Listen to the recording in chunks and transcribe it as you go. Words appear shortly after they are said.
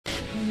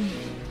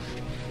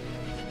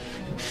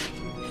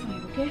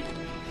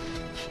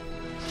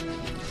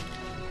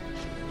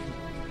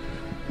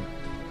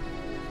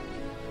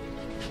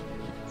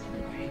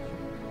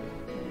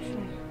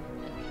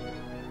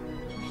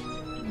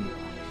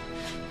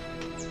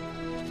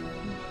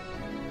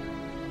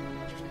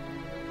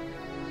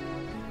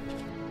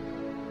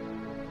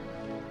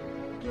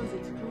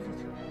it, close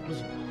it.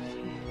 Close it.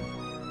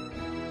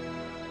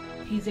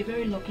 He's a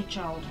very lucky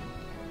child.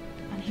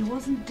 And he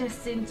wasn't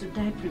destined to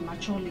die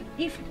prematurely.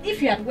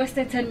 If you had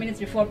wasted 10 minutes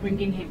before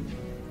bringing him,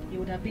 he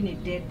would have been a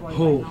dead boy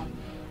by now.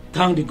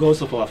 Thank the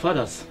gods of our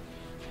fathers.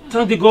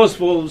 Thank the gods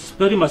for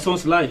sparing my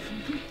son's life.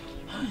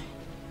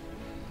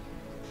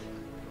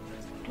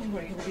 Don't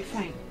worry, he'll be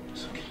fine.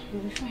 It's okay.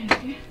 He'll be fine, okay?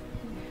 He'll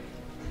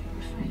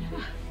be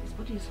fine. His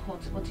body is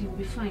hot, but he'll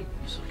be fine.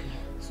 It's okay.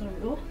 Sorry,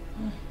 oh?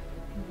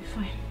 He'll be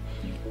fine.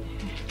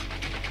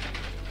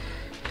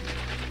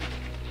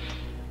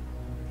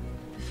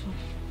 This one.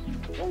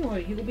 Don't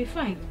worry, he will be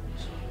fine.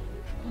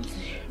 Come to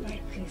the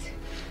right place.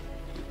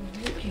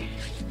 Okay.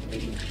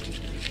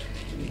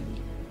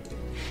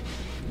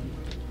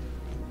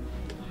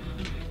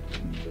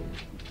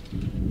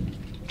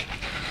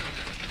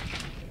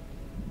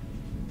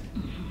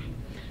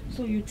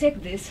 So you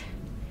take this,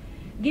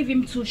 give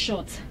him 2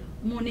 shots,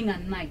 morning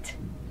and night,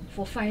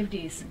 for 5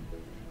 days.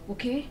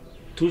 Okay?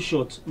 2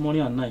 shots,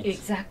 morning and night.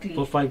 Exactly.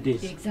 For 5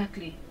 days.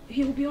 Exactly.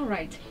 He will be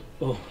alright.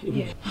 Oh,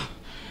 yeah.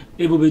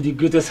 It will be the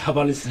greatest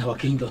herbalist in our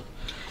kingdom.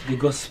 The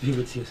gods be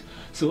with you.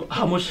 So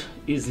how much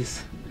is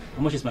this?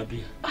 How much is my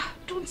bill?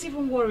 Don't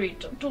even worry.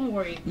 Don't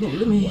worry. No,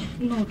 let me...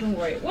 No, don't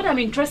worry. What I'm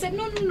interested...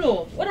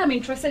 No. What I'm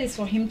interested is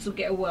for him to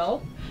get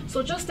well.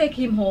 So just take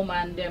him home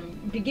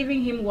and be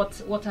giving him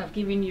what I've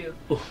given you.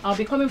 Oh. I'll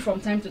be coming from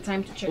time to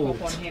time to check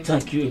up on him.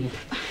 Thank you.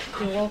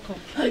 You're welcome.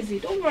 Easy.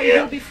 Don't worry.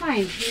 He'll be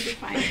fine. He'll be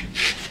fine.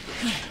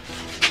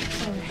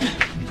 Sorry.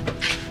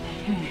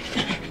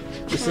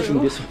 Just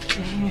taking this one.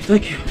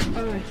 Thank you.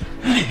 All right.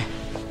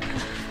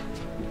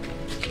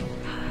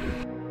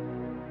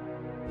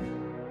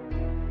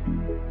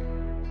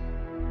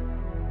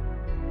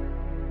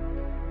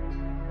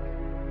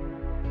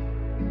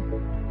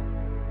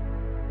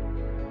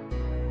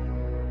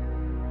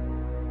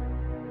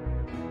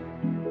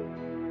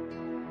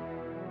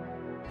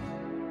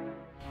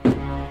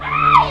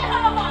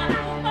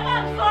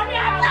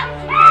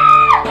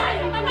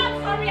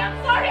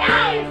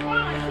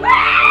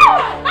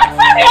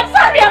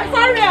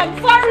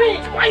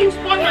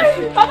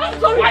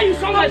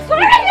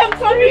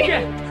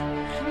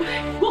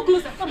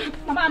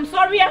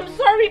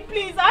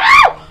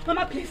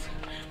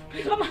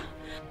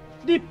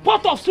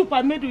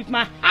 I made with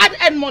my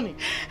hard-earned money.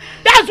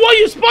 That's what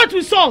you spoiled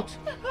with salt.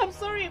 I'm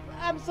sorry,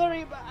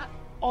 but...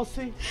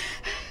 Osei.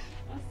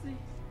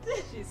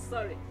 She's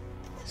sorry.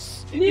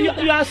 You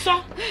are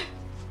sorry?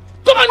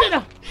 Come on,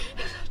 Nina.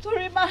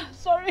 Sorry, ma.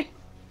 Sorry.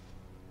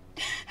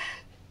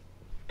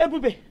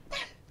 Ebube,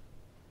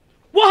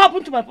 what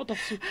happened to my pot of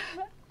soup?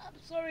 I'm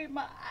sorry,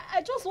 ma.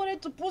 I just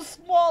wanted to put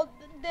small.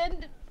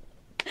 Then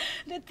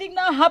the thing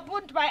now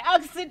happened by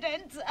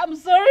accident. I'm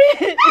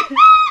sorry.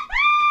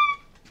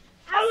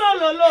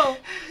 Hello.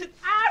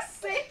 I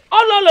see.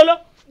 Hello.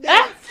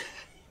 Eh?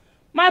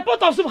 My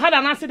pot of soup had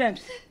an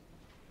accident.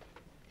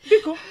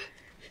 Biko,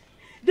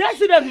 the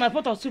accident my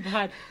pot of soup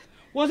had,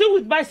 was it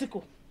with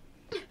bicycle,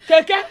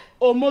 keke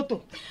or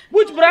motor?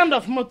 Which brand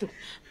of motor?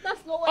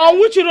 That's not what On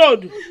which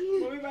road?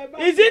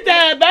 Is it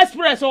a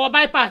express or a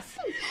bypass?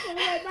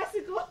 My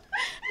bicycle.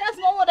 That's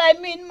not what I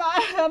mean, ma.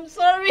 I'm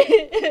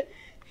sorry.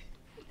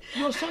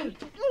 You're sorry?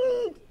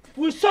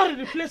 Will sorry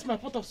replace my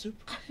pot of soup?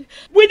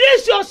 With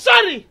this you're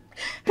sorry?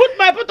 Put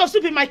my pot of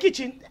soup in my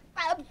kitchen?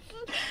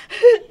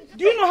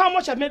 Do you know how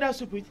much I made that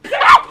soup with?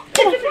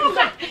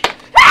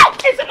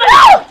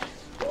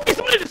 It's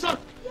only the salt.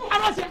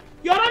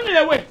 You're running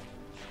away.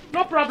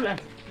 No problem.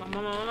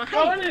 Mama.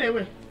 You're running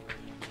away.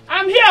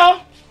 I'm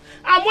here.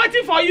 I'm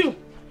waiting for you.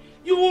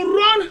 You will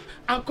run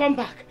and come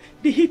back.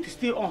 The heat is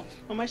still on.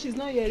 Mama, she's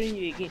not hearing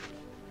you again.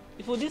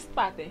 For this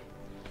part,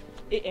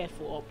 AF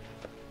for up.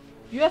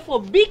 You have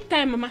for big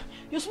time, Mama.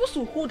 You're supposed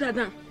to hold her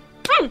down.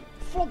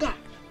 Flog her.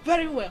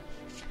 Very well.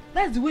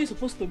 That's the way it's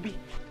supposed to be.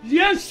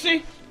 Yes,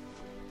 is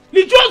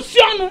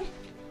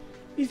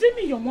it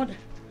me, your mother?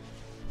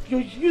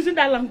 You're using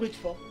that language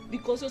for?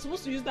 Because you're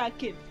supposed to use that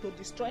cane to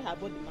destroy her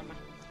body, Mama.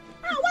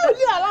 Why would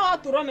you allow her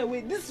to run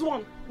away? This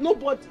one,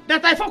 nobody.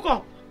 That I fuck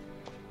up.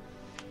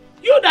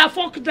 You that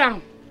fuck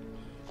down.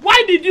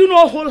 Why did you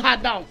not hold her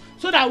down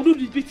so that I would do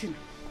the beating?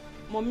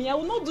 Mommy, I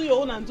will not do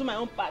your own and do my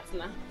own part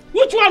now.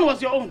 Which one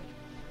was your own?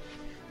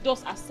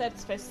 Just accept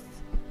first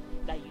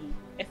that you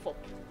F up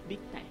big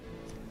time.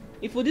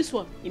 If for this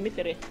one, you meet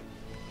her.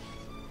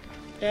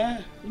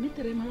 Yeah. You meet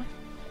her, Mama.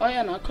 Oh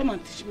yeah, now come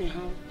and teach me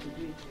how to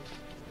do it.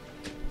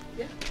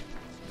 Yeah.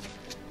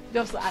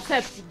 Just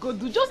accept. Go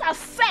do. Just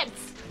accept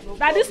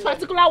that this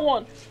particular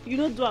one, you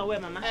don't do it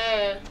well, Mama.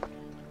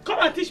 Come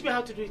and teach me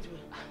how to do it well.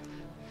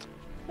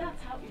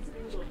 That's how it's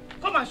been done.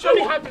 Come and show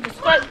me how to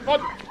destroy the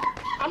body.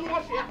 I'm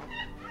not here.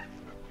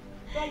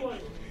 Don't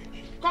worry.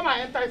 Come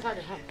and enter inside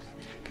the house.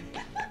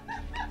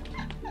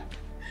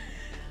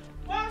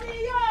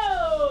 Mommy,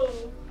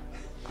 yo!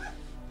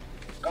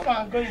 Come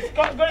on, go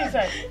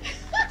inside.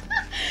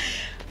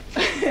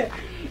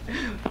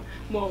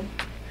 Mom,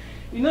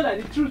 you know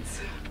that the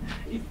truth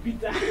is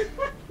bitter.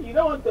 You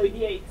don't want to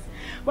hear it.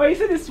 But you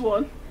see this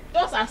one,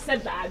 just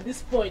accept that at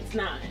this point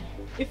now,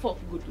 if of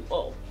good to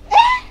all.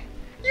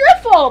 You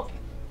F up!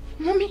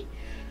 Mommy,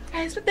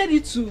 I expected you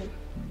to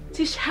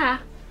teach her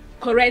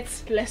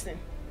correct lesson.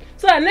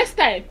 So that next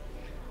time,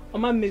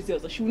 Mama makes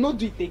yours, she will not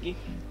do it again.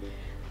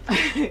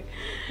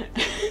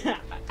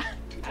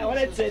 I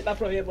wanted to enter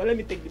from here, but let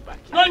me take the back.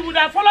 No, you would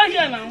have followed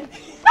here now.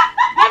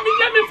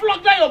 let me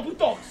flog down your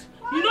buttocks.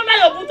 You know that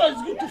your buttocks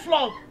is good to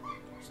flog.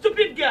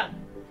 Stupid girl.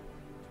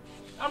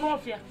 I'm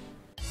off here.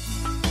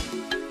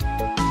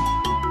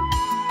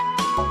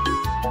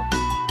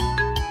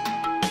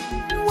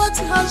 What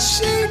has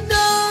she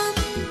done?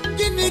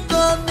 Guinea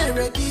go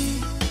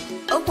Meredi,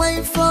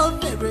 away from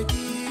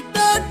Meredi,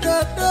 da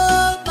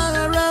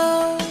Mara.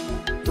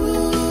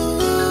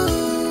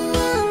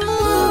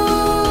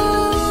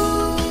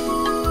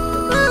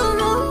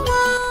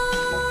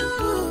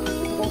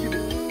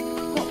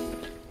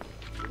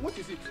 What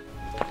is it?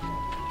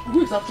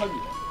 Who is after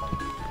you?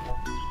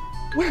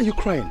 Why are you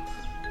crying?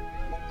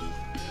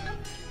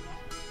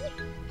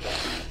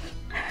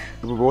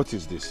 What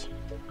is this?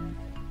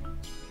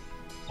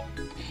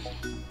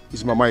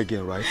 It's Mama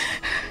again, right?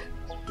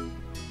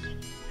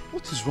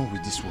 What is wrong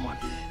with this woman?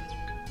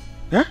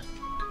 Huh?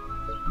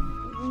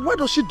 Why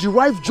does she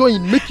derive joy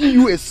in making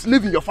you a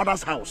slave in your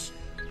father's house?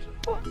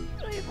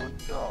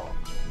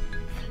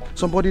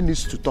 Somebody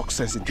needs to talk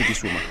sense into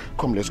this woman.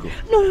 Come, let's go.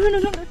 No,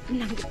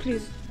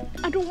 please.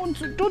 I don't want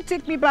to. Don't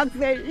take me back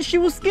there. She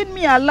will skin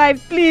me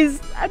alive,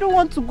 please. I don't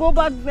want to go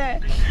back there.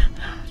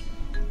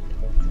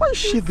 Why is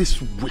she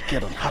this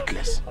wicked and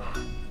heartless?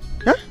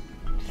 Huh?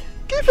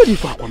 Give her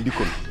if I can be.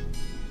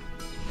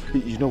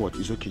 You know what?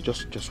 It's okay.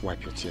 Just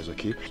wipe your tears,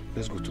 okay?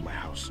 Let's go to my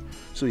house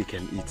so you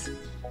can eat.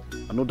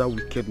 I know that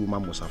wicked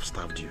woman must have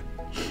starved you.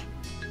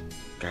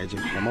 Gaiji,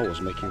 Mama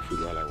was making food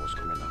while I was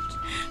coming out.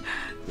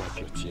 Wipe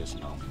your tears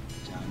now.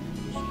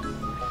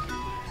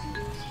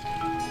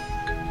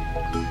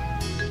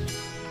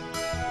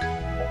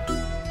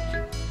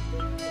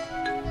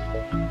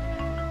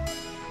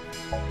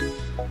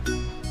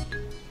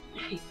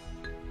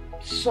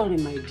 Sorry,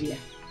 my dear.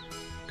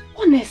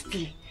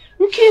 Honestly,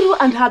 Nkiru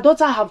and her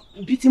daughter have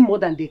beaten more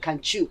than they can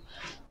chew.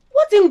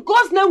 What in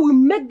God's name will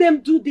make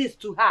them do this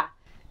to her?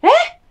 Eh?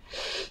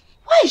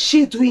 Why is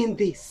she doing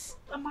this?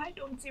 Mama, I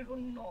don't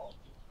even know.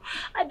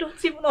 I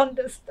don't even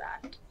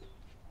understand.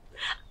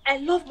 I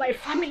love my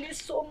family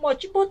so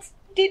much, but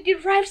they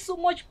derive so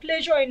much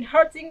pleasure in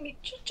hurting me.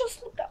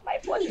 Just look at my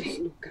body. Just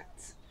look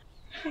at.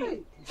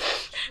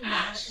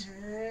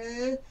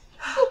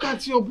 Look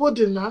at your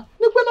body now.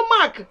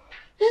 Mark.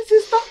 Hey,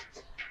 sister.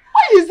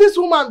 Why is this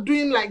woman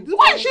doing like this?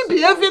 Why is she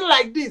behaving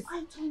like this?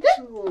 I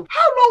don't know.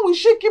 How long will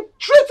she keep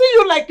treating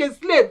you like a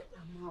slave?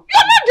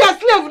 You're not their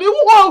slave.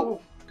 Whoa.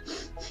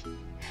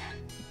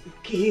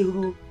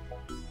 Nkiru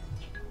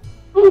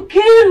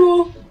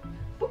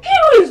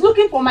is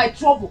looking for my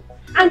trouble.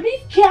 And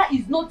if care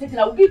is not taken,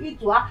 I will give it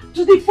to her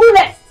to the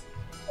fullest.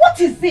 What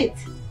is it?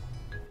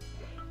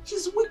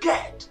 She's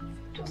wicked.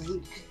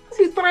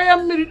 Just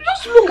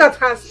look at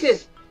her skin.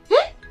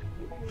 Eh?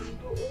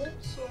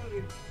 I'm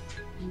sorry.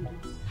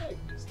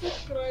 Stop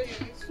crying.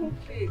 It's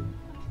okay.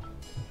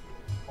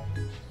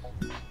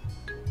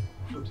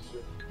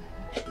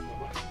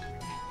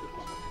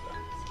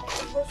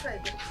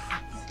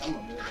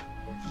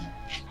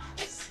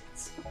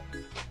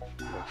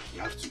 You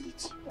have to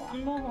eat.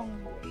 No.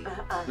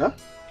 Huh?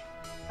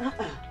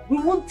 We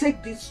won't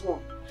take this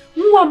one.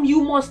 Mom,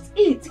 you must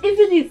eat,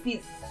 even if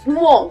it's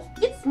small.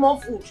 Eat small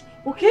food,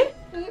 okay?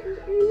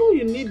 You know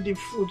you need the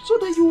food so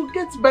that you will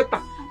get better.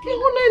 I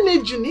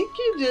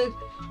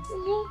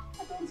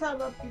don't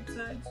have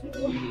appetite.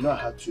 You know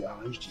how to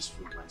arrange this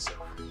food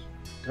myself.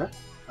 Huh?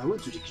 I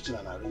went to the kitchen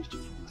and arranged the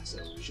food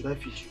myself. Should I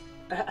feed you?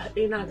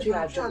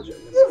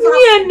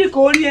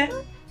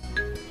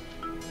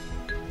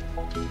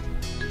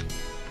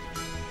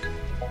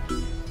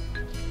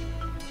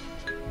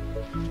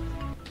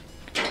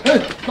 Hey,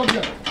 come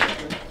here.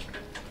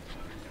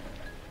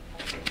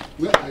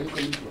 Where are you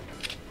coming from?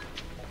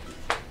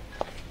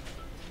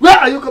 Where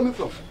are you coming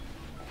from?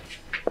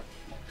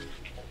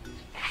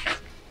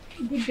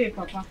 Good day,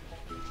 Papa.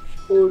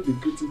 Hold the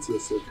greeting to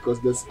yourself because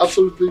there's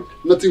absolutely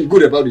nothing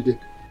good about the day.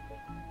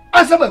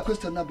 Answer my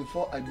question now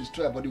before I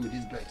destroy your body with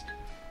this bed.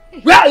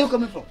 Where are you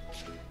coming from?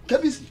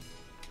 KBC.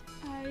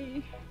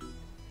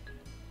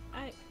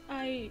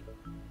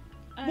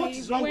 What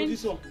is wrong with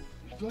this one?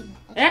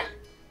 Eh?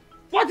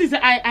 What is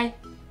the I?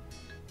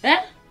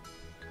 Eh?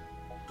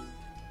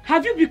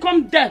 Have you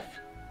become deaf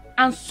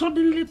and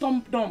suddenly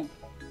dumb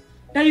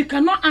that you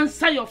cannot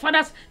answer your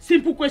father's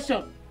simple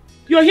question?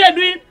 You're here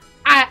doing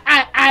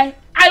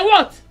I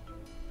what?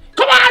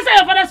 Come on, answer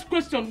your father's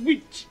question.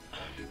 Which?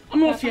 I'm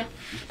not here.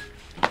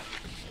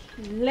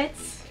 Let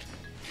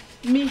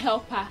me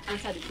help her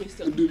answer the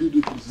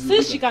question.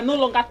 Since she can no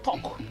longer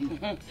talk,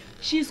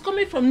 she's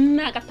coming from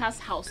Nagata's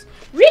house,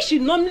 where she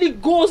normally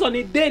goes on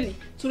a daily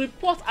to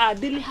report our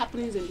daily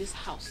happenings in this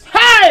house.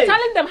 Hey!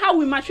 Telling them how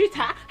we maltreat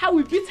her, how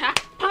we beat her,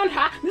 pound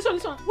her, this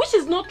one, which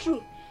is not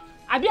true.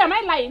 Abi, am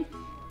I lying?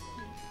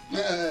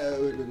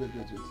 Wait.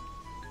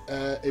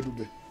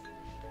 Ebube,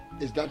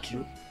 is that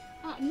true?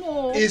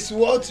 No. Is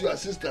what your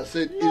sister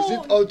said, No. is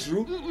it all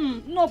true?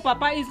 No,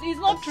 Papa, it's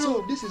not true.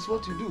 So this is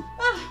what you do?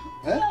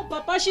 No,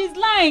 Papa, she's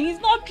lying.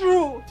 It's not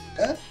true.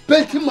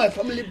 Painting my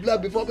family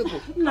blood before people.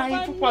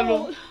 Papa,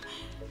 no.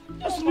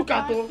 Just look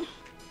at her.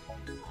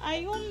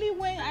 I only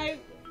went,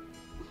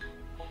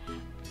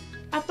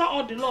 After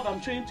all the love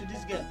I'm showing to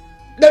this girl.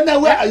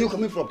 Then where are you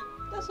coming from?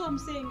 That's what I'm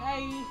saying.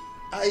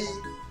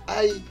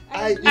 You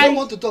don't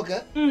want to talk,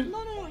 eh?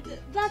 No,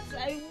 that's,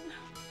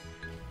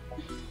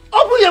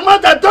 Open your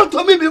mouth and talk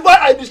to me before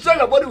I destroy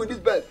your body with this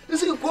bed. You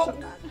see, go.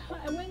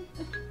 I went.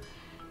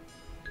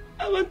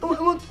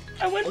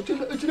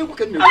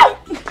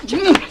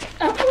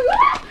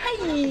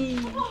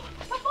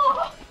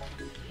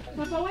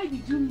 Papa, why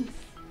did you miss?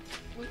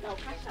 Wait, I'll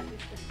catch her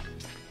this time.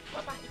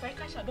 Papa, if I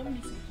catch her, don't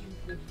miss it.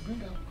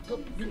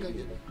 Bring her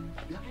here.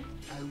 Yeah?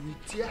 I will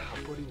tear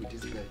her body with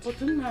this bed. But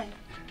tonight,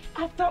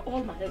 after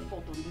all my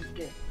effort on this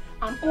girl,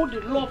 and all the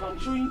love I'm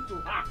showing to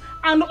her,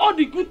 and all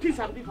the good things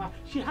I'm giving her,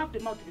 she have the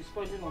mouth to be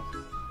spoiling us.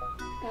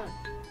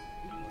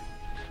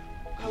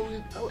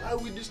 I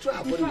will destroy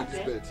her body with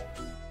this bed.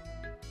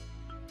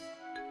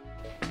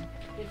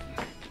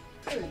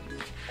 Hey.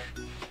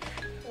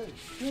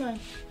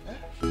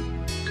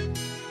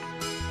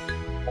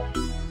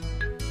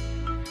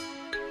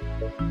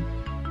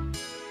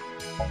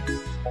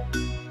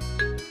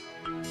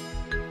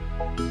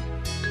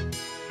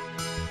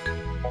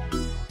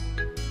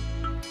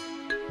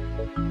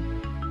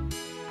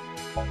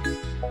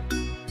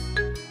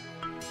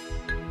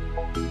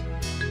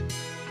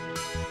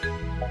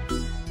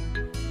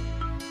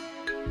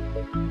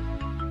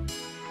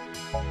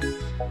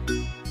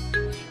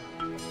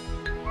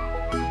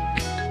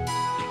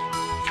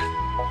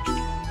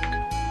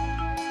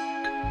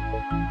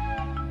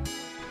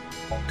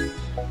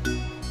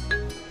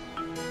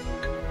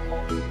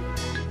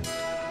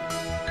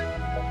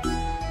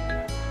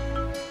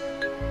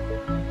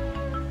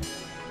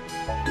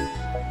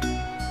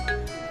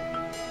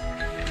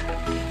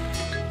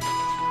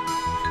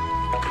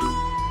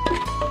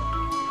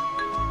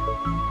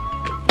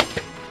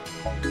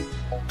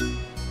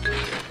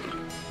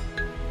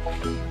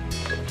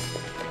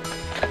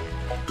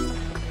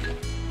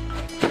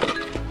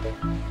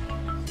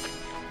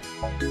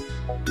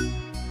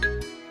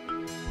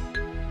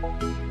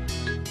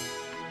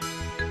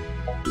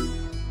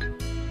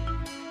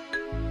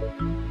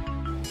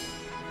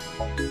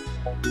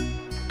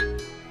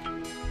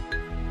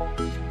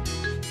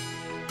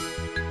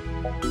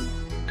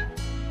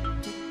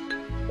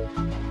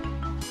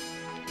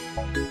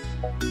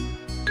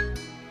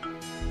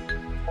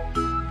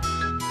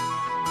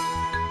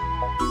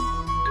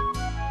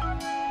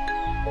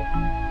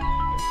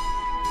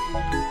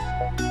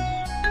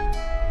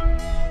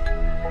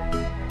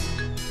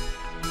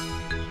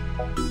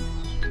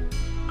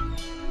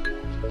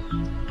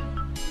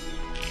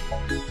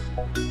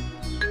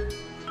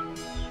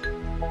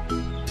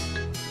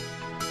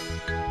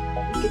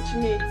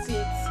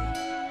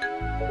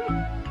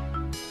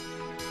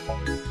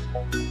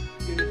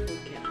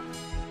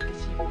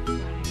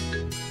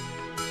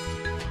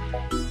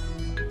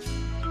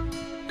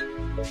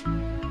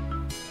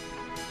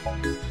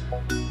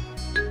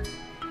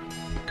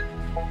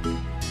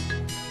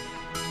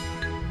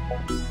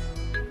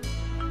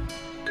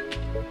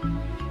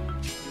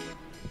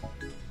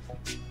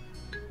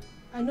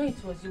 I know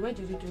it was you. Why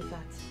did you do that?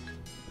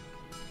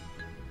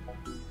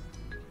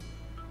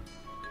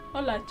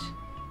 Olach,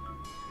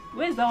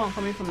 where's that one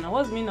coming from now?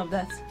 What's the meaning of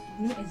that?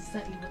 You know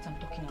exactly what I'm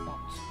talking about.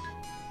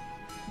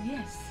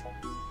 Yes.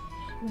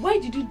 Why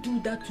did you do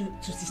that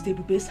to Sister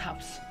Ibu's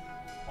house?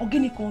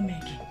 Organic or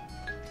Maggie?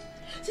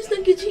 Sister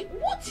Nkechi,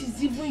 what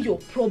is even your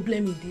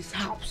problem in this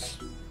house?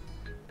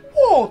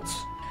 What?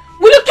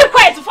 Will you keep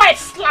quiet before I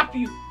slap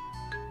you?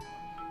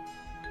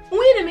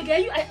 Wait a minute,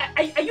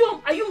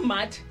 are you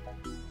mad?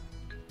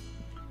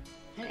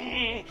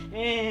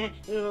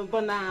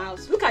 Gonna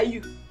house. Look at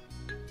you.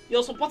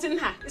 You're supporting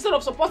her instead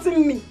of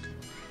supporting me.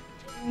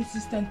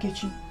 Sister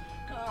Nkechi,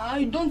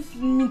 I don't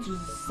mean to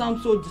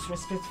sound so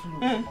disrespectful.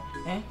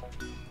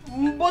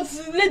 But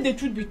let the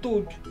truth be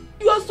told.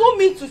 You are so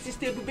mean to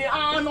Sister Ibu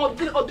and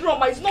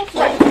Odroma. It's not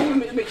right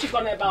to make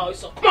chicken about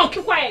it. Come on,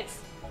 keep quiet.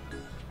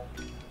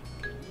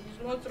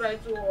 It's not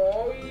right to.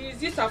 Or is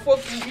this a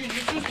fault you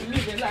choose to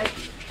live a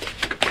life?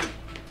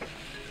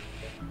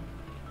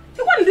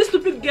 You want this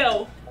stupid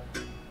girl?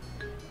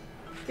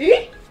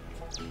 Eh?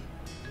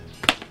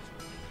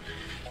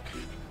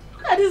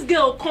 Look at this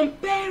girl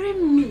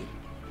comparing me,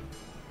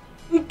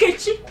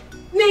 Nkechi,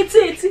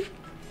 native,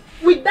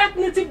 with that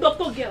native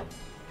doctor girl.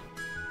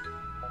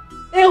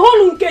 A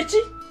whole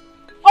Nkechi,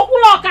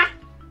 Okuloka.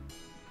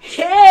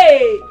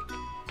 Hey!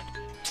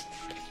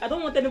 I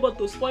don't want anybody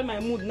to spoil my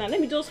mood now. Let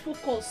me just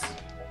focus,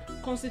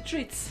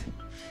 concentrate,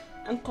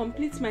 and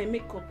complete my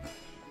makeup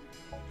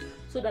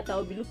so that I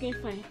will be looking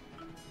fine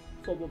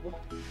for Bobo.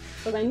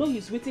 But I know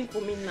he's waiting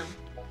for me now.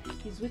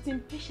 He's waiting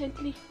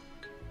patiently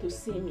to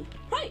see me.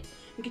 Right?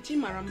 Nkechi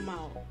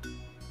Marama.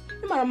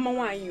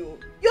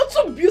 You're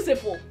too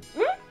beautiful.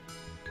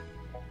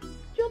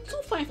 You're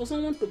too fine for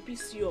someone to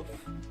piss you off.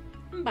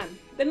 Mban,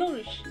 they no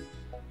rich.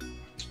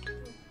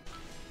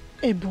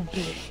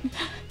 Ebube,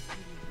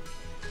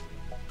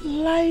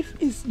 life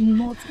is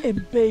not a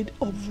bed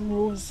of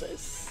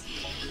roses.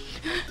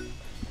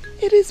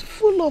 It is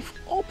full of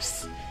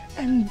ups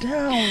and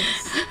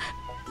downs.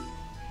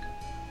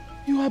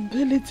 Your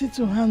ability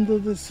to handle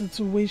the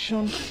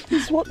situation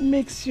is what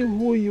makes you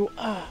who you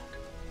are.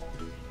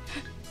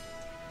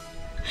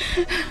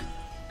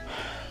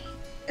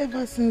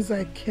 Ever since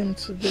I came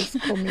to this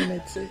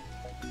community,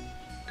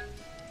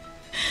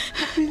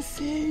 I've been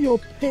seeing your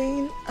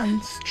pain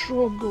and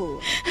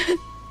struggle.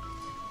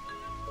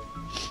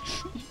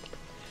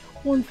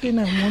 One thing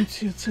I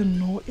want you to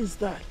know is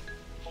that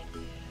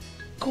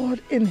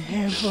God in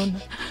heaven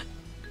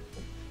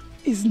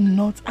is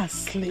not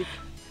asleep.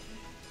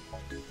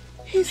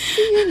 He's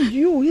seeing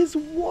you, he's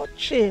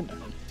watching.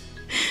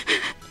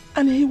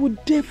 And he will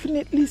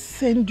definitely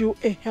send you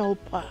a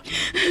helper.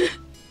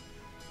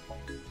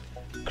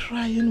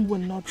 Crying will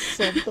not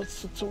solve the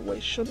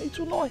situation. It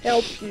will not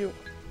help you.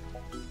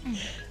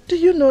 Do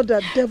you know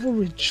that devil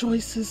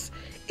rejoices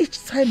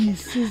each time he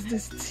sees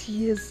these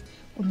tears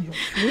on your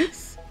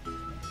face?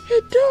 He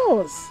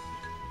does.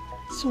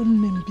 So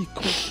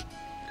Nimbiko,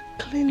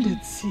 clean the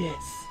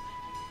tears.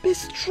 Be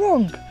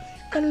strong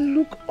and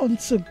look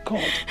unto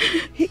God.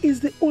 He is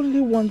the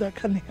only one that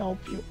can help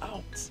you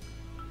out.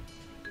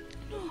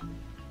 No.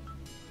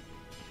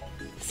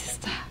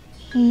 Sister.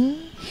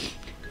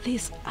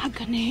 This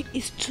agony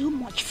is too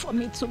much for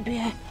me to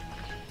bear.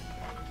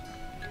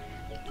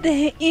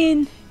 They're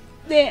in,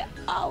 they're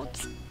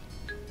out.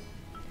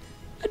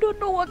 I don't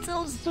know what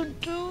else to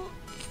do.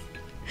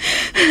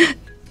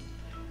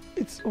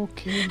 It's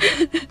okay.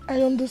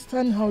 I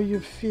understand how you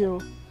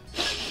feel.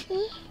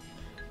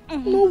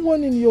 No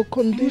one in your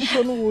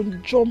condition will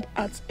jump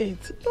at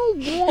it. No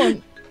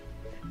one.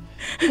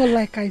 But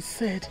like I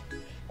said,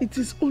 it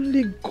is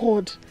only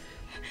God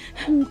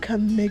who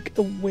can make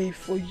a way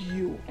for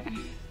you.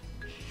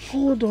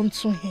 Hold on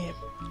to him.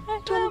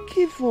 Don't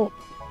give up.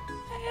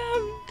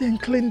 Then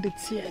clean the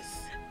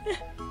tears.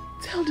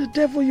 Tell the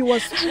devil you are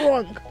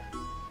strong.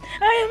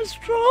 I am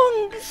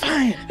strong.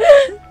 Fine.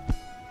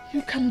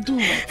 You can do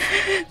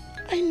it.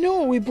 I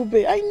know,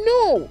 Ibube. I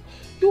know.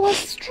 You are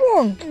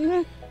strong.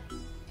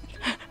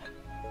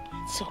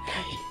 It's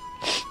okay.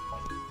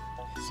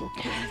 It's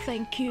okay.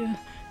 Thank you.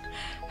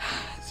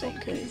 It's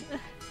okay.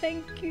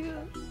 Thank you.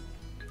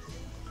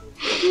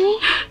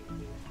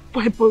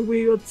 Wipe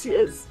away your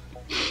tears.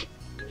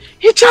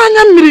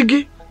 Hichanya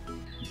mirigi.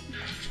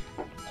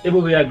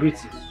 Ebube, I greet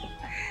you.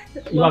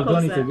 You have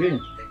done it again.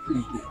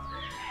 Thank you.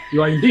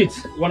 You are indeed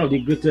one of the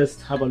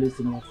greatest herbalists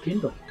in our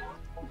kingdom.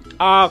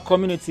 Our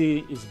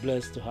community is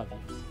blessed to have you.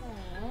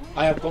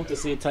 I have come to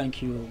say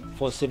thank you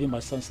for saving my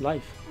son's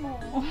life.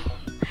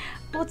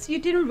 But you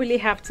didn't really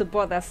have to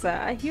bother,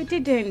 sir. You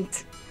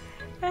didn't.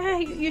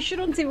 You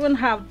shouldn't even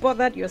have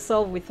bothered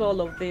yourself with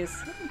all of this.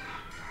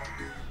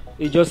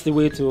 It's just a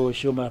way to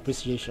show my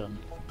appreciation.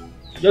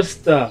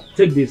 Just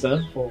take this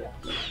for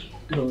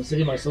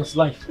saving my son's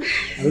life.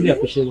 I really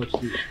appreciate what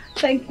you do.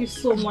 Thank you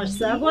so much,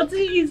 sir. But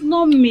it is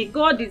not me.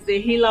 God is the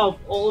healer of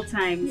all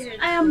times. Yes,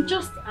 I am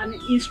just an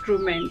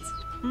instrument.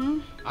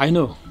 I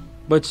know,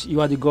 but you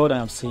are the God I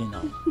am saying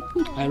now.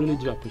 I really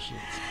do appreciate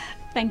it.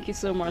 Thank you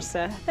so much,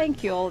 sir.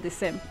 Thank you all the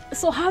same.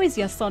 So how is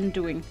your son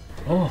doing?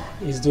 Oh,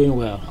 he's doing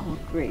well. Oh,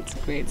 great,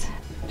 great.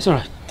 It's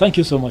alright. Thank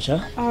you so much, huh?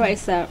 Alright,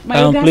 sir.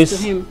 My regards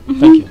to him.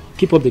 Thank you.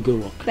 Keep up the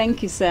good work.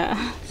 Thank you, sir.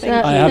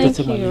 I have to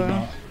take my leave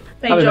now.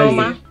 Thank you,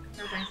 Oma.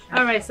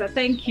 Alright, sir.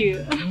 Thank you.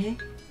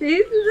 Look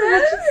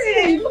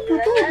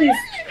at all this.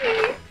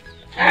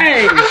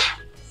 Hey!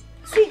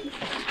 See?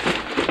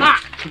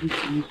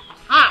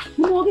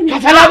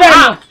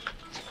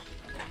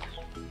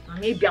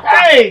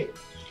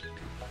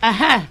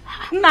 Hey!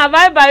 Nah,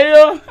 bye-bye,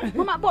 yo.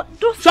 Mama, but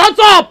those... Shut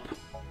up!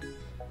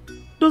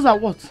 Those are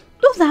what?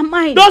 Those are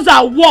mine. Those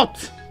are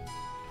what?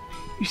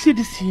 You see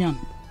this yam,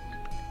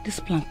 this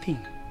plantain,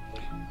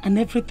 and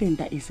everything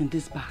that is in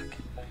this bag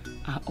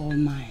are all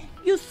mine.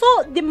 You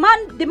saw the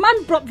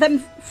man brought them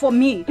for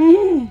me.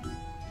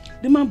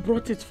 The man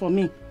brought it for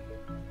me.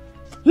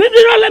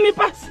 Let me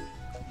pass.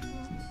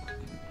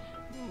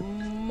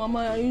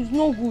 Mama, it's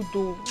not good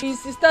though.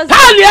 His sister's...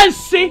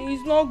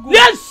 It's not good.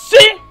 Let's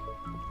see.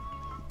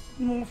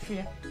 No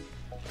fear.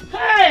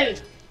 Hey!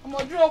 I'm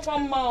gonna drop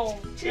one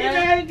mouth.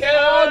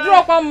 I'll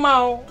drop one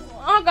mouth.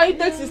 How can you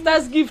take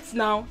sister's gifts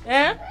now?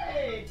 Eh?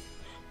 Hey.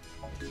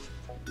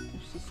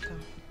 Sister,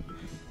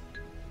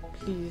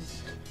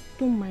 please,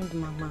 don't mind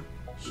Mama.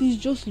 She's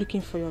just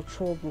looking for your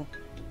trouble.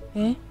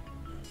 Eh?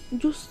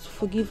 Just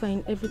forgive her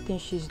in everything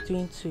she's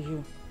doing to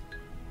you.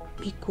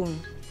 Bikon.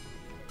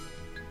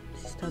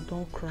 Sister,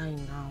 don't cry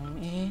now.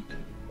 Eh?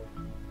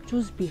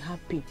 Just be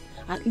happy.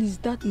 At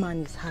least that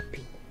man is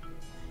happy.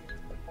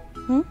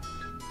 Sister,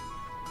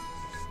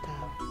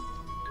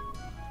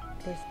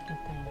 let's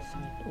enter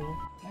inside. Oh.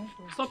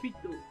 Stop it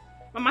though.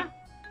 Mama,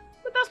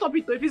 better stop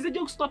it though. If it's a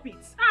joke, stop it.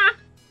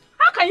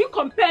 How can you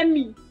compare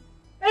me?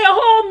 Hey,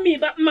 hold me,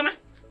 but Mama.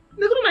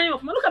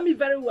 Look at me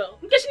very well.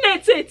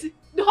 The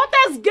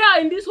hottest girl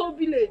in this whole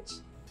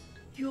village.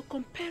 You're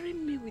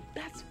comparing me with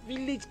that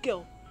village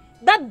girl.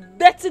 That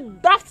dirty,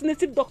 daft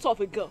native doctor of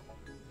a girl.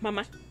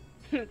 Mama.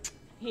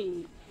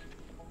 Hey.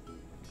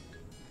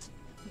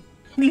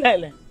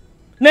 Lele.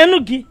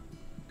 Nenugi.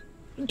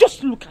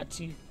 Just look at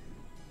you.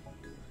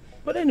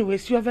 But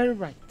anyways, you are very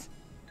right.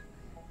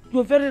 You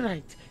are very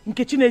right.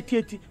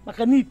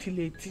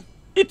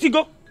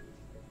 Itigo.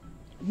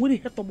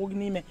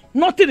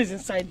 Nothing is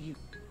inside you.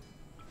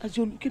 As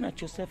you're looking at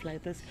yourself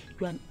like this,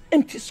 you are an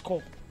empty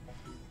skull.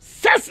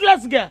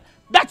 Senseless girl.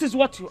 That is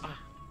what you are.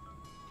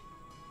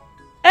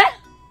 Eh?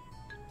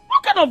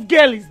 What kind of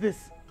girl is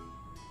this?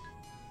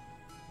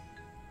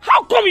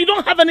 How come you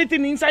don't have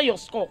anything inside your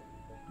skull?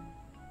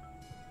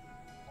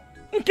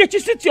 Nkechi,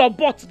 sit your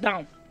butt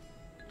down.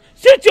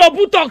 Sit your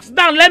buttocks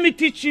down. Let me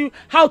teach you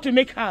how to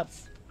make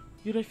herbs.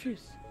 You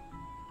refuse.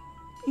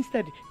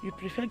 Instead, you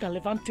prefer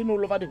gallivanting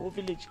all over the whole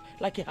village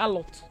like a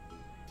harlot.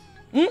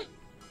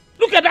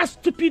 Look at that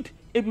stupid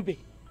Ebube.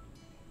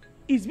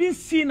 He's been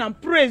seen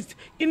and praised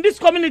in this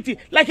community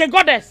like a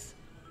goddess.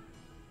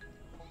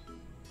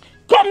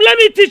 Come, let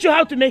me teach you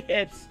how to make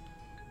herbs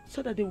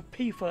so that they will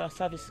pay you for your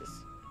services.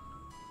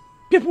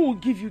 People will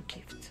give you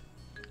gifts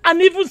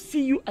and even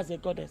see you as a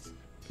goddess.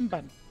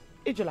 Mban,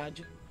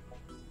 Ejolaju.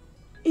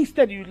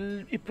 Instead,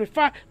 you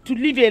prefer to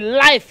live a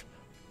life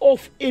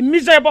of a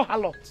miserable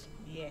harlot.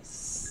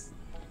 Yes.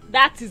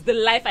 That is the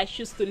life I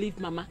choose to live,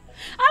 Mama.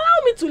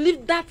 Allow me to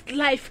live that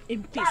life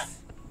in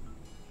peace.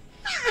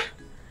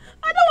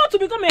 I don't want to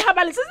become a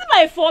herbalist. Is it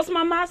my fault,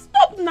 Mama?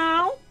 Stop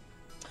now.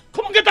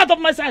 Come on, get out of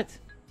my sight.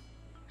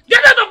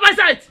 Get out of my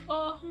sight.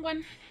 Oh,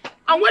 when?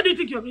 And where do you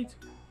think you're going to?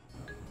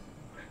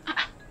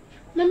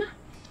 Mama,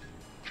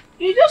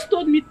 you just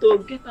told me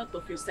to get out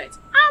of your sight.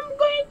 I'm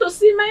going to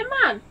see my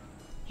man.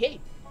 Hey.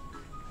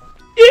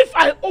 If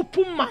I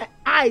open my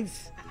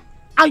eyes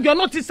and you're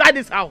not inside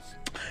this house,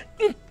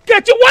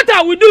 Nkechi, what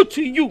I will do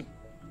to you?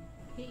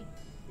 Hey,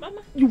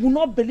 Mama. You will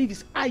not believe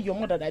it's I, your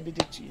mother, that did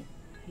it to you.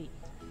 Hey.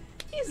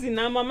 Easy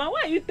now, Mama.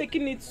 Why are you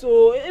taking it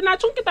so? Allow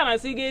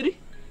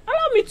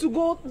me to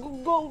go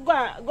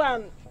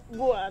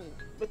and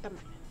better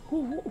my.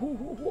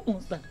 Who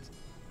owns that?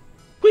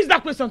 Who is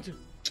that person to?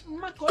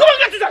 Mama, come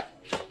on, get it!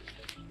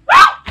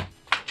 Ah!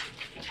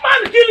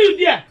 Man, kill you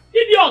there,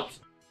 idiot!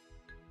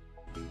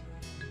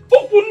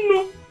 Open no.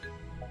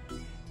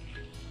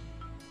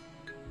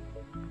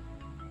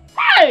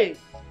 Hey!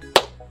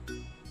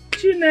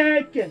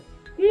 Chineke,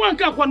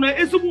 nwanka kwa na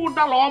ezigbo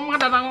udala ọma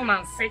dana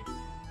na nsi.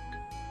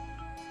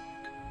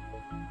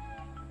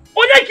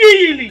 Onye ka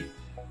yili?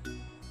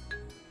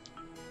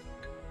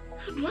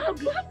 How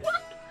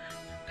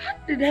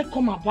did I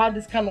come about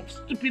this kind of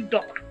stupid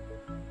dog?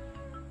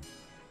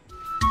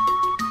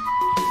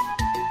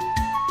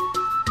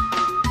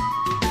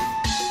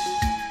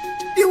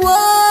 The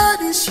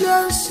word is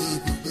yours,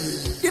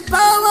 the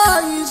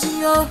power is in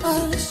your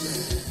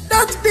hands.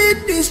 Don't be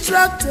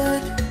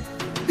distracted,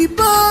 be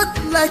bold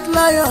like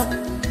lion.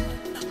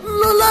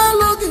 Lula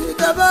logi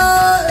gaba,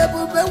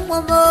 ebube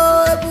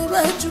mama,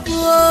 ebube chubu.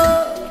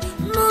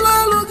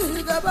 Lula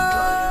logi gaba.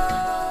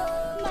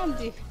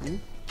 Nandi.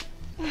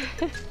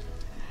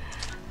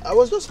 I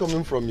was just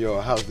coming from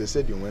your house. They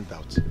said you went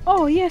out.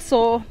 Oh, yes,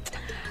 so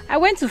I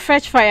went to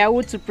fetch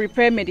firewood to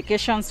prepare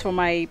medications for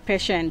my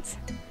patient.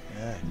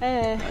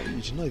 Yeah.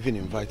 You did not even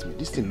invite me.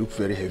 This thing looks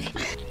very heavy.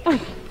 Oh.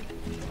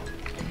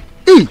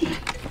 Hey!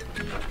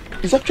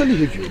 It's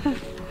actually heavy.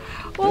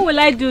 What will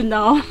I do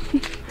now?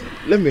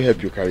 Let me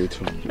help you carry it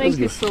home. Thank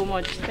you so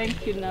much.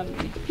 Thank you,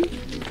 Nami.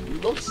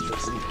 You're not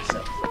stressing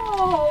yourself.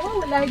 Oh,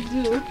 what will I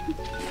do?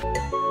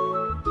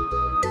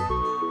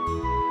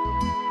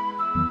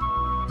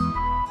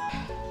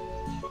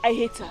 I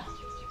hate her.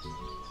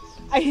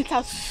 I hate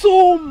her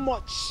so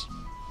much.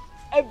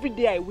 Every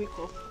day I wake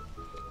up,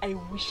 I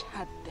wish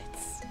her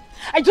death.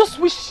 I just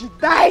wish she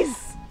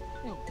dies.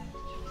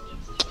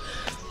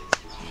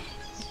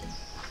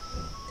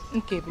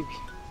 Okay, baby.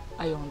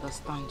 I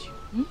understand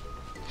you.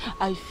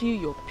 I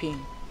feel your pain.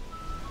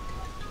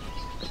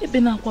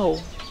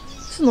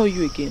 It's not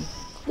you again.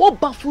 What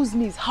baffles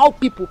me is how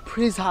people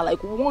praise her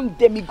like one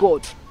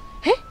demigod.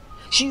 Hey?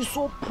 She is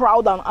so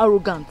proud and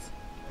arrogant.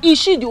 Is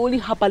she the only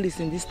herbalist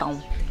in this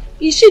town?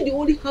 Is she the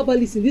only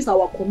herbalist in this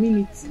our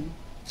community?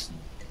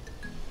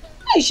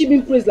 Why is she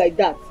being praised like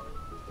that?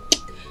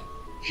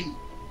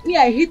 Me,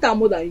 I hate her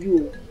more than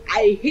you.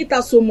 I hate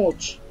her so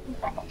much.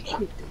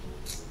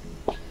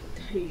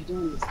 You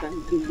don't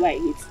understand the way I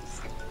hate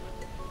this.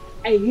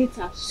 I hate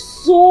her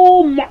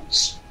so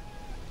much.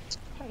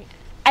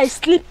 I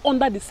sleep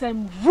under the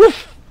same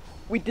roof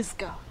with this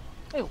girl.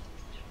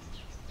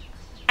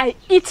 I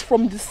eat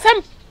from the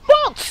same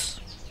pot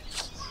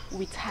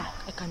with her.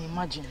 I can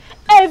imagine.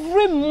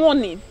 Every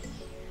morning,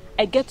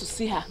 I get to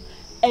see her.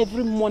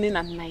 Every morning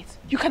and night.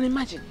 You can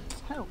imagine.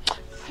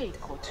 Hey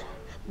God.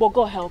 But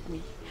God help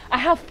me. I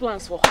have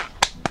plans for her.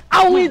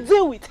 I will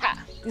deal with her.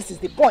 This is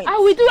the point.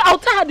 I'll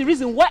tell her the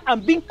reason why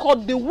I'm being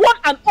called the one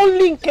and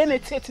only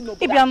Nkeneteti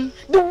Nobuda.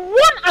 The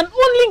one and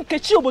only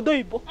Nkechi Obodo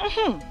Ibo.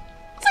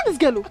 See this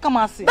girl. Come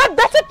on, see. That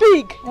dirty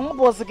pig.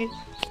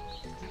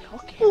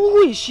 Okay.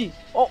 Who is she?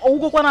 We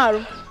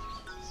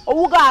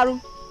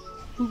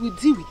will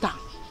deal with her.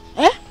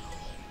 Eh?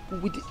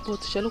 But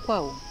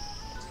Shalukwa.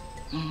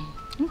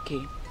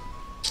 Okay.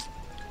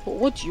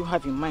 What do you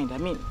have in mind? I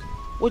mean,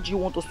 what do you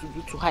want us to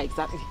do to her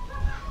exactly?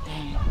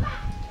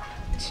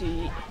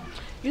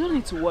 You don't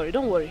need to worry.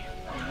 Don't worry.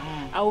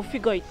 I will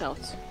figure it out.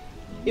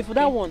 If for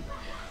that one,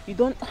 you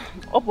don't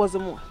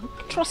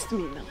trust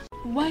me now.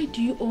 Why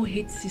do you all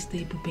hate Sister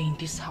Ebube in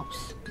this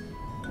house?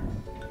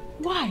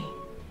 Why?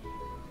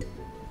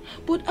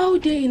 But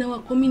out there in our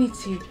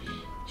community,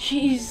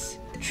 she is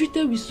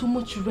treated with so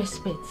much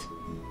respect.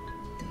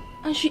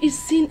 And she is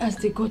seen as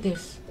the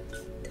goddess.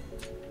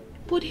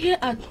 But here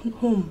at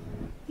home,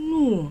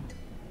 no.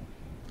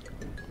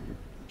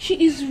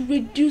 She is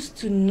reduced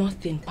to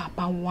nothing,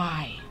 Papa.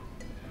 Why?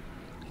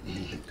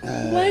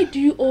 Why do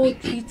you all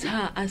treat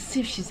her as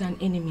if she's an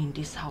enemy in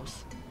this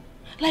house?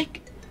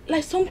 Like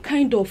some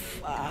kind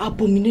of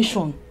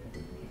abomination.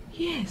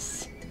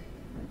 Yes.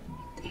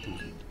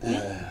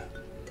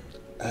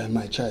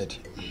 My child,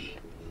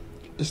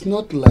 it's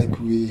not like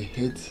we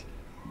hate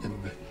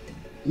Ebube.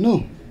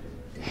 No.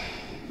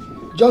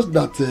 Just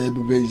that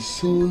Ebube is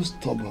so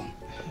stubborn.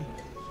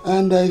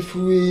 And if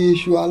we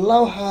should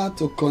allow her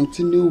to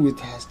continue with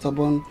her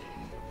stubborn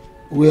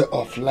way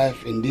of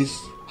life in this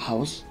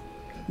house,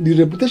 the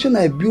reputation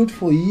I built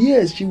for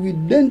years, she will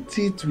dent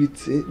it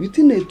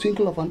within a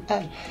twinkle of an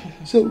eye.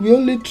 So we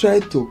only try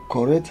to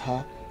correct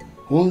her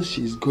once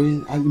she's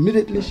going, and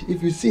immediately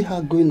if we see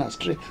her going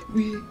astray,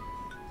 we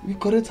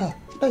correct her.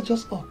 That's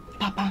just all.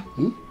 Papa,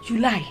 you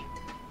lie.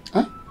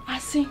 Huh? I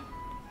see.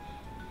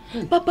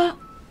 Papa,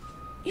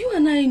 you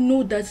and I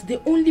know that the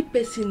only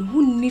person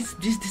who needs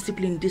this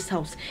discipline in this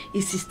house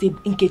is Sister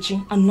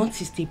Nkechi and not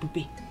Sister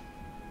Ebube.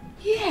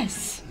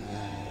 Yes.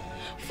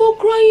 For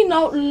crying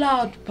out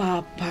loud,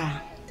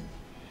 Papa.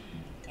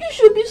 You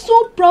should be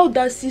so proud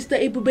that Sister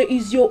Ebube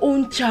is your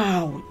own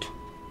child.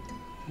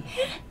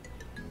 You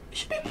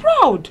should be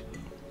proud.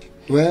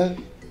 Well,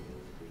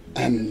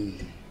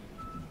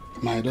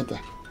 my daughter,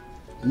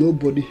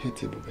 nobody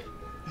hates Ebube.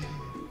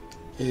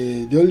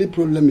 The only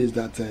problem is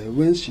that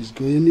when she's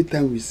going,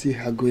 anytime we see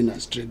her going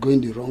astray,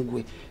 going the wrong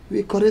way,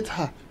 we correct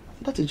her.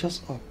 That is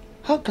just all.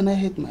 How can I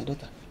hate my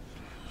daughter?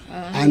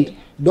 And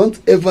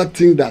don't ever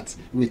think that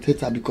we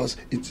hate her because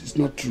it's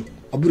not true.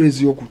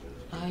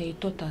 I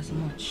thought as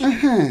much.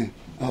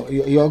 Oh,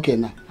 you're okay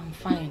now? I'm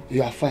fine.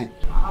 You are fine?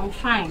 I'm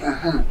fine.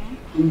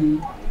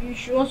 You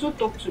should also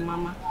talk to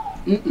Mama.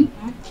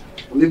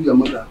 Leave your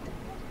mother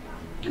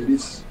in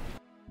this.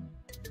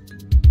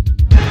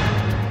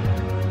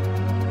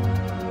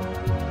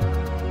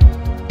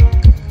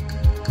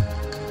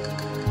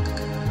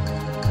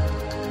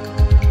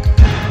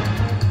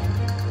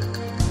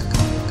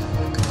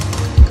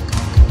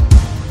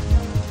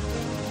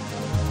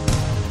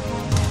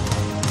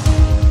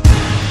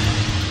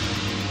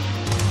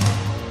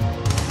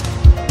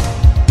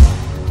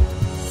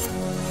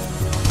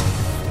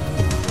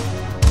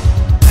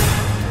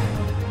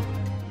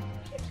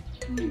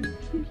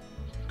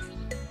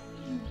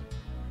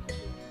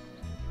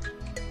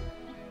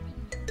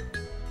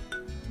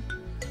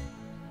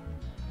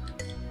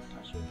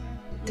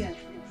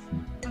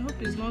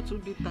 Too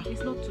bitter.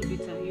 It's not too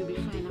bitter. You'll be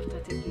fine after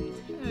taking it.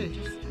 Hey.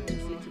 Just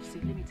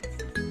let me taste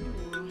it.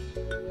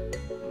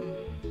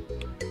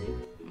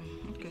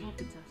 Okay. It's not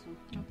bitter, so.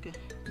 Okay.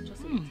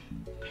 Just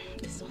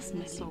it's so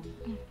smelly.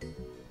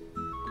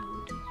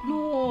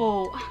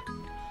 No.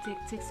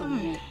 Take some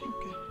more.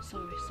 Okay.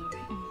 Sorry.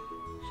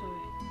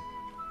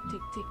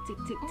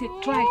 Take.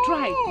 Try.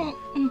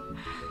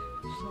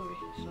 Sorry.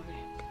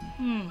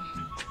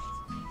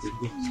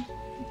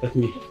 Let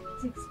me.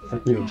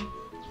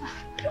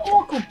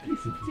 Oh, God,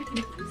 please. Take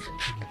it.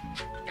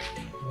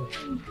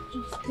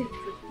 Just take it.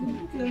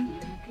 Okay.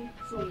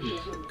 Sorry.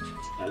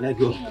 I let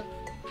go.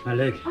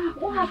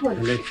 What happened?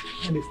 I let.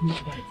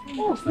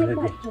 Oh, snake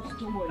bite. Just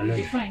don't worry. You'll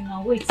be fine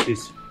now. Wait.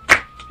 Please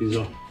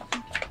on.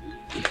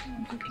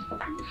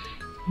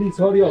 Please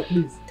hurry up,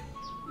 please.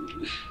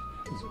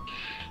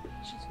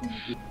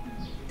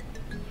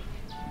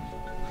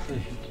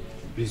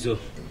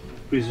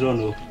 Please run,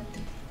 oh.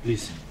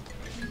 Please.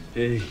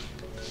 Hey,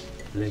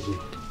 let go.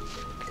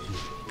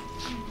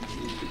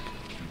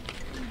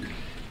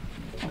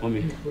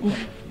 Mommy,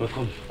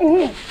 welcome.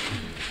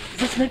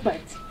 Is it snake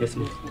bite? Yes,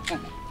 ma'am.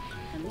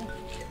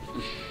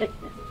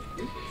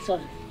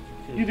 Sorry.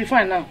 You'll be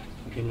fine now.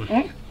 Okay,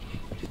 ma'am.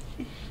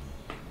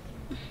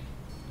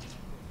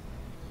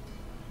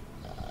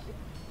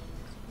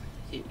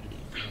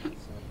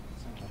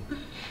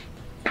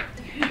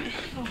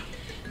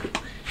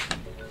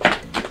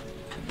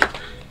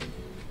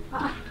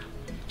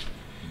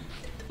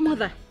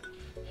 Mother,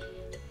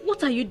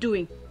 what are you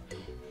doing?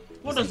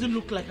 What does it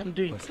look like I'm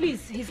doing?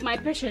 Please, he's my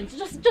patient.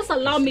 Just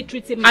allow me to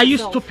treat him myself. Are you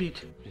stupid?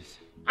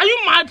 Are you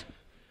mad?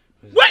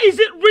 Where is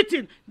it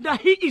written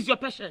that he is your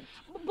patient?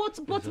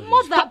 But mother...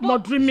 Stop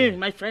murdering me,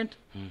 my friend.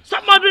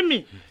 Stop murdering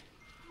me.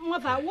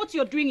 Mother, what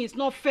you're doing is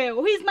not fair.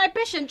 He's my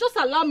patient. Just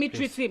allow me to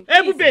treat him.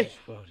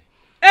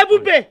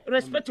 Ebube,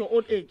 respect your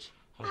old age.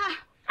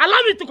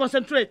 Allow me to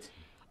concentrate.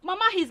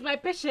 Mama, he's my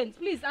patient.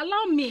 Please,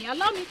 allow me. I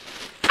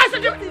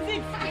said, what is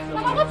it?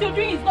 Mama, what you're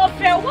doing is not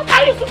fair. What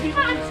are you stupid?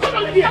 Come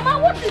on, Lydia.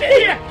 Mama, what is it?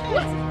 Here.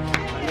 What?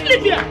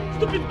 Lydia,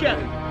 stupid girl.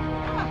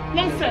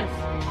 Nonsense.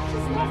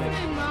 She's not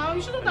fair now.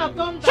 You shouldn't have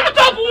done that. Shut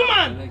up,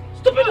 woman!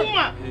 Stupid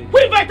woman! Who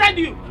invited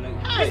you?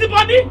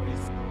 Busybody?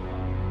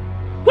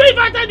 Who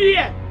invited you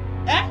here?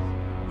 Eh?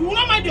 You will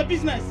not mind your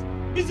business.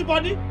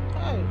 Busybody?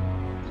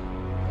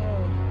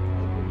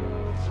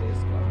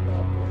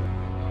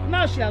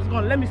 Now she has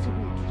gone. Let me see who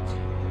did it.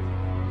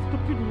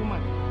 Stupid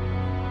woman.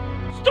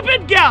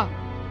 Stupid girl!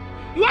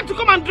 You want to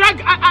come and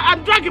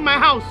drag in my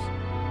house?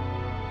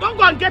 Don't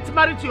go and get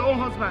married to your own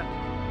husband.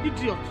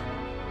 Idiot.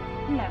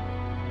 No.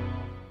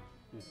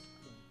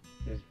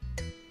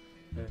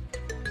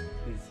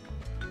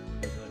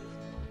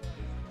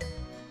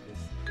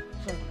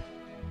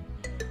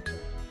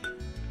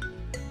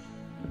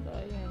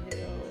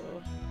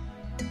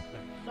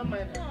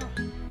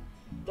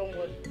 Don't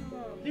worry.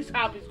 This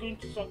herb is going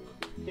to suck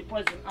the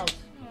poison out.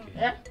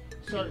 Eh?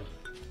 Sorry.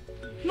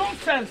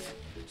 Nonsense!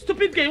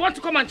 Stupid girl, you want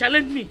to come and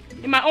challenge me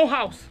in my own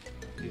house?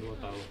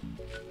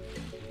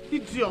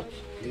 Idiot.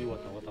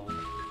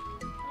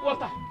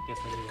 Water. Yes,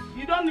 I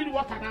need. You don't need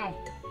water now.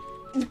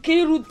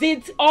 Nkiru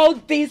did all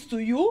this to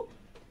you?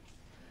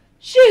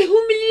 She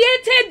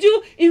humiliated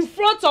you in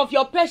front of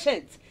your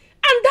patients.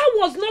 And that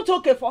was not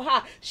okay for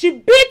her. She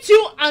beat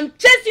you and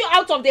chased you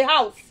out of the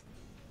house.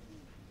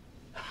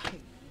 I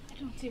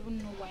don't even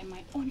know why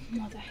my own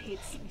mother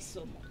hates me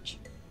so much.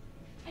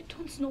 I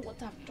don't know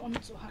what I've done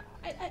to her.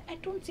 I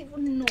don't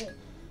even know.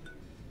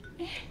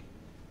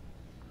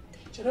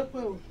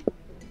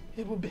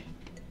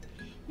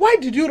 Why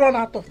did you run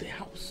out of the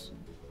house?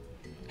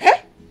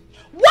 Eh?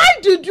 Why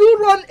did you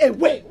run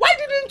away? Why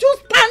didn't you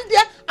stand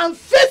there and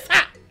face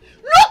her?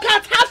 Look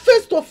at her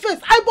face to face,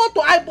 eyeball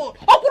to eyeball.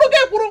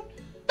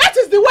 That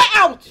is the way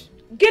out.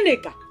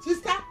 Geneka,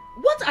 sister,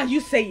 what are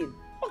you saying?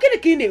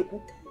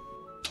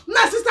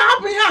 Now, sister,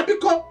 help me here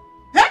because,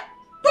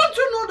 don't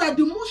you know that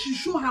the more she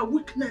show her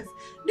weakness,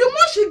 the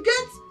more she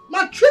gets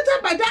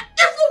maltreated by that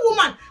evil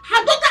woman,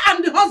 her daughter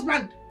and the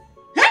husband?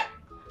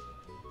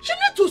 She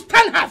needs to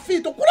stand her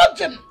feet.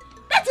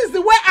 That is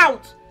the way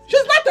out.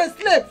 She's not a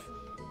slave.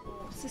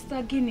 Oh,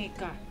 Sister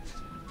Geneka,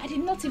 I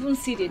did not even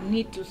see the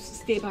need to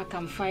stay back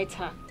and fight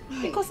her.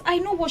 Because I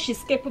know what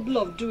she's capable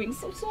of doing.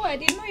 So I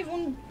did not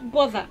even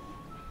bother.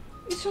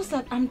 It's just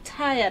that I'm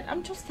tired.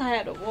 I'm just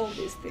tired of all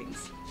these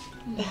things.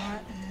 When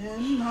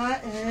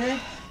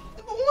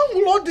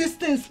will all these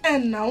things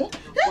end now?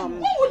 When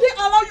will they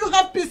allow you to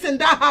have peace in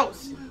that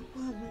house?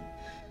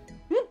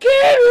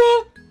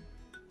 Nkiru!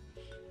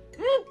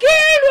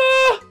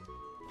 Nkiru!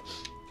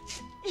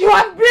 You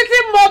have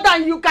beaten more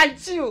than you can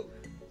chew.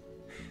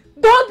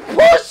 Don't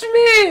push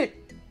me!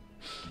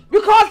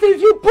 Because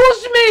if you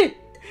push me,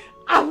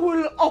 I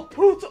will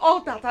uproot all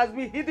that has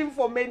been hidden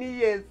for many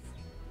years.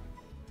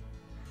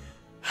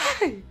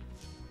 Hey.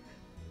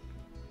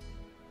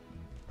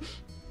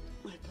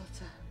 My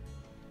daughter,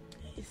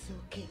 it's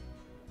okay.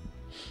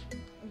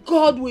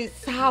 God will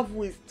serve,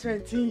 will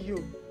strengthen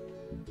you.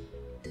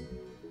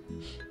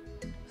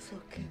 It's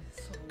okay,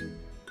 sorry.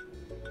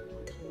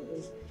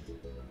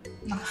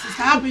 Now,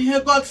 sister, I'll be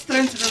here, God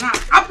strengthen her.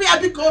 Happy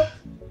Abiko.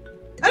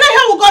 And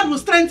I hear God will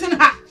strengthen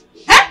her.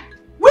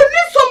 We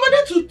need somebody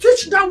to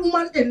teach that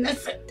woman a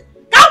lesson.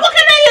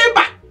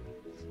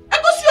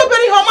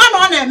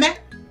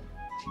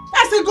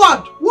 I say,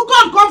 God, will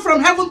God come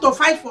from heaven to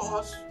fight for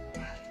us?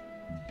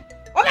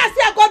 When I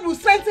say God will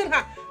strengthen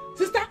her,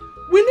 sister,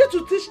 we need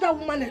to teach that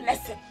woman a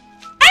lesson.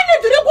 I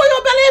need to go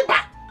your belly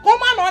back.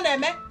 Come on,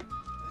 my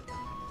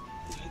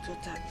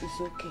daughter,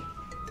 it's okay.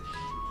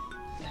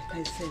 Like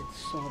I said,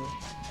 sorry.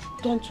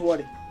 Don't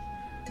worry.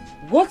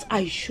 What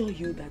I assure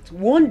you that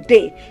one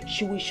day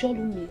she will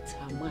surely meet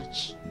her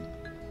match.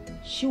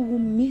 She will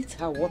meet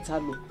her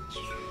Waterloo.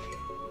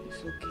 It's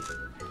okay.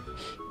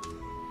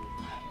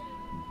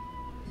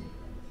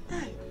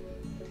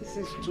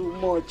 This is too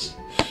much.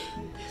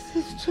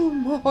 This is too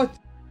much.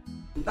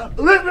 Now,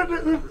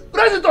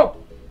 raise it up.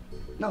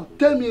 Now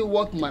tell me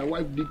what my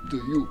wife did to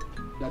you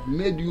that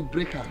made you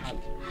break her hand.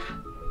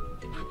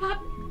 Papa,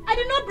 I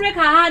did not break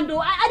her hand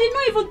though. I did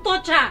not even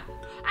touch her.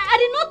 I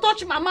did not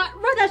touch Mama.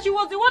 Rather, she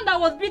was the one that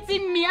was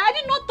beating me. I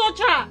did not touch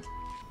her.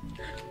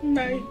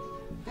 Nai.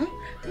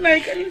 Nai,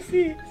 can you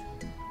see it?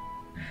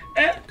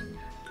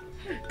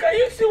 Can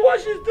you see what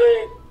she's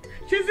doing?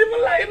 She's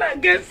even lying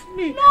against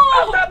me. No.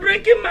 After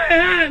breaking my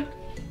hand.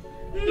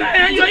 Nai,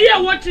 and you're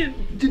here watching.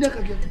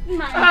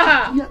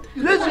 Nai.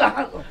 Raise your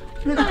hand up.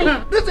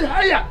 Raise it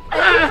higher.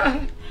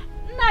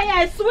 Naya,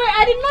 I swear,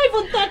 I did not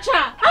even touch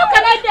her. How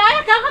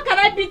can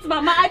I beat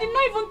Mama? I did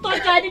not even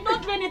touch her. I did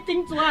not do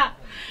anything to her.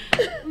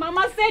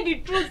 Mama, say the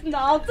truth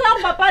now. Tell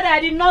Papa that I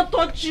did not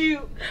touch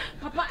you.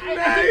 Papa, I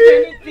didn't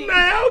do anything.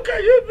 Naya, how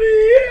can you be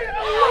here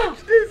and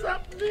watch this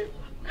happening?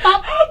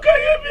 Papa, how can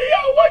you be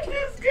here and watch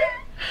this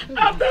girl?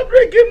 After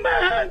breaking my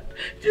hand,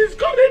 she's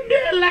calling me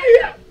a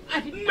liar.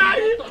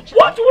 Naya,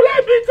 what will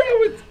I beat her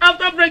with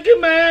after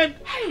breaking my hand?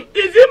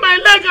 Is it my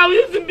leg I'm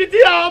using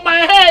beating her on my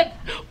head?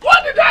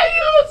 What did I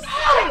use?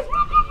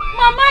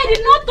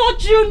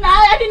 true now.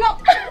 I did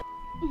not.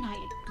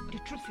 The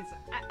truth is,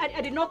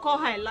 I did not call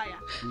her a liar.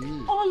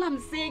 All I'm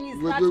saying is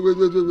that.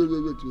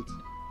 Wait.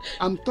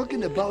 I'm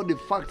talking about the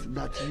fact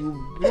that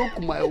you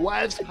broke my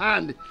wife's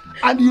hand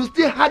and you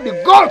still had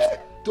the guts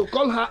to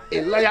call her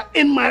a liar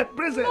in my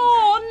presence.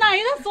 No,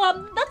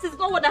 that is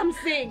not what I'm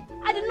saying.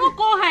 I did not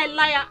call her a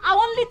liar. I'm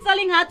only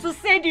telling her to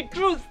say the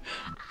truth.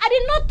 I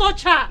did not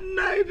touch her.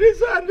 This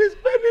hand is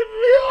paining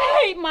me.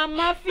 Hey,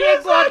 Mama,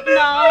 fear God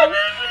now.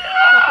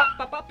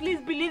 Papa, please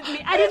believe me.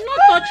 I did not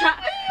touch her.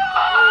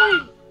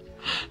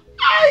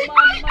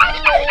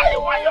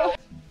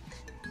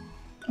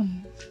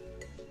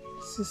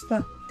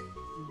 Sister,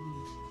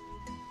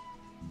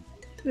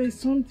 there is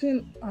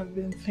something I've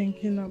been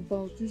thinking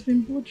about. It's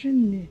been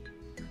bothering me.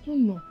 I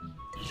don't know.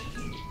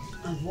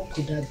 And what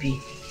could that be?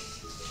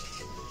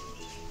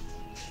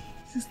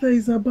 Sister,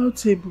 it's about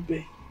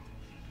Ebube.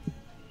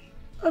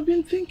 I've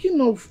been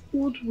thinking of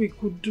what we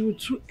could do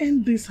to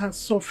end this her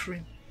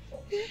suffering.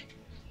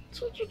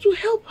 To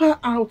help her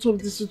out of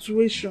the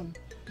situation.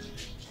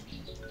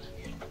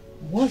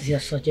 What's your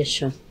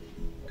suggestion?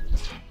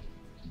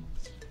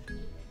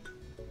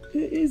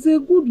 It's a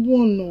good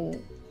one, no.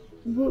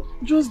 But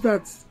just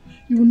that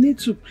you need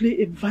to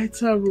play a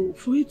vital role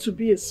for it to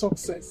be a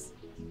success.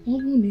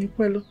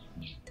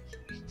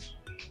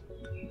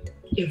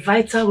 A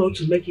vital role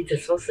to make it a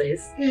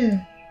success?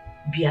 Yeah.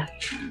 Bia,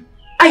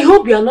 I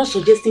hope you are not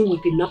suggesting we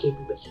kidnap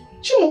Ebube.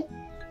 Sure.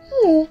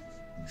 No.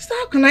 So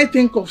how can I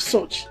think of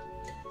such?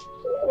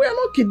 We are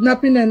not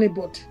kidnapping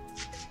anybody.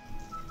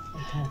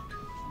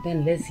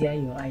 Then let's hear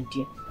your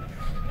idea.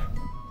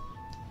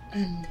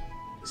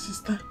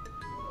 Sister,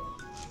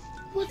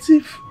 what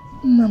if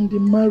Nnamdi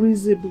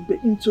marries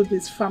Ebube into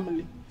this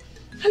family?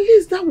 At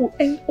least that will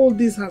end all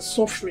this her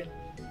suffering.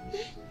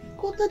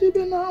 God, that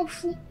even now.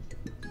 Think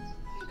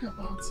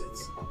about it.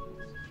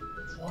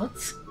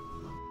 What?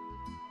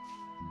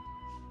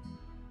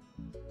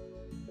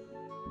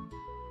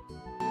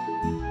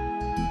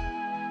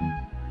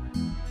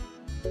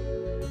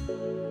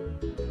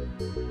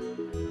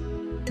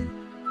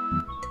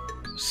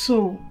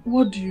 So,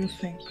 what do you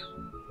think?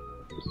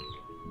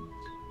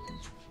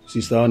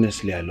 Sister,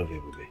 honestly, I love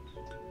Ebube.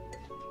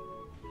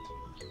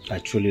 I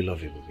truly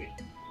love Ebube.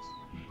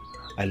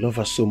 I love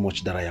her so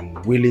much that I am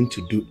willing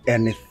to do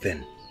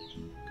anything.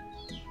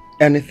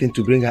 Anything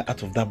to bring her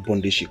out of that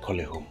bondage she calls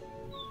a home.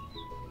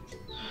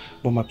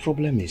 But my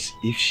problem is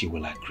if she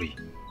will agree.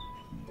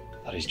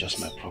 That is just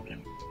my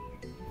problem.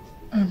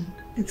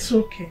 It's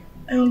okay.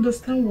 I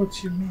understand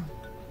what you mean.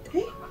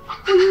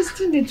 But you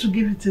still need to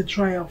give it a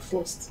trial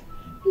first.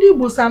 You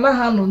need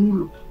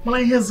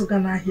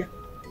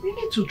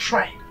to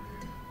try.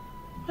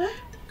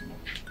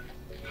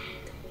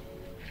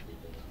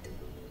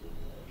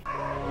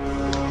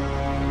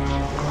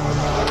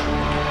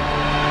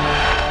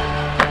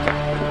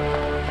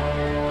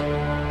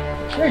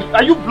 Hey,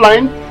 are you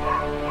blind?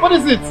 What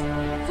is it?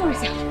 Sorry,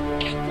 sir.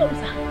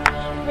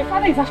 My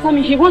father is after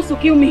me. He wants to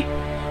kill me.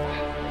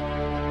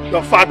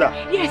 Your father?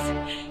 Yes,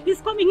 he's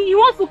coming. He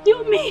wants to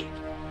kill me.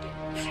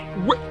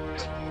 Wait.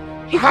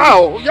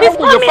 How? How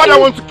will your father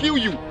want to kill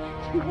you?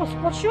 He was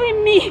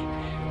pursuing me.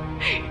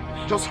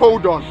 Just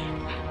hold on.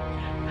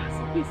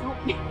 Sir, please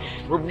help me.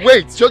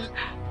 Wait, just...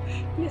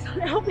 Please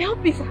help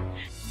me, sir.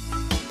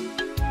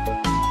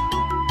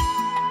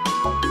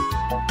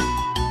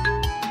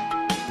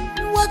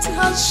 What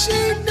has she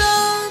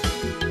done?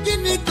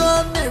 Inigo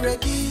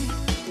Meredi,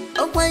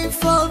 away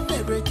from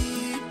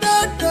Meredi, da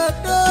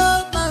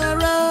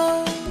Mara.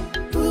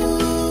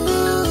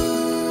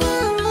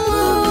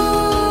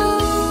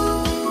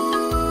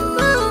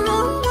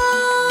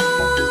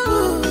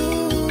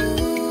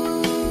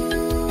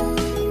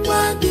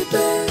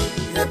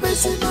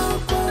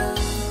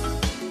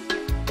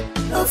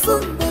 No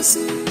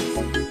fumbasi,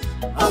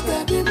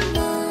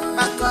 Ogadima,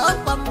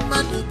 Akapa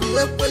Madu,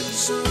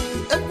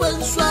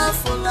 Ekwensu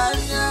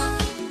Afulanya,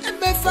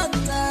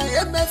 Emefanta,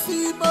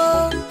 Emefibo,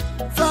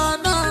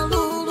 Fana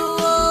Lulu,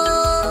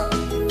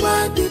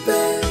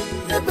 Wadibe,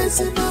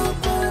 Ebesina,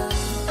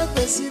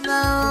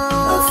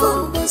 no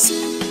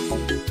fumbasi,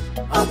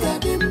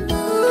 Ogadima.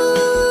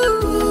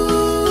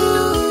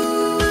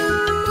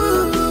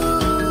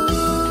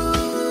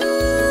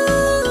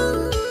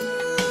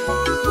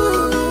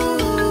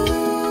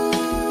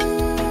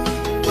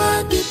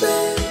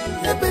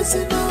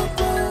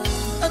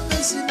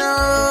 Abesina,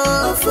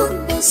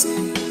 Fumbasi,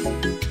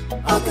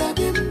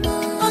 Ogadima,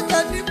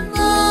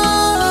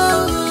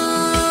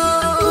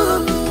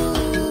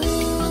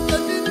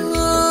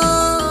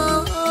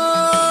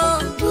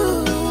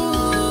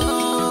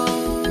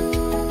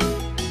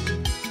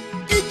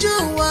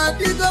 Ijuwa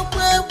digo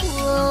kwebu,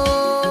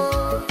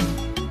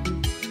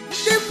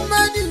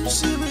 Dimani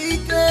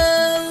Shirike,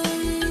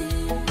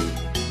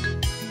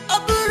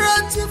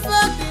 Aburati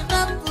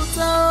Fadina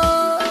Puta.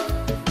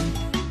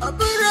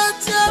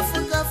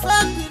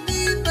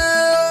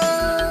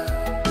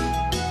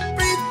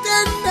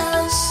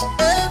 Pretenders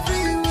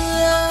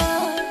everywhere.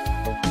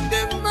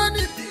 The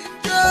money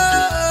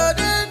God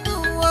and no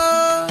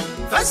one.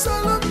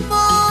 Fasolum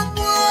mom,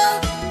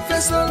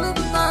 fasolum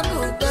manu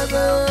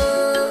bebe.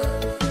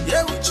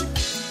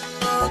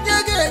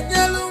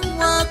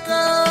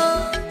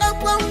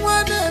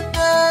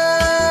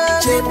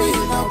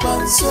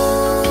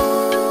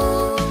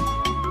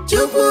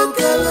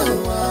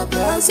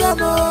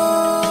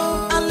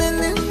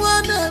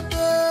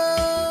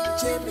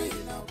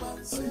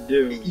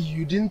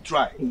 You didn't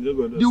try.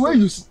 The way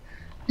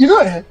you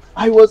know,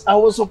 I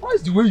was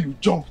surprised the way you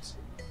jumped.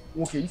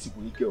 Okay,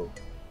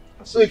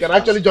 so you can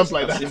actually jump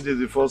like that. If this is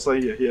the first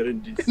time you're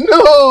hearing this.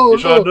 No, you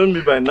should have done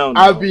me by now.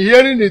 I've been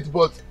hearing it,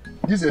 but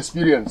this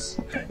experience,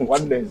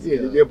 one day,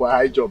 they by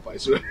high jump, I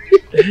swear.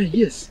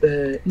 Yes,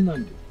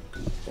 Nnamdi.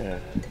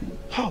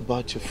 How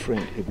about your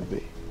friend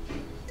Ebube?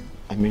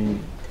 I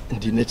mean,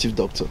 the native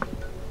doctor.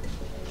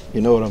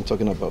 You know what I'm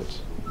talking about?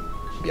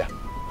 Yeah,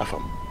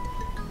 Afam.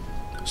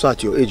 So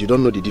at your age, you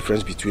don't know the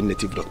difference between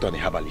native doctor and a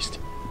herbalist.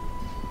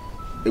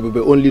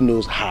 Ebube only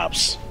knows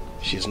herbs.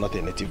 She's not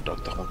a native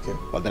doctor. Okay.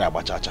 But they're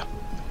abachacha.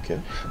 Okay.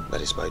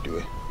 That is by the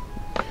way.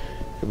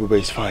 Ebube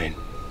is fine.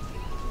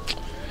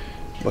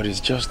 But it's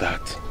just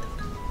that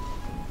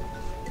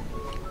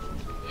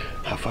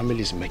her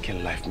family is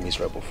making life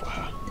miserable for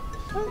her.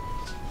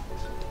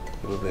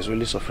 Ebube is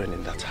really suffering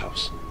in that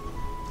house.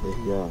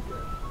 Yeah.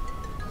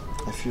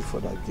 I feel for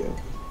that girl.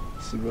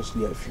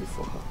 Seriously, I feel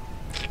for her.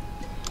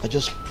 I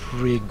just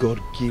pray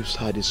God gives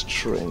her the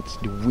strength,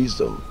 the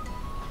wisdom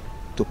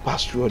to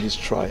pass through all these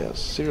trials.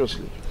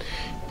 Seriously.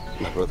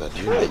 My brother,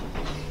 do you know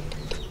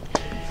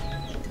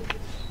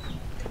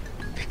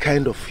the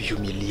kind of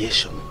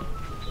humiliation,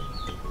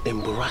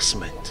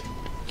 embarrassment,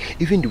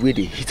 even the way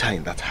they hit her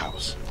in that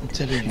house? I'm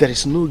telling you. There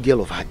is no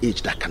girl of her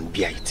age that can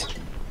bear it.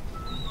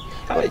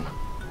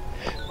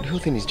 The whole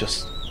thing is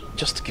just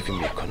giving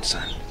me a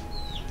concern.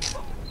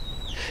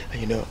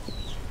 And you know,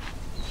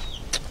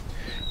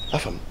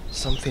 Afam,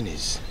 something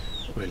is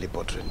really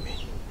bothering me.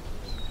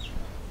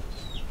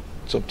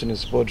 Something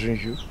is bothering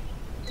you?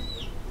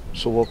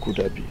 So what could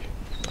that be?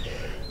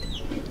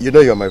 You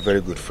know you're my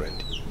very good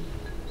friend.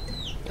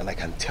 And I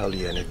can tell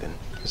you anything.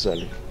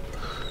 Exactly.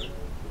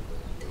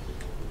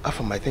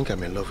 Afam, I think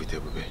I'm in love with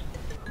Ebube.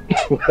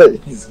 Why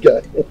this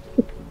guy?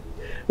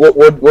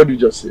 What did you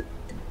just say?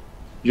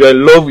 You're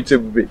in love with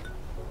Ebube?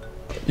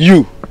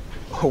 You?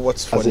 Oh,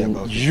 what's funny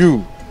about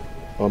you?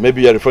 Or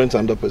maybe you're referring to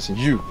another person.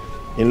 You?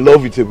 In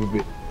love with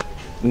Ebube?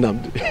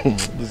 Nnamdi,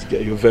 this guy,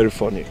 you're very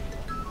funny.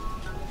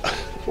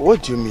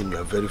 What do you mean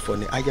you're very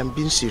funny? I am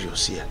being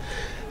serious here.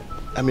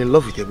 I'm in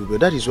love with Ebube.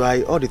 That is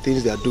why all the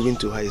things they are doing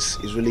to her is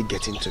really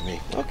getting to me.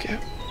 Okay.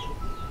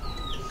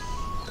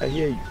 I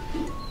hear you.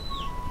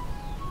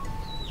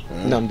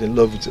 Nnamdi, in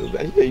love with Ebube.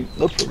 I hear you.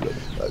 No problem.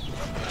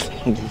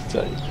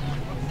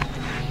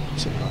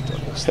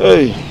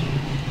 Hey!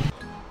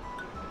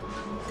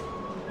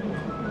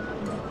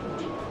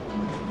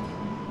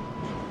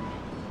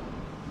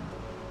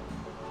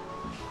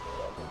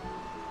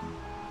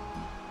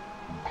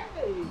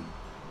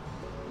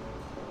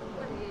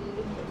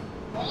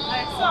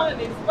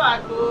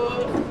 Back,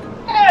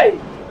 hey!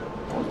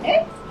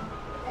 Hey!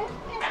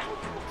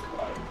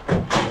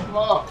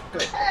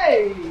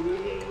 Hey!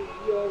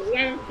 You're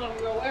welcome,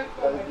 you're welcome.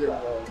 Thank you,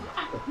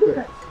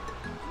 Mom.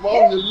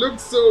 Mom, you look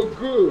so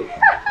good.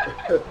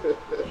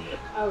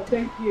 Oh,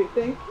 thank you,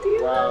 thank you.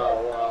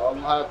 Wow,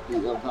 I'm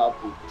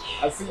happy.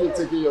 I see you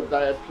taking your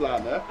diet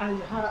plan, eh? I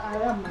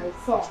am my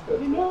son.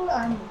 You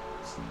know,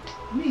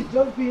 me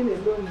just being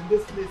alone in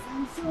this place,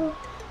 I'm so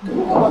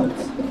bored.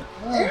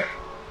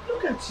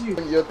 Look at you.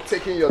 You're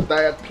taking your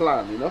diet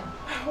plan, you know?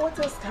 What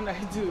else can I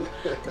do?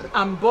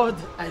 I'm bored,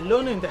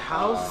 alone in the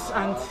house,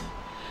 and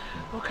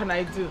what can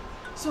I do?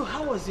 So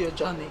how was your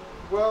journey?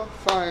 Well,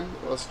 fine.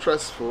 It was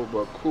stressful,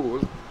 but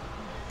cool.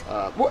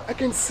 Well, I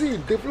can see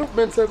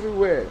developments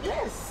everywhere.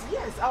 Yes,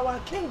 our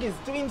king is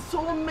doing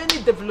so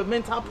many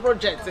developmental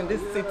projects in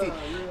this city.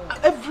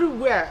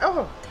 Everywhere.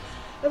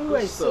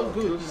 Everywhere is so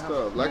good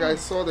stuff. Like I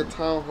saw the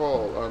town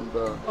hall and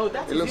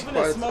that is even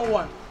a small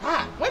one.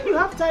 When you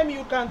have time,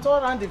 you can tour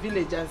around the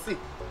village and see.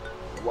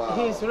 Wow.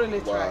 He's really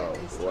trying.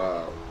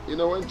 Wow. You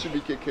know, when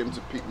Chibike came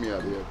to pick me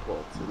at the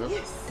airport, you know?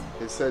 Yes.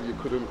 He said you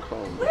couldn't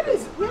come. Where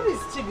is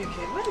Chibike?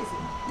 Where is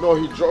he? No,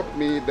 he dropped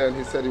me, then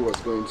he said he was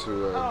going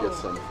to get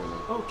something.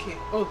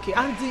 Okay.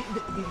 And he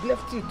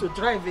left you to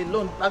drive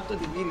alone back to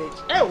the village.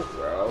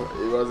 Well,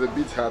 it was a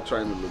bit hard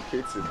trying to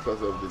locate it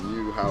because of the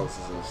new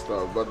houses and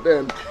stuff. But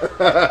then,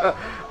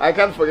 I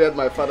can't forget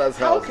my father's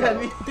house. How can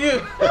we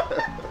do?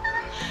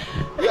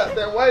 Yeah,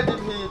 then why did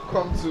he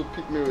come to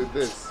pick me with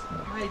this?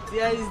 My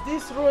dear, is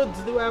this road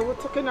we were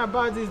talking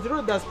about? Is the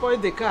road that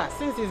spoiled the car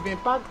since it's been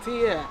parked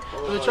here?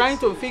 We're trying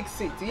to fix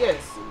it, yes.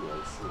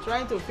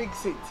 Trying to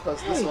fix it.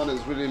 Because this one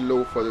is really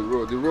low for the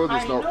road. The road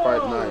is not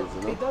quite nice,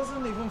 you know. It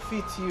doesn't even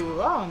fit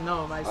you. Oh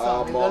no, my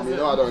son. Mom, you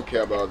know I don't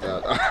care about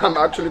that. I'm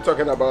actually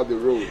talking about the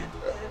road.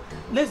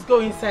 Let's go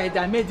inside.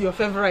 I made your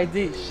favorite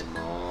dish.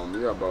 Mom,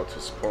 you're about to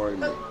spoil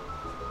me.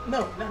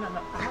 No.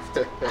 I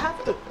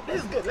have to.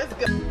 Let's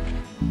go.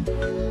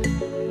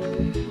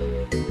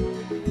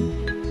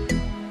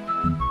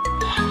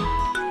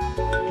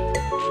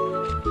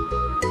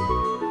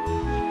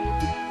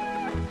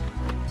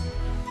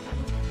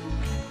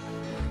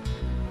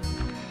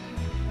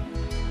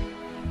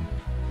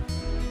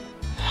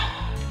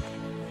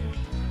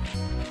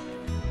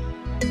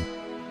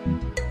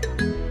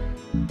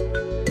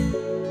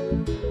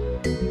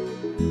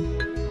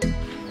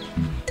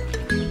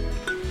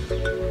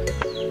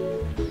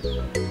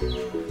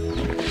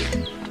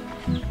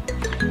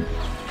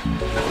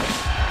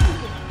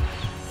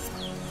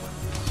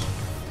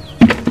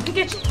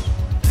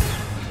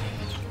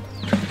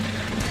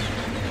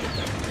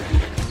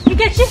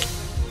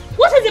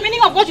 What is the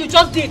meaning of what you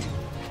just did?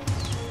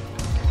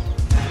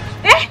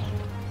 Eh?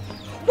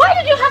 Why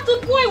did you have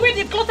to throw away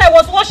the clothes I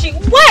was washing?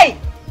 Why?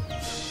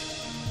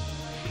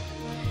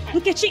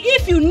 Nkechi,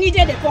 if you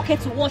needed a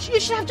bucket to wash, you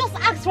should have just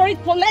asked for it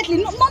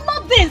politely,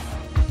 not this.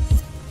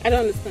 I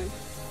don't understand.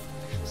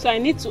 So I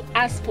need to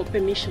ask for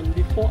permission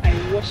before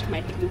I wash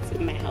my clothes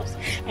in my house.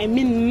 I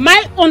mean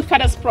my own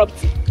father's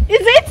property.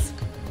 Is it?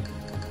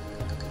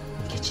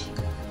 Nkechi,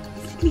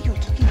 is it me you're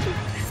talking to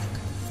like that?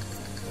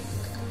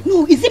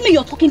 No, is it me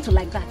you're talking to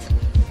like that?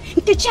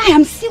 Nkechi, I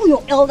am still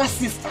your elder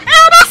sister.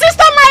 Elder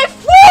sister, my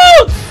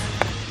food!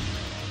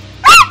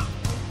 Ah!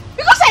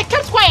 Because I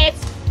kept quiet,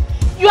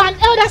 you are an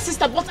elder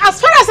sister, but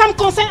as far as I'm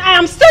concerned, I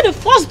am still the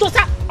first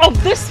daughter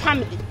of this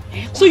family.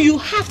 So you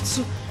have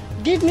to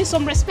give me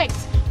some respect.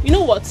 You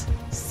know what?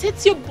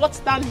 Sit your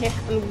butt down here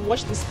and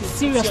watch this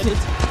thing. Seriously.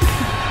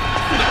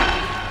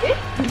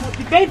 You must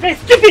be very, very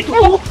stupid.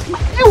 Come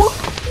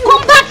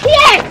back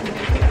here!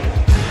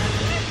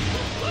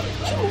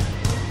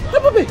 Hey,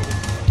 baby!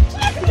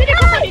 Keep it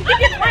quiet!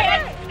 Keep it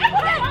quiet!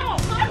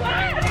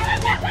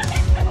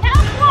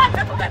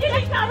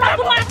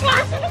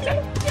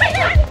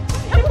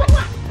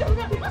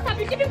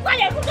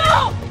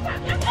 Go!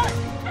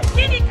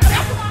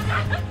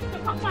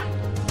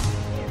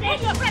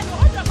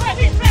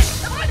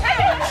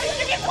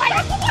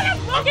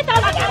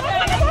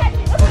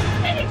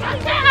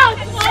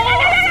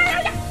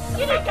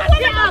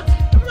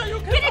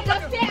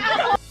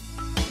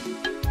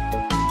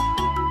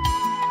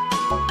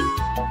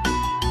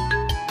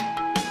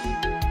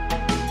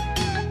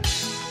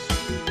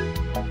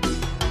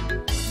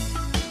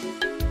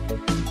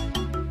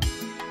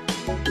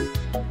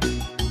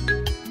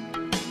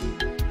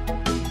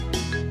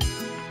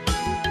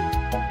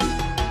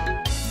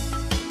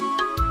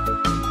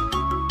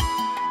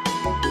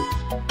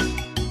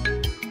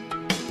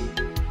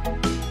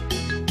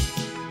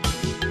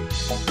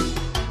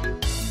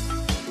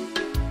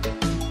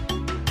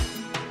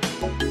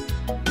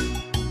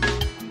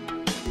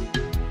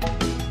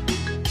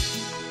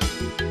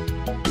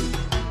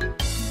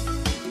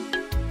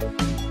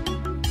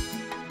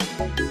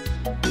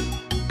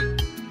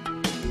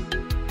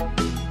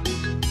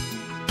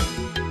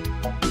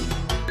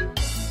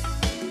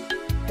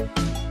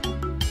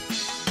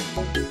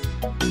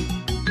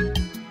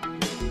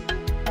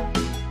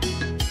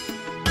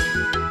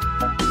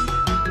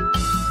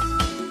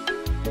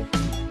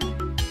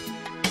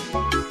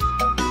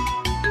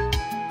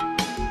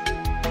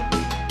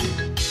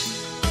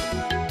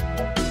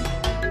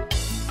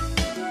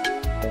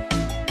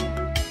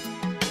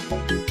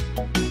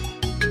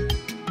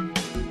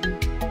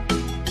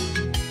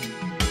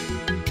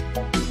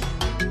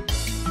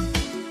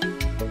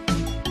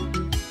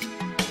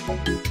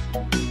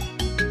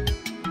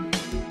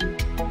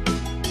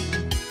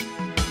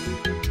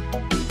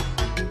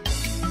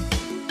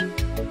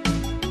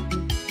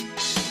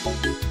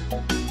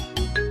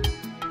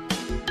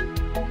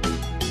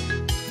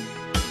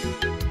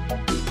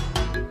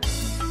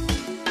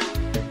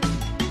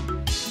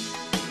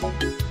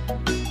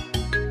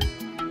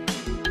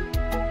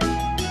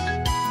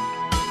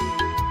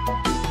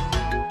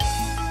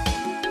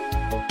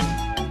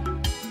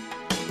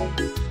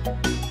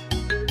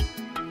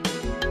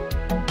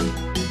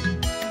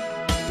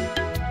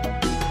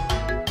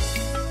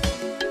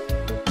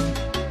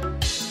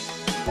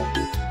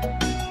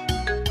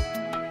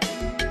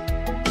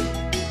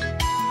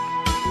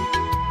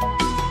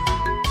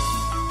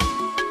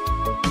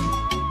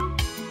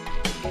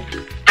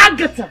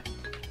 Agatha,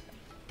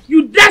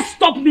 you dare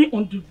stop me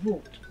on the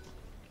road.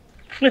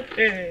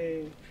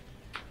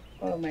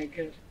 Oh my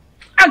God.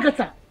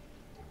 Agatha,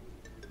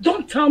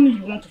 don't tell me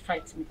you want to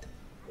fight me.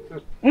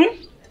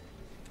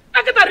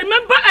 Agatha,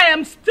 remember I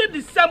am still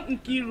the same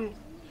Nkiru.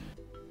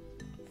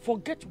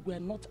 Forget we're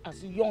not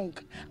as young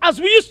as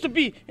we used to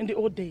be in the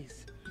old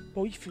days.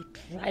 But if you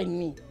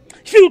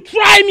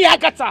try me,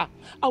 Agatha,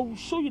 I will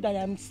show you that I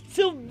am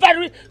still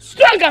very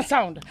strong and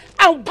sound.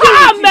 I'll do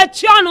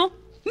Mechiano!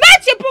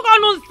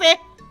 Say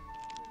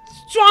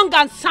strong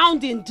and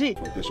sound indeed.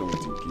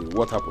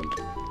 What happened?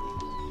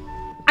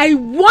 I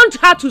want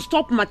her to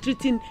stop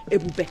maltreating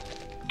Ebube.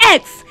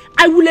 X,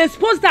 I will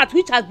expose that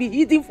which has been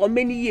hidden for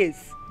many years.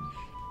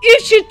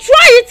 If she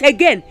try it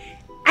again,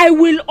 I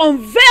will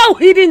unveil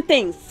hidden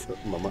things.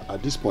 Mama,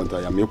 at this point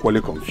I am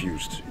equally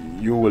confused.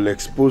 You will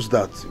expose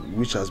that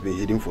which has been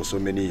hidden for so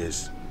many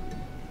years.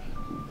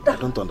 I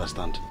don't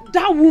understand.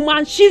 That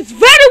woman, she's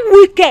very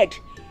wicked.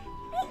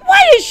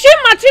 Why is she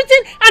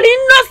maltreating an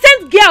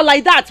innocent girl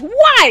like that?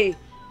 Why?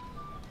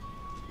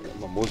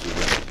 Mama,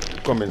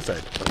 come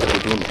inside. I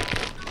don't know.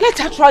 Let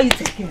her try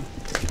it again.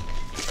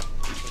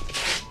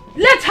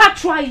 Let her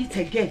try it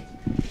again.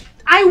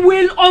 I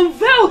will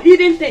unveil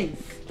hidden things.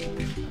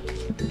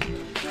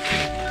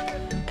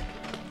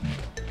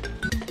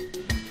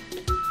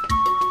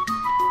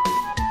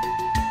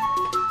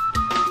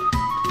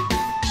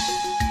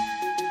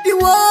 The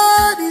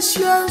word is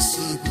yours.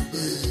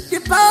 The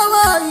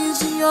power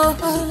is in your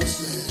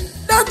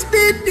hands. Don't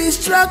be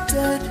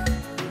distracted.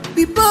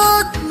 Be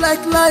bold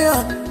like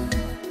lion.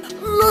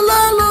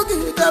 Lola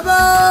gigaba,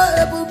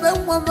 ebube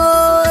mwamo,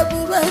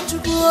 ebube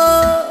chukwo.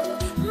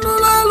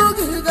 Nulalu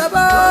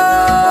gigaba,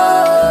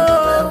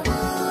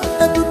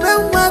 ebube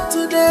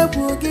mwatu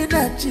nebu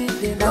ginachi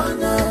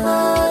dinana.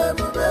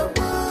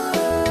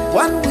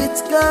 One with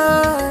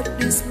God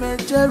is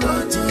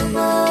majority.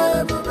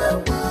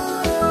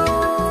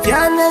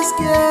 Fearless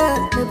girl,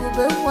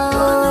 ebube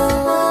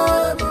mwamo.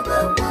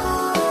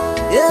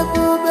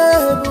 Ebube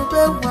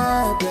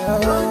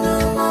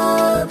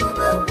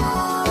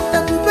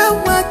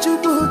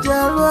chukwu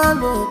jalo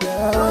aloda.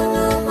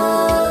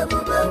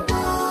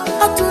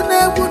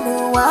 Atunebu no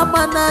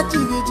amana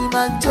jigiji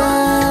manja.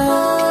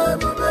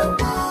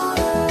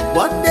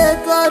 One day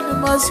God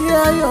must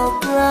hear your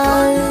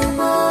cry.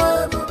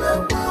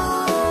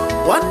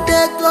 One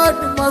day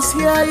God must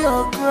hear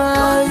your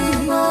cry.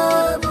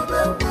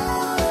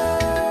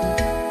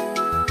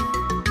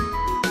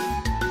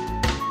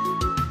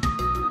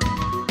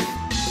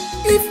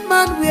 If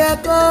man were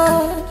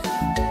God,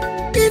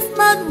 if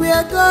man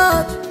were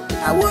God,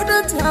 I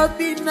wouldn't have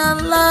been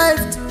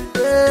alive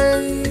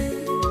today.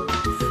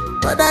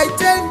 But I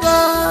thank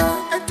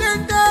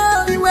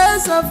God, the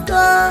ways of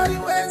God,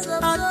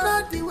 are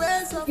not the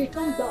ways of God.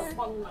 Calm down,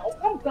 calm now.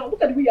 Calm down.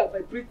 Look at the way you are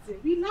vibrating.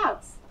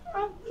 Relax.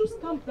 Just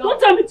calm down. Don't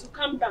tell me to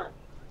calm down.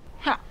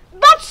 Ha!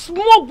 That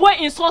small boy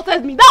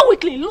insulted me. That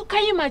weakling. Look,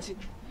 can you imagine?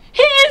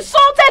 He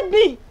insulted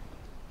me.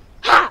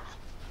 Ha!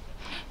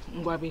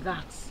 Ngwa,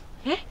 relax.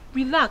 Eh?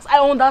 Relax. I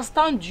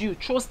understand you.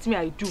 Trust me,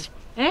 I do.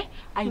 Eh?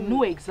 I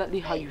know exactly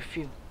how you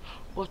feel.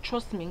 But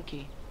trust me,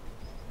 Iyke,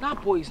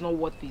 that boy is not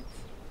worth it.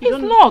 It's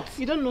not.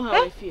 You don't know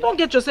how I feel. Don't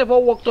get yourself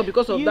all worked up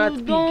because of that.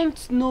 You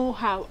don't know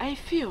how I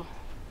feel.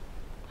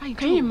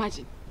 Can you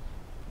imagine?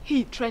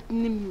 He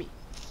threatening me.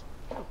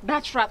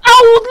 That's right.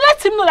 I would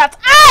let him know that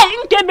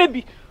I, Iyke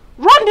baby,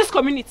 run this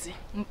community.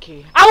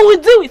 Okay. I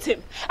will deal with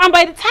him. And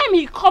by the time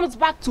he comes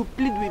back to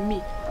plead with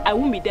me, I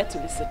won't be there to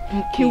listen.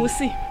 Okay. He will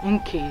see.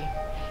 Okay.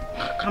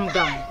 Calm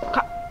down.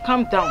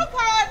 Calm down.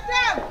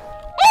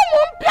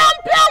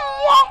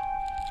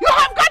 You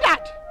have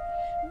gathered.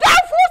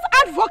 Devil's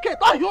advocate.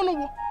 Oh, you know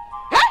what?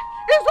 Eh?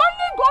 It's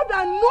only God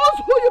that knows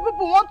who you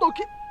people want to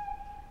kill.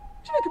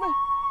 Chineke,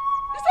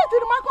 you said to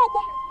the Michael.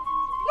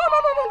 No,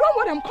 don't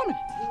worry, I'm coming.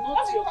 You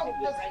want to come with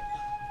me?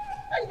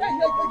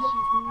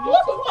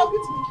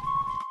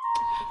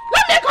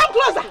 Let me come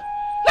closer.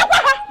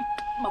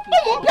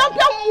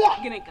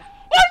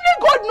 Only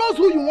God knows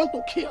who you want to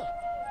kill.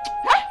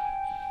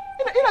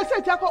 I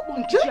said, Jacob,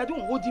 I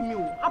don't hold him.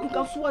 I'm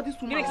going to swear this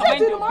to my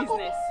mind your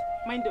business.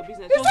 Mind your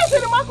business.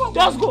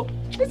 Just go.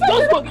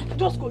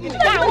 Just go. Wait.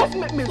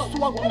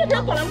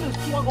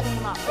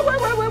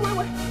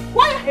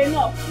 Why?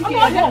 Enough.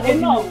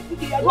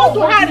 What to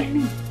hurry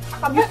me?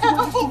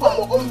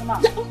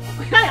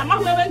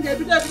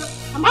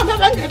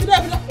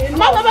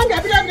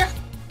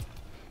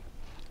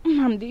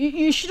 Ma'am,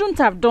 you shouldn't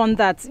have done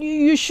that.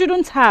 You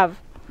shouldn't have.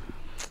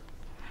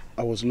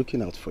 I was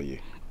looking out for you.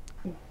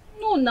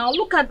 No, now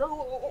look at.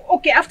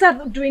 Okay, after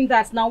doing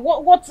that, now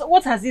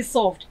what has it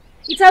solved?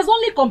 It has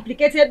only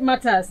complicated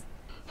matters.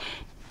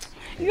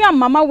 You and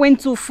Mama went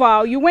too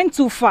far. You went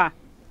too far.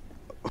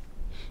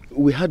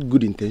 We had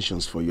good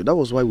intentions for you. That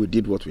was why we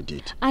did what we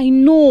did. I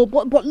know,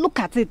 but look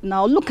at it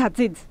now. Look at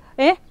it.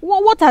 Eh?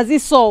 What has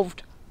it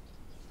solved?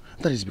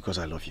 That is because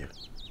I love you.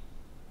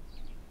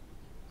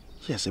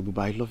 Yes, Ebuba,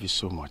 I love you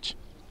so much.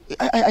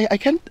 I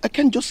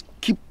can't just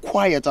keep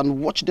quiet and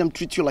watch them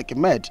treat you like a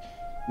mad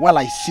while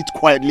I sit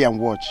quietly and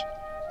watch.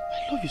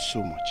 I love you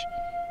so much.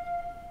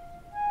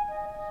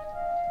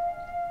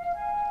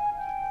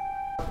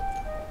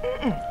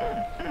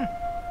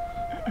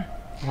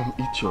 Mom,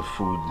 eat your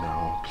food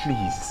now,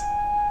 please.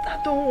 I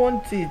don't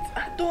want it.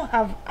 I don't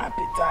have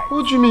appetite.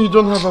 What do you mean you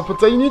don't have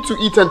appetite? You need to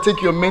eat and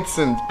take your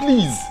medicine,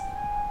 please.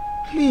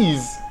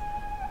 Please.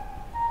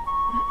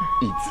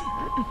 Eat.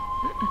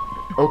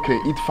 Okay,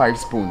 eat 5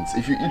 spoons.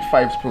 If you eat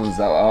 5 spoons,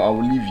 I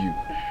will leave you.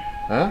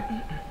 Huh?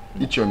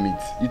 Eat your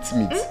meat. Eat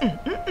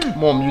meat.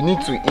 Mom, you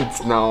need to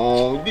eat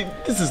now.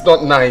 This is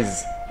not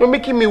nice. You're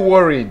making me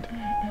worried.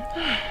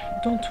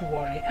 Don't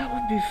worry, I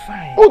will be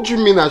fine. What do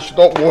you mean I should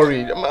not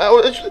worry?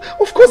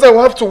 Of course I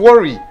will have to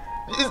worry.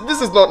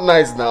 This is not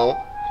nice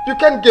now. You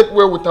can't get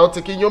well without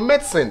taking your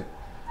medicine.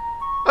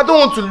 I don't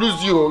want to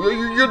lose you.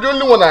 You're the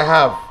only one I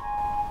have.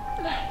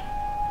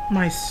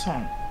 My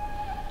son,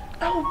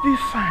 I will be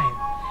fine.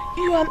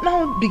 You are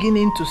now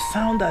beginning to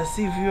sound as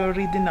if you are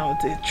reading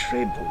out a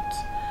tribute.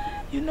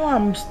 You know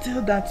I'm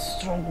still that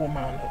strong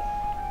woman.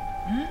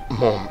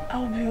 Mom.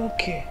 I'll be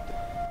okay.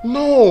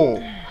 No.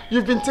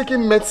 You've been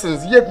taking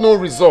medicines, yet no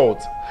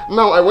result.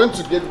 Now I went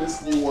to get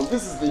this new one.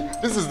 This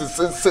is the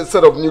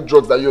set of new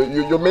drugs that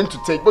you're meant to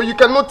take, but you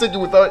cannot take it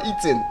without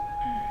eating.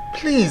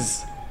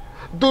 Please,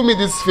 do me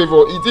this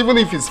favor. Eat, even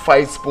if it's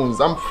 5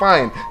 spoons. I'm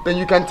fine. Then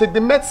you can take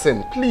the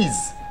medicine,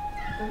 please.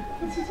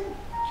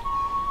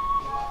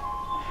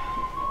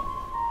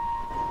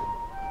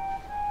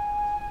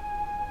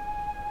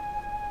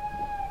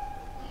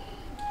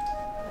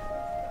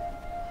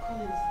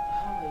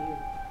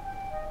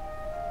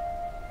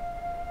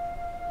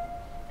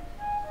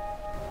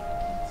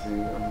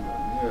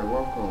 Yeah,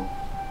 welcome.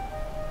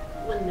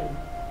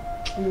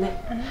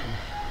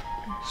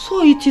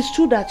 So it is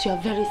true that you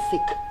are very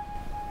sick?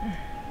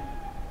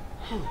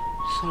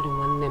 Sorry,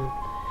 one name.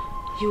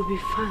 You'll be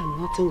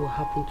fine. Nothing will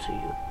happen to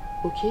you.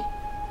 Okay?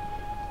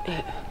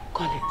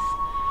 Collins,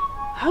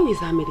 how is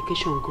her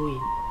medication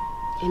going?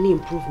 Any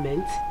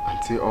improvement?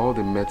 Auntie, all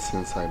the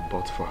medicines I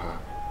bought for her,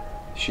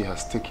 she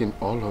has taken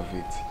all of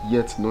it,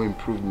 yet no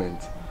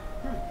improvement.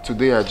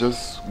 Today I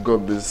just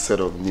got this set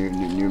of new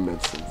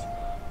medicines.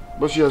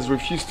 But she has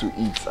refused to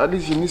eat. At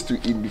least she needs to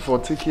eat before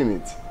taking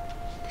it.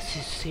 This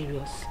is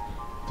serious.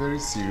 Very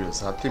serious.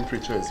 Her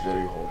temperature is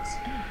very hot.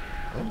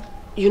 Huh?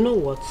 You know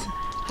what?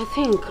 I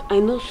think I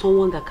know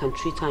someone that can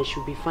treat her and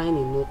she'll be fine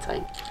in no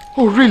time.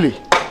 Oh, really?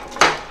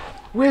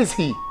 Where is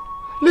he?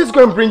 Let's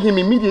go and bring him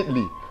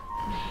immediately.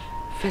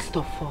 First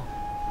of all,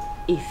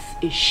 it's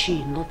a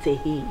she, not a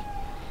he.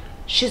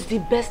 She's the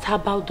best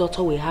herbal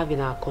daughter we have in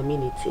our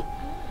community.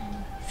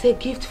 It's a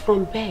gift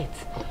from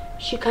birth.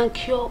 She can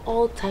cure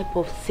all type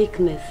of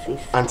sicknesses.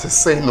 And to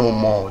say no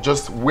more,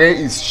 just where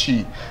is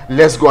she?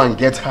 Let's go and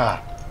get her.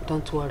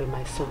 Don't worry,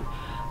 my son.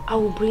 I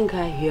will bring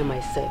her here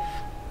myself.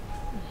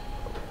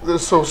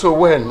 So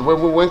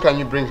when can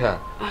you bring her?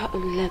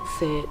 Let's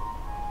say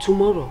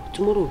tomorrow.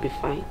 Tomorrow will be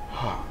fine.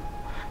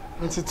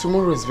 Auntie,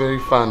 tomorrow is very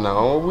far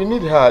now. We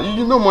need her.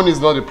 You know money is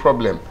not a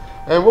problem.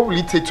 And what will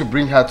it take to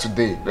bring her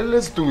today?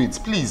 Let's do it,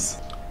 please.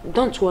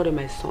 Don't worry,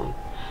 my son.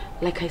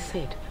 Like I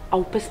said, I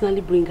will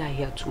personally bring her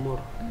here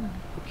tomorrow.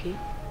 Okay?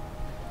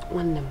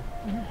 One name.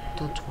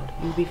 Don't worry.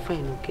 You'll be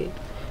fine, okay?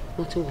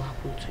 Nothing will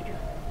happen to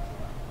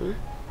you.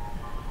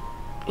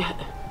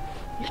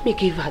 Let me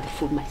give her the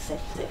food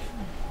myself.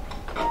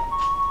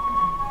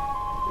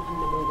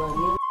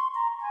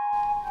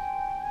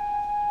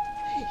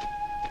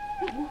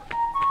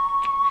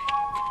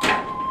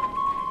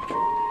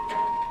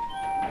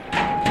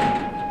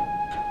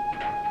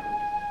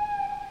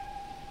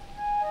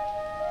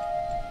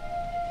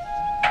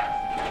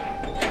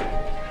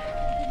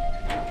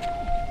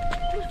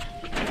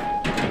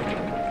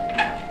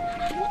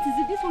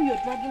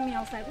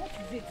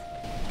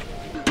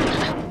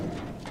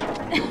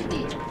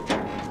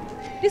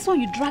 This one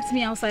you dragged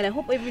me outside. I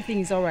hope everything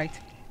is alright.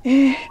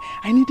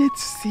 I needed to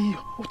see you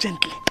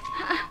urgently.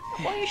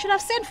 Well, you should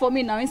have sent for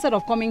me now instead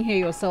of coming here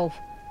yourself.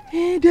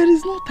 There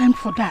is no time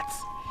for that.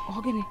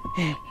 Okay.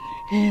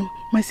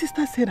 My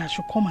sister said I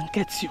should come and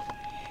get you.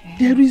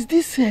 There is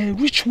this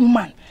rich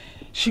woman.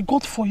 She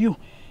got for you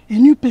a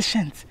new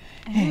patient.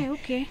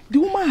 Okay. The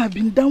woman has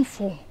been down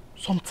for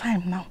some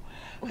time now.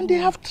 And they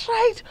have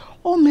tried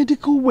all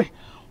medical way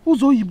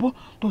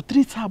to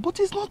treat her, but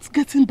it's not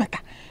getting better.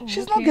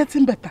 She's not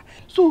getting better.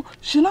 So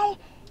she now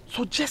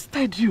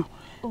suggested you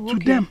to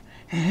them.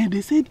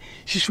 They said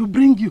she should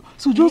bring you.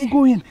 So just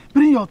go in,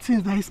 bring your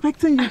things. They're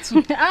expecting you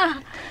to.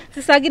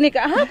 Sister Ginika,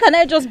 how can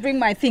I just bring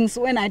my things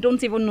when I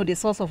don't even know the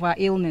source of her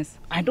illness?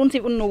 I don't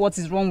even know what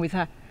is wrong with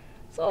her.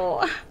 So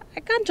I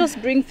can't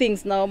just bring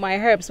things now, my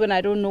herbs, when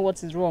I don't know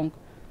what is wrong.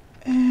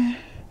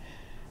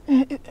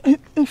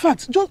 In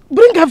fact, just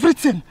bring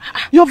everything.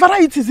 Your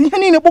varieties.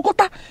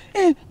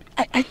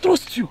 I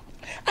trust you.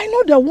 I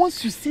know that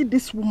once you see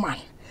this woman,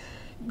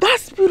 that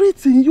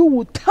spirit in you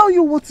will tell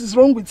you what is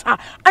wrong with her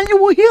and you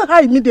will heal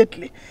her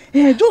immediately.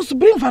 Just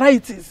bring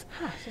varieties.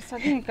 Sister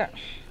Ginika,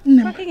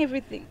 packing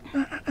everything.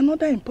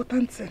 Another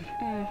important thing.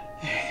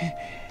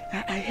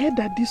 I heard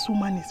that this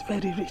woman is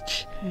very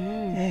rich.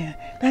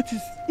 That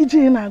is,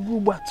 Iyke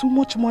Nnaji, too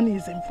much money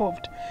is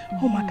involved.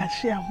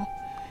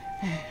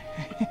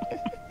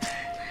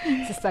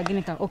 Sister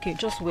Ginika, okay,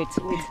 just wait.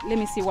 Let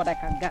me see what I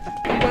can gather.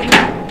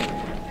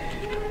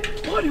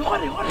 Hurry.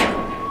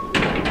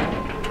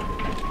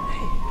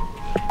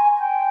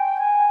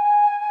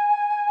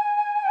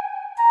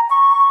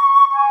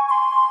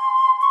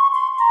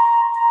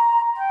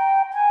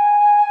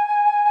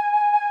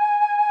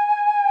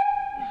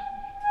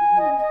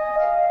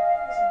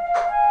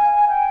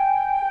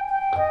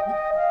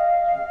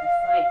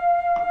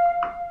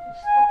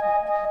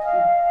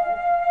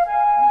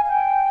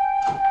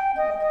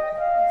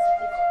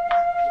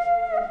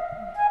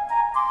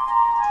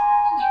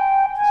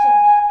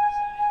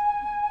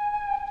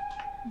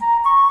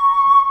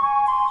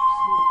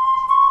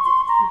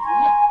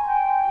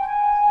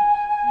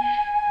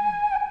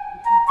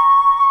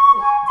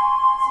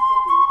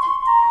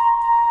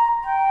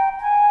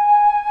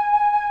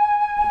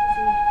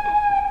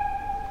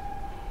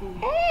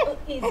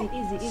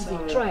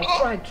 Try.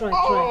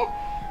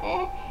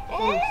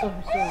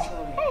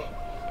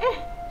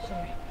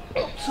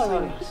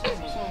 Sorry. It's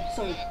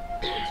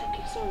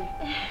okay, sorry.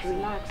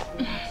 Relax.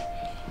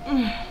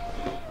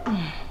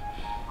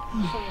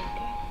 Sorry,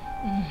 okay?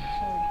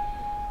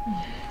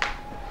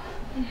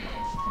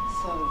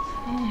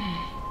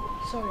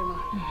 Sorry, ma.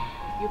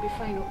 You'll be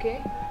fine, okay?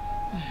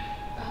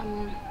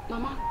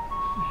 Mama,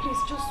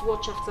 please just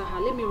watch after her.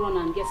 Let me run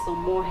and get some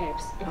more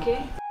herbs,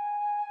 okay?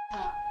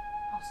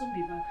 I'll soon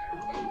be back.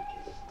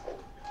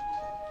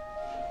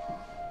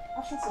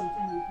 After some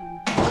time, you can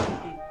do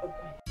it.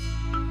 Okay.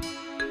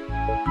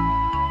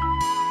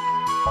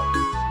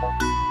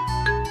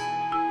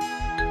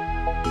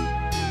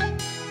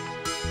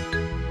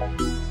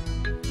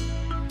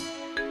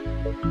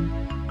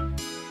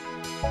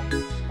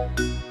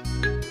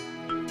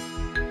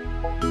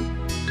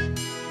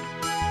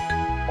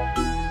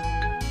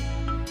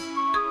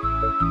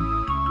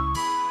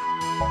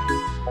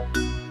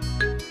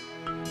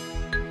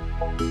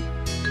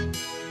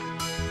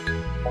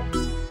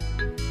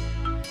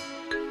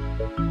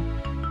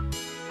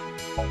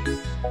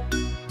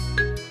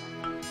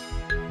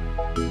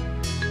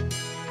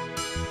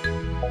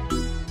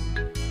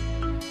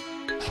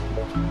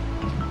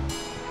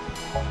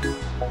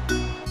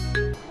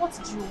 What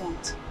do you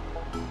want?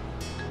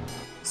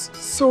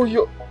 So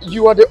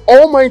you are the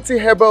almighty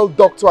herbal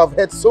doctor I've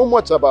heard so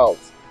much about.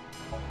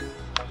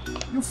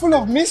 You're full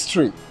of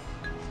mystery.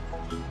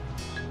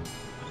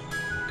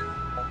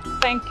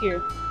 Thank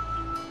you.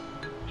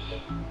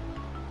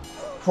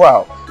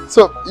 Wow.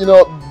 So, you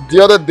know, the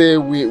other day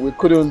we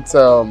couldn't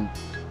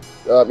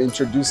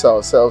introduce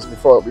ourselves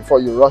before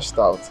you rushed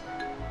out.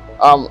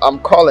 I'm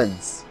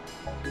Collins.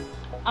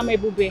 I'm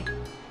Ebube.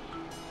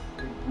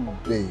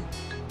 Ebube.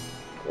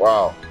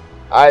 Wow.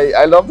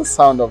 I love the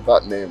sound of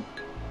that name.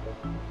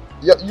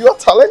 You're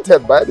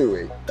talented, by the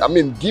way. I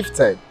mean,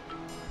 gifted.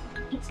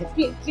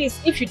 Please,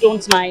 if you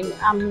don't mind,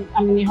 I'm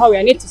in a hurry.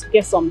 I need to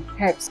get some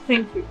herbs.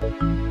 Thank you.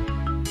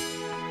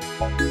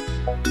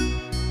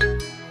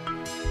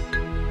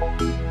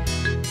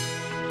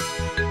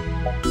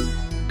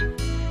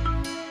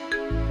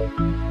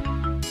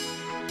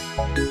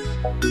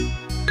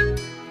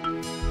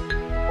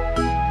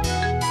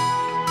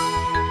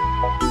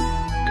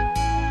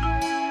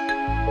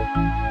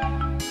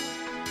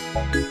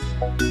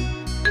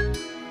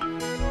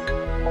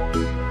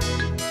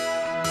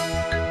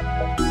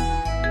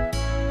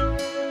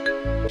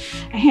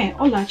 Hey,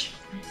 Olach,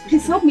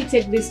 please help me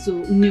take this to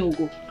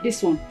Nyogo.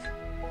 This one.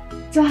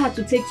 Tell her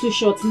to take 2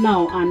 shots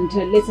now and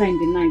later in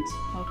the night.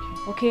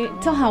 Okay.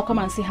 Tell her I'll come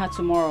and see her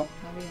tomorrow.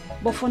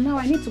 But for now,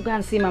 I need to go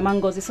and see Mama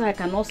Ngozi so I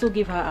can also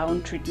give her her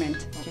own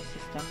treatment. Okay,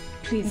 sister.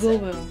 Please. Go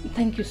well.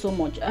 Thank you so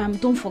much.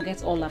 Don't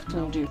forget all I've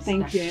told you.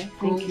 Thank you.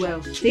 Thank you.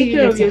 Well. Take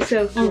care of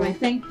yourself. All right.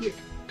 Thank you.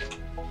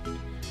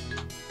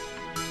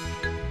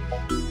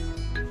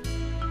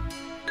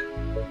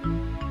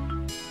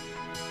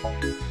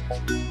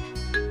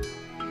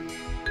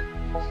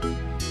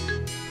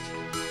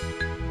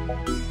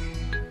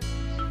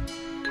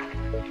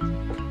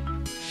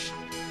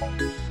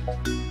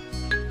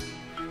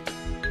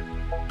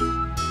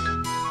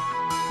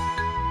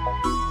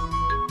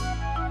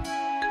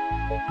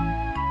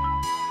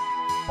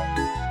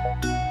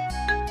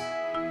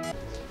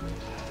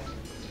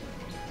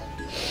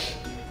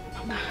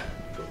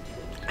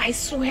 I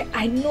swear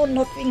I know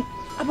nothing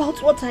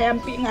about what I am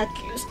being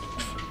accused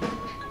of.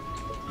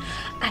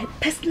 I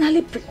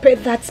personally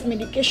prepared that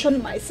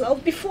medication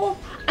myself before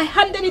I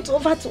handed it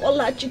over to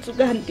Olachi to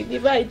go and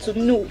deliver it to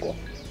Nugo.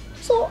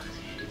 So,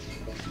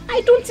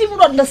 I don't even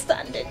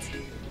understand it.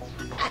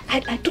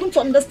 I don't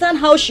understand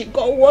how she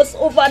got worse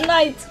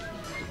overnight.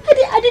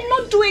 I did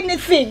not do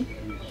anything.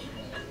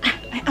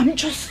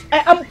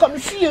 I am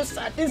confused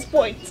at this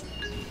point.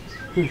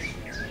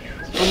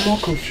 I'm more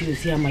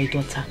confused here, my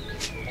daughter.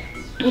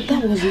 But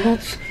that was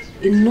not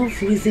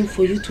enough reason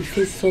for you to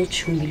face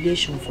such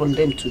humiliation from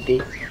them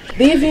today.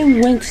 They even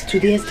went to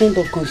the extent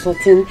of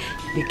consulting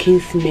the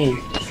king's men.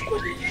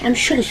 I'm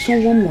sure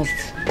someone must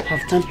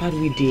have tampered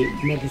with the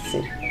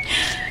medicine.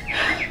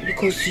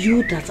 Because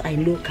you that I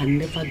know can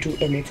never do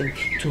anything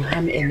to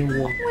harm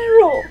anyone.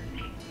 Wero,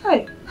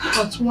 hey,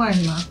 but why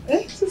now?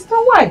 Eh, sister,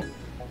 why?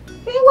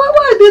 Why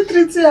are they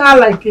treating her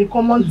like a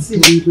common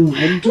thing?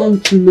 I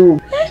don't know.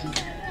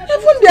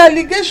 Even the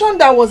allegation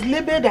that was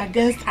labeled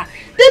against her,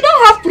 they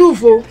don't have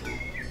proof, oh.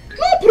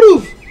 No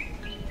proof.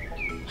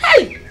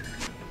 Hey!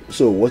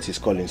 So what is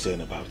Colin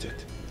saying about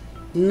it?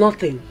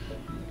 Nothing.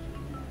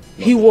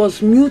 He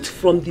was mute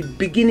from the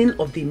beginning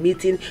of the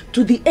meeting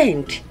to the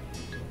end.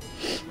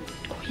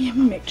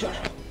 Major,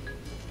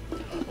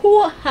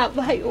 who have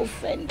I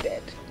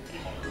offended?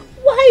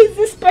 Why is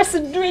this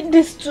person doing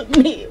this to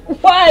me?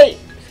 Why?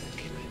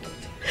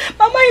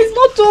 Mama is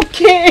not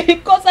okay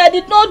because I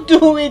did not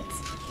do it.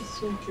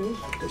 It's okay.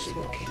 It's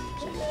okay.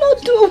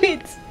 Not do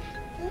it.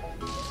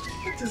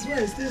 That is why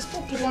I say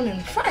stop to run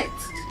and fight.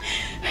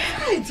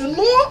 Fight,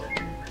 no?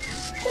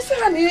 Because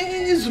honey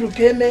is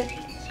okay.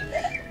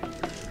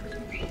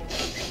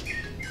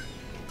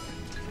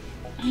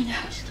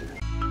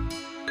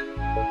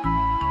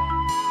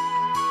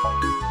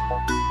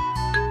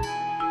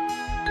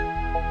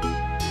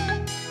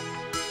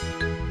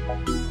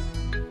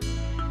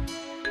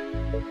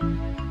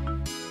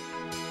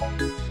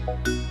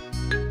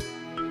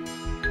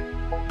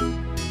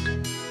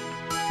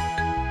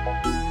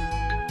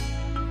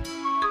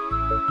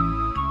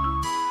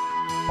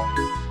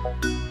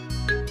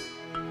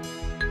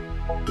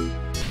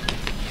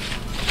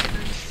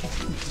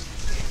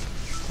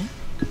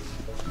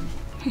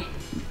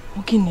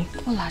 Ogini,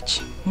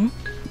 Olachi,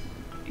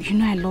 you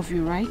know I love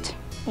you, right?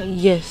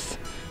 Yes.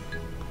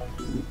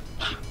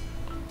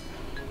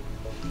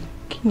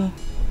 Ogini,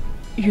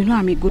 you know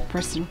I'm a good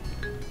person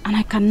and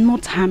I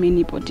cannot harm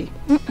anybody.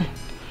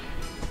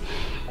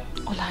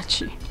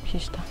 Olachi,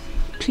 sister,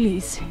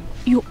 please,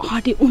 you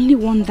are the only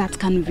one that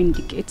can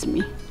vindicate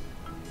me.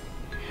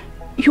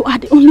 You are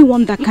the only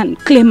one that can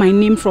clear my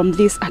name from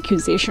these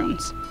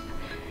accusations.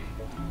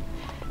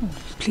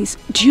 Please,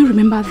 do you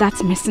remember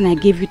that medicine I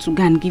gave you to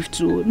go and give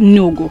to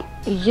Nogo?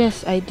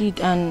 Yes, I did,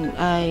 and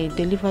I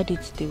delivered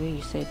it the way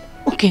you said.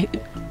 Okay,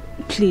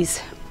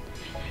 please.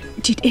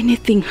 Did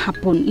anything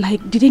happen?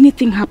 Like, did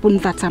anything happen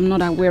that I'm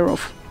not aware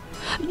of?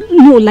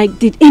 No, like,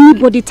 did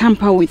anybody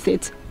tamper with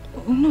it?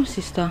 No,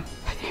 sister.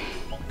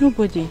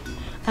 Nobody.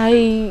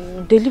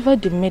 I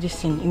delivered the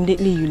medicine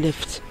immediately you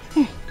left.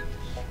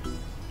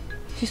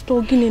 Sister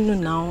Ogineno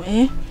now,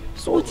 eh?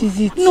 So what is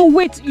it? No,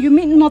 wait. You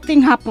mean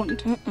nothing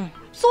happened?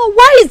 So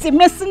why is the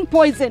medicine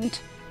poisoned?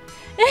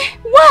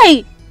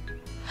 Why?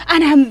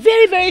 And I'm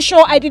very, very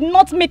sure I did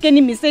not make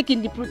any mistake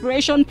in the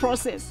preparation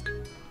process.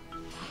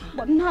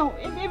 But now,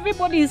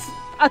 everybody is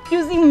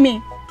accusing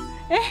me.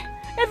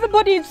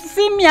 Everybody is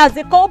seeing me as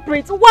a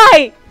culprit.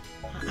 Why?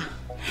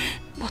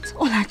 But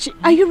Olachi,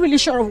 are you really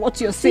sure of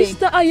what you're saying?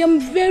 Sister, I am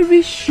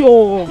very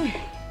sure.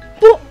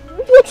 But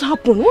what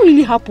happened? What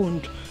really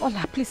happened?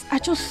 Ola, please, I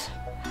just...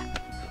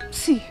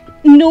 See,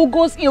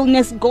 Nogo's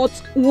illness got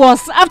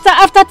worse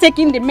after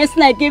taking the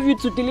medicine I gave you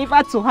to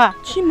deliver to her.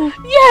 Chimo?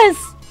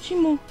 Yes!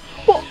 Chimo,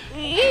 but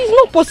it's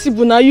not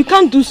possible now. You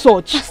can't do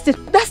such.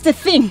 That's the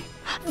thing.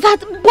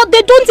 But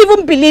they don't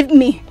even believe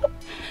me.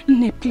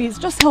 Ne, please,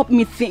 just help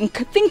me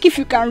think. Think if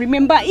you can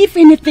remember if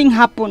anything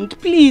happened.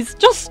 Please,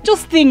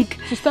 just think.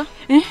 Sister,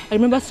 I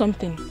remember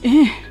something.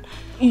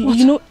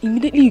 You know,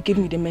 immediately you gave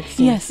me the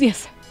medicine.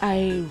 Yes.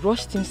 I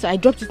rushed inside. I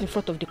dropped it in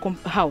front of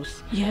the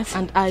house. Yes.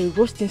 And I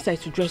rushed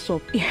inside to dress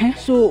up. Yeah.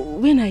 So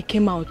when I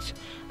came out,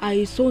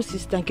 I saw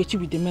Sister Nkechi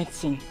with the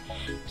medicine.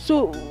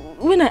 So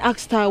when I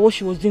asked her what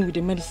she was doing with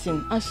the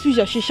medicine, as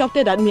usual, she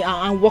shouted at me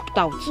and walked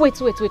out.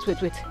 Wait.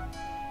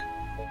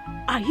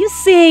 Are you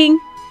saying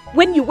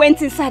when you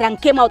went inside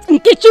and came out,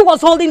 Nkechi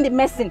was holding the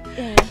medicine?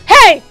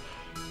 Hey!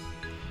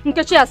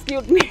 Nkechi has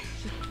killed me.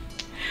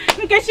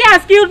 Nkechi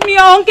has killed me,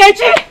 oh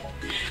Nkechi!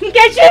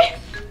 Nkechi!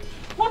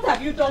 What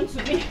have you done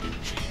to me?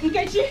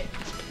 Nkechi?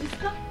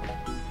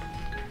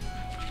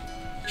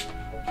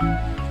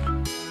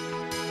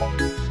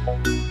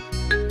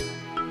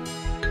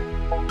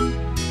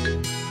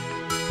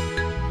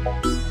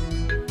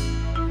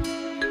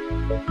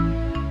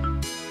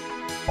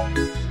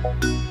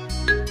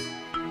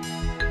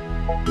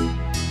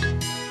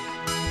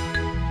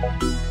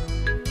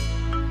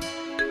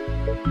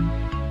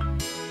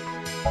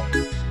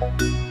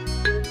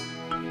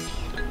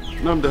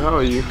 Namde, how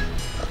are you?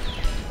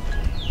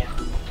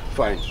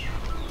 Fine.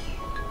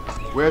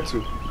 Where to?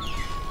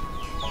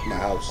 My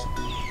house.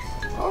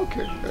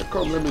 Okay,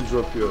 come, let me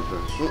drop you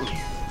then.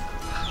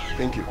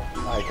 Thank you.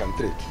 I can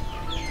trade.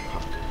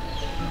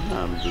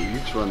 Namde,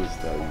 which one is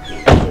that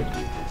you can trade?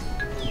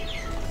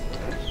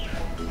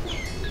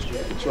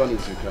 Which one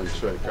is you can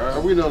trade?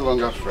 Are we no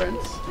longer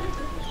friends?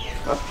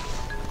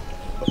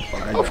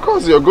 Of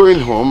course, you're going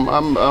home.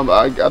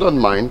 I don't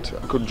mind.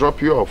 I could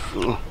drop you off.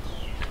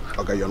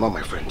 Okay, you're not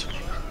my friend.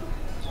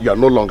 You are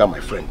no longer my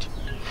friend.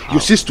 You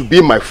cease to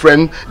be my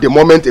friend the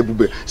moment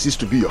Ebube ceased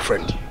to be your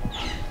friend.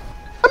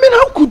 I mean,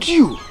 how could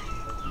you?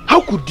 How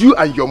could you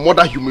and your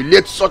mother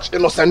humiliate such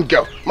innocent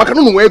girl?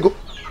 Makanunu wego.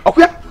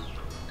 Okay?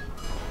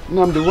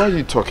 Namde, why are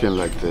you talking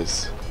like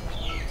this?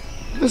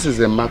 This is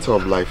a matter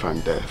of life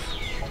and death.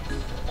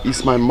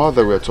 It's my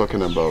mother we're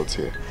talking about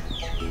here.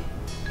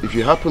 If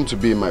you happen to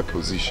be in my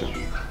position,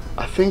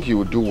 I think you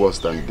would do worse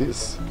than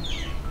this.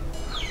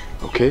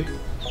 Okay?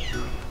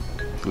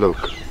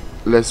 Look,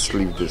 let's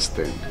leave this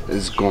thing.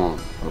 It's gone,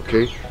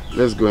 okay?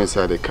 Let's go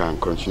inside the car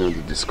and continue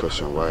the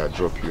discussion while I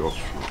drop you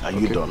off. Are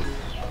you done?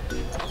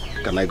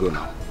 Can I go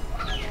now?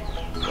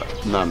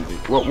 Namdi,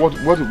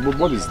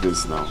 what is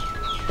this now?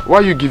 Why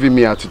are you giving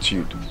me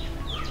attitude?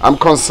 I'm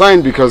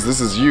concerned because this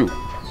is you.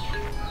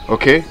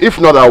 Okay? If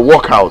not, I'll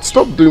walk out.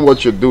 Stop doing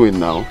what you're doing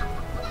now.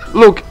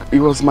 Look, it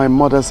was my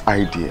mother's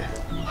idea.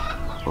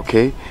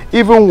 Okay?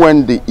 Even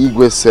when the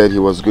Iyke said he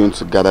was going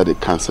to gather the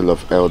council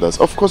of elders,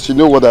 of course you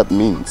know what that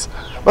means.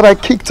 But I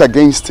kicked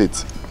against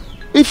it.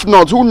 If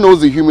not, who knows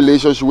the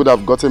humiliation she would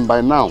have gotten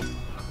by now?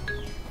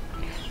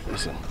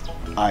 Listen,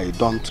 I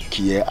don't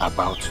care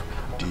about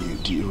the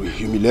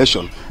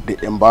humiliation, the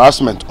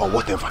embarrassment or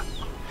whatever.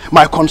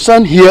 My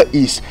concern here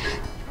is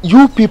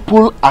you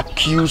people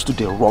accused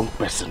the wrong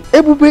person.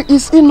 Ebube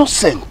is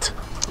innocent.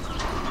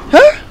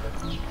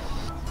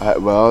 Huh?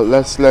 Well,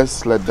 let's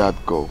let that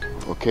go.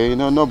 Okay, you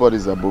know,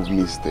 nobody's above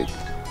mistake.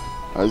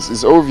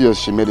 It's obvious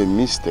she made a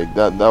mistake.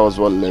 That was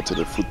what led to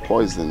the food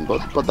poisoning.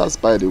 But that's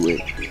by the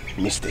way.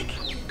 Mistake?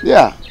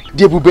 Yeah.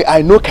 The Ebube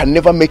I know can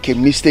never make a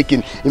mistake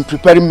in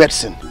preparing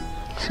medicine.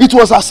 It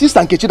was her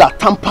sister Nkechi that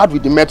tampered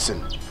with the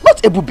medicine,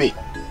 not Ebube.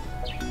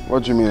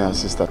 What do you mean her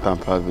sister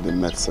tampered with the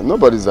medicine?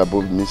 Nobody's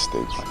above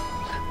mistakes.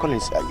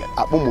 Collins,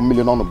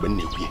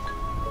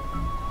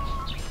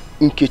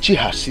 Nkechi,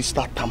 her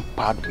sister,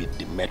 tampered with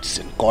the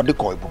medicine.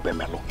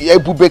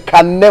 Ebube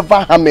can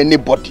never harm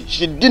anybody.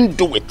 She didn't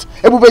do it.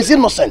 Ebube is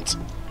innocent.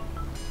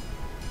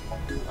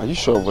 Are you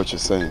sure of what you're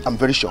saying? I'm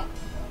very sure.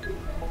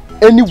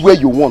 Anywhere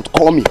you want,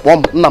 call me.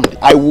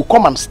 I will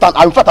come and stand.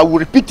 In fact, I will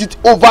repeat it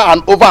over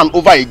and over and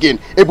over again.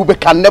 Ebube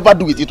can never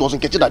do it. It was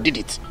Nkechi that did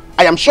it.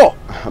 I am sure.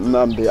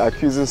 Namdi,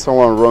 accusing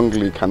someone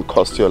wrongly can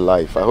cost your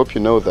life. I hope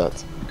you know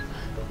that.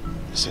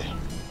 See,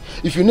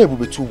 if you know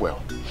Ebube too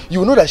well,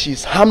 you know that she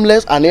is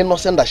harmless and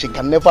innocent, that she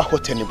can never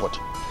hurt anybody.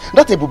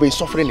 That Ebube is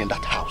suffering in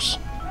that house.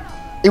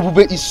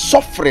 Ebube is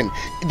suffering.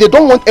 They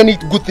don't want any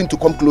good thing to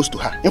come close to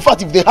her. In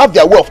fact, if they have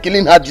their way of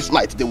killing her this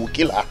night, they will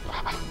kill her.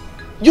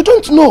 You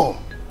don't know.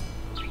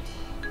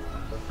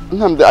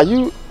 Nnamdi,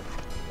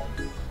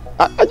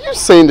 are you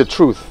saying the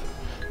truth?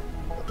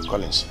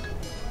 Collins,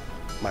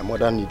 my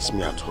mother needs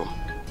me at home.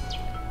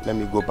 Let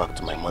me go back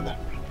to my mother.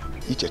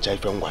 You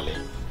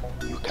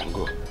can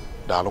go.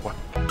 Dalwa.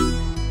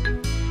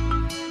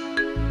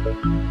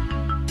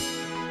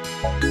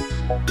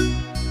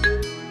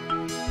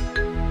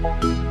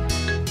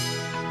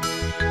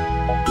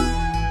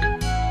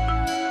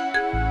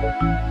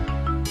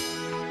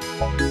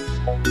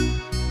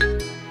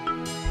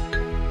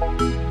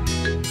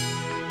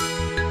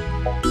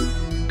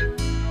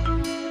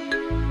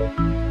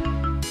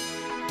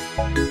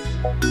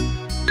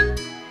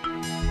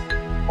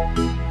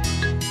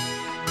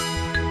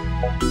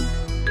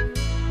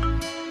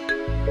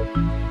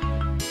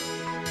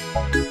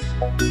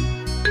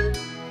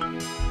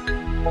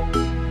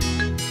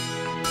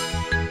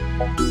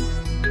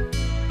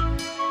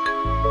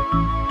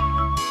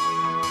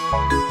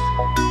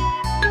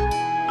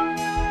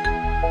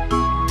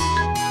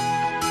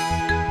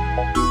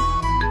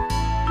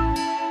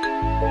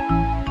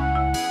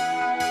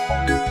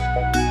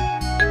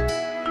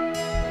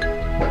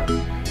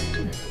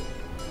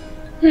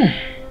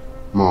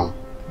 Mom,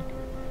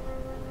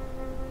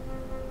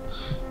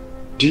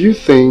 do you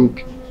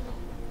think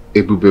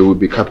Ebube would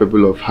be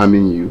capable of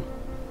harming you?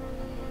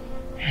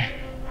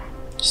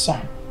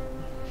 Son,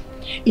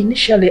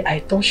 initially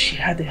I thought she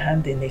had a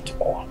hand in it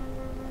all.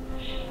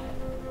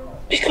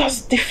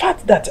 Because the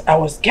fact that I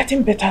was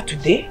getting better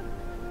today,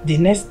 the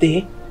next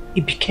day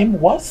it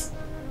became worse.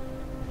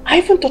 I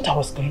even thought I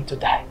was going to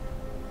die.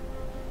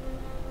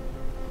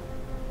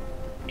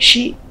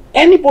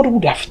 Anybody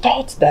would have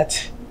thought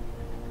that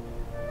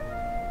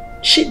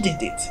she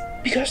did it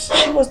because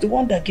she was the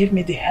one that gave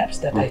me the herbs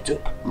that I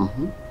took.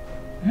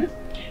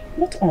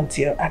 Not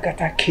until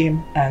Agatha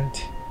came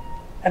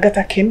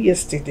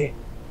yesterday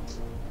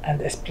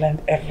and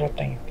explained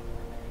everything.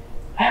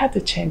 I had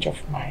a change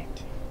of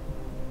mind.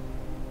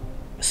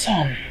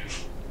 Son,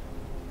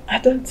 I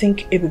don't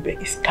think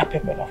Ebube is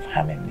capable of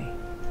harming me.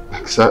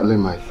 Exactly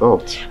my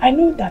thought. I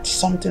know that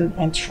something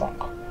went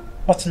wrong,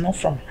 but not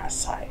from her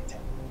side.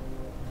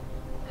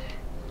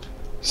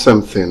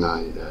 Something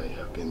I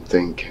have been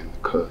thinking,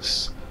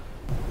 because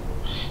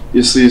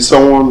you see,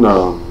 someone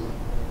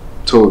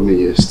told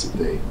me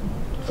yesterday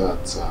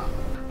that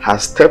her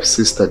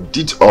stepsister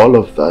did all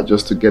of that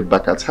just to get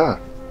back at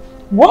her.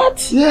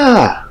 What?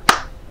 Yeah.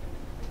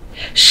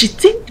 She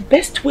thinks the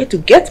best way to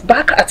get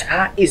back at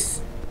her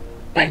is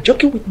by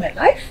joking with my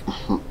life?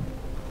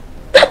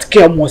 That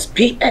girl must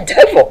be a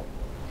devil.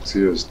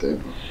 Serious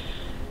devil.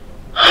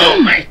 Oh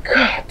my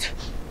God.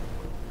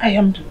 I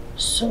am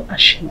so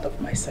ashamed of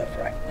myself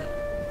right now.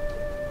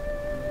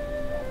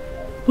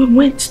 We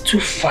went too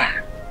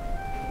far.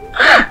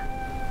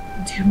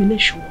 The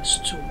humiliation was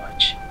too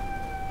much.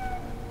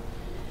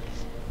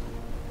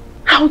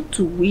 How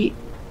do we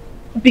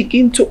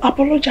begin to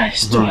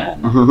apologize to her?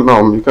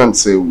 No, you can't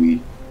say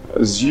we.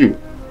 It's you.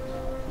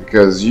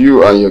 Because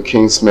you and your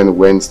kinsmen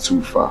went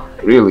too far.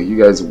 Really, you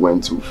guys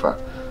went too far.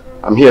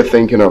 I'm here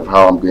thinking of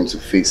how I'm going to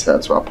face her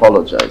to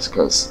apologize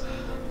because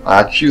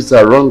I accused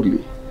her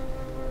wrongly.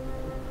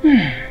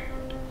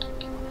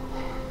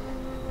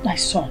 My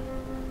son,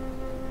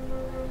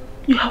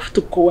 you have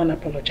to go and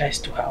apologize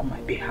to her on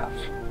my behalf.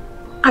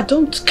 I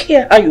don't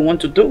care how you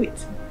want to do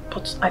it,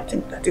 but I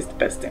think that is the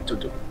best thing to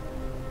do.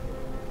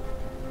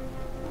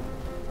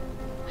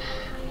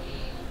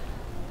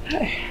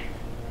 Hey,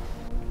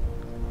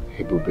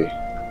 Ebube,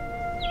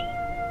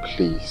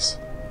 please.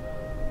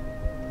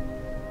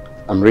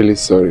 I'm really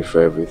sorry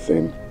for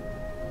everything.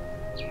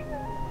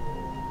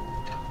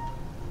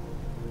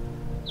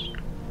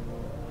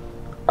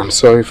 I'm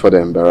sorry for the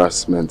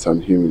embarrassment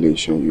and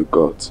humiliation you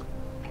got.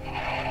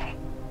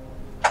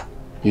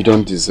 You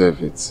don't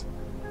deserve it.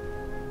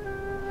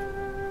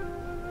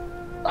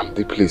 I'm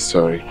deeply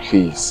sorry,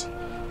 please.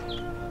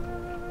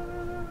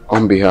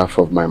 On behalf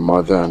of my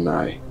mother and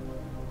I,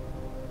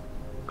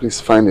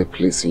 please find a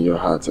place in your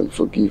heart and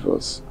forgive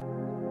us.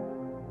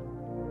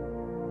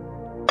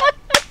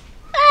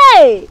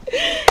 Hey!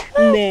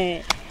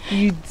 Nah,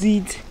 you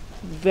did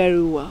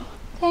very well.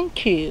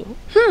 Thank you.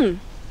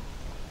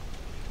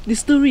 The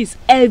story is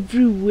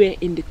everywhere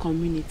in the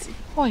community.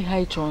 Why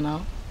hide you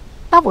now?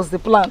 That was the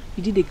plan.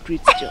 You did a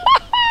great job.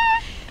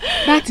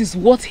 That is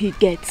what he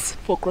gets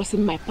for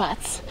crossing my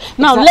path.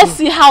 Now let's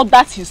see how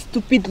that his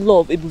stupid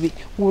love Ebube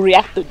will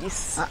react to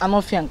this. I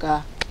don't think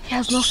he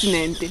has not seen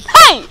anything.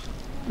 Hey!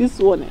 This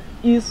one,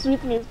 you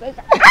sweet me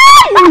special.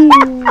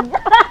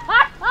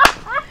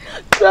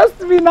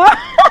 Trust me now.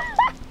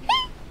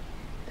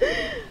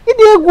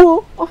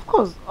 Idego, of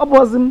course.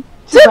 Obozim.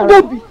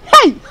 Baby.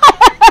 Hey!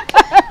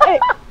 Hey!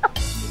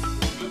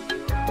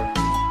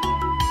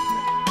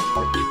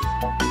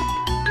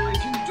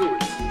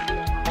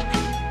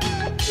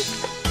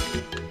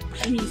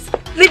 Please,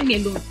 leave me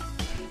alone.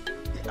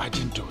 I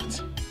didn't do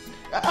it.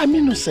 I'm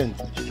innocent.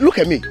 Look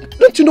at me.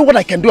 Don't you know what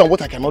I can do and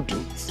what I cannot do?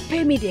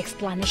 Spare me the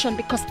explanation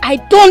because I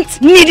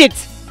don't need it.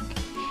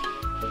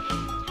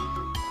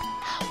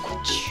 How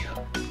could you?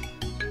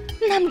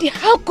 Nnamdi,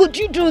 how could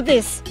you do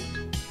this?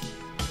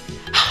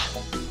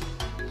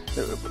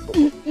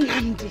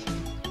 Nnamdi,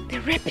 the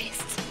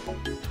rapist.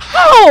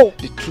 How?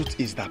 The truth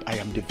is that I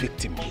am the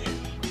victim here.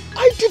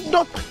 I did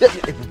not...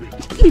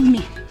 Believe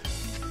me.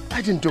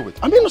 I didn't do it.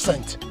 I'm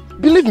innocent.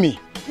 Believe me.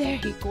 There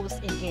he goes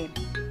again.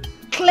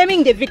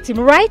 Claiming the victim,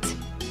 right?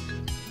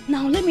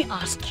 Now let me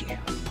ask you.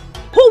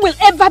 Who will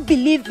ever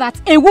believe that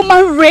a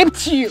woman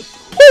raped you?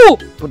 Who?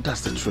 But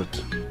that's the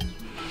truth.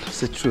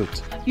 That's the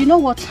truth. You know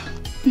what,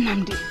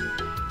 Nnamdi?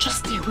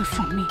 Just stay away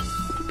from me.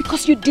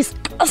 Because you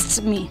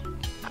disgust me.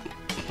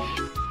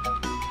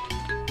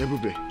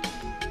 Ebube,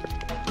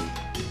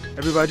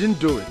 I didn't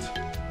do it.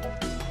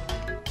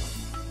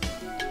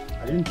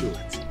 I didn't do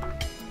it.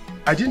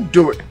 I didn't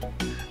do it.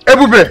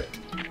 Ebube!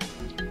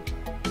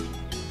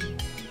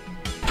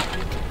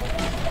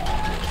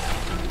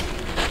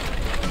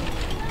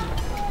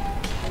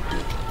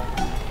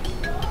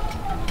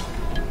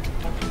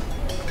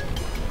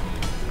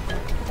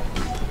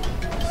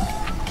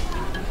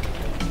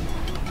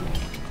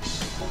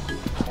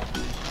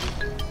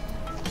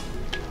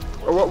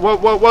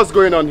 What's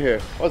going on here?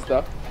 What's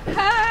that?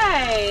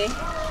 Hi.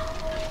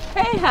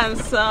 Hey,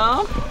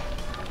 handsome.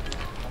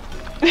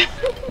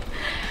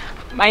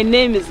 My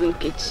name is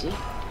Nkechi.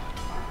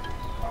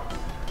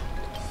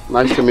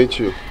 Nice to meet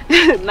you.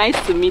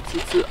 Nice to meet you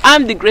too.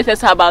 I'm the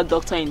greatest herbal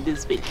doctor in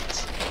this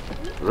village.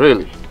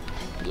 Really?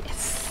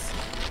 Yes.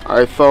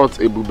 I thought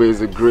Ebube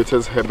is the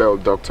greatest herbal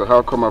doctor.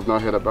 How come I've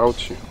not heard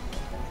about you?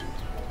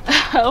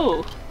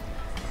 Oh.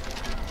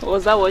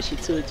 Was that what she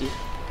told you?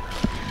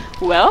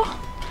 Well,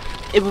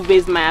 Ebube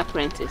is my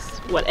apprentice.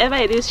 Whatever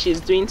it is she's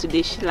doing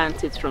today, she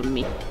learned it from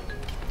me.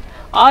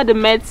 All the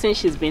medicine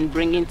she's been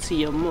bringing to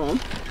your mom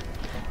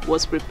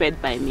was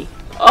prepared by me.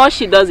 All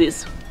she does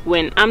is,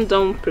 when I'm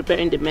done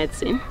preparing the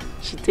medicine,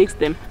 she takes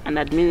them and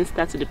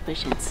administers to the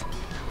patients.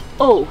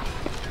 Oh,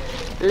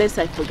 lest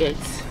I forget.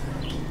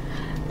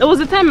 There was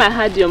a time I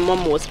heard your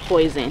mom was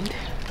poisoned.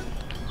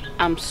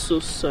 I'm so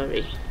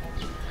sorry.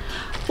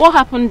 What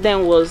happened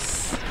then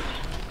was,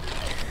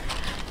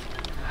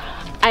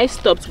 I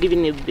stopped giving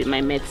Ebube my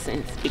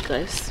medicines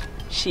because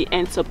she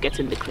ends up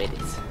getting the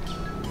credit.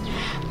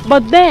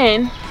 But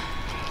then,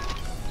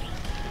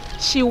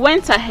 she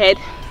went ahead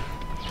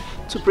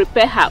to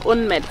prepare her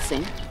own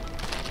medicine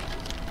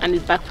and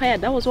it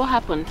backfired. That was what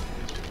happened.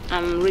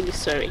 I'm really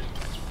sorry.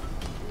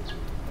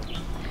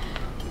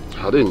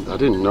 I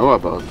didn't know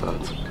about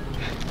that.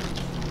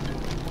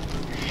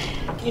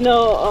 You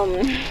know,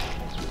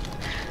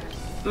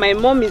 my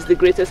mom is the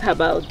greatest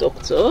herbal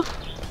doctor.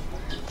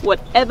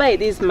 Whatever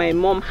it is my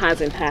mom has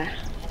in her,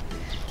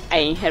 I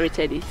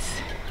inherited it.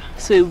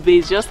 So Ebube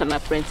is just an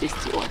apprentice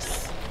to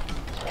us.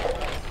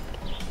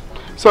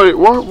 Sorry,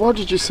 what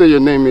did you say your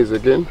name is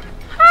again?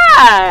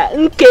 Ah,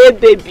 Nke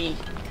baby.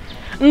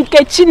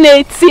 Nkechi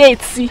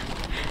Nnaji.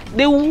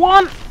 The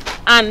one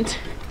and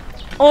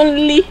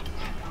only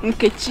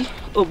Nkechi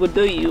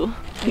Obodoyo,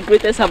 the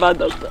greatest herbal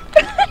doctor.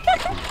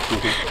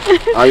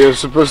 And you're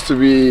supposed to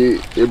be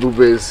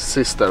Ebube's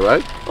sister,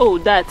 right? Oh,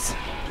 that.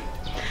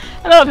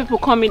 A lot of people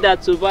call me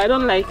that too, but I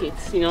don't like it,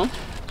 you know.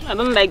 I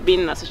don't like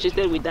being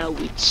associated with that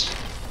witch.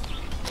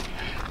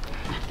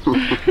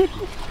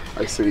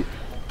 I see.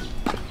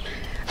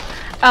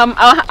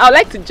 I'd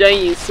like to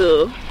join you,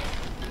 so...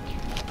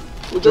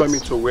 We'll join me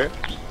to where?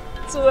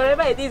 So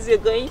wherever it is you're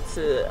going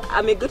to,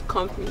 I'm a good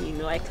company, you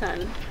know, I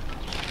can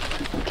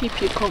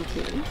keep you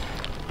company.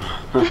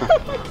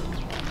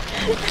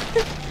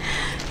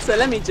 So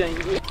let me join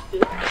you.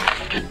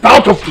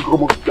 Out of the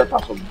almost get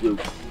out of the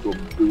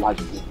life.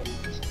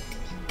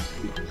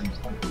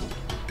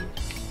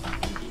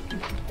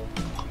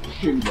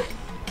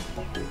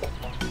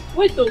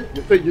 Wait though.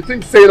 You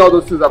think saying all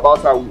those things about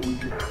her,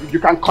 you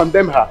can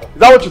condemn her? Is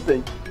that what you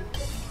think?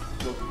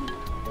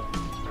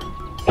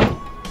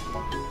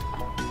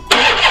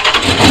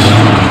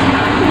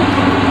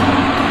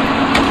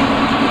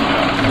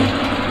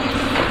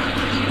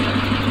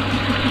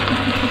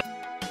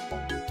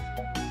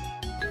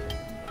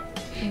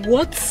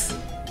 What?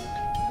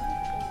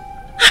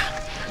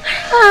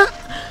 How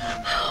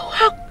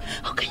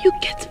can you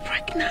get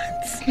pregnant?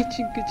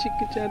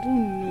 I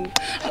don't know.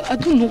 I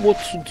don't know what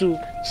to do.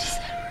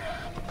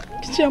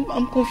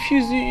 I'm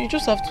confused. You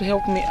just have to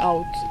help me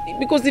out.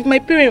 Because if my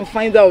parents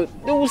find out,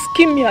 they will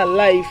skin me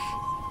alive.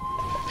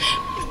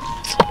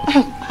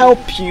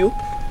 Help you?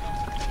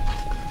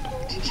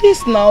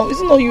 Yes, now.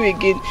 It's not you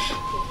again.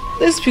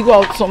 Let's figure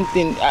out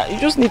something. You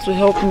just need to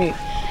help me.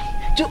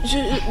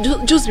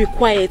 Just be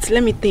quiet.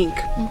 Let me think.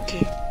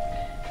 Okay.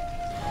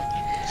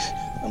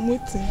 I'm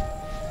waiting.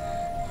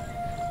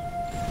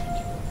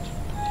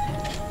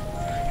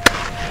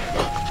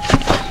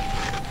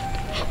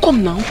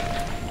 Come now.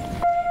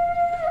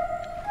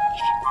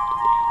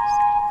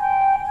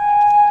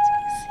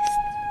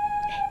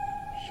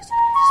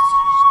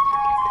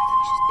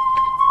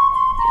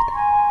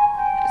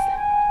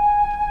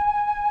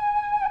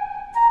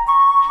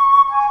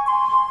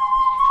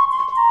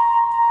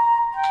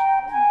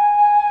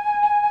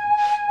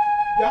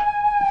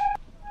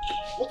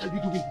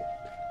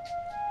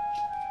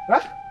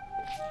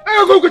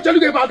 Go tell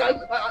you about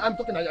I'm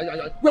talking.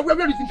 Where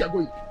do you think you're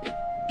going?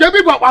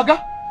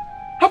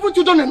 Haven't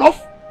you done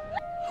enough?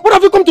 What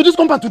have you come to this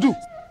compound to do?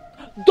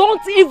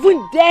 Don't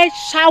even dare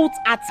shout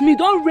at me.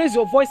 Don't raise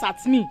your voice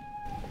at me.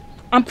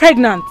 I'm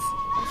pregnant.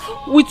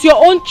 With your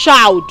own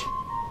child.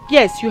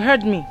 Yes, you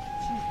heard me.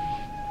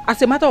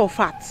 As a matter of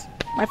fact,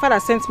 my father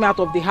sent me out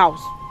of the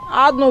house.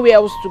 I had nowhere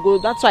else to go.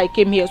 That's why I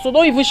came here. So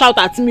don't even shout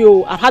at me.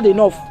 Oh, I've had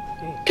enough.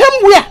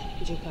 Came where?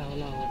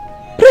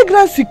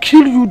 Pregnancy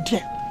kill you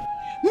there.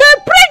 My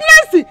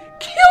pregnancy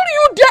kill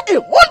you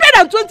there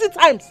 120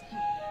 times.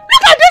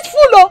 Look at this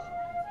fool, oh.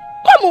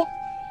 Come on.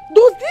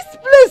 Does this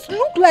place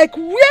look like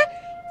where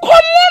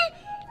common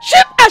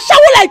cheap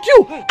ashawo like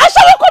you,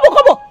 ashawo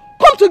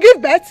come to give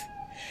birth?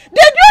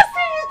 Did you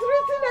see it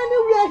written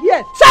anywhere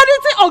here?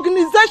 Charity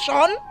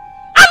organization?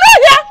 I'm not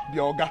here. The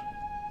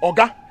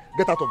Oga,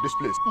 get out of this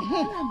place.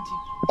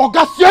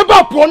 Oga,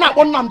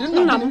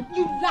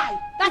 you lie.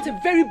 That's a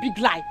very big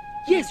lie.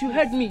 Yes, you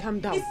heard me. Calm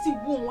down. You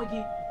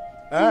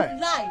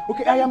lie.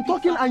 Okay, I am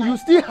talking and you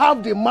still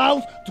have the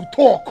mouth to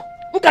talk.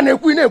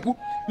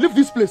 Leave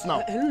this place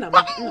now.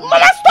 Mama,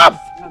 stop!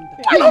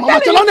 Are you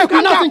telling him to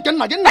calm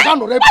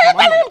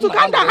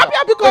down?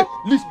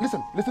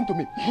 Listen to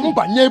me.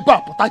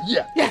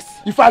 Yes.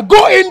 If I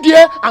go in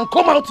there and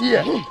come out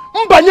here,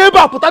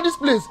 put this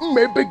place.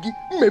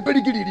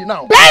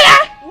 Now.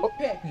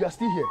 You are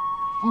still here.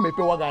 You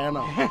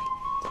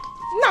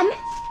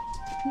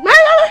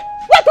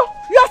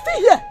are still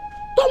here.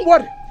 Don't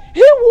worry. He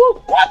will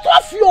cut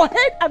off your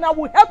head and I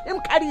will help him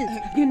carry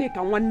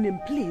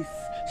it. Please,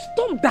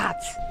 stop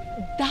that.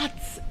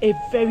 That's a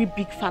very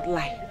big fat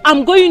lie.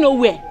 I'm going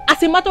nowhere.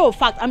 As a matter of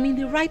fact, I'm in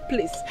the right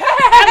place.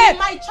 Hey,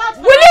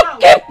 will you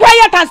keep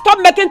quiet and stop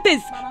making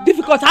things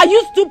difficult? Are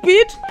you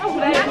stupid?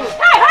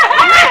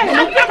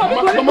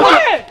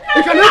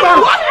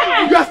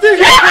 You are still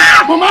here.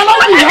 Mama, allow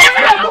me.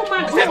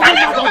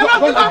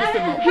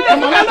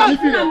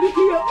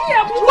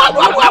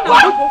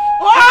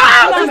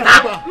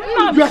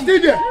 You are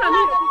still there.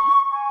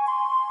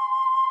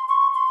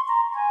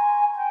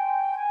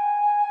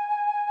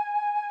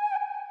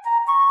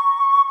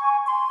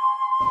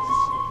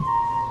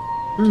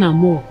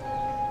 Namo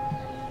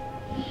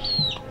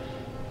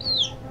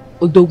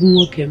Odogun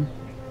Okem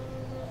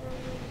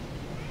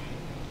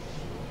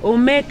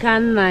Omeka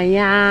nna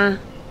ya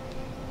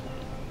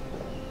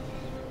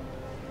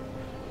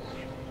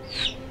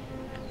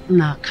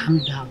Now calm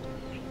down.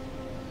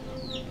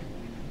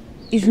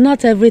 It's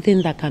not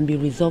everything that can be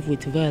resolved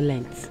with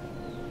violence.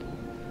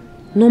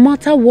 No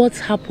matter what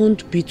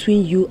happened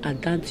between you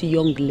and that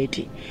young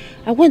lady,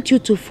 I want you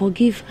to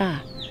forgive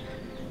her.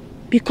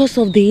 Because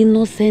of the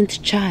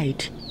innocent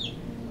child.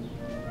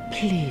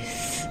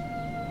 Please.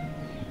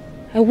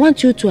 I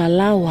want you to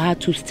allow her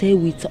to stay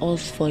with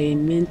us for a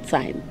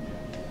meantime.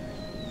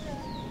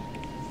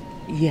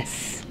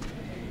 Yes.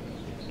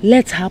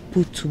 Let her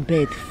put to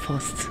bed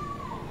first.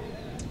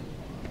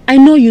 I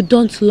know you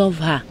don't love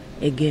her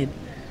again.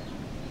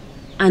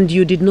 And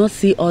you did not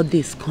see all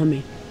this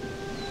coming.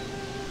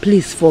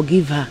 Please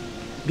forgive her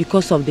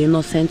because of the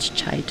innocent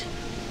child.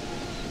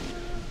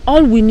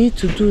 All we need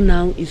to do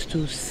now is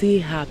to see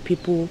her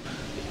people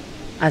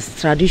as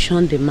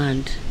tradition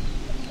demand.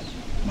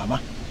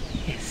 Mama?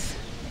 Yes.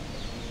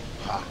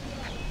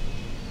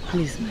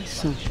 Please, my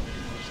son.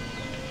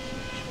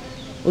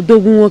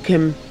 Odogun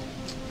Okem.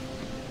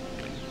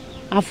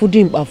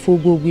 Afudim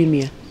afogo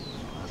gwimia.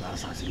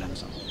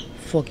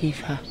 Forgive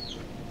her.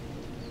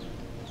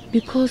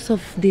 Because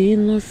of the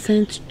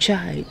innocent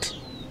child.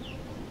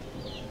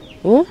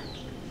 Oh?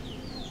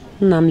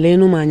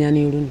 Namlenu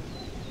manyanirun.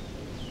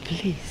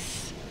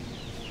 Please.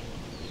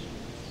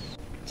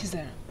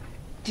 Chisara,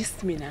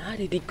 just me now, how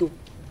did it go?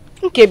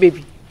 Okay,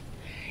 baby.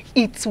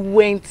 It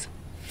went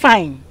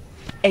fine.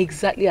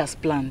 Exactly as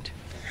planned.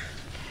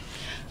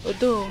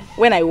 Although,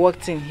 when I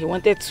walked in, he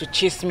wanted to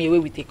chase me away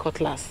with a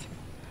cutlass.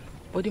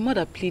 But the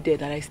mother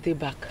pleaded that I stay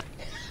back.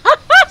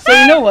 So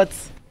you know what?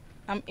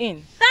 I'm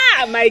in.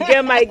 Ah, my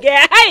girl, my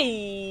girl.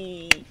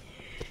 Hey!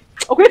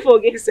 Okay,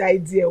 forget this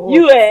idea. What?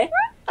 You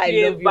I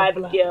love you, bad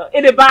girl.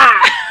 In the bar.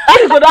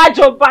 That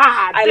your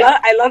bad.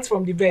 I learned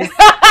from the best.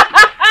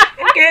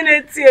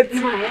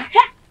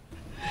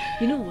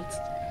 You know what?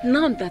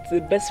 Now that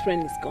the best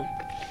friend is gone,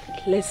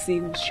 let's see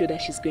whose shoulder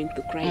she's going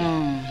to cry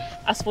on.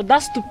 As for that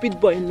stupid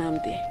boy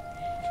Nnamdi,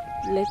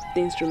 let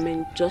things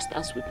remain just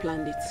as we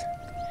planned it.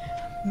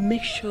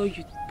 Make sure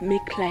you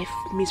make life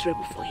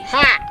miserable for him.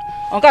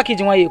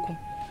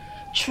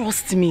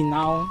 Trust me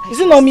now. Is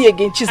it not me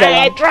again, Chisara?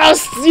 I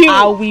trust you.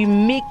 I will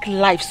make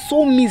life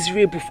so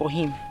miserable for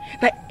him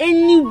that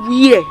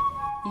anywhere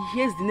he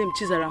hears the name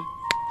Chizaram,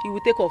 he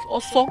will take off.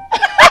 Also,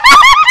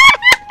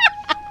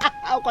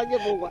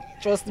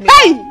 trust me.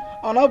 Hey!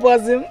 I'm not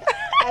buzzing.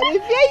 I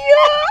didn't fear you.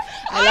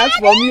 I learned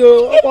from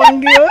you.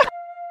 Thank you.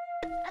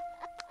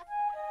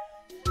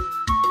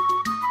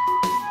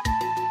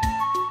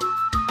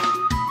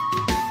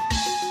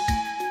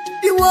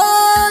 The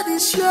word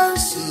is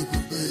yours.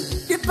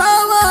 The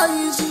power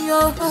is in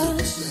your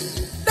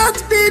hands.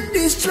 Don't be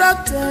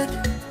distracted.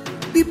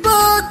 Be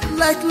bold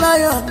like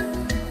lion.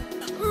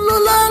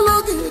 Lula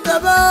logi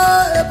gaba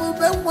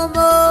ebube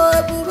nwamo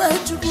ebube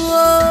chukwu.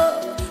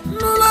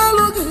 Lula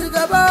logi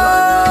gaba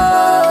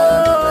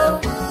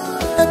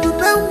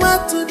ebube nwa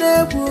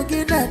tunebu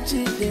gina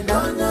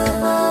chidinanya.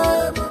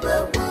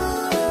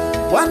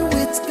 One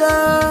with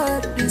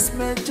God is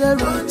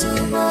majority.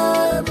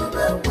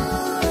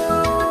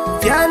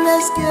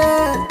 Fearless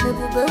girl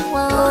ebube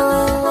nwa.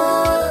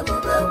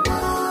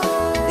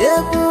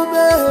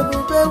 Ebube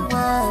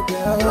nwa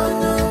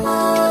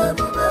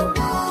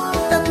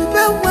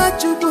ebube nwa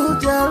chukwu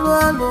jalo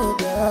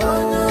aloga.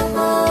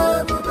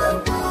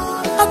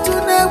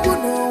 Atunebu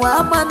n'ụwa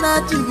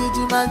amana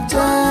jigiji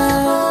manja.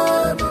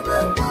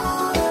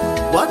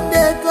 One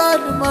day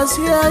God must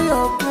hear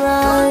your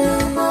cry.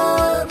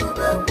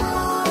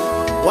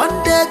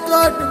 One day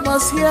God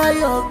must hear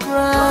your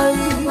cry.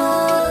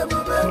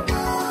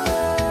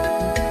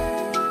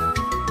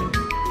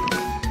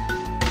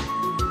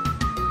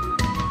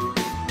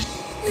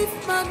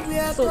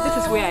 So this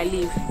is where I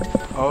live.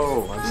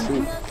 Oh, I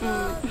see.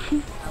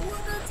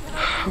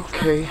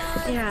 Okay.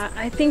 Yeah,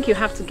 I think you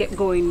have to get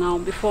going now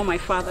before my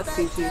father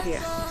sees you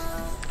here.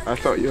 I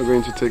thought you were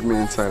going to take me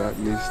inside at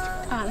least.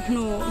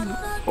 No.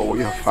 Oh,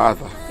 your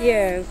father?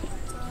 Yes.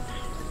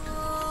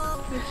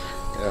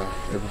 Yeah,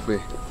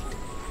 everybody.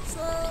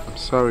 I'm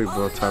sorry,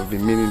 but I've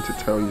been meaning to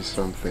tell you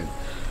something.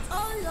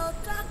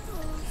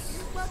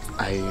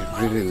 I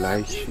really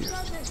like you.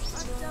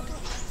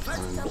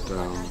 And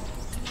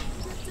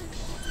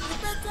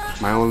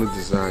my only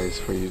desire is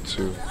for you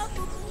to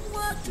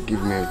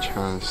give me a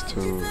chance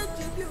to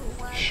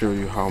show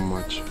you how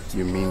much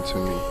you mean to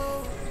me.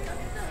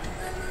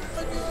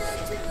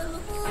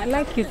 I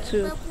like you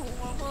too.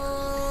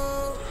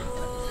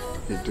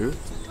 You do?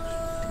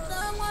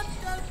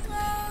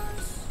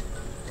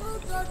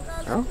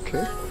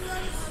 Okay.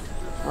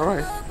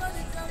 Alright.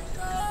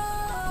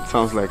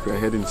 Sounds like we're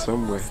heading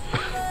somewhere.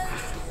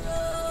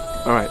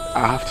 Alright,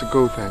 I have to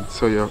go then,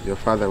 so your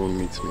father will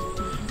meet me.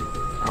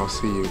 I'll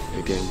see you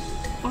again.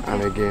 Okay.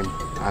 And again,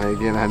 and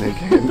again, and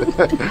again.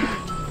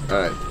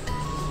 Alright.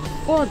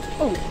 What?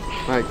 Oh.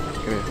 Right,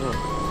 okay.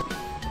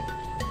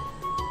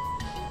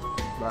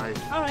 Bye.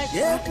 Alright.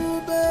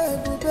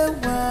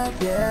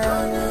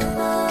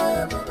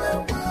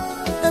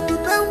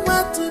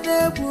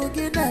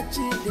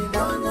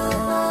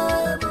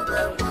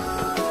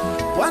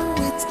 One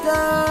with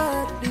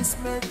God is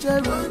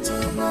majority.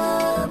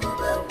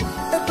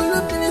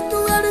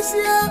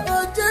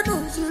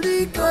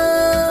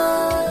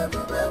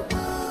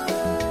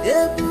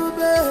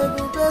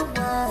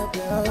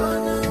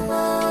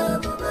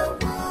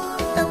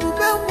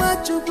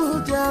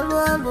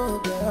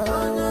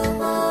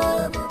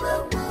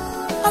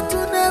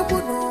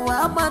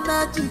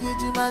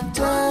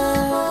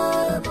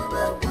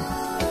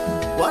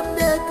 One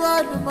day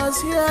God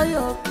must hear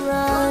your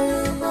cry.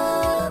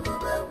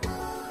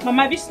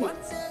 Mama, have you seen it?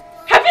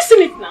 Have you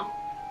seen it now?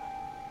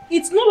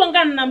 It's no longer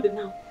Nnamdi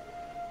now.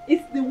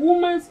 It's the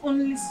woman's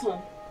only son.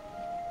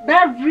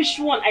 That rich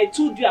one I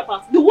told you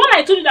about. The one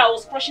I told you that I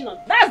was crushing on.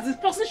 That's the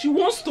person she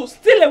wants to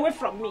steal away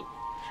from me.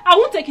 I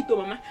won't take it, oh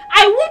Mama.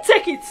 I won't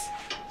take it.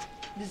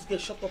 This girl,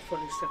 shut up for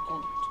a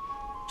second.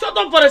 Shut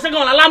up for a second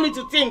and allow me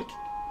to think.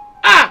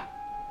 Ah!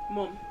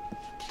 Mom,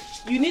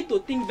 you need to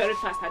think very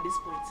fast at this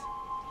point.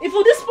 If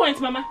at this point,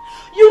 Mama,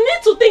 you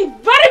need to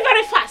think very,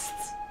 very fast.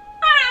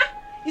 Ah!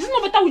 Is it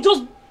not better we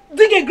just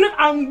dig a grave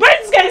and bury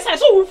this girl inside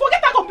so we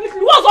forget her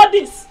completely? What's all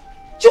this?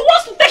 She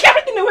wants to take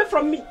everything away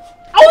from me.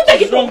 I won't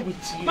take it. What is wrong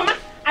with you? Mama,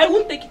 I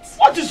won't take it.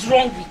 What is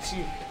wrong with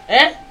you?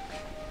 Eh?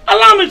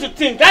 Allow me to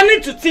think. I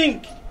need to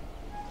think.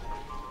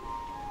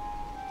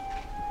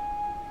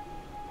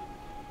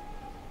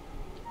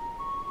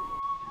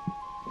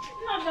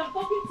 I'm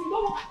talking to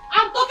you.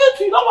 I'm talking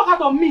to you. Don't walk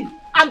out on me.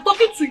 I'm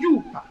talking to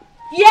you.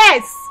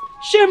 Yes,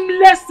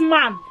 shameless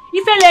man.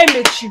 If I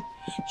met you,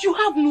 you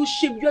have no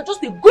shame. You are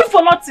just a good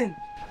for nothing.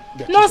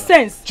 Yeah,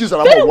 nonsense.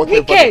 Chizaramo,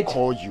 whatever you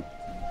call you.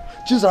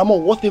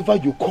 Chizaramo, whatever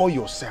you call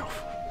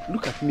yourself.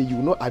 Look at me, you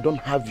know I don't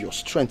have your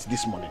strength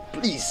this morning.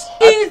 Please.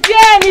 Is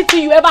there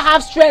anything you ever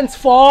have strength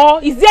for?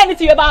 Is there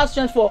anything you ever have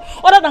strength for?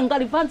 Other than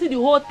gallivanting the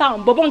whole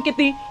town,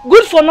 Bobonkete,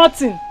 good for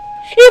nothing.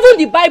 Even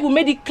the Bible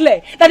made it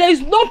clear that there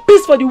is no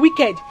peace for the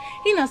wicked.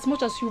 In as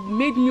much as you've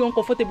made me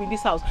uncomfortable in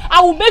this house,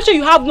 I will make sure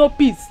you have no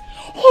peace.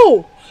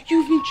 Oh,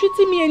 you've been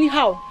treating me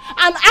anyhow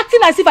and acting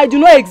as if I do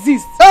not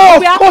exist.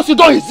 Oh, of course you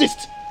don't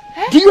exist.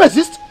 Eh? Do you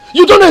exist?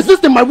 You don't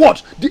exist in my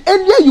world. The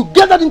earlier you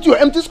get that into your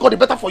empty skull, the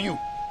better for you.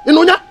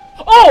 Inonya?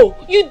 Oh,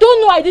 you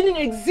don't know I didn't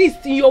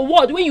exist in your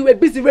world when you were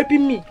busy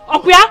raping me.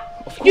 Okuya?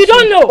 You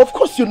don't know. Of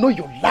course you know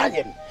you're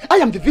lying. I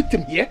am the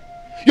victim here.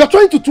 You're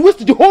trying to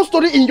twist the whole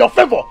story in your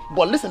favor.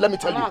 But listen, let me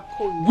tell you.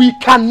 We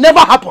can never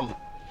happen.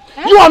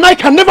 Eh? You and I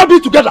can never be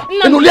together.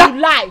 No, you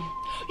lie.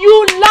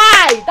 You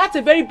lie. That's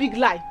a very big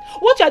lie.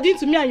 What you are doing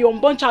to me and your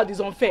unborn child is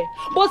unfair.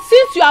 But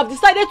since you have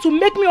decided to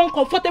make me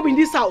uncomfortable in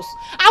this house,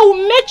 I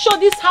will make sure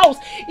this house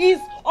is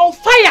on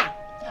fire.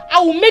 I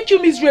will make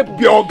you miserable.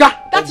 Be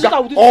Oga. That's what I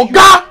will do to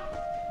Oga! you.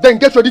 Then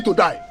get ready to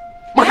die.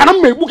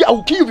 I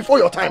will kill you before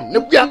your time.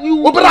 You dare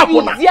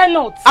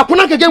not.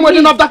 Akuna again when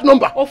you have that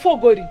number.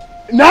 Ofogori.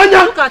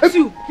 Nanya. Look at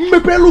you.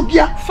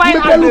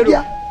 Fine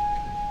Agbero.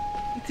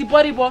 It's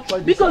body boy.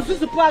 Because this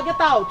boy, get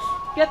out.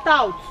 Get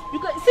out. You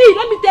can see.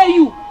 Let me tell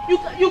you.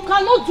 You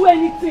cannot do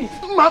anything.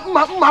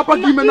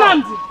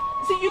 Namdi.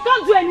 See, you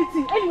can't do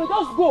anything. Anyway,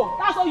 just go.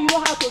 That's all you know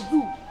how to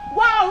do.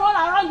 Go and run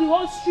around the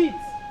whole street.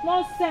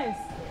 Nonsense.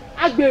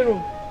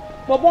 Agbero.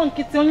 Bobon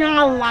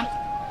Kitonyala.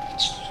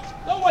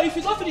 Don't worry, if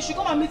you don't finish, you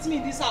come and meet me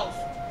in this house.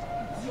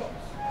 Idiot.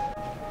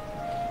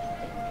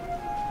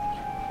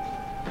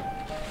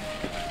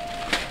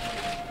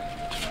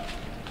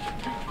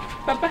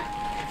 Papa,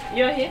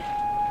 you're here?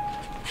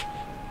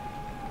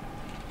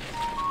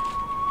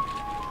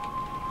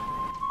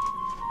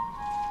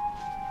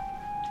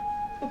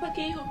 Papa,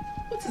 can you help?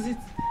 What is it?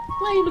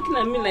 Why are you looking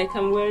at me like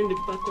I'm wearing the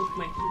back of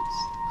my clothes?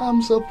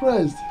 I'm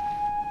surprised.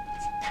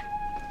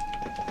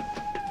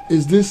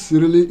 Is this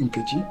really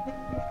Nkechi?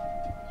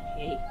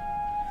 Hey,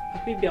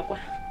 Papi Biakwa.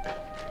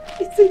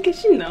 It's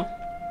Nkechi now.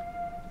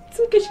 It's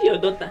Nkechi, your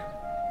daughter.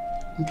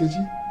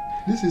 Nkechi,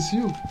 this is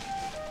you.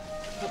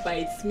 Papa,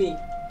 it's me.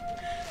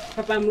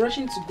 Papa, I'm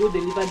rushing to go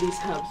deliver this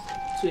house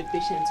to a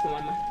patient for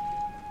Mama.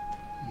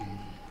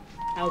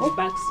 I'll be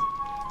back soon.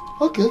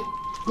 Okay,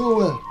 go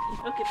well.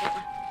 Okay,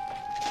 Papa.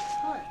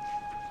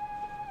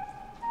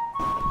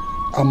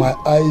 Are my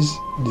eyes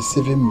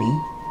deceiving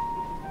me?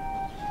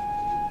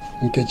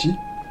 Nkechi,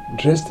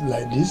 dressed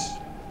like this?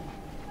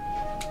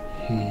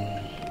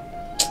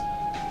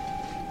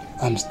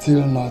 I'm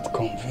still not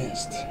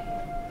convinced.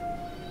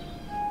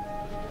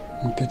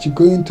 Nkechi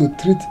going to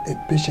treat a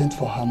patient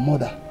for her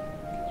mother.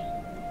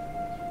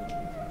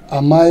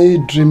 Am I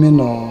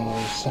dreaming or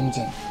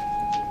something?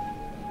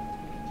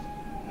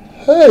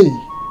 Hey!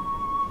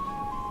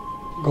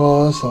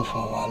 Gods of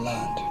our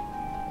land,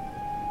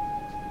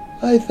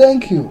 I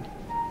thank you.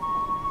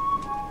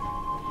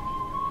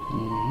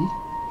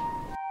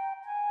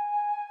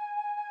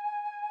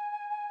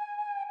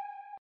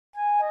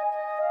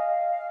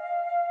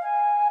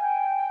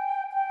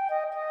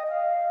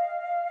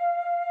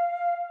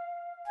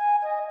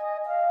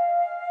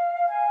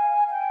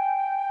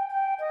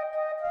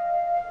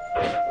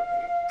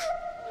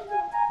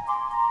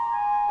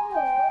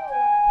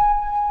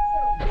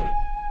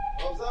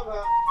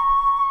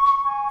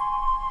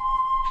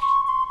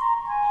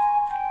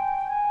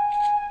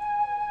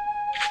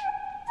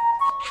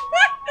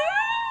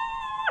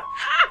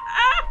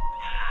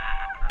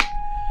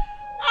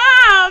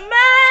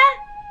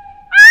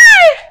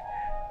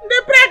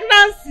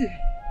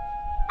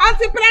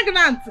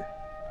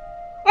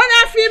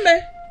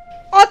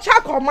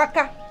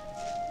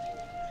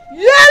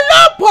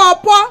 Yellow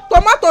pawpaw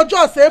tomato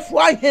juice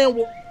fly hen.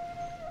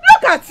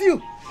 Look at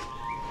you,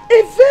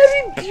 a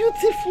very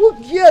beautiful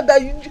girl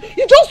that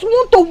you just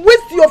want to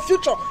waste your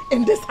future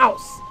in this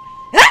house.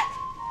 Eh?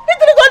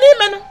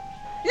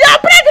 You're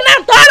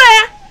pregnant,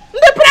 alright?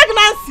 The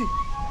pregnancy.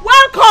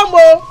 Welcome,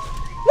 oh.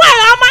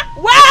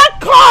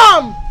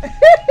 Welcome.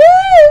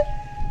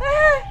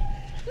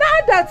 Now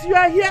that you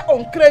are here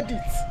on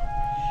credit,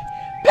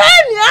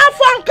 penny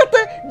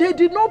they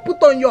did not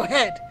put on your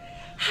head.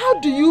 How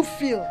do you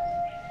feel?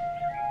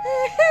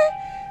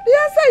 The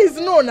answer is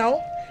no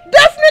now.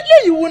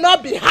 Definitely you will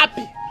not be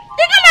happy.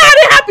 You're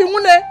not happy,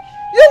 Mune.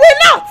 You will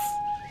not.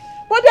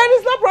 But there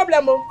is no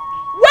problem.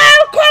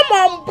 Welcome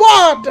on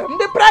board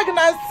the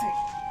pregnancy.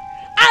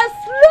 As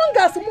long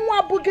as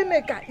Mwa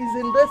Bugineka is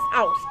in this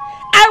house,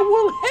 I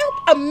will help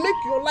and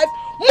make your life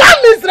more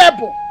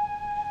miserable.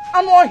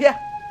 I'm all here.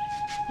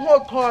 Oh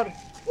God.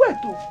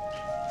 Wait,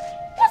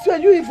 what were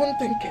you even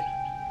thinking?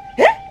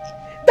 Eh?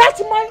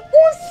 That's my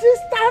own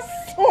sister's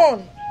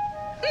son,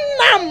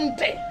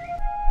 Nnamdi.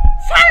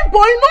 Fine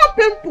boy, no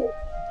pimple.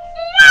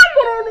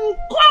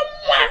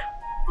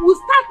 Will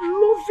start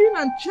loving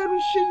and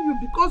cherishing you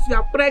because you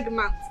are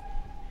pregnant.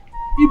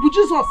 Ibu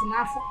Jesus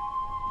Nafo.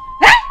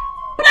 Eh?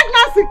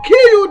 Pregnancy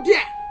kill you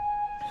there.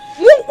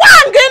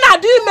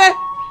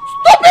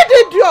 Stupid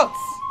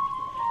idiots.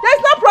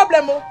 There's no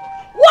problem.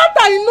 What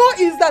I know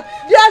is that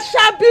there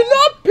shall be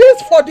no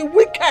peace for the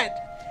wicked.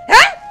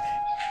 Eh?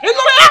 You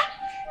know that?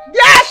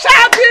 There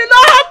shall be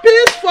no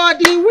peace for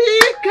the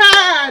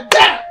wicked.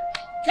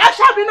 There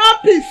shall be no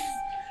peace.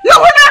 You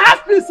will not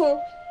have peace, oh.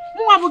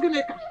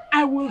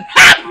 I will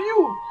help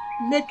you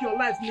make your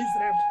life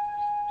miserable.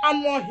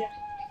 I'm not here.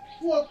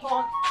 Poor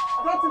God.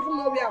 I don't even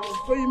know where I was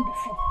going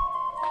before.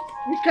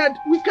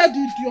 Wicked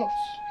idiots.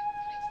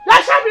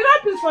 There shall be no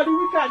peace for the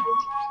wicked, oh.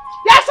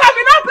 There shall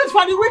be no peace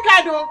for the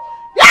wicked, oh.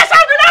 There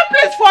shall be no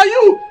peace for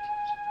you.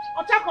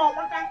 I'll check on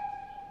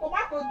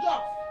tomato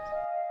juice.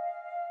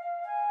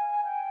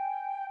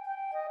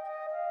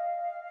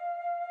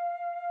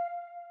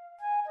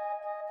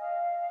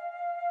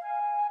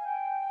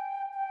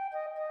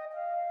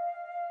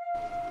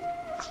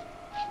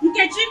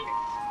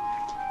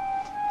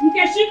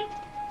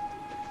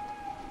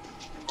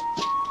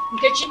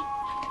 Nkechi,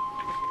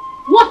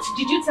 what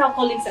did you tell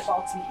Collins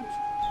about me?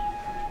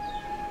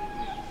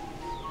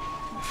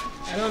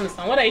 I don't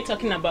understand. What are you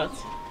talking about?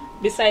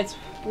 Besides,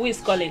 who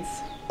is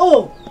Collins?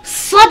 Oh,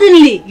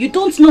 suddenly you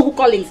don't know who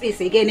Collins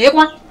is again,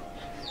 Ekwa?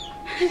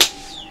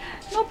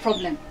 No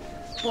problem.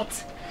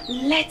 But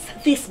let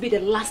this be the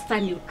last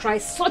time you try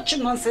such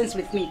nonsense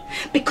with me.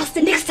 Because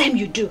the next time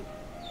you do,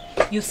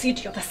 you see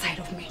the other side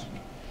of me.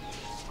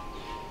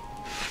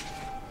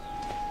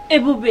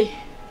 Ebube,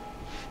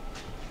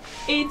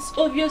 it's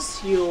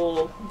obvious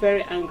you're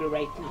very angry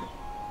right now.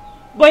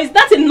 But is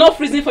that enough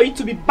reason for you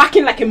to be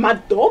barking like a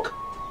mad dog?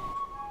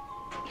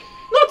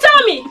 No,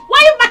 tell me, why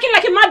are you barking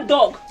like a mad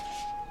dog?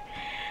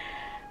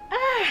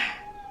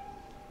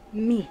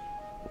 Me,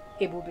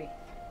 Ebube.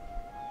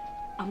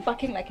 I'm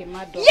barking like a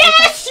mad dog.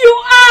 Yes,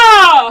 you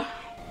are!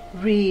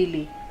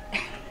 Really?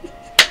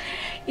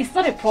 It's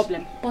not a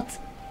problem, but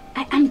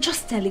I am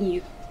just telling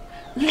you.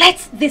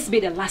 Let this be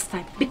the last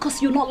time,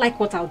 because you not like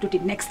what I'll do the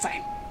next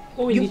time.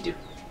 What will you do?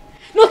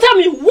 No, tell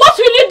me, what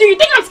will you do? You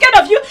think I'm scared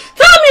of you?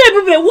 Tell me,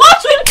 Ebube,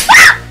 what will...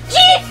 Ah!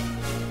 Gee!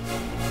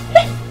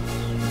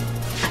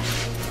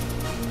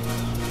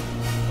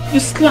 You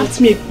slapped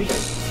me, Ebube.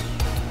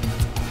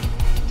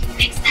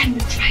 Next time you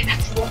try that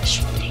rubbish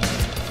with me,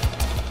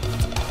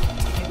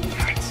 you will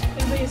hurt.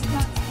 Ebube, you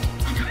slapped me.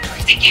 And I'll do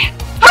it again.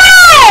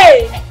 Hey!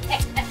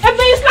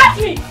 Ebube, you slapped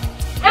me.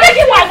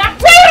 Ebube, where are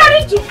you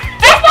running to?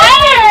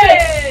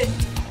 Hey!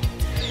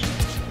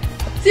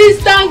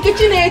 Sister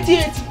Nkechi na-eti.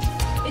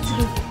 It's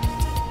good.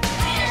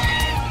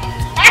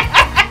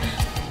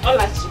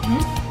 Olachi.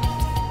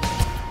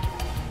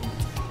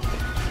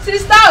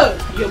 Sister!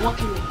 You're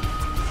mocking me.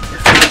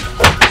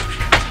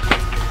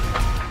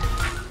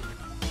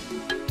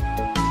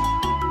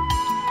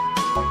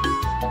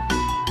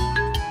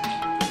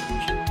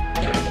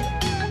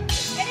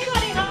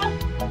 Anybody home?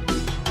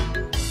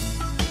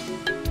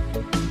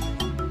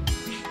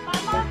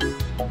 Mama?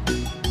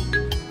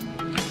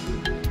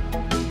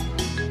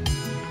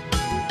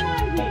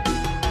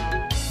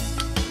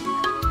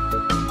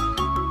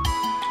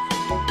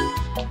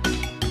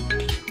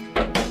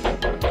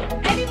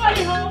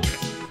 Anybody home?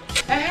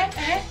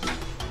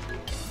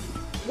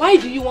 Why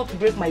do you want to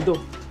break my door?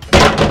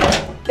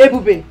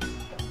 Ebube,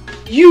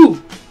 you!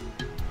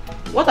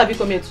 What have you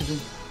come here to do?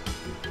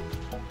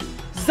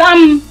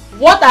 Zam,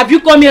 what have you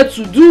come here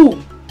to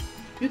do?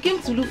 You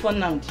came to look for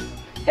Nnamdi.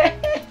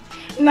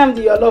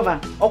 Nnamdi, your lover.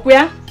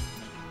 Okuya?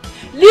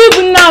 Leave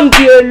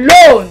Nnamdi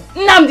alone.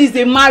 Nnamdi is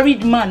a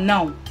married man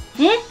now.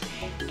 Leave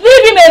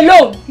him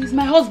alone. He's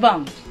my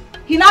husband.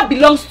 He now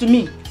belongs to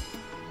me.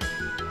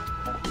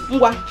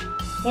 Ngwa,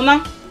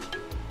 Una.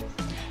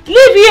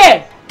 Leave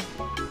here.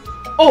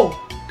 Oh,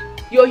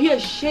 you're here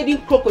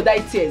shedding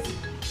crocodile tears.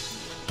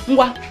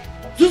 Ngwa,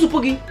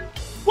 Zuzupugi,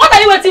 what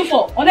are you waiting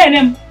for?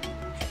 Onenem.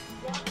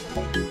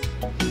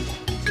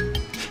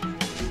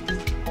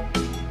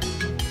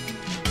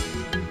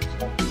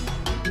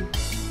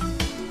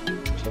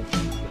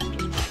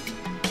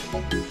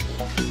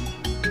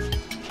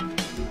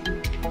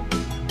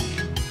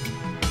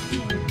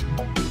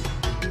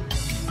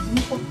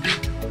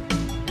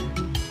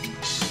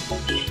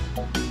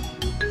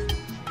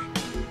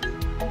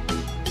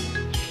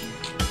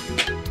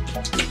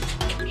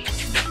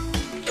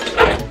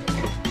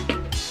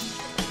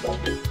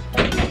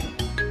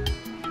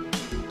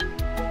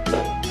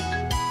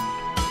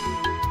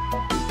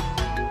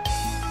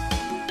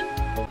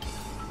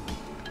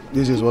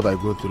 This is what I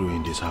go through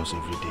in this house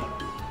every day.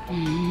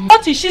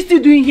 What is she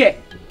still doing here?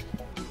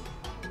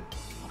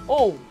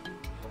 Oh,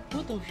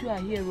 both of you are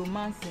here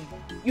romancing.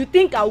 You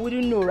think I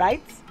wouldn't know,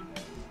 right?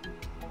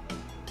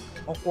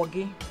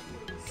 Okwoge,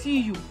 see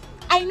you.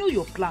 I know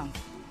your plans.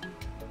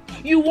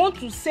 You want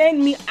to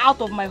send me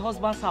out of my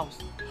husband's house.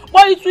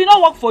 But it will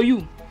not work for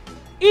you.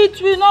 It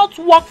will not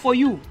work for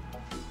you.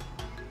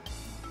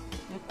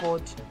 Oh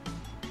God.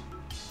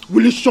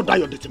 Will you shut down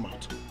your dirty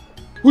mouth?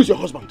 Who is your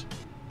husband?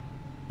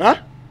 Huh?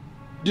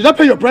 Did I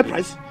pay your bride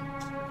price?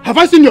 Have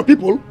I seen your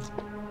people?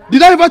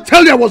 Did I ever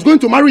tell you I was going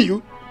to marry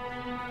you?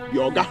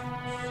 Your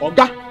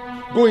Oga,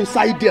 go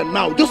inside there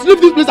now. Just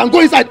leave this place and go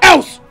inside,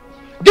 else!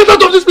 Get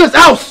out of this place,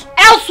 else!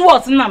 Else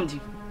what, Nnamdi?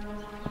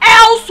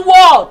 Else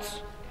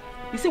what?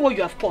 You see what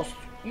you have caused?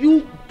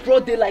 You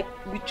broad daylight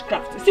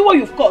witchcraft. You see what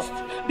you've caused?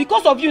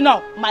 Because of you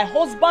now, my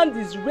husband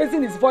is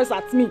raising his voice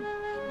at me.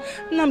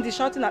 Nnamdi is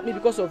shouting at me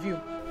because of you.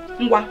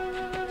 Ngwa.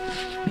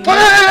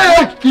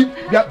 Hey! Be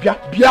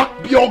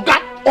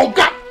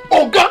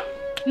Oga!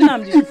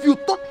 If you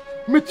touch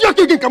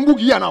Metiake again can move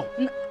here now.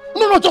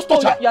 No, just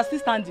touch her. You are still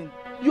standing.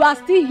 You are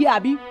still here,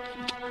 Abi.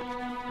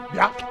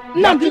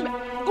 Nnamdi,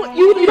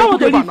 you don't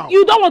want to leave.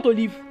 You don't want to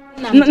leave.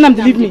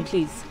 Nnamdi, leave me.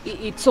 Please.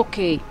 It's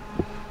okay.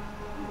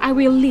 I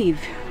will leave.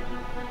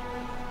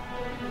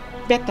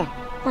 Better.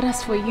 But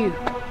as for you,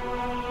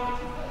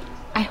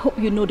 I hope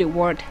you know the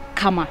word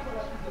karma.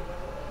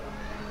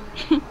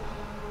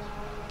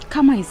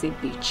 Karma is a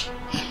bitch.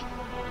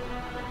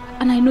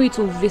 And I know it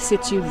will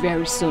visit you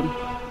very soon.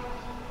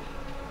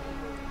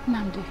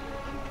 Nnamdi,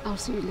 I'll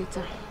see you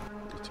later.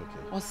 It's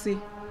okay.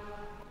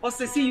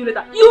 Osi, see you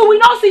later. You will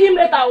not see him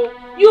later.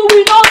 Oh. You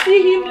will not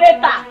see him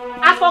later.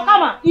 As for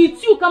karma,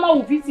 it's you karma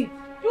will visit.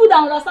 You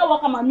don't understand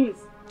what karma means.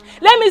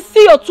 Let me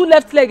see your two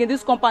left legs in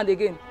this compound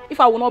again. If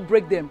I will not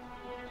break them.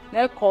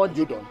 Now called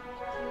you done.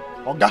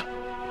 Oga,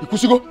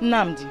 Ikusigo.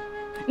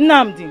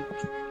 Nnamdi.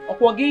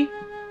 Okwogi.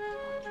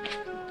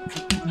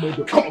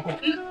 Come on.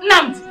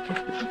 Nnamdi.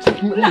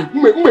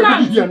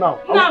 Here now.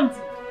 Nnamdi.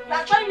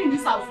 That's why I'm in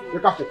this house. Be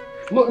careful.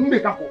 No, be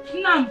careful.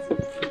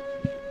 Nnamdi.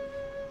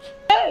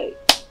 Hey.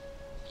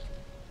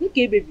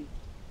 Okay, baby.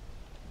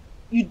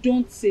 You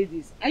don't say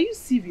this. Are you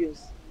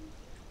serious?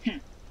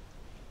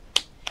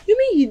 You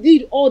mean he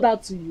did all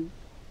that to you?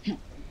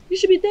 You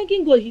should be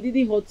thanking God he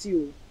didn't hurt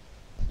you.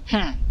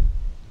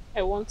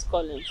 I want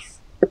Collins.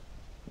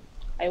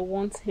 I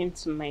want him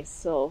to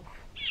myself.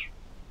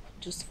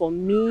 Just for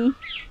me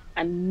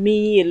and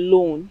me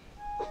alone.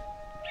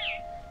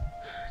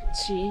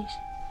 Chi,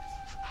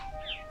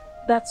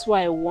 that's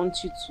why I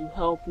want you to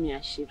help me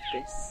achieve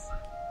this.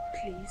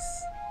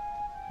 Please.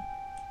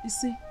 You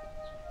see?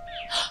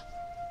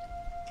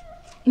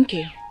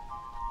 Okay.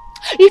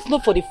 If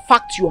not for the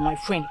fact you are my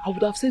friend, I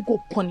would have said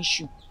go punish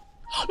you.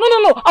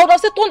 No. I would have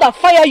said thunder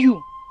fire you.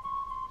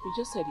 You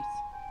just said it.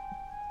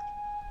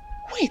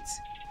 Wait.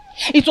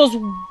 It was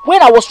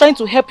when I was trying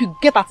to help you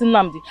get at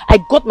Nnamdi, I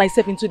got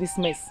myself into this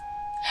mess.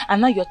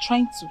 And now you're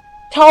trying to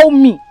tell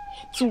me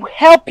to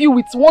help you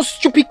with one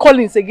stupid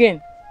Collins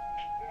again.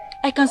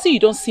 I can see you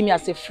don't see me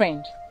as a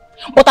friend,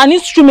 but an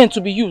instrument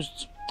to be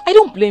used. I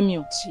don't blame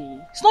you. Chi.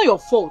 It's not your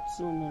fault.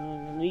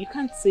 No. You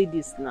can't say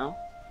this now.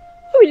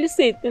 How will you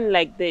say a thing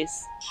like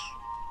this?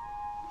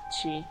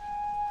 Chi,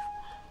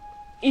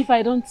 if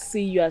I don't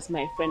see you as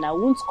my friend, I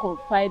won't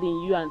confide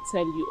in you and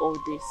tell you all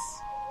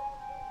this.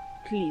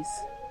 Please,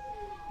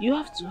 you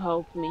have to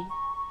help me.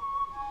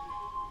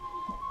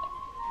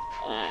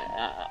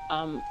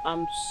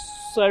 I'm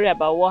sorry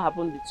about what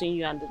happened between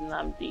you and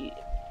Nnamdi.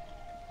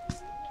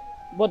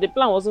 But the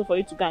plan wasn't for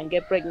you to go and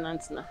get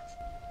pregnant now.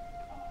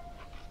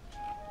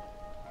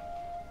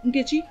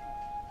 Nkechi,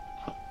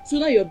 so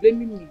now you're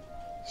blaming me.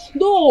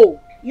 No,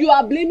 you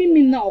are blaming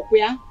me now,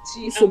 Kuya.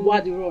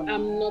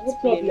 I'm not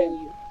blaming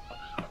you.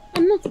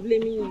 I'm not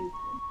blaming you.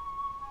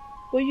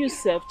 But you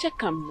self,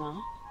 check him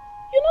now.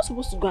 You're not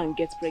supposed to go and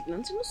get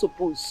pregnant. You're not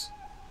supposed.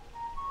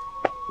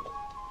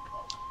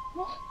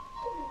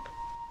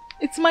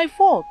 It's my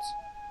fault.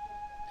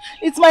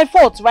 It's my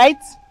fault,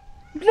 right?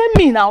 Blame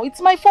me now. It's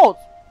my fault.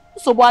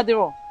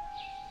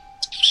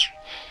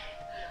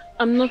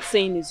 I'm not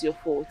saying it's your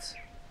fault.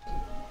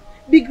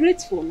 Be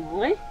grateful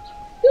now, eh?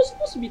 You're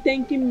supposed to be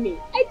thanking me.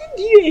 I did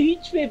you a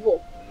huge favor.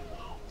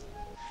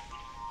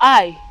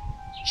 I,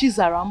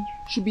 Chizaram,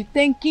 should be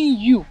thanking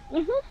you.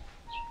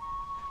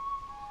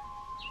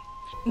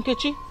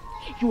 Nkechi,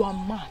 you are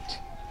mad.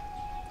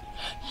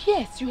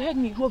 Yes, you heard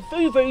me. You are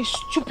very, very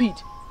stupid.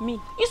 Me?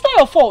 It's not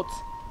your fault.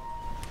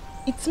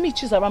 It's me,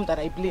 Chizaram, that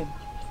I blame.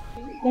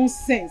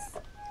 Nonsense.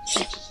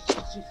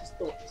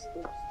 Stop.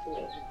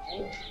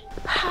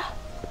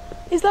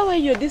 Is that why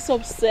you're this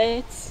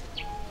upset?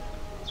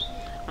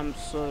 I'm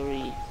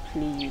sorry,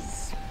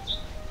 please.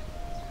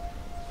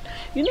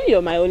 You know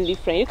you're my only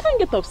friend. You can't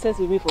get upset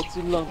with me for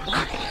too long.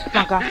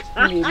 Naka,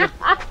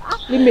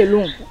 leave me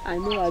alone. I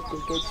know how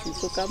to get you,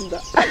 so calm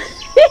down.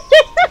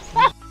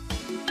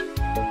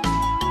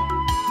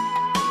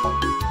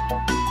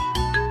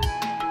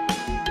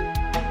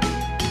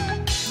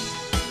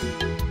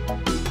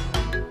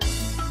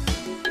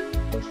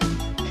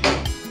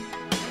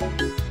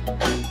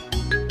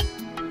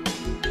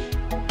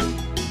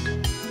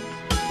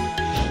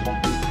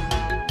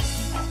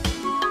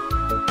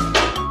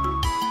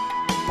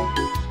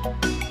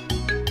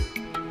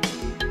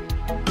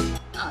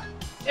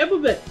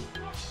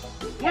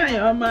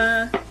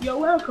 You're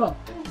welcome.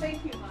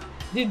 Thank you, Ma.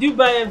 Did you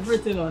buy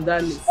everything on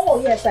that list?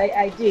 Oh, yes,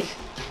 I did.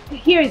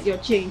 Here is your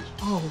change.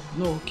 Oh,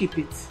 no, keep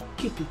it.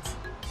 Keep it.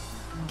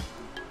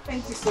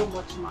 Thank you so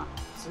much, Ma.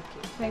 It's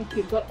okay. Thank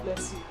you. God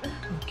bless you.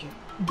 Okay.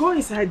 Go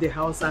inside the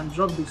house and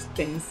drop these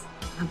things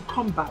and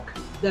come back.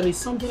 There is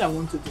something I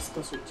want to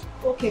discuss with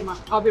you. Okay, Ma.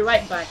 I'll be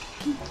right back.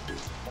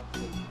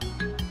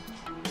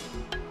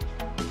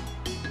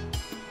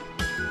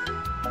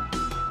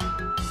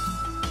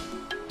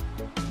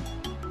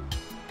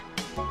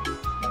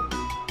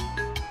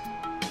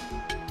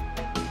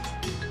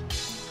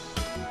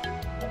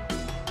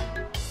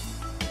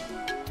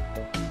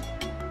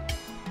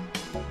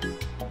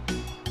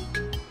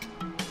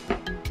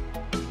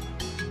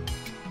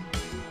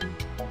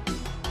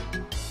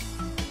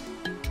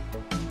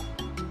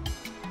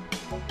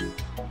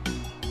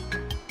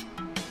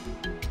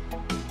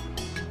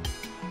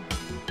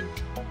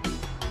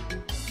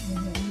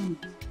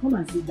 Come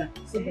and sit down.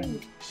 Sit down.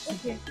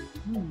 Okay.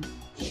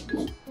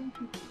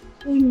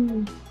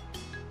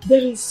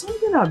 There is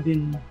something I've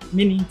been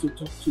meaning to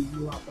talk to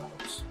you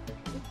about.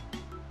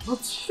 But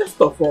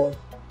first of all,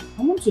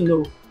 I want to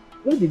know,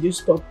 where did you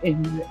stop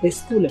in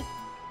schooling?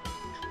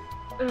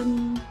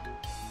 I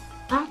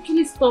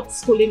actually stopped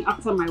schooling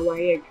after my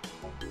WAEG.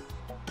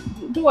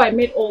 Though I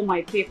made all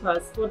my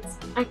papers, but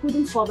I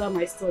couldn't further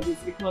my studies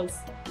because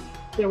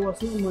there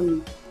was no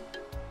money.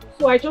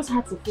 So I just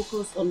had to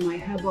focus on my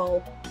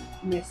herbal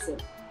medicine.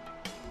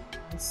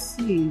 I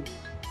see.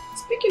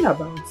 Speaking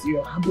about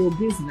your herbal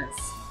business,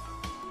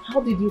 How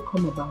did you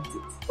come about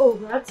it? Oh,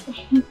 that?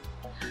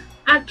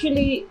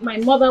 Actually, my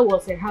mother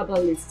was a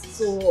herbalist,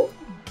 so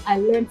I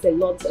learned a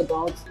lot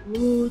about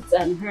roots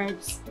and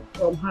herbs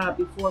from her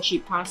before she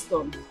passed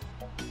on.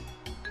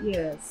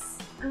 Yes,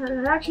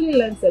 I actually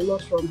learned a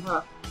lot from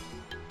her.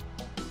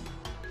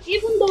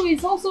 Even though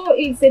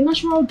it's a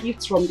natural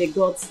gift from the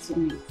gods to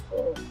me.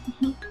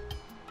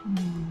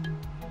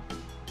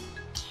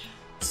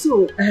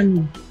 So,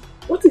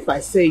 what if I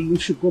say you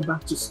should go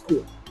back to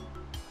school?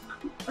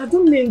 I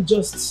don't mean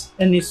just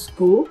any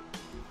school.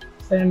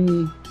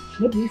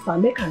 Maybe if I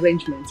make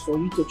arrangements for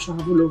you to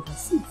travel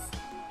overseas.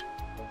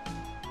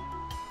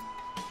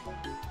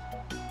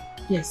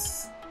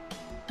 Yes,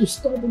 to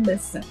study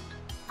medicine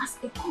as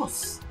a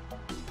course.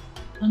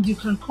 And you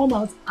can come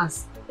out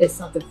as a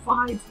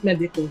certified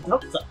medical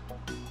doctor.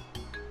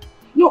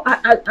 No,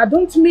 I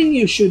don't mean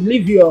you should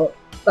leave your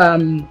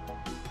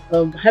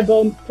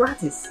herbal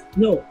practice.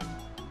 No.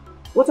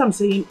 What I'm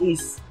saying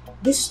is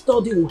this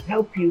study will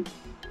help you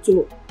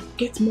to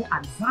get more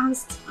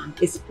advanced and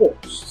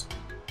exposed.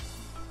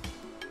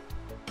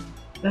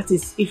 That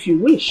is, if you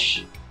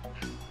wish,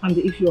 and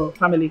if your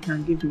family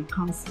can give me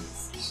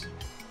consent.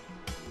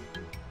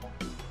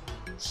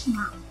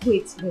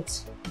 Wait.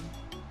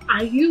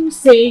 Are you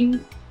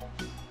saying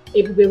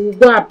Ebube will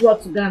go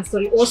abroad to go and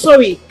study? Oh,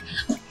 sorry.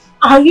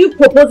 Are you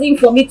proposing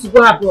for me to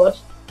go abroad?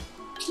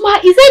 Ma,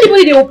 is there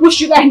anybody they will put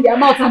sugar in their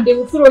mouth and they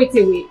will throw it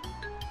away?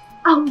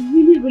 I would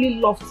really, really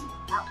love to.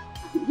 I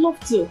would love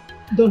to.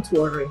 Don't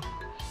worry.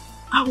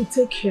 I will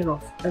take care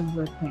of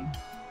everything.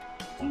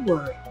 Don't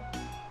worry.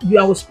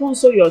 I will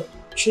sponsor your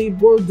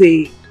tribal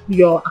day,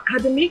 your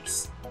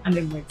academics, and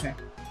everything.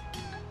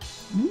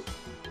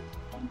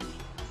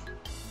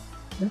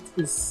 That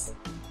is,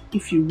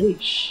 if you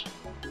wish,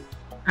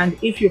 and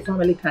if your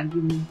family can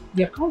give me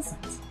their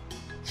consent.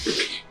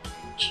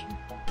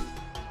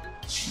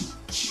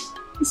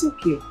 It's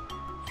okay.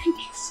 Thank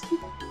you so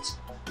much.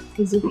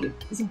 It's okay.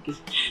 It's okay.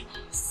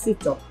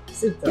 Sit up.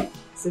 Sit down.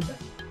 Sit down.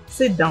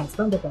 Sit down.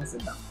 Stand up and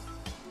sit down.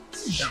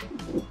 Sit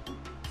down.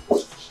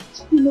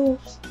 You know,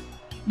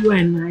 you are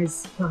a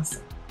nice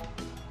person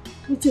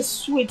with a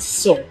sweet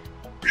soul.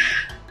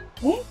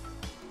 Eh?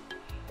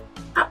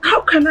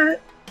 How can I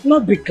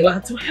not be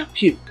glad to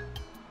help you?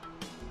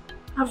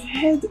 I've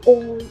heard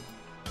all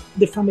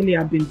the family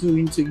have been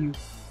doing to you.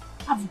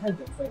 I've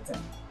heard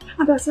everything.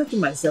 And I said to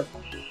myself,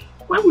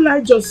 why will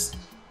I just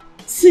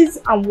sit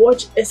and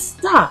watch a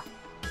star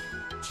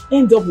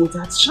end up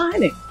without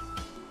shining?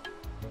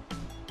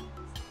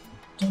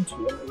 Don't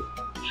worry.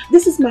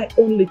 This is my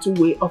own little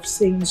way of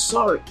saying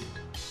sorry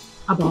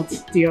about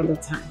the other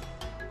time.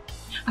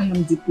 I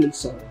am deeply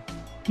sorry.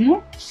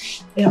 I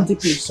am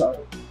deeply sorry.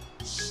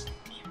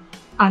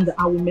 And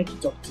I will make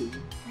it up to you.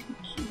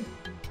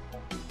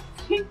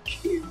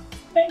 Thank you.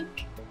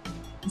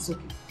 It's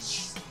okay.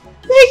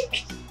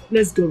 Thank you.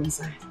 Let's go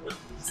inside.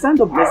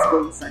 Stand up, let's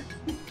go inside.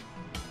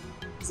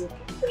 It's okay.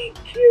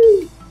 Thank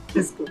you.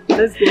 Let's go.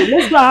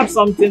 Let's go have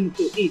something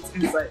to eat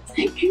inside.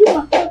 Thank you,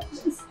 Mama.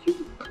 Bless you.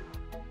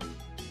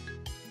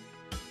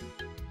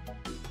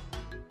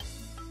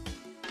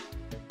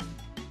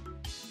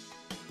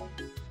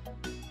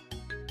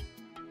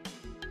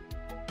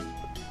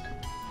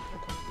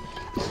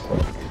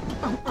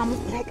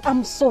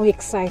 I'm so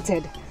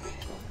excited.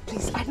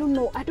 Please, I don't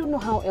know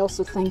how else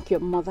to thank your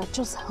mother.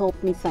 Just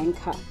help me thank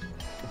her.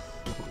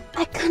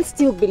 I can't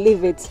still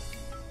believe it.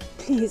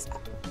 Please,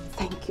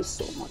 thank you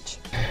so much.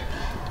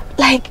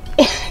 Like,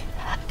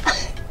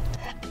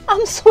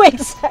 I'm so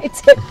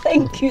excited.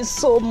 Thank you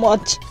so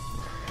much.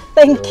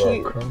 Thank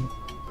you. Welcome.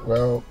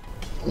 Well,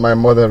 my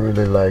mother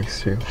really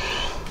likes you.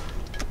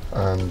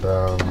 And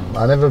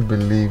I never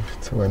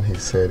believed when he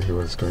said he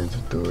was going to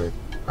do it.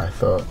 I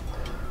thought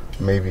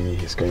maybe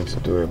he's going to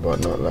do it, but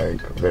not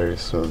like very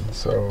soon.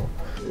 So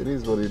it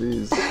is what it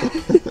is.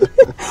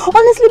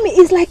 Honestly,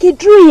 it's like a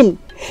dream.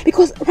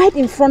 Because right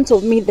in front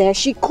of me there,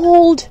 she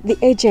called the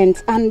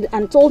agent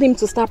and told him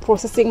to start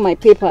processing my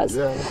papers.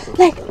 Yeah,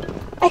 like,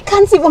 I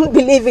can't even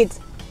believe it.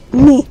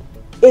 Me,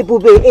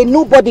 Ebube, a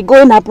nobody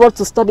going abroad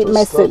to study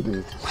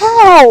medicine.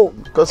 How?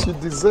 Because you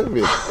deserve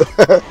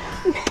it.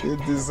 You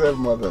deserve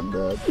more than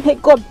that. May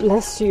God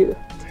bless you.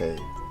 Hey.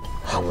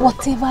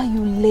 Whatever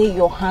you lay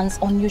your hands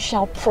on, you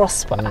shall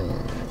prosper.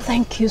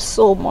 Thank you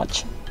so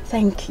much.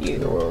 Thank you.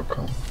 You're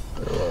welcome.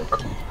 You're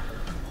welcome.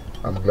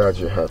 I'm glad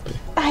you're happy.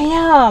 I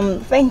am.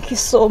 Thank you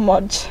so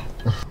much.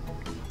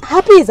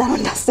 Happy is an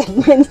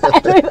understatement. I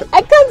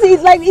can't say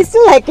it's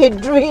still like a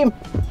dream.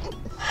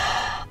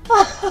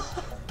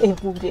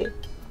 Ebube,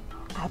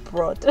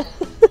 abroad.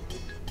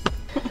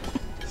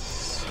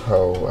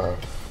 So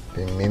I've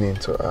been meaning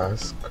to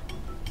ask,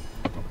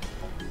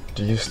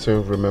 do you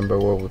still remember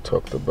what we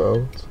talked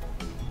about?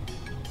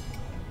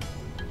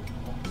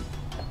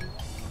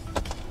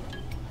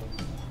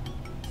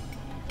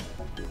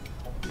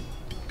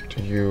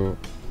 Do you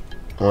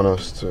want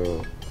us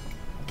to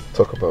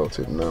talk about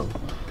it now?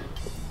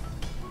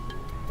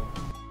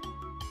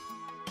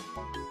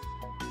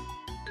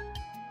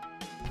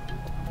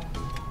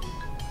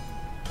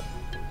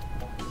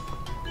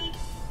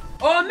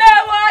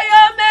 Omewo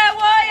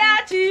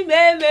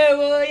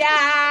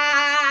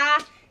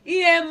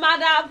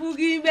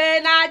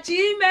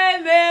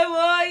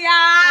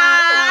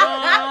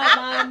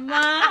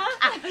Mama.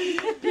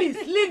 Please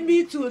leave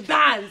me to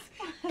dance.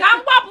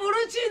 God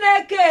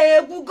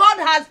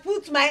has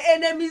put my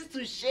enemies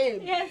to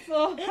shame. Yes,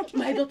 so.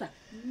 My daughter,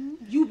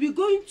 you'll be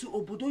going to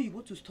Obodo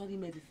Ibo to study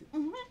medicine.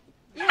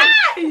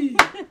 Hey!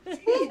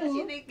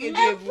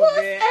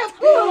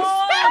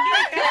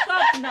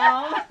 Stop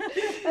now.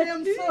 I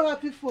am so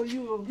happy for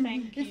you.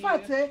 Thank you. In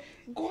fact,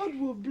 God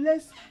will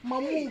bless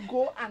Mama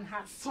Ugo and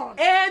her son.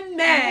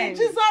 Amen. In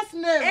Jesus'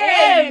 name.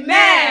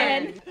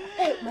 Amen.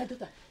 Hey, my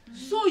daughter,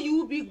 so you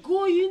will be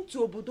going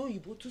to Obodo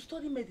Ibo to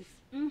study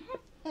medicine?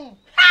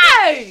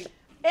 Hey!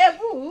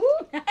 Ebu!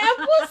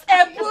 Ebus!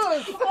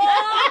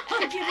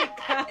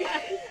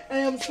 I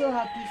am so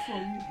happy for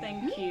you.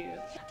 Thank you.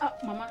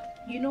 Mama,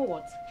 you know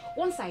what?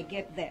 Once I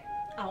get there,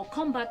 I'll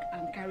come back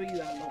and carry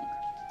you along.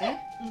 Eh?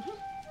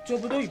 To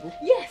Obodo Ibo?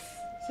 Yes.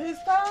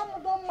 Sister,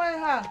 don't mind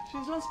her.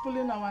 She's just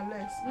pulling our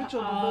legs. Which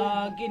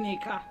Obodo?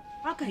 Ginika,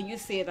 how can you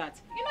say that?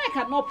 You know I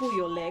cannot pull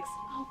your legs.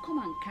 I'll come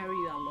and carry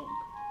you along.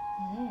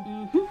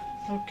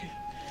 Okay.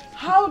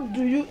 How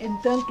do you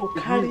intend to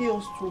carry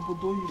us to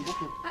Obodo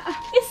Ibo?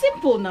 It's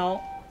simple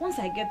now. Once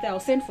I get there, I'll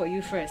send for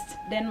you first.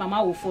 Then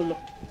Mama will follow.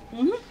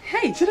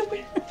 Hey, sister,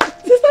 wait.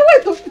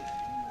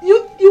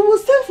 You will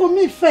send for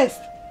me first.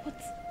 What?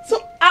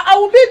 So I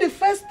will be the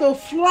first to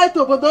fly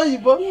to Obodo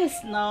Ibo?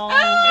 Yes, now.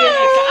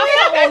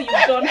 After all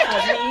you've done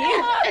for me.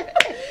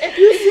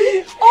 You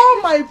see,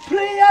 all my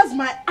prayers,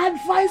 my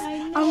advice,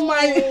 and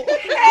my...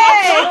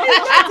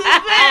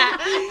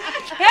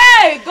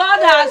 Hey, God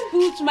has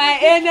put my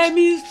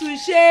enemies to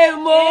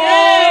shame.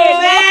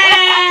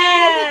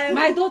 Amen.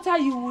 My daughter,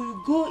 you will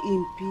go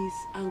in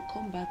peace and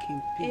come back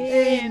in peace.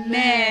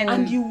 Amen.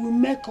 And you will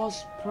make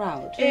us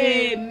proud.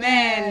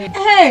 Amen.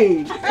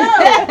 Hey.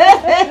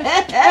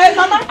 Hey,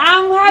 Mama.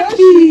 I'm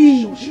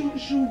happy.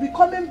 She'll be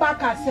coming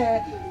back as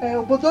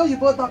Obodo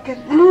Ibo doctor.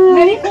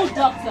 Medical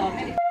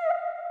doctor.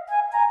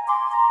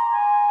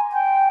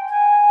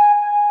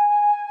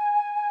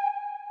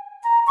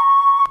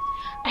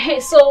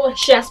 So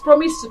she has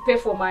promised to pay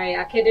for my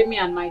academy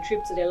and my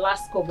trip to the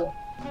last Kobo.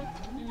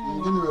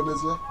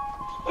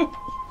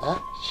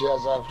 She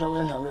has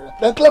agreed.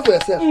 Then clap for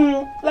yourself.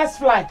 Let's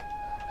fly.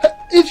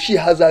 If she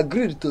has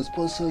agreed to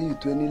sponsor you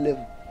to any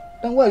level,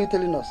 then why are you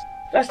telling us?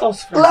 Let's fly.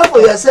 Clap for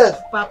yourself.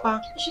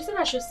 Papa. She said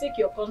I should seek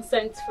your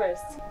consent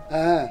first.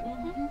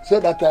 So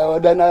that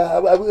then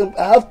I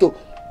have to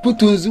put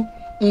Unzu,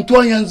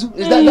 Ntuanyanzu.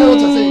 Is that what you're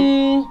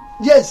saying?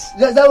 Yes,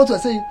 that's what you're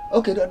saying.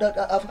 Okay,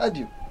 I've heard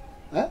you.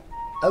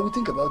 I will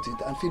think about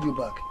it and feed you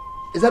back.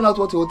 Is that not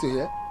what you want to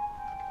hear?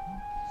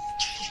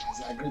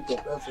 She's agreed to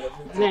pay for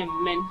everything.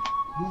 Amen.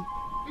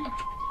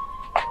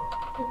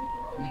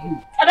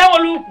 I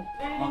don't look.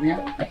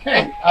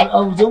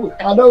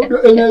 I don't do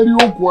any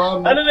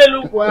one.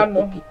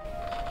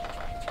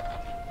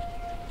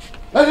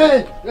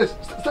 Hey,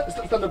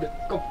 stand up there.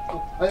 Come.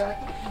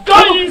 Go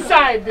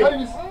inside. Go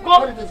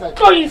inside.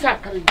 Go inside.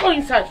 Go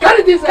inside.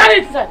 Carry it inside. Carry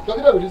it inside.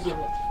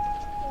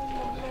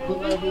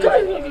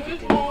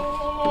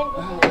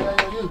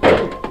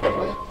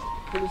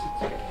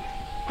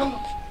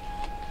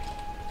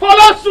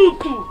 Follow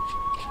suit.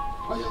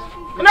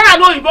 Now I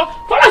know you, but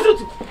follow suit.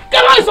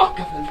 Come on, so.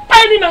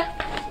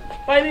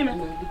 Find him.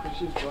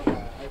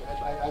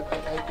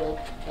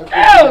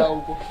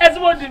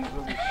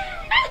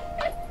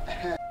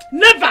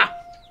 Never.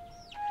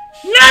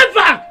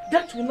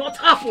 That will not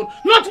happen.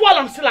 Not while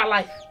I'm still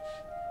alive.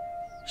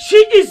 She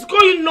is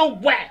going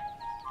nowhere.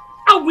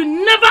 I will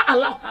never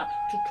allow her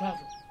to travel.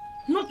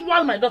 Not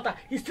while my daughter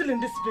is still in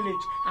this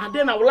village, and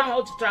then I will allow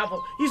her to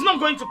travel. It's not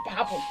going to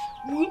happen.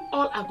 We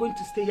all are going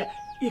to stay here.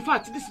 In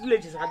fact, this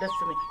village is our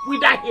destiny. We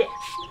die here.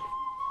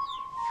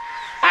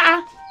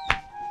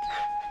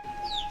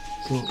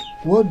 So,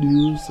 what do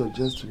you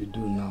suggest we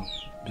do now?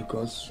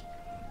 Because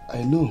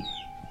I know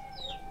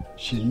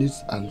she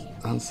needs an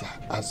answer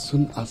as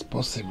soon as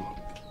possible.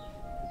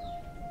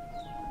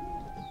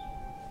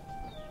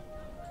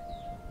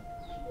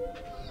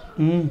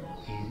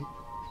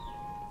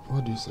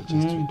 What do you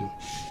suggest we do?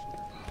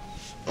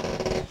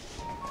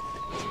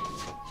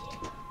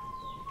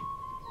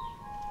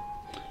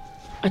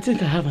 I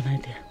think I have an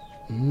idea.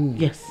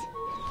 Yes,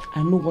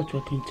 I know what we're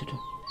going to do.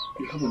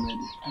 You have an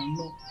idea? I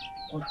know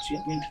what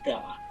you're going to tell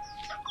her.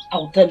 I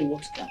will tell you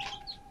what to tell her.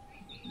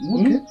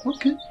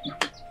 Okay.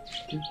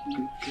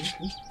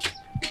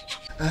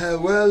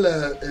 Well,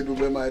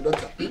 Ebube, my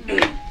daughter,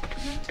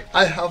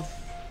 I have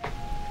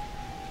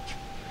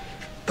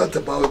thought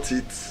about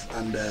it,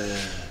 and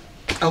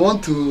I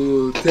want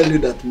to tell you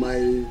that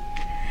my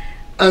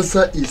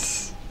answer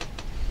is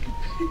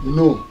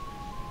no.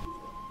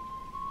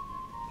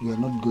 You are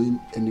not going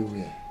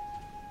anywhere.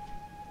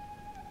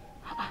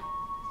 Papa,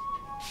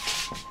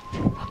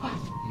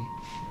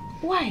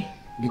 why?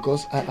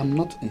 Because I am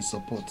not in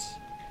support.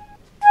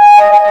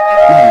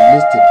 Now,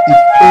 listen, if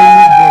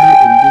anybody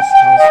in this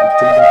house will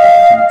take that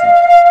opportunity,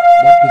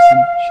 that person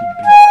should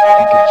be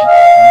Nkechi,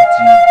 not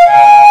you.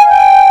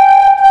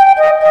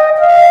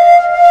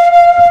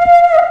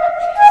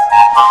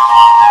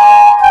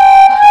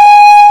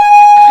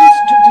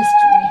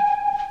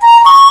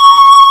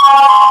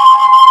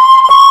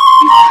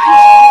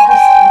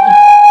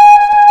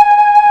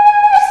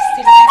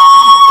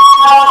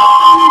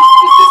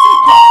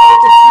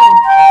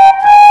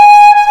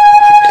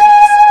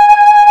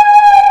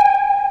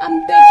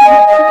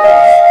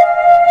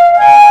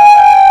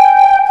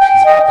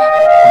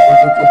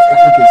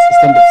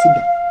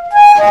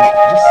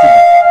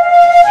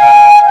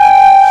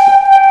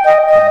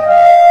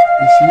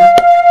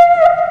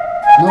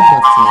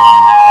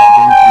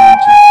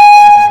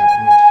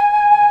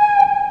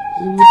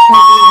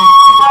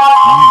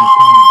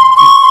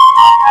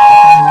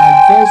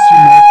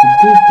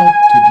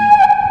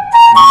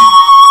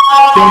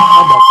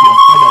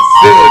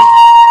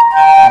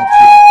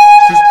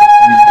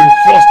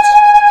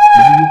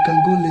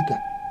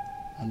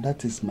 And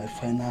that is my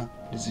final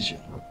decision.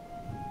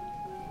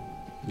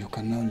 You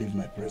can now leave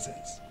my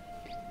presence.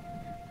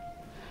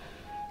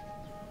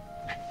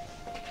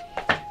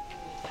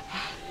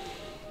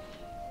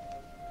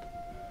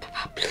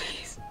 Papa,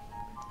 please.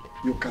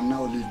 You can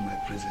now leave my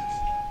presence.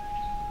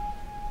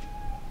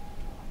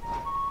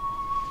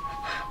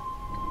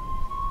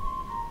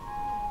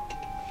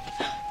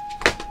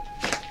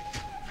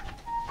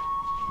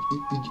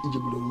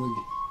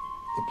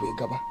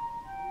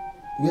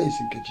 Where is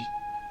Nkechi?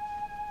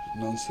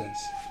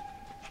 Nonsense.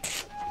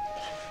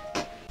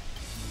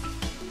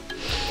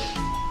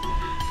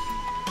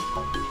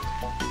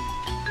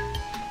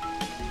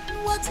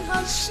 What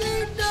has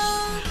she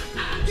done?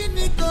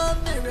 Mr.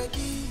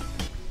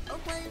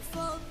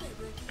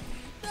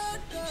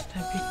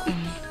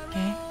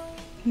 Bikoni,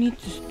 you need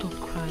to stop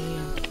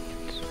crying.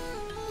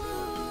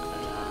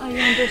 I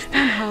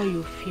understand how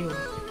you feel,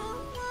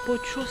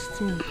 but trust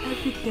me,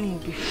 everything will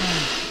be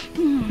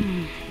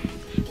fine.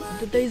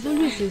 There is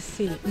always a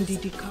say,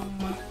 Ndidi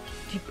Kama,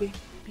 Dipe,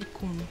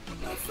 Bikoni.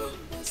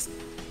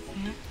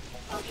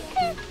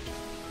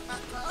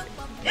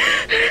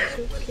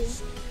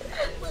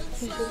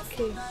 It's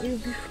okay. You'll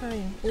be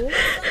fine. Oh?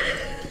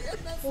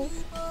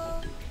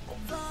 Oh?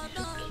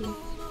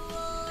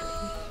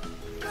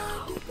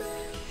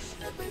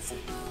 It's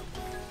okay.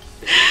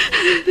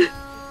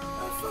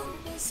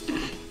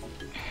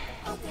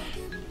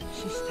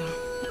 Sister,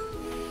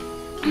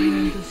 I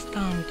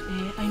understand.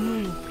 I know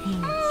your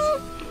pains.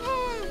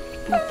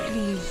 But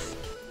please.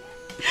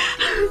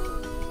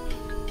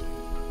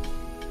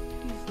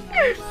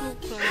 Please now,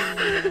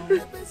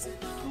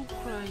 stop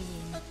crying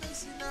now.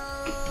 Stop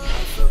crying.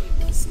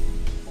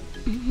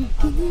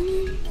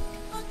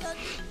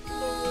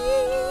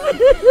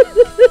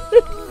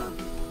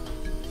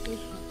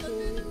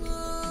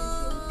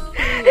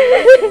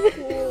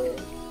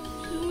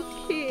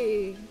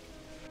 Okay.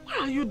 Why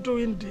are you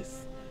doing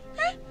this?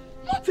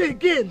 Not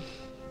again.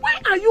 Why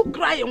are you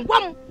crying?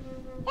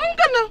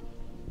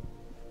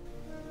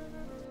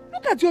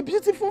 Look at your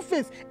beautiful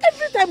face.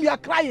 Every time you are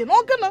crying.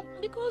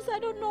 Because I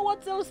don't know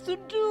what else to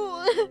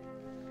do.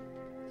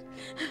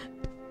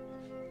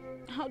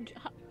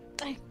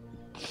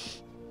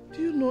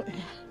 Do you know,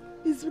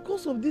 it's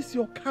because of this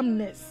your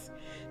calmness,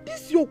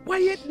 this your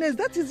quietness.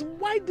 That is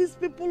why these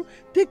people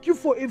take you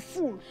for a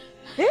fool.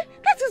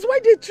 That is why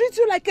they treat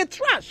you like a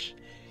trash.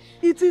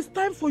 It is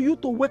time for you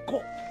to wake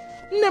up.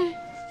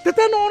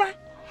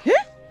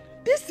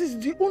 This is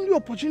the only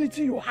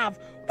opportunity you have.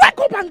 Wake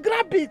up and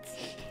grab it.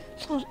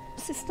 So,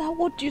 sister,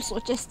 what do you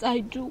suggest I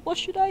do? What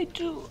should I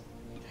do?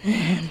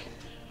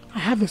 I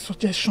have a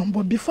suggestion,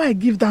 but before I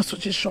give that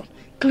suggestion,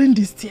 clean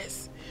these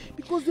tears.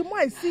 Because the more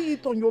I see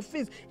it on your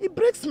face, it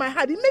breaks my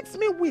heart. It makes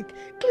me weak.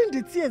 Clean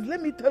the tears.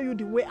 Let me tell you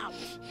the way out.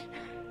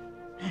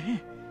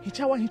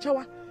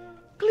 Hichawa.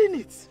 Clean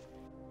it.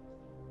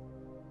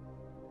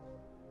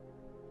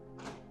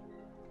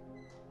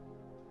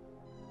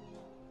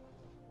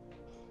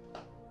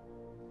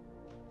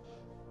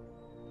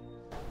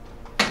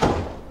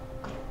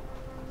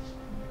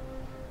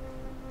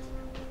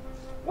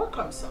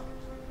 Welcome, sir.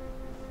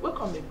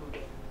 Welcome,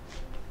 Ebube.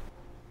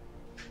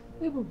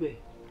 Ebube.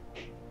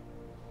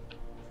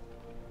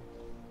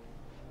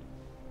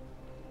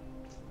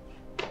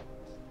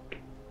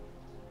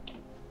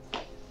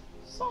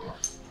 Son,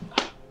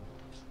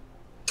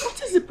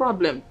 what is the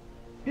problem?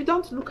 You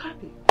don't look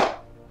happy.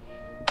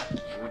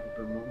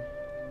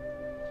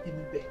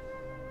 Ebube,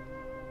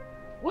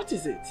 what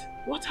is it?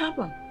 What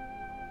happened?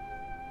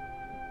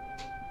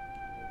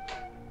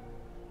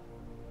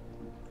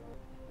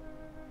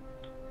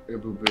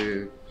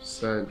 Ebube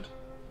said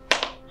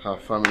her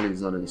family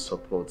is not in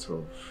support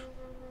of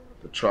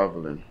the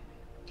traveling.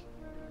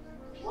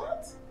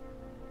 What?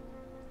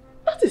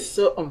 That is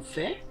so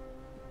unfair.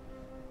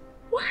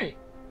 Why?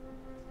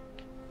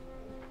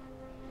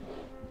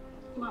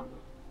 Mom,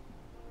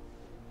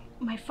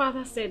 my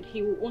father said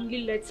he will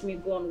only let me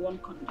go on one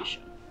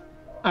condition.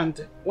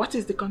 And what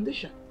is the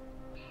condition?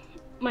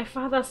 My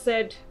father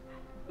said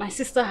my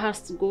sister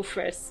has to go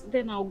first,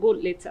 then I'll go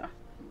later.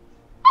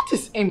 That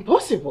is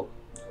impossible.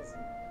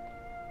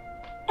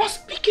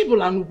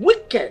 Unspeakable and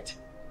wicked.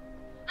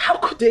 How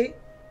could they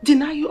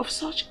deny you of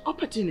such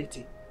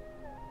opportunity?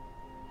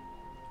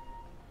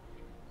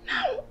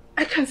 Now,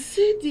 I can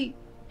see the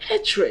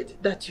hatred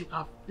that you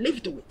have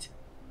lived with.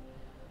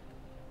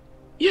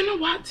 You know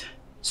what,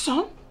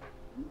 son?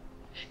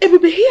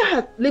 Ebube here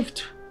had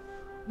lived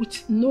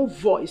with no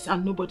voice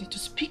and nobody to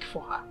speak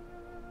for her.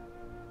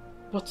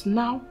 But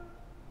now,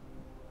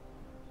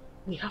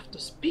 we have to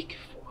speak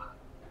for her.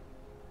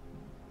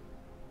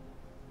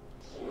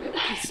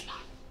 Please, Mom.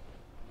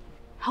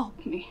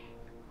 Help me.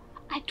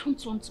 I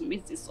don't want to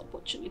miss this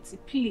opportunity,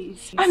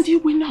 please. And you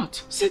will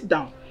not. Sit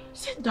down.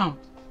 Sit down.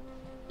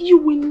 You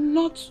will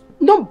not.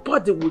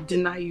 Nobody will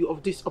deny you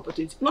of this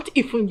opportunity. Not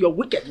even your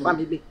wicked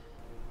family.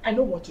 I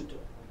know what to do.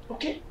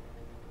 Okay?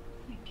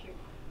 Thank you.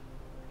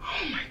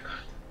 Oh my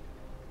God.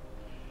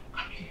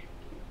 Come here.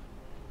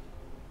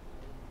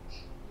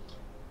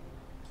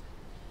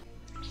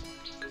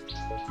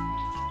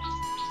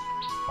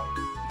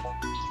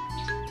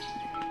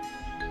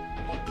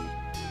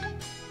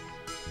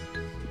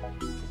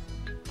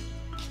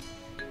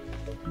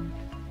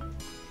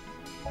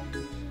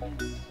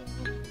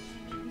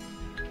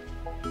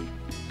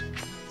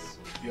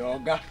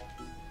 Yoga.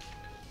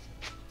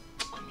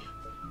 Come here.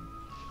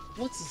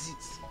 What is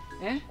it?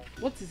 Eh?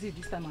 What is it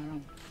this time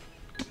around?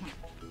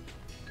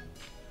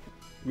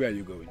 Where are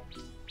you going?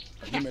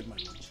 Have you made my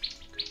lunch?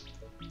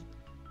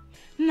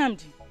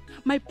 Nnamdi,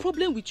 my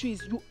problem with you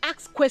is you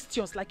ask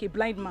questions like a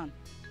blind man.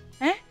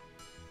 Eh?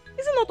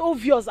 Is it not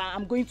obvious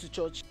I'm going to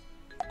church?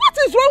 What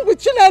is wrong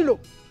with Chinelo?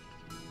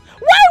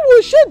 Why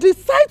will she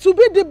decide to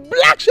be the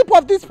black sheep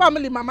of this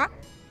family, Mama?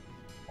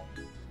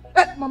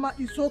 Mama,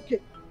 it's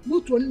okay.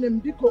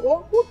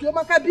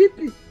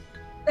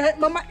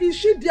 Mama, is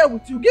she there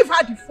with you? Give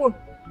her the phone.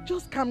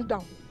 Just calm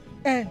down.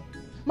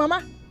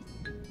 Mama,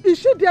 is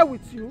she there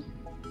with you?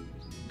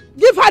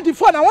 Give her the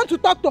phone. I want to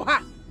talk to her.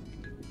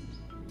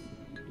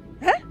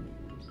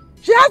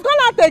 She has gone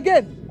out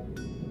again.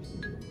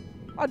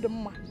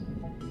 Mama.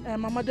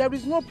 Mama, there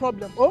is no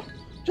problem. Oh,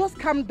 just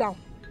calm down.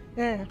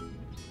 I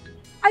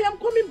am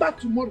coming back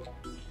tomorrow.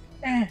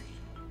 Oh,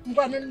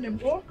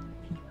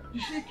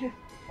 Iyke.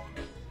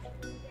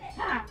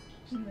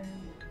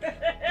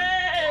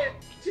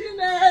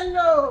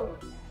 Chinelo.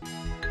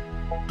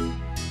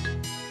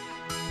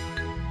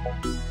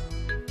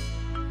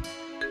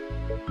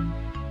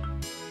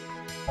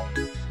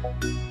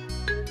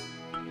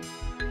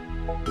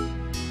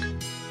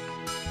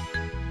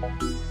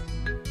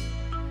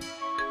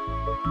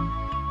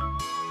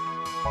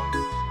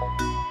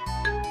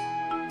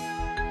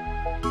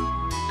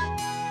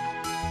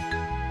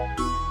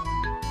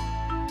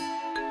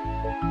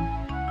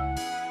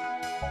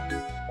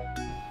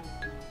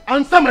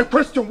 Answer my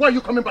question. Where are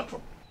you coming back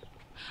from?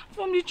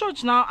 From the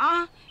church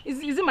now. Is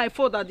it my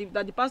fault that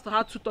the pastor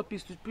had 2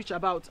 topics to preach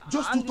about?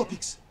 Just 2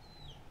 topics?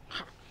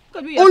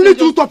 Only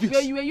 2 topics?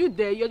 Were you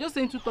there? You're just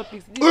saying 2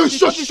 topics.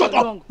 Shut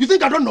up! You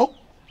think I don't know?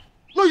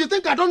 No, you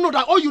think I don't know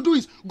that all you do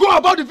is go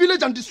about the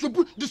village and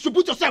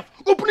distribute yourself,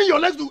 opening your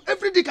legs to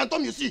every dick and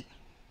tom you see?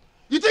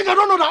 You think I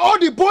don't know that all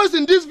the boys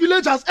in this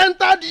village has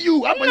entered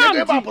you? I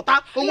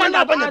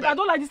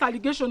don't like this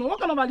allegation. What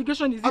kind of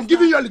allegation is this? I'm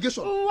giving you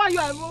allegation. Why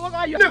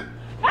are you?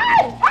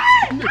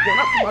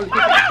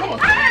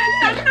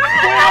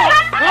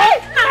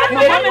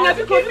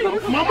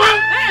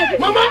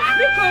 Mama!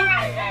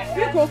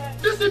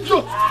 This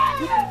idiot!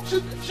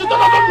 She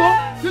thought I don't know?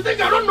 You think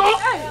I don't know?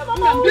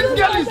 This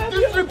girl is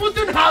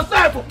distributing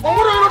herself.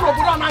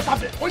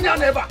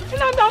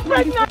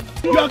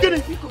 You are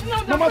getting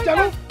Mama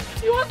Chalo?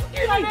 You want to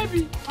kill my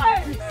baby?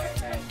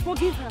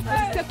 Forgive her for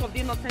the sake of the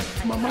innocent.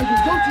 Mama, you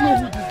don't know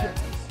who this girl is.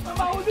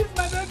 Mama, who is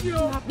my baby?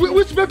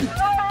 Which baby?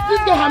 This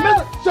girl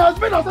she has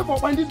made herself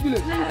up in this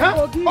village.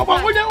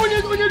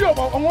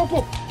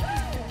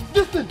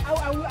 This thing. I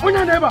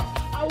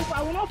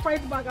will not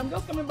fight back. I'm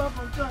just coming back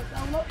from church. I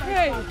will not fight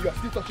back. You are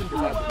still touching the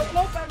Bible. I will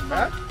not fight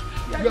back.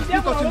 You are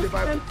still touching the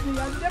Bible.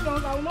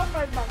 I will not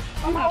fight back.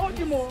 Mama, hold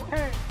him on.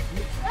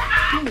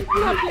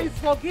 Please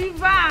forgive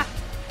her.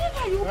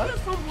 You will kill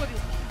somebody.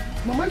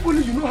 Mama, if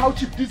only you know how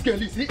cheap this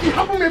girl is. He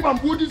haven't made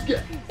bamboo this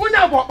girl.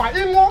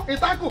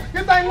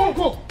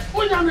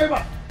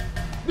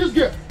 This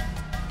girl.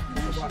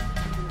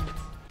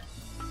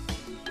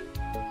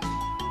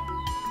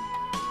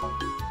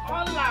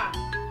 Hola.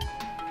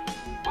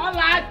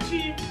 Hola,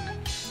 Chi.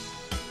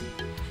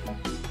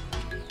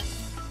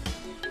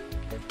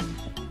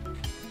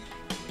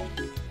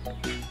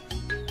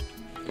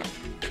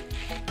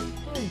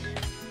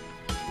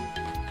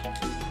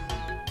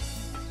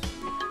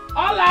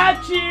 Hola,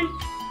 Chi.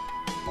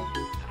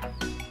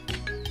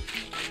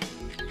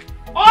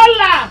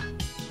 Hola.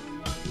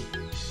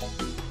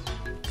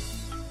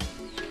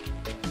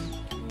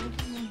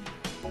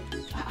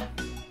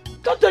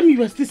 Don't tell me you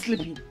were still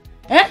sleeping.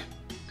 Eh?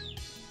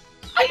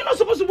 Are you not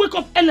supposed to wake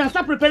up early and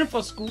start preparing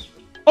for school?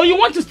 Or you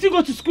want to still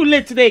go to school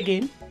late today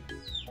again?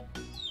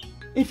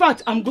 In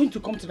fact, I'm going to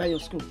come to your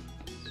school.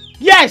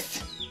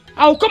 Yes!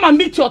 I will come and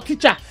meet your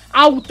teacher.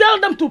 I will tell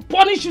them to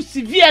punish you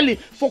severely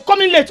for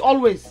coming late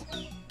always.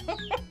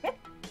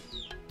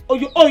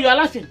 You are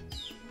laughing.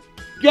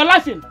 You are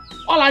laughing.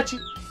 Olachi,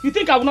 you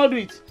think I will not do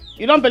it?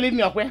 You don't believe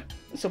me, okay?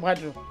 It's a bad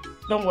deal.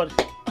 Don't worry.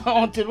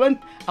 Until when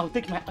I will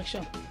take my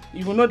action,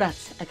 you will know that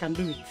I can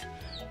do it.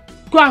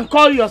 Go and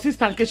call your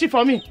sister Nkechi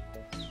for me.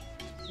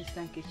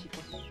 Sister Nkechi.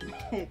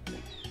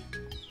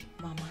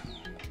 Mama,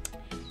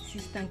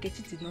 Sister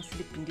Nkechi did not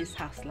sleep in this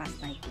house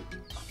last night.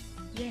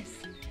 Yes,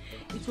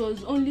 it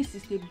was only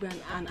Sister Ibu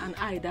and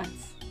I that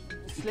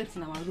slept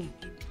in our room.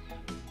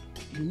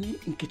 You mean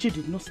Nkechi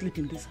did not sleep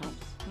in this house?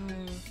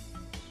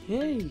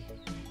 Hey,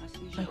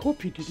 I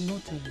hope you did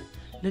not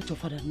let your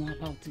father know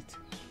about it.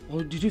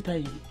 Or did you tell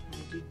him? I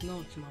did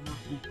not, Mama.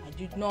 I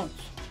did not.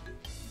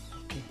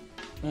 Okay.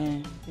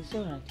 It's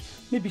alright.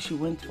 Maybe she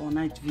went for a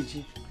night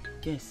vigil.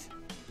 Yes.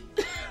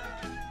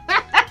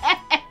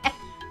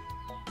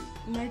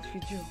 Night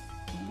vigil?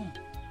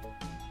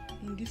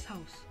 In this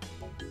house?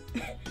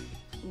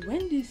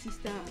 When did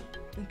Sister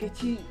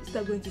Nkechi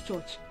start going to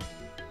church?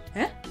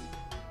 Eh?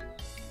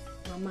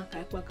 Mama,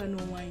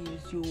 no one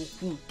is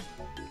your.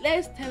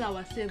 Let's tell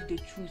ourselves the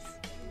truth.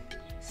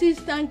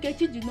 Sister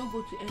Nkechi did not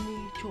go to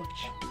any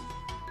church.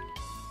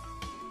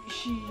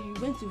 She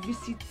went to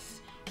visit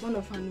one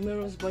of her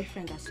numerous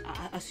boyfriends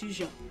as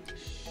usual.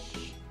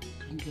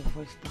 Bring your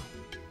voice down.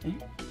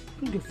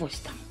 Bring your voice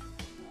down.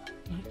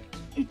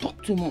 You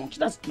talk too much.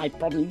 That's my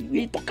problem.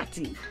 You're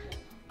talkative.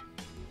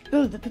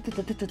 Don't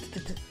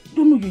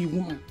know you're a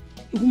woman.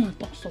 A woman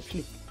talks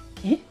softly.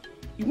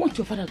 You want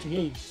your father to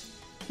hear you.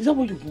 Is that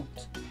what you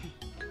want?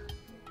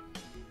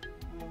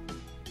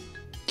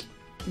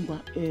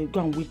 Go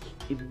and wake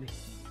Ibu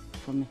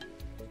for me.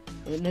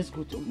 Let's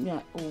go to me.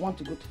 I want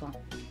to go to farm.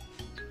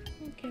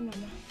 Okay,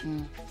 Mama.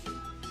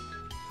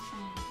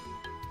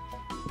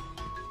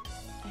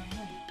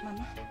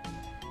 Mama,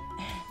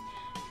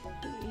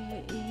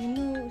 you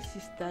know,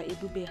 Sister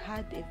Ebube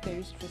had a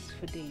very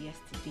stressful day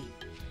yesterday.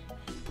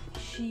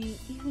 She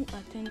even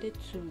attended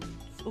to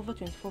over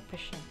 24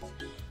 patients,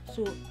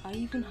 so I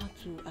even had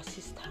to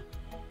assist her.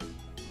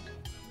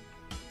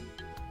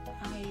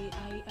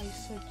 I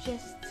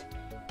suggest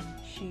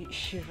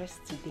she rest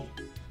today.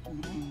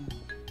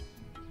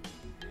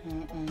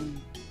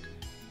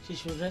 She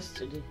should rest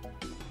today.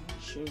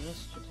 She should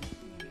rest today.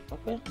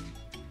 Okay?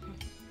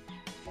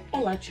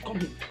 Alright, come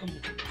here. Come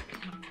here.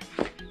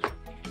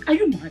 Are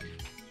you mad?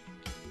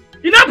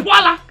 You know,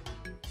 Boala?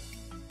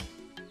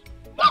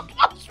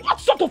 What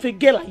sort of a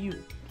girl are you?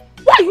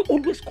 Why are you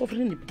always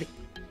covering the bed?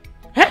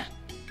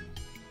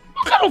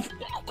 What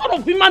kind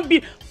of human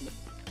being?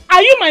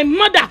 Are you my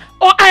mother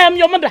or I am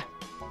your mother?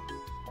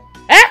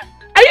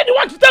 Are you the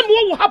one to tell me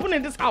what will happen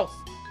in this house?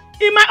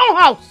 In my own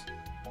house?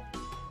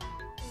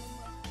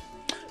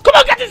 Come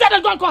on, get inside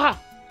and go and call her.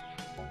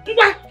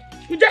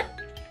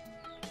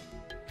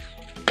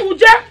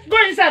 Uje, go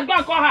inside, go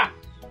and call her.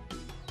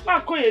 Go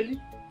and call Eli.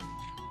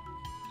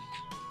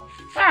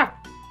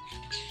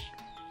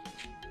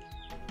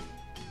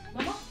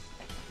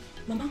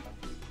 Mama,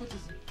 what is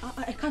it?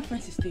 I can't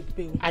find Sister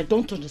Ebube. I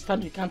don't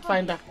understand. You can't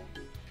find her.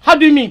 How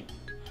do you mean?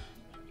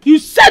 You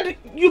said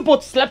you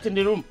both slept in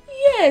the room.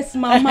 Yes,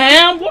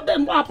 Mama. What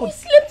happened? We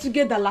slept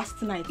together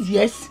last night.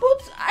 Yes.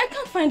 But I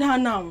can't find her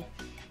now.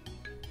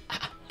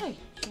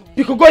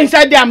 You could go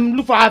inside there and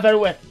look for her very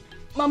well.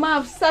 Mama,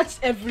 I've searched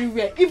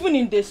everywhere, even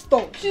in the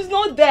store. She's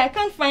not there. I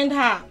can't find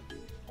her.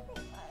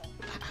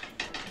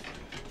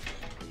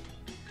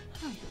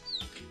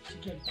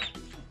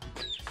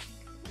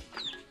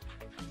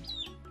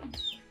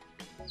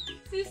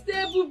 Sister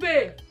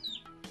Ebube.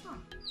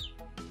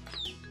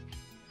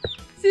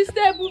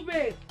 Sister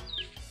Ebube.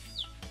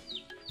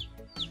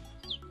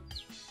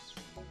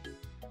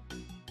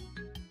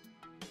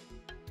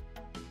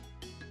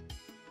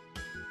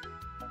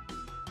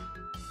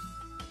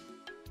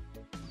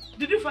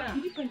 Did you find her?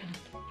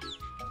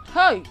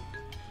 Hi.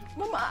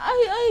 Mama,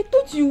 I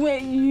thought you were...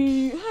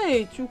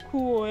 Hey,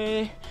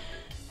 Chuku.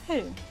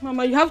 Hey,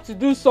 Mama, you have to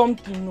do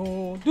something.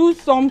 No, do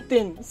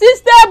something.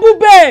 Sister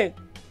Ebube.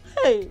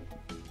 Hey.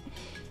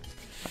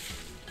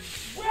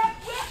 Where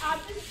are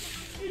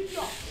these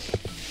idiots?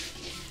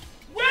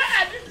 Where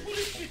are these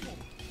foolish people?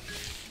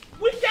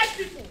 Wicked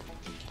people.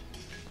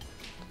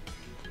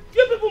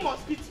 You people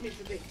must beat me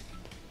today.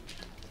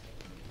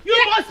 You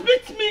must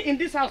beat me in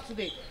this house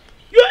today.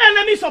 You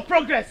enemies of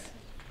progress.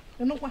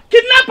 You know what?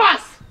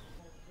 Kidnappers!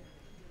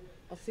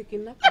 I say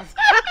kidnappers.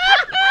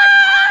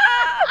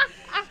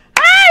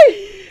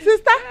 Hey!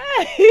 Sister!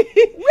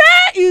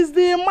 Where is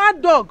the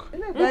mad dog?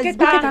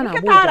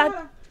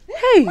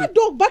 Hey! Mad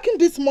dog back in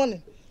this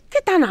morning.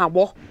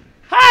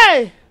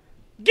 Hey!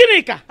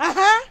 Ginika!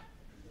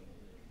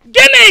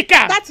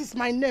 Ginika! That is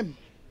my name.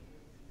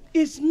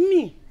 It's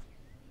me.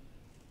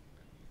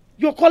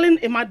 You're calling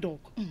a mad dog.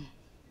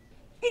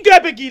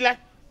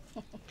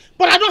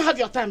 But I don't have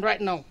your time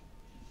right now.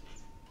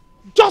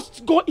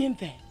 Just go in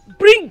there.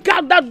 Bring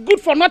out that good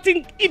for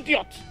nothing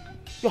idiot.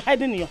 You're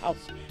hiding in your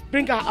house.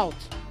 Bring her out.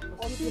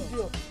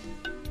 Idiot.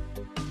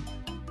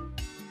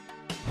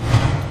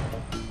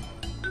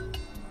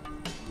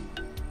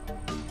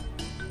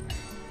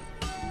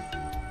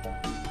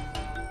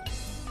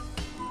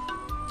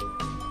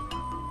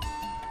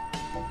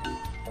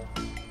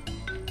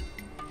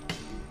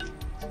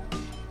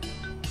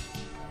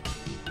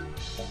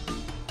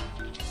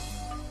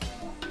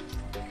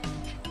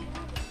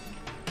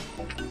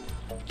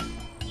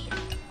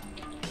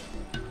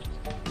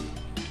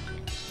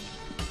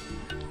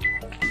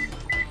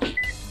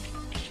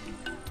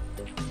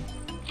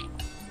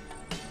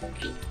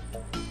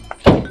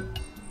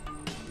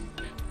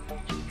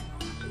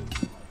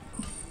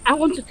 I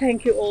want to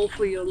thank you all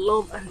for your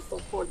love and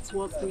support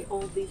towards me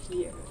all these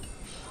years.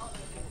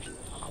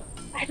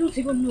 I don't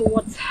even know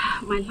what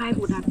my life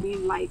would have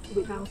been like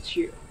without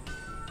you.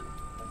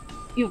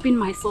 You've been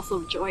my source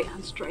of joy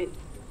and strength.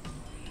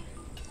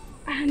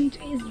 And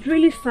it's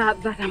really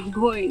sad that I'm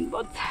going,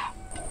 but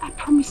I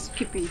promise to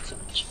keep in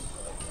touch.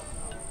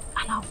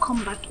 And I'll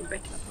come back a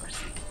better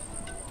person.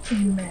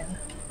 Amen.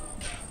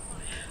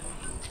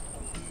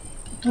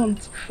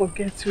 Don't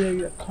forget where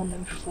you're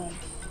coming from.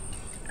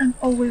 And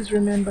always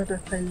remember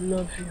that I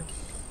love you.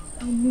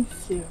 I'll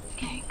miss you.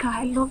 Iyke,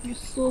 I love you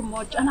so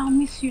much and I'll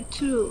miss you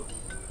too.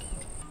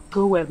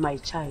 Go well, my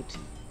child.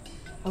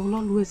 I will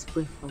always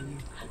pray for you.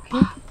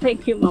 Okay?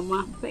 Thank you,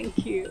 Mama.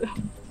 Thank you.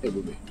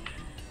 Ebube,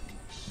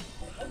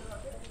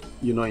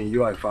 You know, in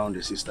you I found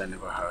a sister I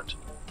never had.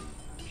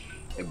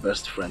 A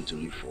best friend to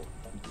live for.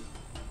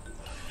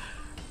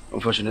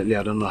 Unfortunately,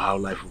 I don't know how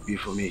life would be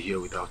for me here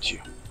without you.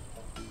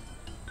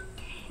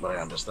 But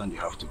I understand you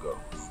have to go.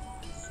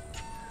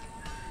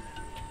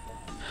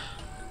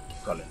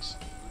 Collins,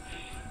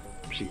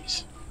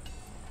 please.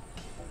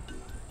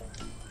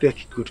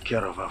 Take good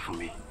care of her for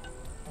me.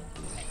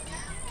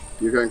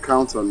 You can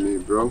count on me,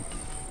 bro.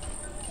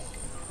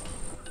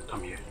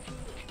 Come here.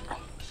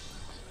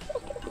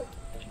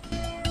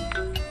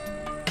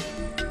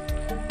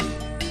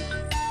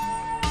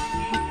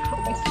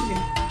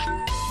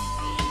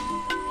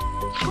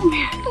 Come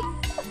here.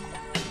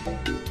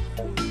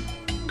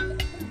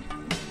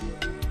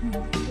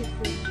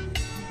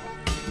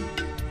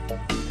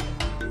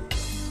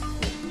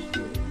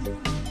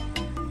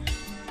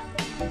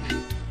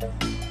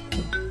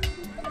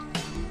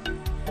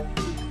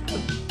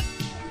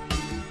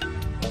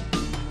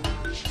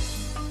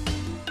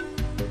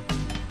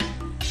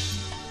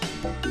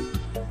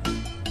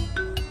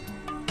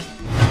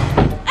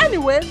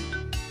 Anyway,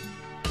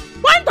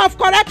 point of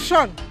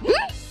correction.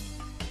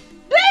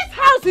 This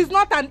house is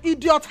not an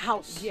idiot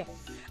house. Yes.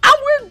 And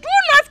we do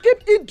not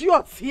keep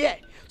idiots here.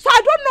 So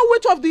I don't know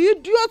which of the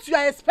idiots you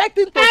are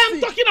expecting to see. I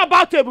am talking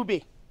about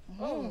Ebube.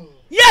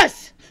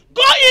 Yes.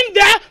 Go in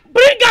there,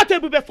 bring out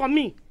Ebube for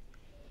me.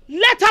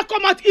 Let her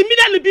come out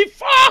immediately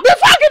before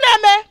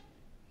Gineme.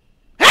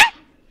 Eh?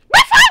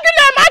 Before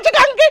Gineme,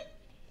 Ajigangi.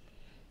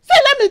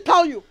 See, let me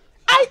tell you,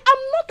 I am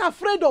not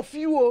afraid of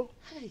you.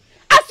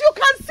 As you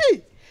can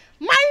see,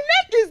 my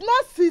name is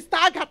not Sister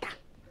Agatha.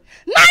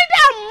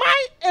 Neither am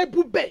I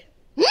Ebube.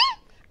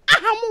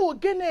 Ahamu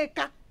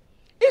Ogeneka.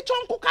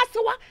 Ichon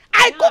kukasiwa.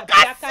 I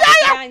kukasiya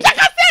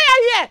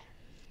here.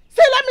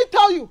 See, let me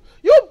tell you,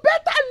 you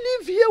better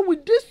live here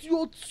with this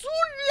your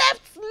two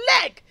left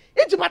leg.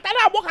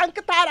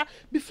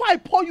 Before I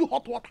pour you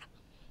hot water.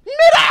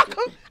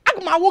 Miracle!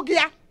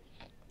 Agmawogia.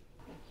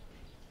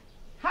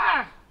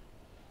 Ha!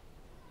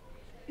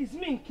 It's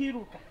me,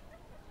 Kiruka.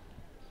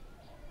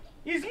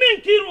 It's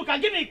me, Kiruka,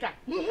 Ginika.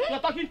 You're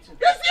talking to.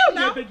 It's you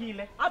now.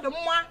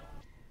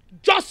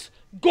 Just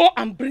go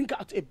and bring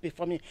out Ebube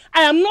for me.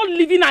 I am not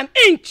leaving an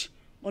inch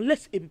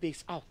unless Ebube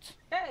is out.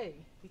 Hey.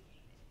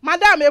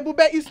 Madam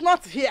Ebube is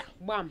not here.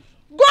 Bam.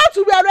 Go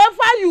to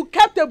wherever you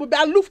kept Ebube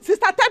and look.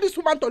 Sister, tell this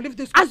woman to leave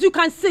this. As you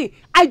can see,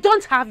 I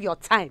don't have your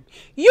time.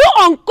 You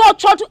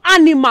uncultured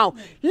animal.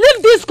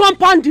 Leave this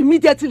compound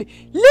immediately.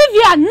 Leave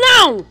here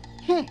now.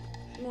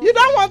 You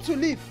don't want to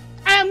leave.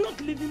 I am not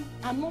leaving.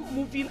 I'm not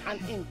moving an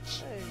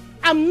inch.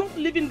 I'm not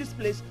leaving this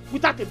place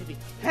without Ebube.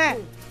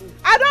 Hey.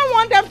 I don't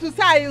want them to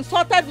say I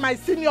insulted my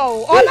senior.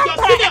 Who is your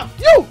senior?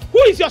 You. Who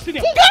is your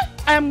senior?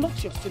 I am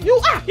not your senior. You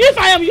are. If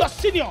I am your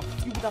senior,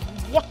 you would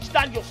have watched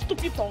that your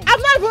stupid tongue.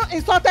 I've not even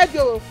insulted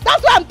you.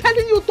 That's why I'm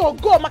telling you to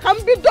go.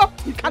 Makambido,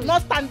 you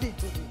cannot stand it.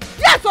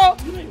 Yes, sir.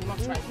 You know you're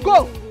not right.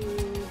 Go.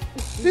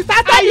 Sister,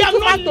 I am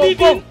not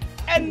leaving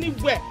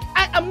anywhere.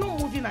 I am not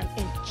moving an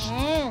inch.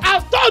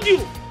 I've told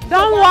you.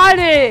 Don't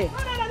worry. No,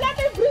 let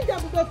me bring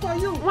Ebube for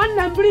you. One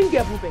time bring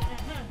Ebube.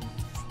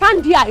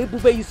 Stand here,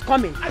 Ebube is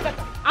coming.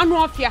 Agatha.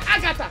 Anuofia.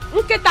 Agatha.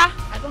 Nketa.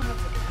 I don't have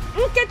to.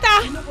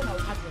 Nketa. You know when I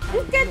will have your time.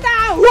 Nketa.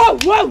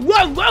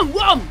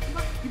 Whoa.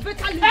 You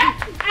better leave.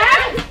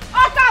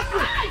 Okafu.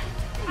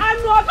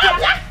 Anuofia.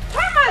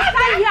 Come and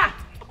stand here.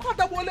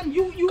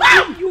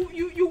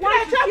 You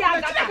want to see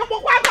Agatha.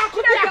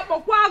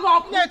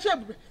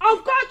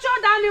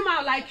 Uncultured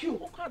animal like you.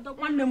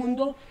 One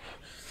nemundo.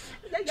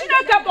 I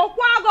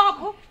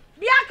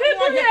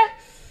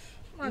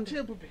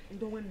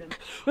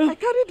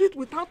carried it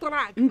without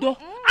rag. Ndo.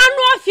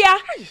 Anuofia.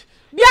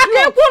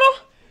 Biake kwuru.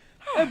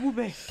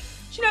 Ebube.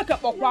 Chineke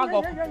kpọkwa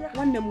agọ.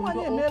 Nwanne m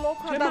ndo.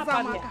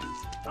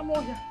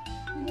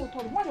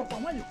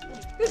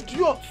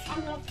 Idiot.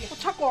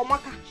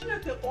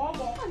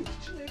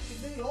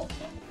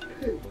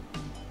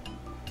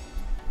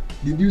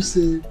 Did you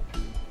say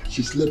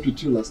she slept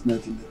with you last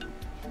night in there?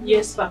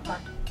 Yes, Papa.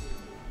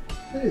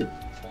 Hey.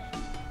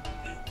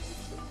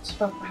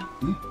 Papa,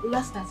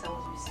 last night I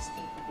was with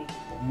Sister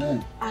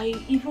Ibu. I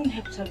even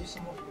helped her with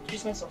some of the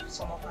treatments of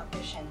some of her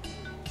patients.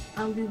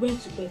 And we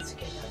went to bed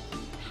together.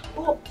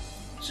 But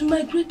to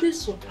my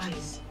greatest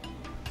surprise,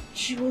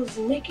 she was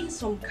making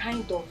some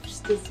kind of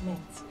statement.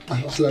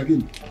 I was like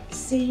him.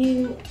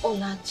 Saying,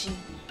 Olachi,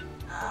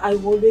 I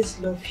will always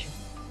love you.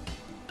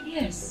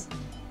 Yes.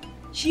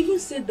 She even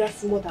said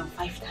that more than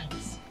 5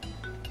 times.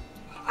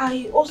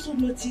 I also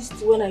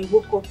noticed when I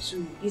woke up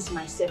to ease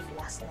myself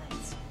last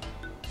night,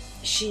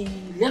 she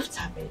left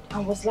her bed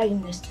and was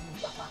lying next to me,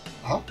 Papa.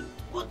 Huh?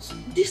 But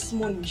this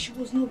morning, she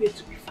was nowhere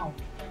to be found.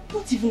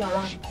 Not even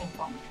around the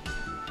compound.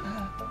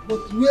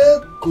 But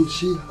where could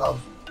she have?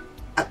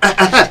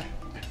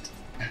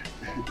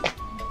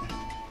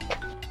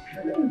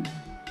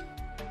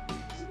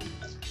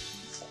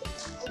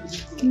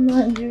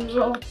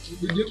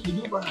 Did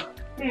you buy her?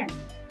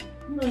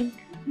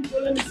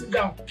 Let me sit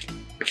down.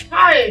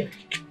 Hi!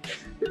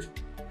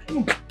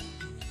 You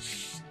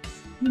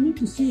need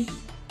to see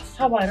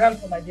how I ran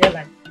for my dear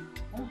life.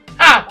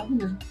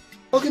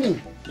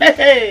 Okay.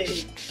 Hey.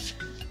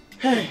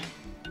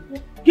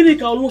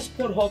 Ginika almost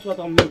poured hot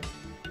water on me.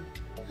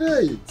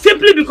 Hey.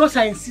 Simply because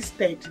I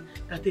insisted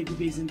that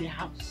Ebube is in the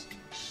house.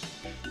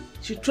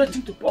 She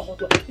threatened to pour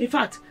hot water. In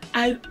fact,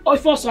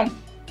 if for some,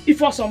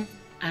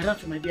 I ran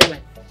for my dear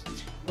life.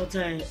 But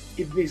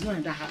Ebube is not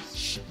in the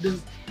house.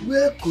 Then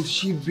where could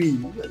she be?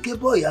 Okay,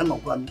 boy, I'm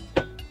not one.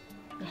 I'm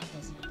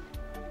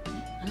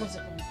not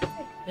second.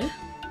 Eh?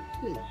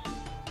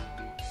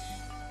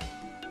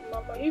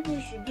 Mama, if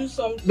we should do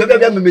something.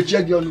 Maybe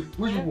check you.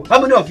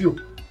 How many of you?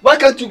 Why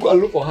can't you go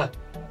and look for her?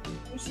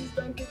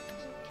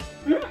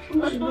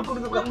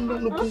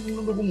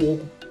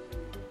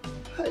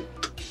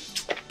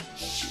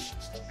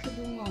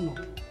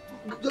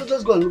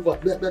 Just go and look for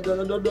her.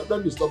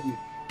 Don't disturb me.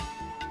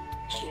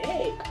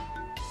 Okay.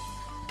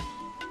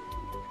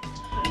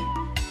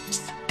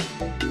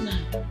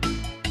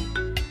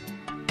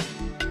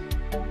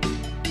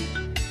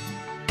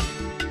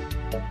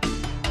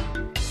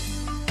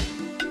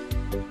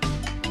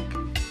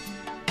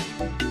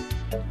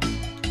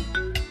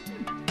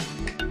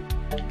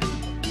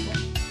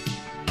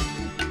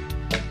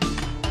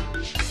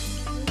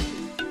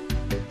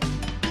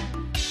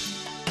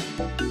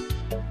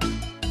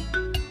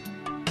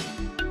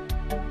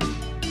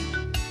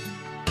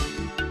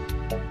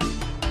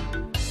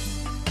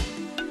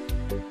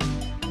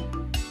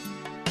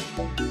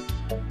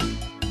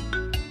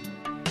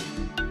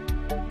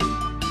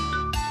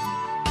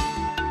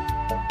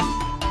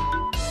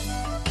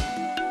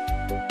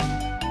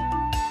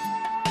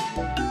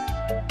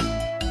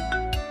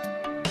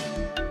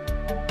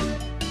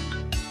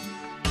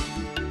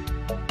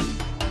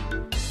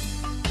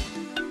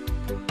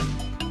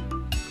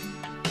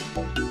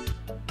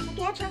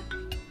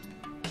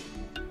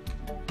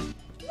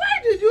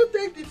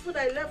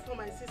 I left for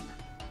my sister.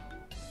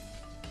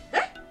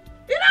 Eh?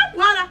 You know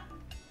what?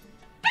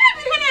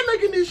 Baby, can I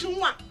make an issue?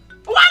 What?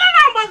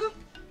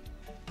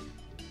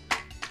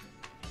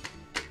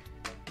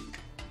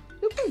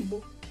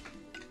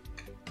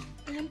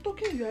 I am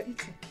talking, you are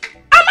eating.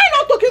 Am I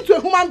not talking to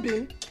a human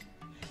being?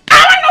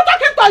 Am I not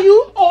talking to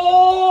you?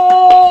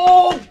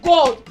 Oh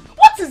God!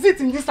 What is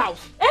it in this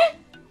house? Eh?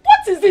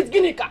 What is it,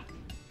 Ginika?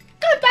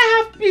 Can't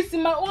I have peace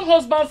in my own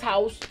husband's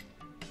house?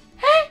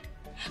 Eh?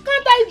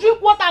 Can't I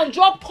drink water and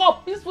drop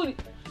cup peacefully?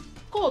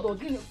 God, or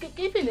even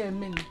a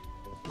minute.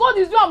 God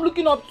is you I'm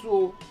looking up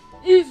to.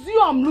 Is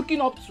you I'm looking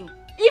up to.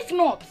 If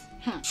not,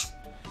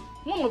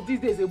 one of these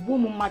days a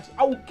woman magic.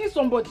 I will kill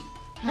somebody.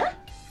 Huh?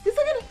 You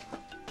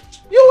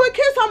will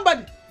kill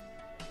somebody?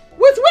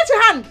 With which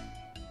hand?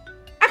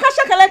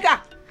 Akashakaleka.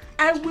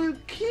 I will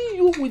kill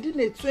you within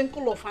a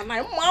twinkle of an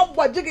eye. Look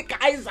at this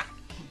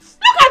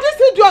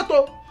idiot.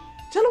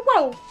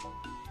 Chelukwa,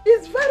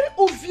 it's very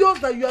obvious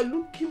that you are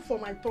looking for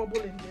my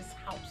trouble in this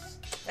house.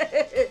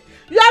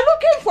 You are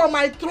looking for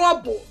my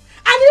trouble.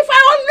 And if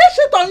I unleash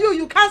it on you,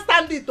 you can't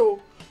stand it.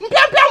 You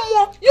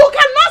cannot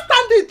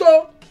stand it.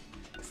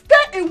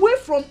 Stay away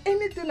from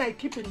anything I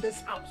keep in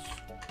this house.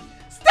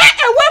 Stay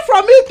away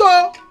from it.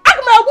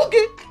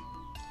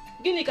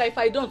 Ginika, if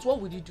I don't, what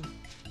will you do?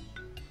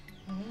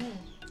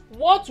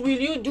 What will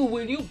you do?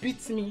 Will you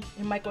beat me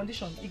in my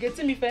condition? You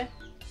getting me fair?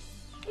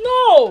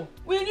 No!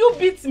 Will you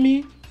beat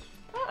me?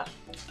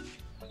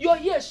 You're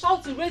here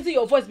shouting, raising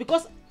your voice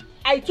because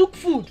I took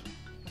food.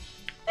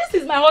 This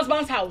is my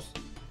husband's house.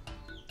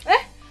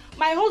 Eh?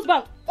 My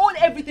husband owns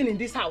everything in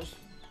this house.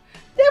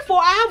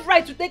 Therefore, I have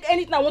right to take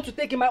anything I want to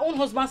take in my own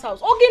husband's house.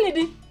 Okay,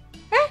 Nidi?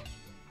 Eh?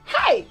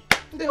 Hi!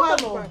 The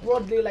husband.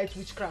 Broad daylight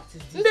witchcraft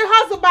is this? The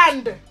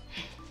husband.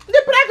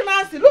 The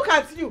pregnancy. Look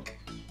at you.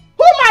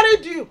 Who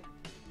married you?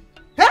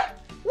 Huh?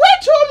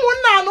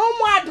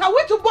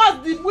 Which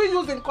boss did we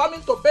use in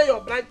coming to pay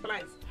your bride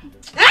price?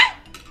 Eh?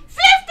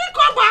 50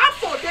 kobo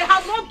after they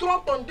have not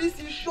dropped on this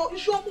issue.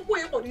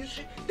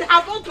 They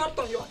have not dropped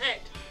on your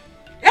head.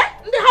 Eh?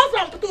 The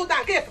husband told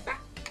that gift.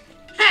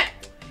 Hey,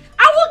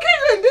 I will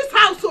kill you in this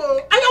house.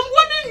 Oh. I am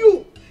warning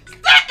you.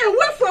 Stay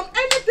away from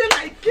anything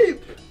I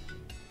keep.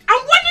 I'm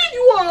warning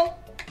you. Oh.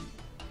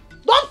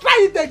 Don't try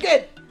it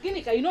again.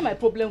 Ginika, you know my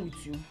problem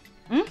with you.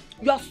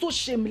 You are so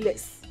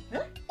shameless.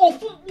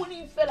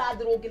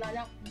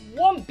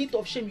 One bit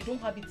of shame, you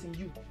don't have it in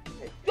you.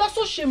 You are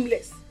so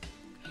shameless.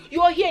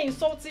 You are here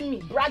insulting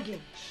me,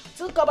 bragging.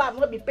 2 kobo have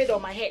not been paid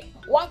on my head.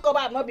 1 kobo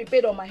have not been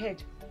paid on my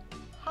head.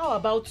 How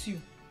about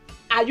you?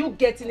 Are you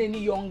getting any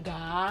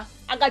younger?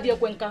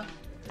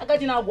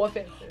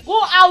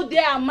 Go out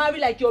there and marry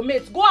like your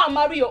mates. Go and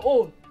marry your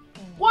own.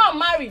 Go and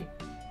marry.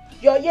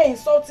 You're here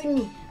insulting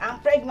me. I'm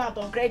pregnant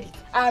on credit.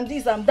 And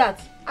this and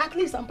that. At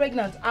least I'm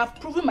pregnant. I've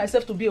proven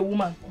myself to be a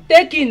woman.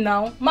 Take in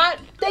now.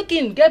 Take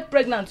in. Get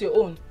pregnant your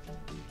own.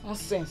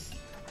 Nonsense.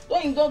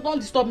 Don't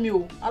disturb me.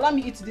 Oh. Allow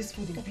me eat this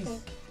food in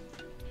peace.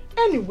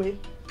 Anyway,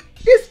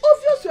 it's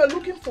obvious you're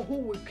looking for who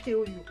will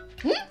kill you.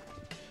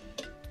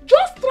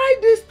 Just try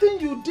this thing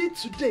you did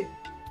today.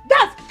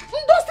 Don't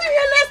stay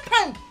here next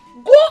time.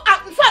 Go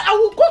and, in fact, I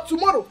will go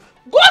tomorrow.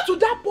 Go to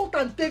that pot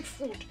and take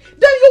food.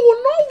 Then you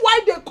will know why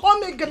they call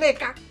me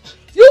Gneka.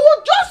 You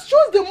will just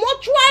choose the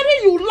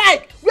mortuary you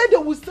like where they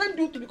will send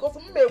you to because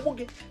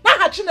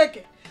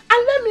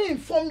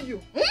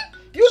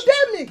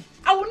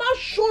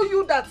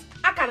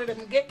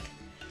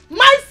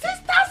My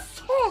sister's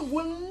son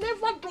will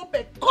never drop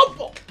a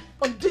kobo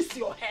on this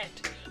your head.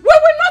 We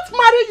will not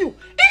marry you.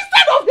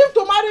 Instead of him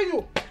to marry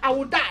you, I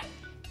will die.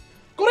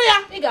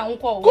 Korea.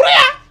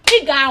 Korea.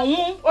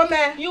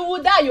 Ome. You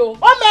will die, yo.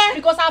 Ome.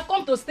 Because I've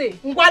come to stay.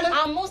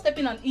 I'm not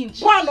stepping an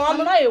inch. I'm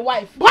not a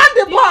wife. Born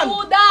the born. You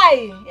will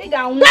die. Baby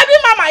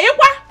mama,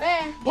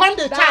 born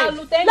the child.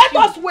 Let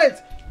us wait.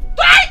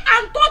 Try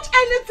and touch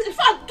anything. In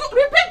fact,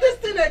 repeat this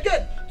thing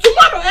again.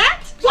 Tomorrow,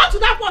 go to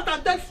that pot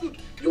and take food.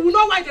 You will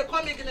know why they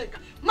call me again.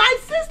 My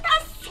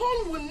sister's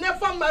son will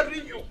never marry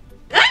you.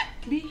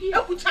 Be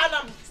here.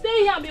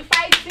 Stay here and be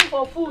fighting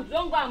for food.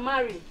 Don't go and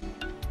marry.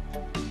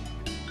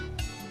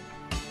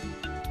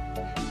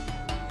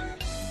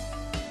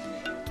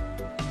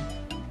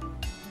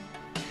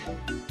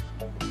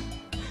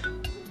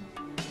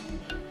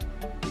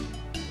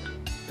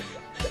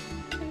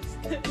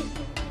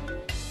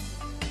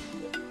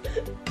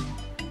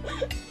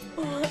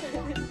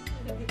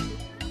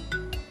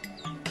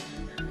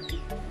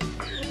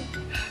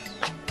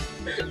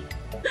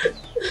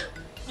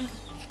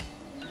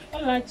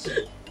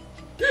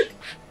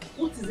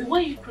 What is it? Why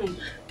are you crying?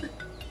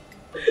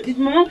 Did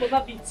Mama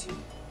Papa beat you?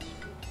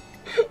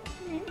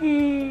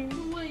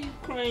 Why are you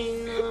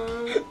crying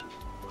now?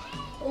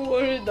 I'm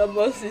worried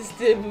about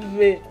Sister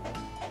Ibu.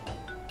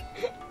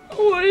 I'm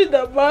worried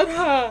about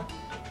her.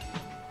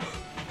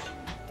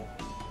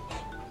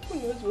 Who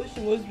knows what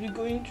she must be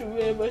going through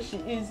wherever she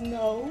is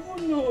now?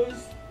 Who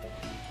knows?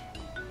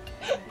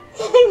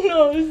 Who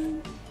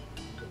knows?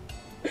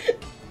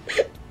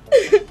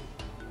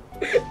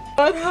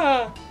 About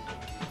her.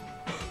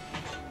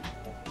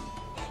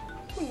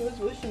 Who knows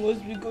what she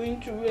must be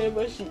going through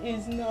wherever she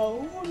is now?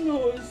 Who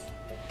knows?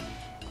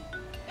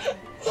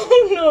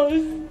 Who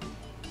knows?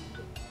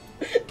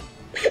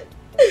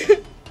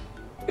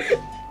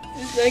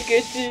 Sister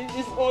Nkechi,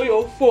 it's all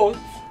your fault.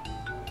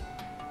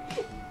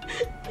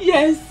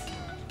 Yes,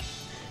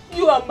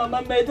 you and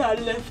Mama made her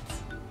left.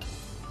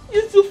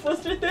 You too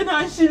frustrated her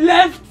and she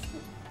left.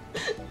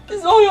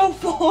 It's all your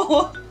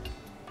fault.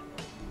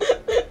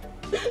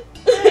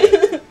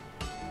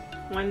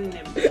 One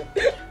name.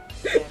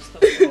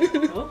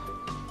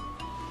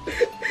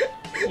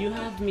 You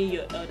have me,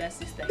 your elder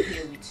sister,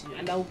 here with you,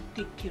 and I will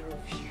take care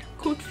of you.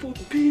 God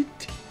forbid.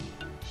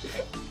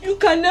 You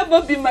can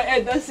never be my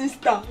elder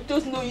sister.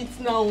 Just know it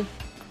now.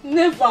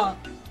 Never.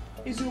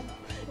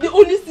 The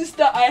only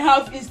sister I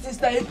have is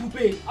Sister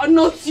Ibu, and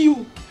not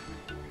you.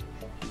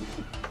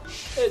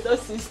 Elder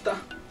sister.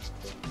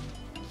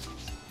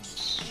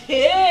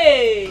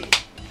 Hey!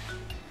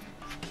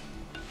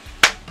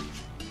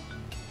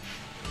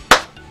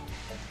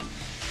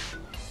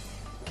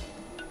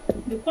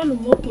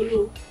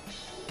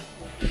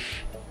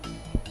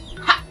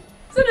 Ha!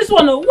 See this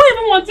one, who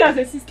even wants you as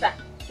a sister?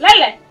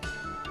 Lele!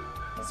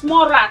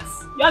 Small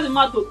rats, you have the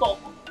mouth to talk.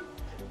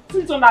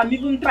 Since one I'm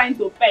even trying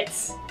to pet.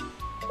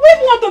 Who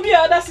even want to be your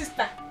other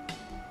sister?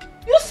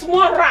 You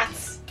small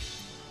rats!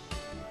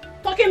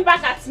 Talking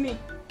back at me.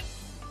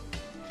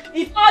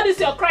 If all this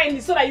you're crying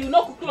is so that you will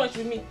not cook lunch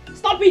with me,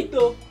 stop it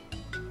though.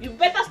 You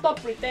better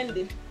stop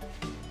pretending.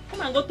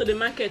 Come and go to the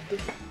market too.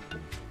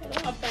 I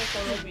don't have time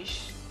for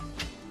rubbish.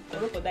 I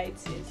go for that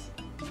tears.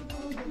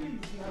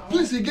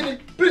 Please get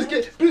it. Please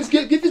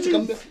get it.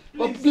 Come there.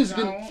 But please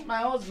get it. My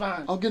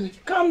husband. I'll get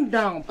it. Calm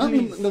down,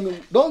 please. No.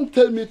 Don't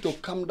tell me to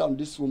calm down,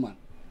 this woman.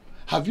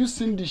 Have you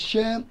seen the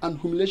shame and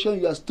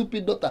humiliation your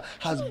stupid daughter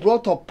has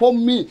brought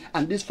upon me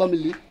and this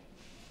family?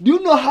 Do you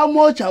know how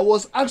much I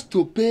was asked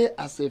to pay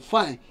as a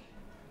fine?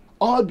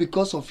 All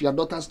because of your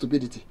daughter's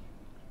stupidity.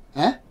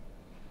 Eh?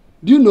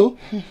 Do you know?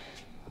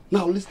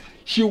 Now listen,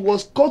 she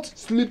was caught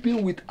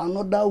sleeping with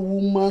another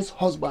woman's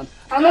husband.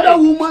 Another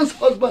woman's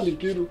husband in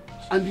Kiru.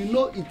 And you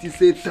know it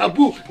is a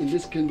taboo in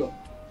this kingdom.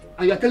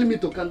 And you are telling me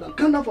to calm down.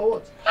 Calm down for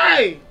what?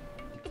 Hey!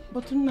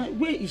 But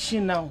where is she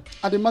now?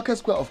 At the market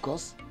square, of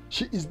course.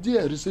 She is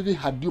there receiving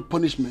her due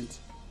punishment.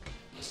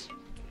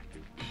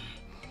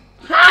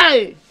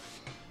 Hi!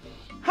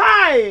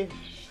 Hi!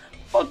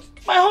 But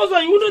my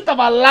husband, you wouldn't have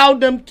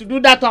allowed them to do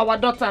that to our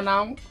daughter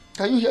now.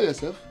 Can you hear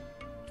yourself?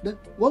 Then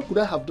what could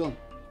I have done?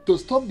 To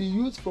stop the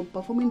youths from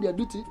performing their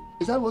duty?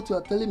 Is that what you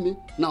are telling me?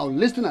 Now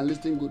listen and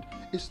listen good.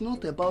 It's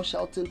not about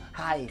shouting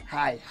hi,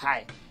 hi,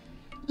 hi.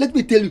 Let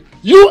me tell you,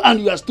 you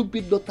and your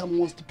stupid daughter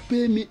must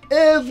pay me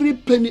every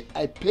penny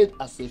I paid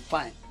as a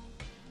fine.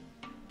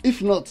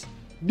 If not,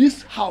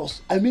 this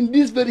house, I mean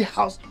this very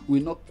house,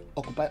 will not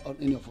occupy on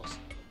any of us.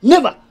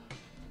 Never!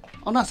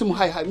 I'm not saying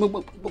hi, hi.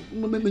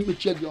 Me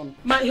check you on.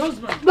 My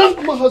husband.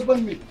 Don't my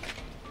husband me.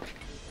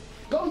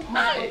 Don't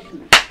my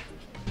husband.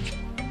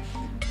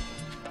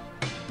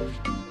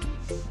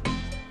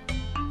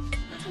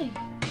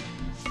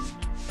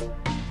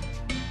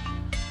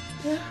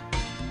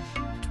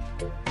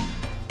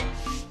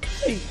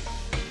 Hey.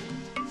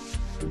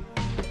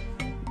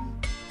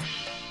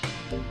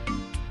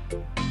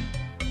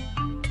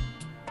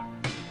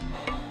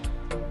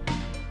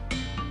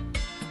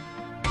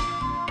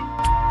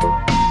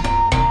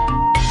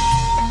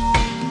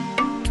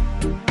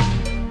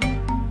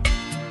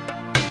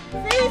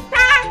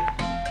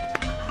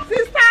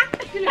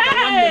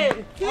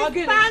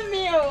 understand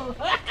me, oh.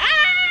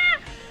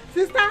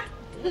 Sister,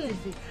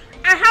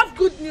 I have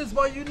good news,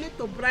 but you need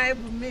to bribe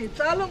me.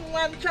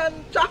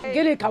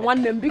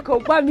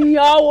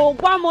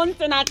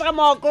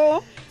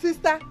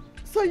 Sister,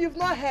 so you've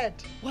not heard.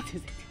 What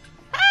is it?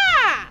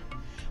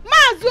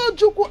 Mazi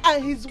Ojukwu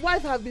and his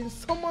wife have been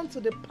summoned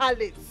to the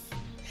palace.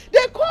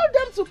 They called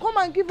them to come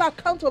and give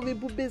account of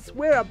Ibube's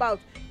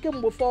whereabouts.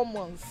 Came for 4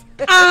 months.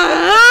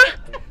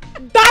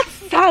 That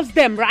serves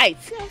them right.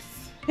 Yes.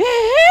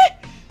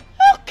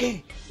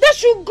 Okay. They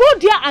should go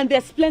there and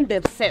explain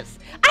themselves.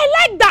 I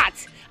like that.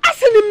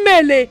 Asini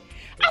mele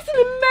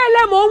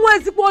mo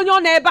onwezikwa onye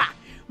ọ na-ebe a.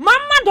 Ma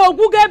mmadụ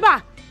ogwugo ebe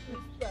a.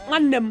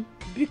 Nwanne m,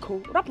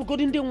 biko,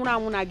 rapụgodu ndị nwụrụ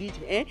anwụ na gị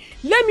ije.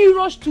 Let me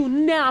rush to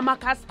Nne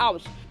Amaka's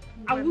house.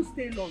 I won't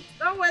stay long.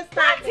 Don't waste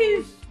time. That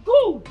is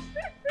good.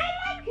 I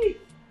like it.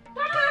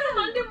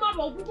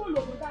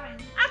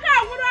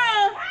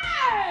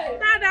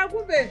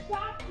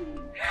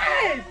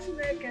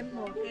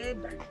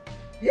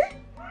 Hey!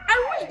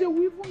 I wish they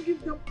would even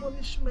give them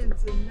punishment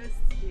in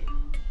next year.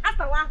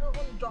 After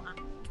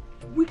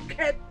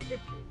wicked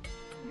people.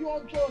 Your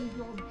jaw.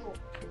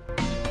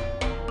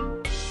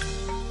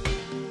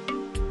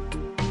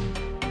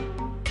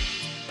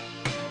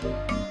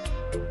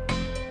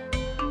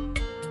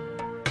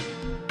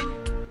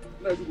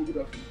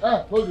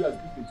 Hold your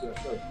speaking to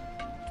yourself.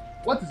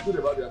 What is good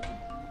about the acting?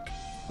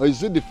 Or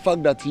is it the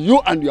fact that you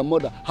and your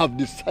mother have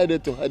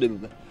decided to hide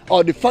Ebube?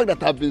 Or the fact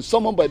that I've been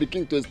summoned by the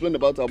king to explain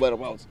about our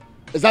whereabouts?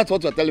 Is that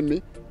what you're telling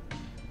me?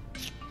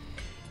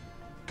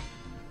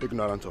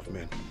 Ignorant of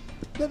men.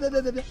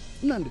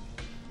 Nandi,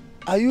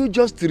 are you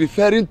just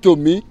referring to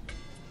me?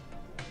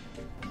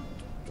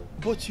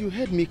 But you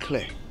heard me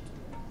clear.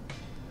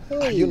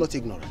 Hey. Are you not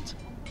ignorant?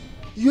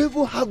 You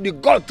even have the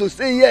gall to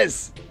say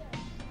yes.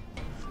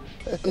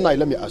 Now,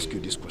 let me ask you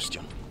this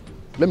question.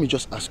 Let me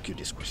just ask you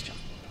this question.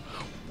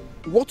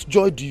 What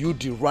joy do you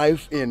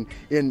derive in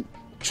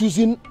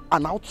choosing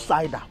an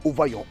outsider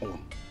over your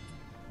own?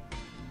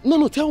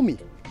 No, tell me.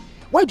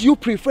 Why do you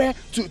prefer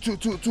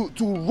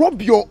to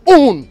rob your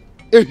own,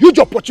 a huge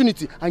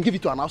opportunity, and give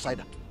it to an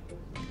outsider?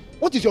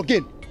 What is your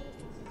gain?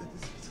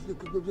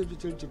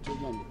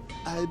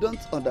 I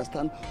don't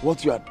understand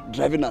what you are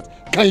driving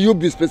at. Can you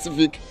be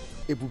specific?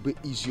 Ebube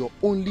is your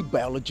only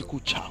biological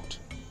child.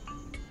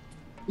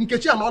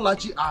 Nkechi and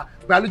Olachi are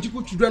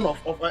biological children of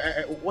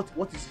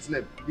what is his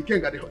name? The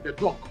king, the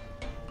drunk.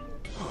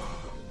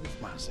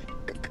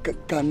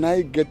 Can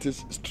I get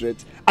this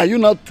straight? Are you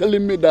now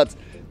telling me that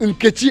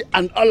Nkechi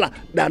and Ola,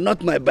 they are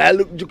not my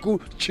biological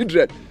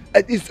children?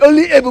 It's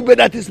only Ebube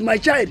that is my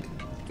child.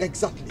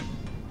 Exactly.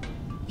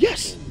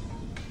 Yes.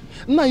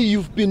 Now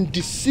you've been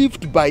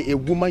deceived by a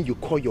woman you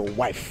call your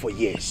wife for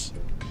years.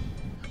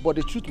 But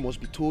the truth must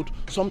be told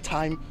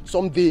sometime,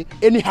 someday,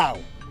 anyhow.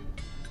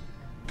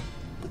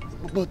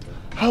 But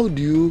how do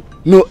you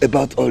know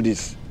about all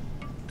this?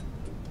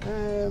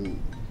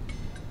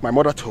 My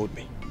mother told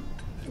me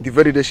the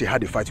very day she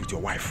had a fight with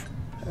your wife.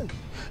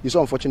 It's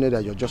so unfortunate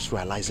that you're just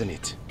realizing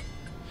it.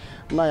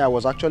 Now I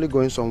was actually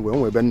going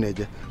somewhere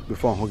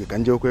before I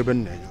can joke.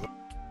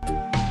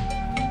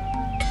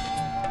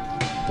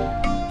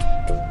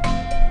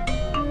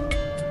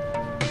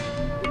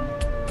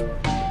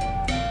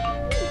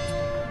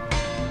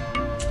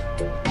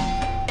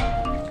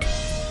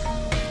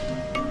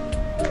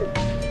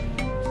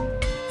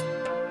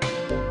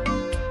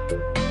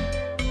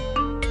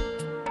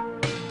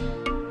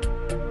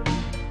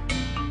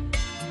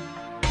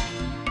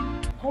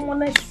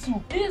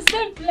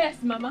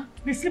 Mama,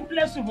 the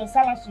simplest soup and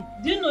salad soup.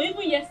 Do you know,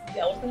 even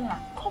yesterday I was telling her,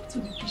 come to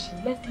the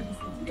kitchen, let's do this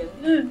thing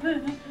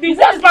together. The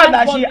worst part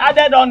that she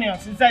added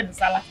onions inside the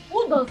salad.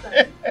 Who does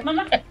that?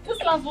 Mama, this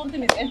last one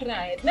thing is entering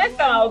her head. Next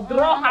time I'll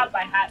draw her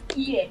by her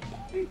ear.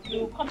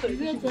 You come to the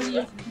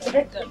kitchen.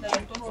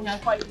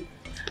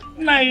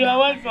 Nah, you are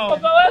welcome.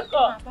 Papa,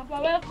 welcome.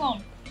 Papa,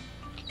 welcome.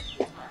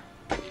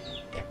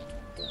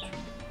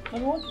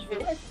 Mama, what is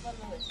it? Where is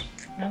Papa?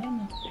 I don't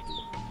know.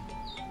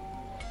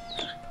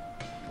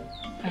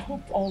 I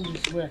hope all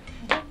is well.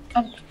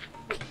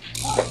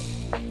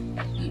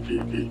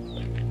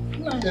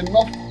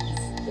 Enough.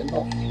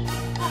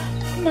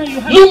 Now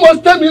you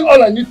must tell me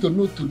all I need to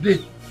know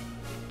today.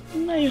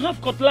 Now you have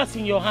cutlass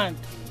in your hand.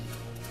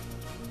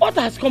 What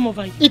has come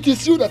over you? It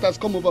is you that has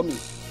come over me.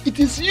 It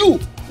is you.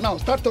 Now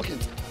start talking.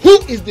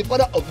 Who is the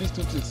father of these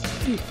two things?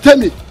 Tell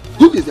me,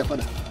 who is their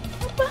father?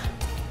 Papa,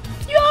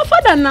 you are a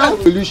father now.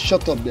 Will you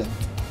shut up there?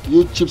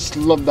 You cheap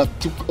slut that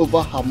took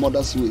over her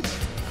mother's ways.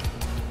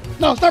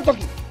 Now start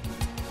talking.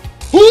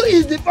 Who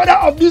is the father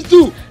of these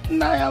two?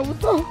 Now I will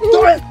talk.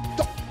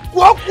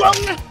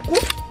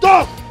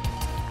 Talk.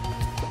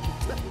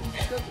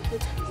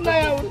 Now I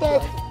will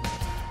talk.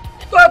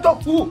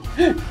 Talk. Who?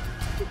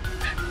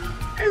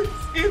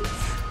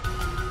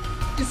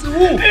 It's who?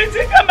 It's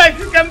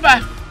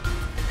Ikemba.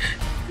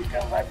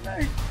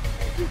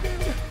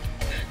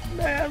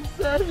 I am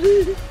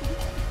sorry.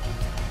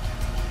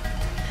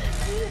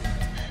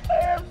 I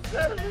am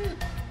sorry.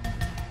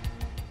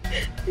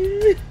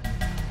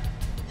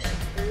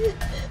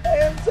 I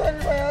am sorry,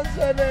 my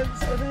husband, I am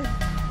sorry.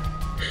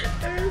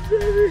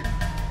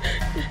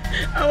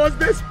 I was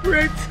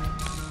desperate.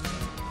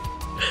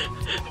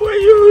 When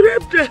you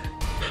raped her,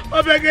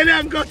 Obegele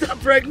and got her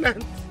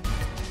pregnant.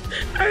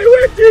 I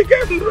went to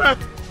Ikemba.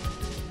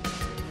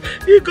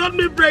 He got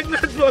me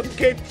pregnant from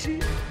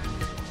Kechi.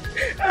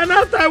 And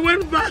after I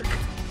went back,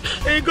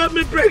 he got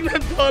me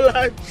pregnant for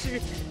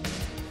Lachi.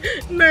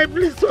 Nay,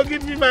 please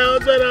forgive me, my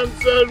husband, I'm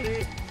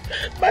sorry.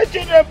 My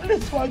children,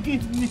 please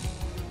forgive me.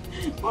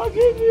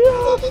 Forgive me.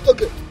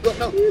 Okay,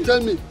 now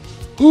tell me,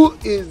 who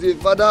is the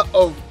father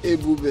of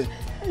Ebube?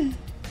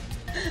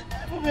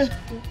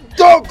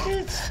 Talk!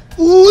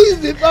 Who is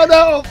the father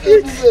of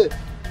Ebube?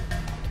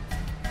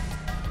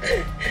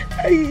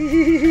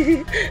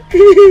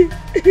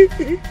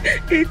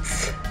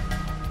 It's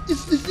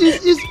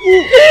who?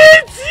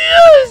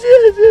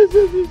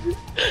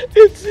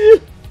 It's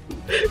you.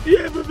 You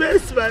have the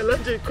best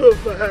biological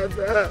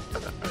father.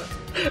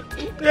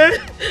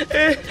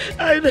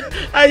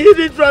 I hid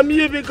it from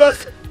you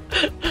because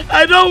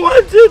I don't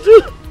want you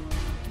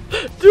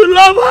to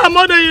love her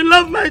more than you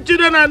love my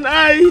children and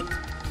I.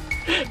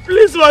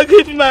 Please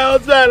forgive me, my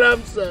husband,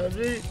 I'm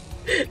sorry.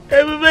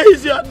 Ebube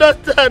is your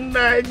daughter,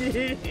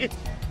 Nnaji.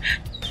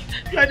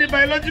 You are the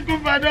biological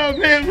father of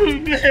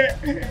Ebube.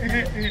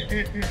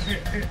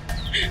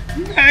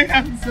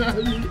 I'm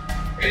sorry.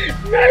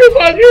 Nnaji,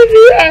 forgive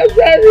me, I'm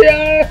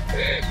sorry.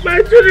 My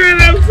children,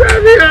 I'm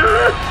sorry.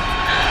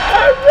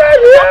 I'm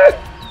sorry.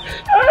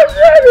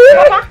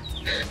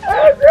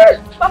 I'm sorry.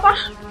 Papa.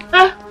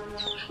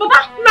 Papa.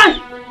 Nnaji.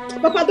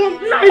 Papa, don't.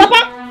 Nnaji.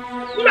 Papa.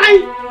 Nnaji.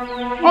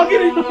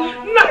 Forgive me.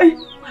 Nnaji.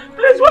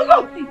 Please wake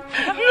up.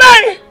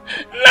 Nnaji.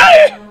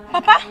 Nnaji.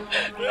 Papa.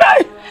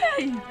 Nnaji.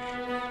 Hey.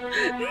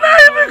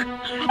 Nnaji.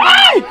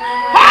 Hey.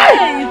 Hey.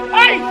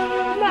 Hey.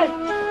 Nnaji.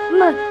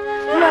 Nnaji.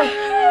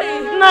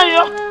 Nnaji.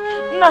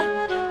 Nnaji.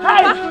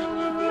 Hey.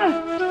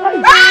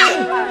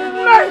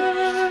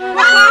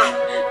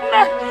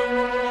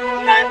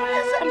 Nnaji,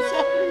 please, I'm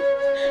sorry.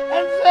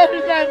 I'm sorry,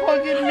 Nnaji,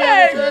 forgive me. I'm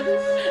sorry.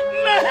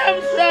 Nnaji, I'm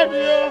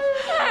sorry.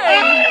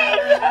 I'm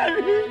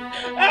sorry.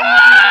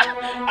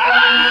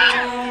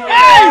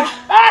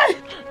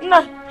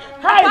 Nnaji.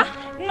 Hey.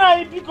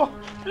 Nnaji, Biko.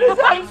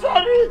 Please, I'm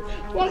sorry.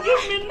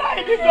 Forgive me,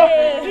 Nnaji, Biko.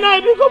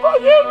 Nnaji, Biko,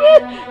 forgive me.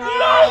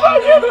 Nnaji,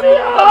 forgive me.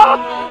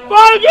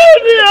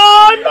 Forgive me.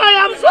 Nnaji,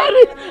 I'm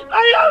sorry. I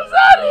am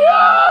sorry.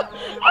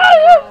 I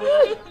am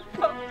sorry.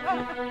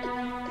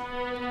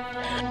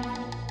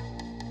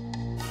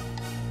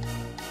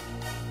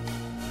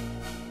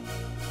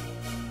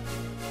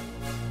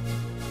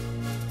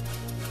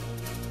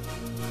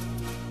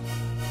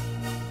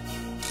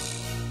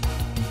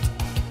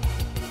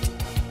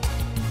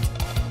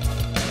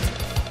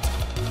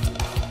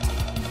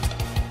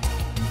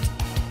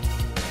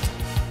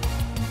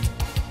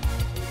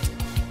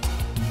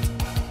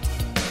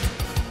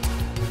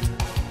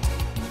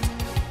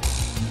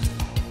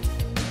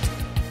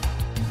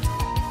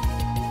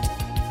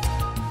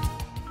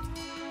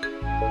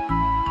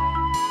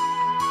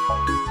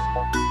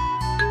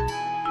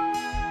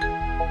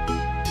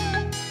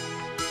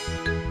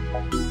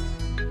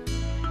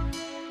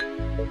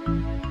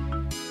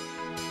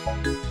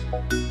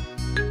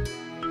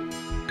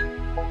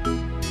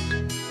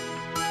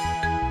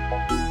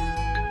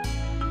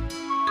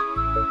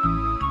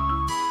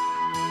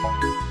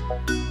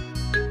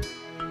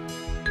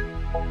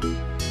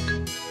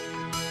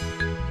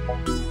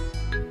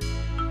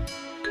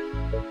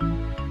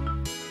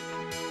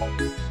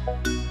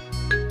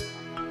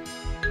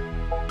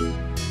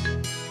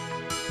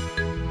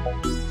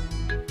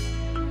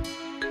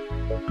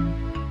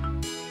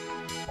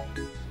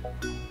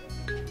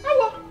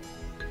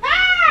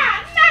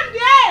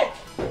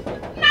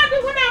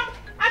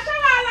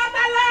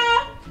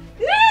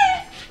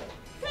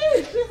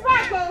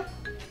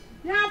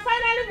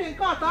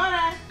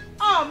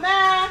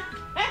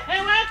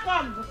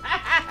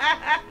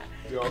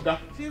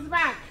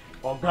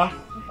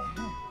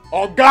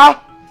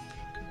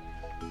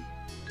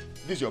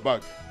 This is your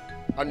bag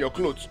and your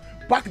clothes.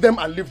 Pack them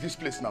and leave this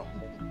place now.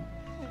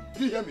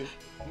 Do you hear me?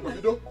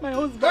 My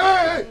husband.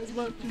 Hey! My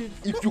husband, please.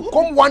 If you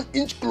come 1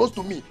 inch close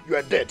to me, you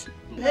are dead.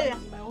 Hey,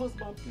 my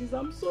husband, please.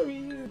 I'm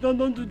sorry.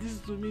 Don't do this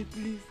to me,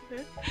 please.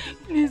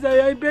 Please,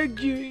 I beg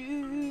you.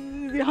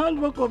 It's the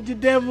handwork of the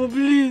devil,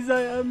 please.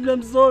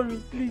 I'm sorry,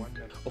 please.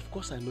 Of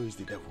course I know it's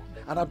the devil.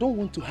 And I don't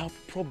want to have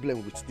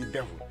problem with the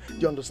devil. Do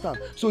you understand?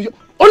 So you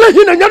only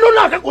him and you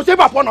know now go save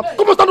up one.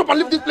 Come on, stand up and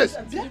leave this place.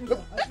 Okay.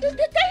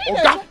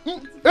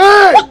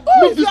 Hey!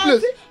 Leave this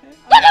place.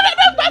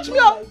 Don't touch me.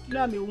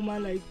 I'm a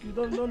woman like you.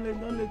 Don't let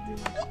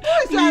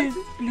him.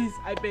 Please,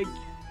 I beg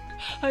you.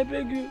 I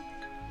beg you.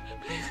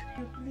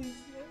 Please.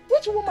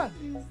 Which woman?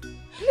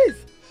 Please.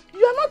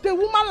 You are not a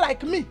woman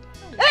like me.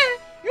 Eh?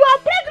 You are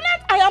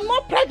pregnant. I am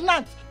not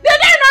pregnant.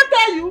 Did I not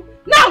tell you?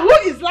 Now who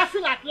is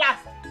laughing at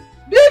last?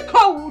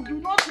 Because we do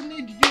not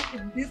need you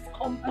in this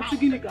compound.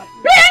 Pick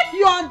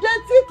your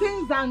dirty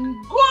things and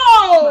go.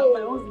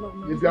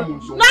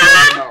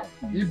 Now.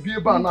 If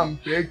you I'm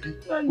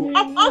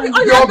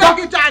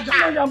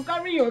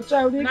carrying your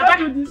child. They can't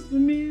do this to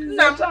me.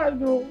 It's a child,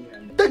 though.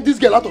 Take Get this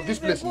girl out of this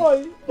place.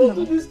 Boy, don't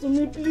do this to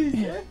me,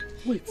 please.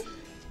 Wait,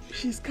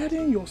 she's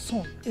carrying your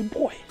son, a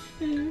boy.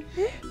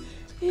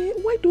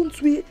 Why don't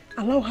we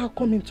allow her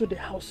come into the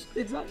house?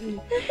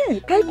 Exactly.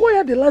 Can I call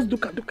her the last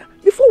duka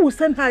before we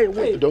send her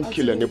away? Don't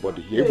kill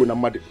anybody.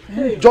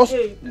 Just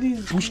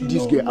push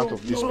this girl out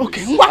of this place.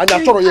 Okay.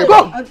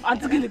 Go.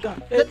 Auntie Gilligan,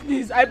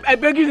 please, I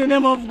beg you in the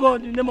name of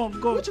God, in the name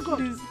of God. What you got?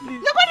 Please. You're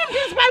going to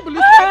this Bible.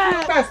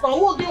 First, I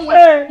won't get Go.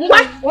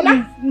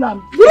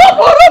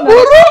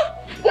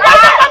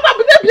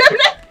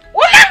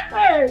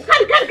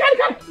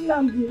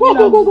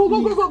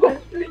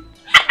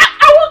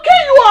 I will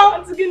kill you all.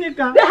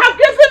 They have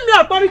given me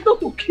authority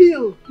to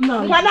kill.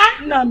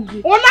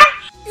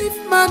 If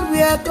man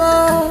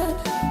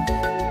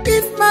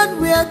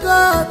were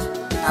God,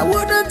 I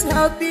wouldn't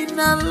have been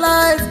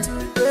alive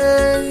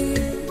today.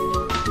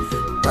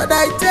 But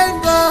I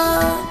thank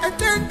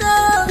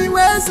God, the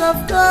ways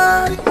of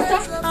God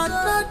are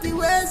not the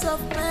ways of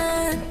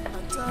men.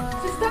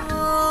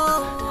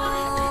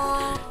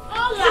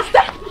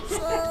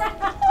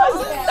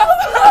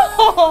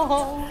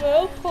 Oh,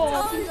 welcome.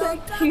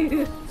 Thank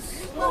you.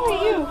 How are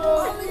you?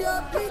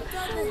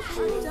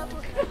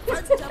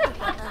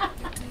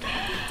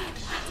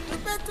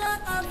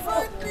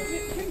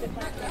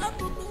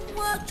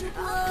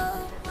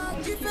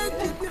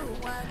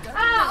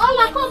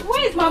 Ola, come.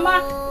 Where is Mama?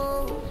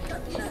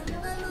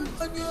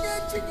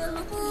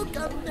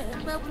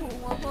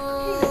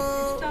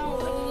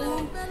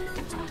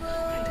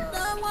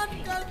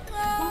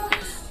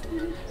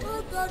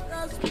 God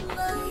has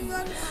blessed.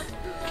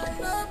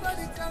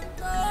 Nobody can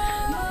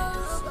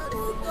cause.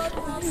 God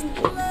has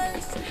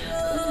blessed.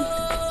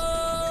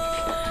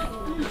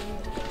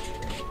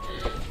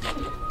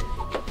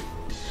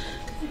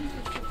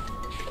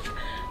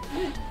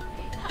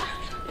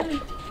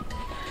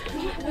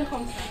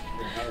 Welcome, sir.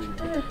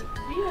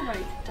 Are you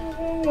alright?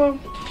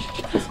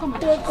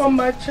 Welcome,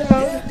 my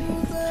child.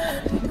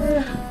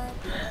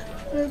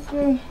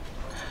 Welcome.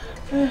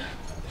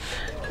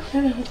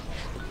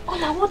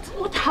 Ola,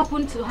 what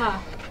happened to her?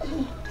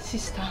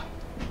 Sister,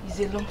 it's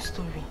a long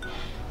story.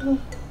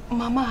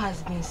 Mama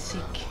has been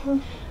sick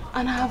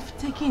and I have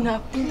taken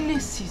her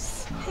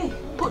places,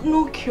 but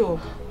no cure.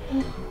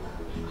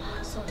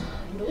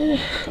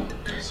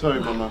 Sorry,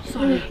 Mama.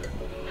 Sorry.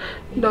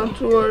 Don't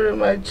worry,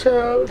 my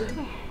child.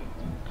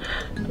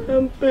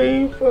 I'm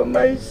paying for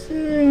my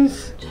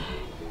sins.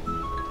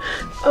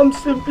 I'm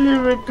simply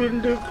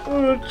reaping the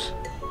fruit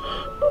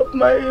of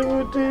my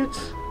evil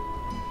deeds.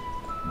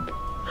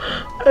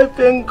 I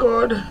thank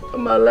God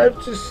I'm alive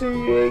to see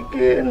you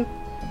again.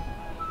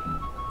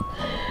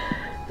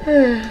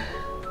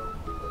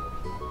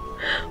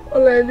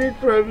 All I need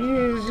from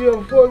you is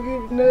your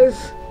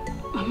forgiveness.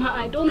 Mama,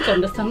 I don't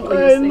understand what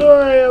you're saying. I know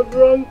I have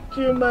wronged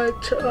you, my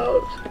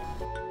child.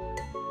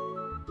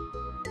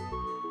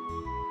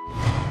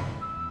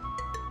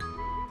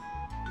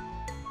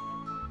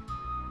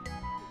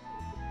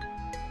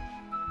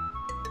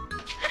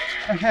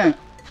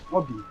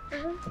 Obi,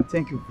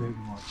 thank you very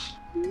much.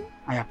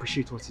 I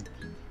appreciate what you did.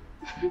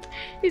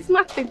 It's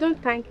nothing,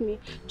 don't thank me.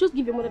 Just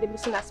give your mother the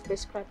medicine as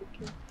prescribed,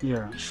 okay?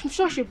 Yeah. I'm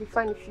sure she'll be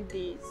fine in a few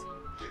days.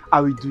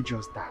 I will do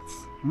just that.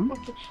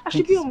 Okay, I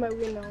should be on my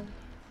way now.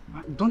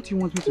 Don't you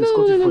want me to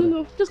escort you further?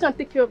 No. Just gonna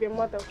take care of your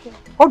mother, okay?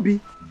 Obi,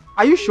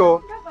 are you sure?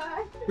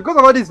 Bye-bye. Because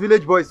of all these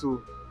village boys,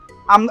 so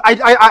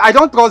I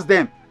don't trust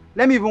them.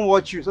 Let me even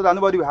watch you so that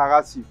nobody will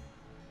harass you.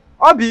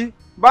 Obi,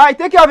 bye.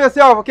 Take care of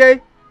yourself,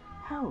 okay?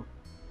 How?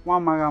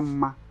 One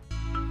marama.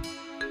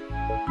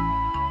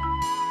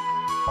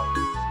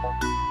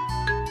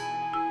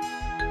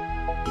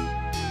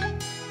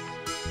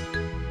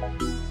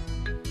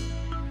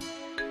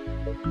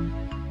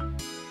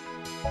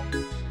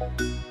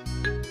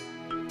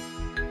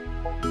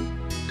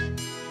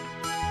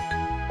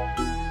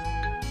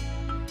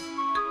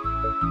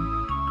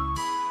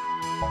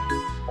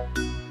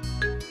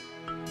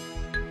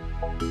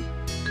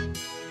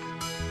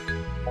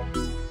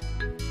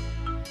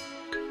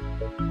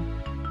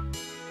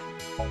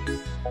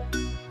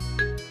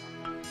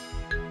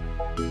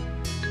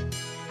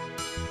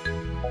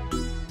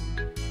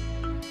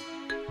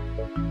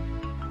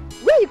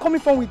 Where are you coming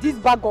from with this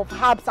bag of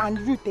herbs and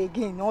root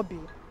again, Obi?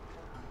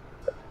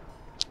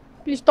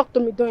 Please talk to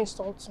me, don't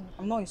insult me.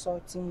 I'm not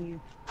insulting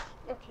you.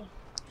 Okay.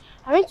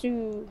 I went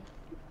to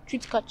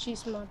treat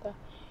Kachi's mother.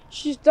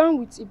 She's down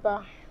with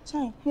Iba.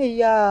 Hey,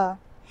 yeah.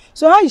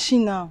 So how is she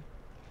now?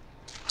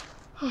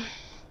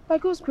 By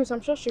God's grace,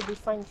 I'm sure she'll be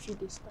fine in a few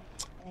days' time.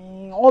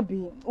 Obi,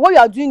 what you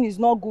are doing is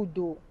not good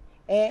though.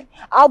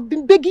 I've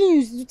been begging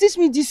you to teach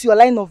me this your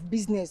line of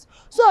business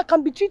so I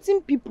can be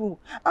treating people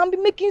and be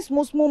making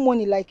small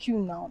money like you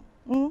now.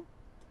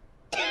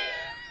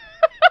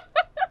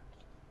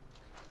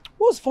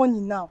 What's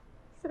funny now?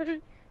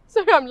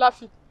 Sorry, I'm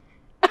laughing.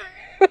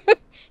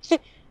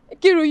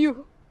 Kiru,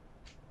 you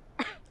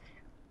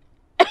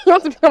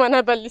want to become an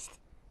herbalist?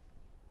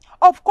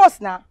 Of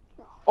course now.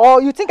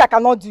 Or you think I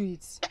cannot do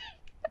it?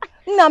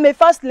 I'm a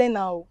fast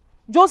learner.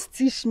 Just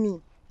teach me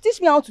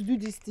how to do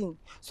this thing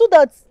so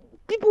that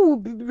people will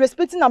be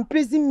respecting and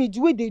praising me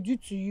the way they do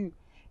to you.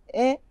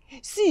 Eh?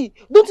 See,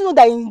 don't you know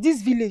that in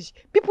this village,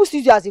 people see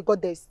you as a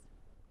goddess?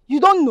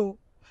 You don't know?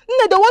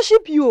 They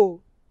worship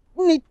you.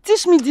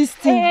 Teach me this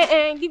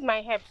thing. Give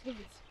my herbs. Give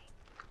it.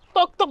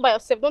 Talk by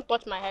yourself. Don't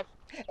touch my herbs.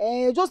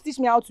 Just teach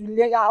me how to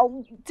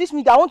learn. Teach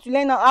me. I want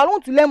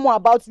to learn more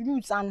about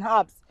roots and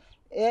herbs.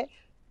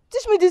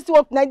 Teach me this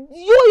work. Now,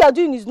 you are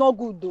doing is not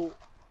good though.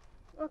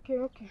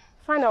 Okay.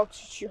 Fine, I'll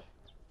teach you.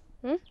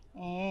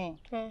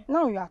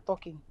 Now you are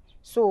talking.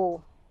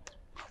 So,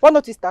 why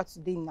not you start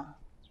today now?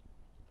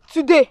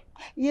 Today?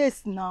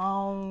 Yes,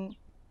 now.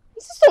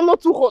 Is this so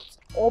not too hot?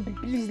 Obi,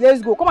 please,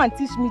 let's go. Come and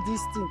teach me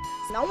this thing.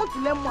 I want to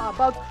learn more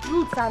about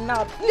roots and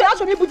herbs. This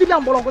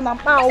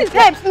is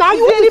herbs now.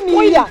 You want to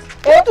spoil it.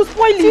 You want to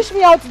spoil it. Teach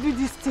me how to do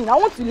this thing. I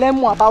want to learn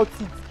more about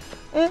it.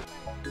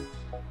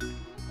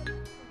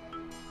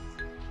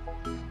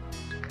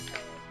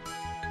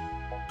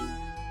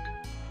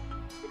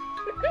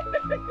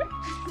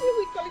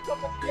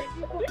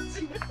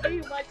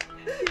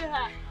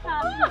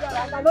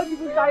 I don't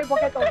even carry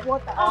bucket of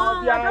water.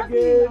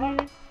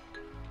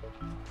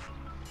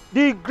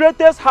 The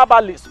greatest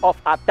herbalist of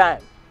our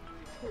time,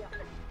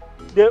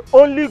 the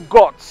only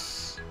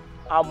gods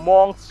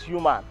amongst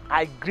humans,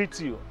 I greet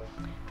you.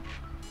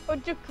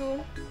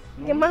 Ojukwu,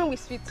 the man with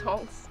sweet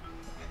tongues.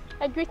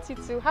 I greet you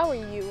too. How are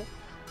you?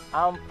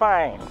 I'm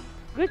fine.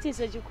 Greetings,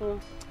 Ojukwu.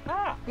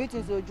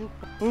 Greetings, Ojukwu.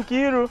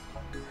 Nkiru,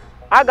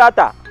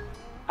 Agatha,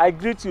 I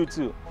greet you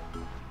too.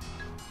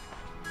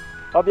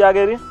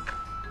 Obiageri?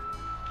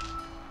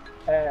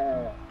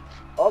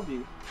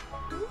 Obi,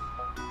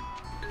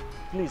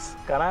 please,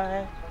 can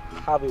I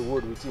have a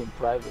word with you in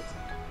private?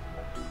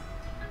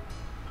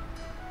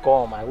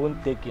 Come, I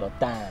won't take your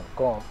time.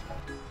 Come.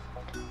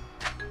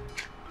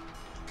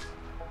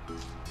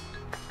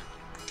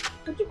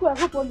 Ojukwu, I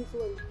hope all is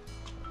well.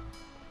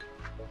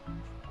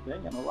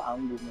 Then you know what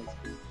I'm doing next.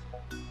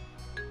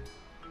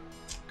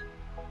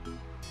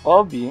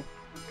 Obi.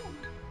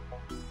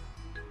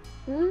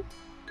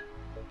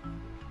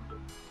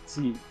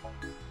 See,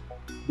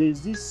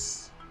 there's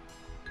this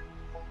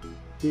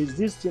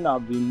thing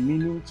I've been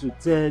meaning to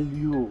tell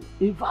you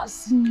ever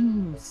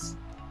since.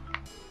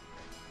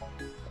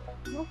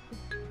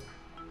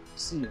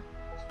 See,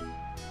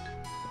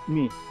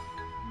 me,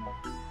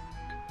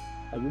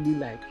 I really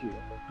like you.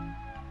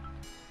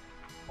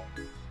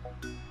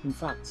 In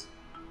fact,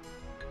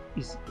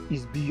 it's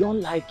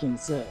beyond liking,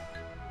 sir.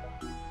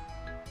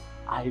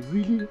 I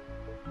really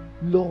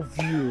love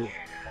you.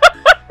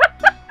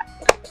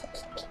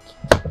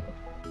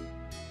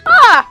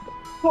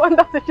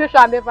 Wonder situation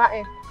shall never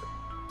end.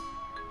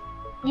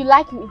 You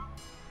like me?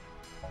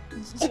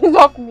 You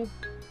love me?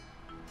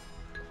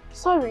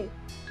 Sorry,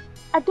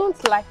 I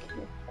don't like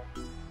you.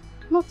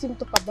 Nothing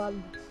to talk about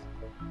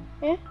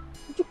love.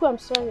 Ojukwu, I'm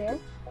sorry, I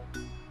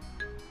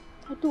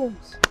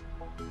don't.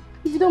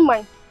 If you don't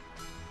mind,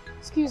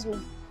 excuse me.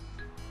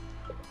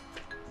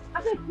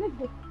 Okay, let's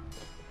go.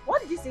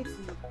 What did you say to me?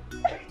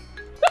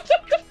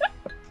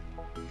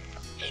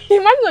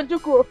 Imagine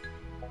Ojukwu.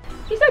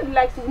 He said he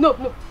likes me. No.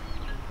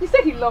 He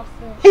said he loves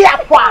me.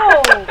 Yeah,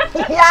 wow.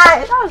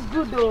 Yeah, that was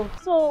good though.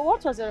 So,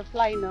 what was the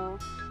reply now?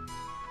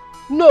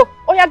 No.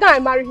 Oh, yeah, go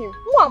and marry him.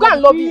 Go and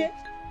love him.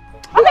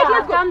 Let's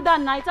go. Calm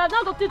down now. It has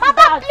not got to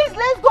Papa, please,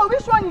 let's go.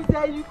 Which one is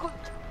there? You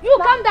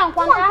calm down,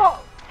 Kwanda.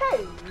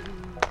 Hey.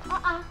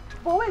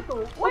 But wait,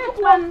 wait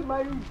one.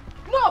 Marry him.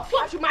 No,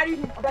 you should marry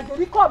him. But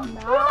they come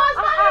now. You must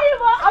marry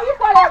him. Are you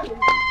following me?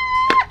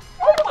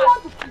 You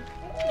want to keep?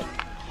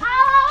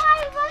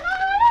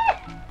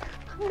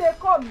 They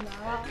come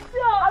now.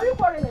 Are you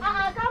following me?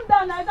 Calm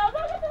down now.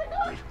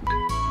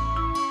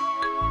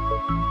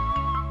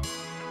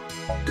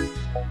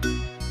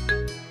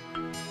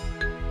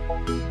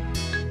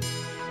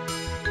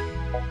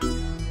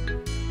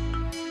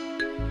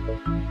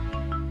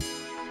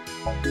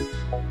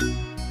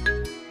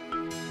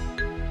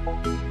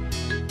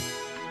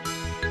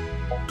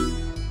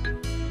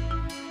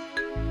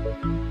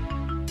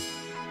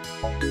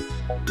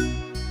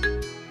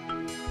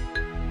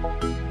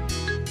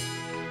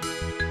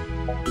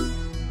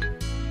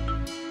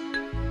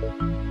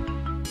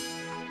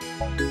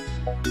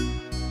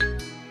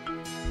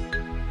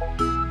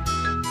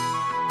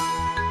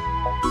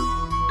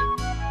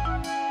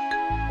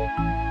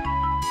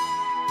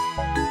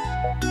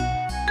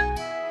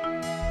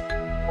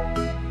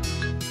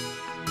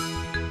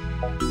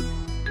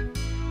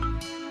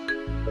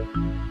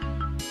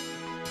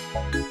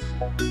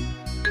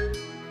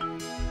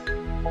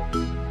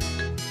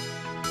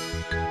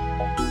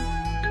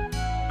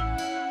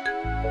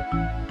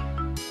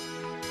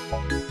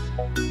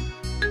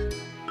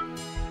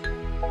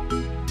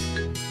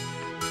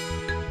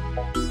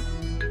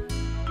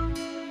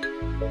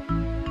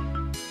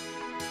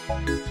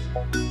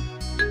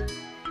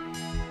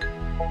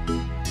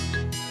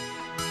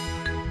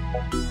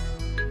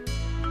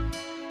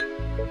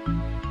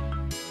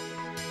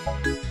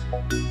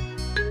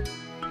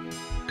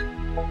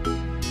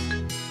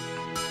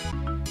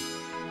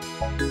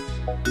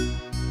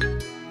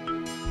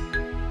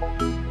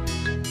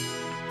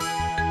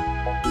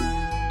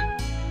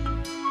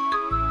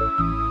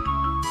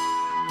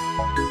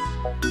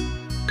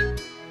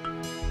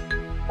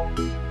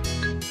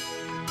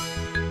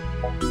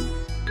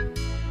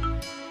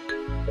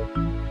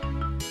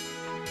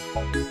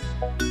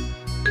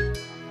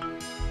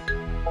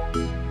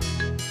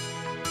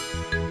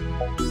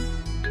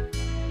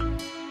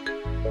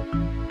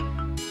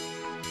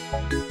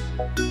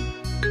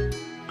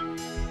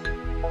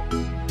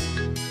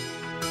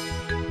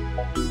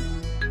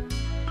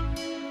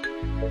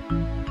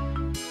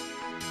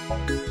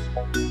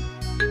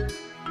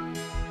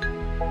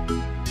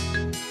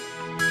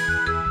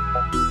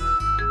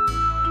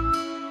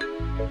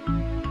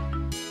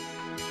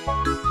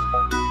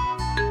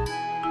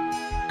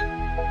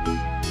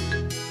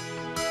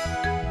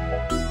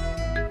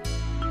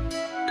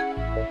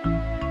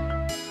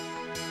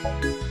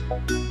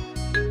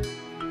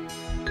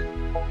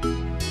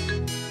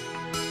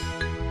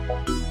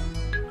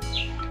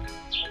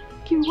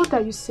 What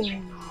are you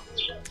saying now?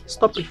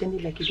 Stop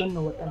pretending like you don't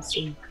know what I'm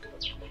saying.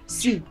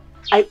 See,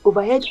 I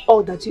overheard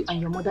all that you and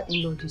your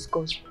mother-in-law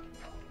discussed.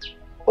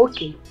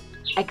 Okay,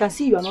 I can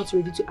see you are not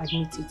ready to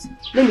admit it.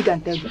 Let me go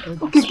and tell the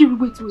elders. Okay,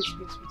 wait.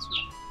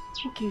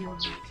 Okay, you're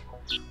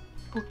right.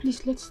 But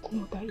please, let's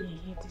know that you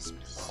hear this,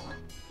 please.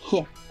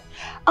 Here,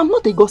 I'm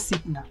not a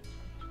gossip now.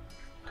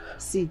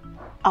 See,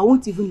 I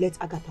won't even let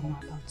Agatha know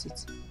about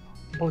it.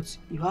 But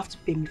you have to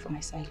pay me for my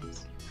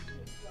silence.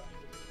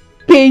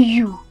 Pay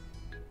you?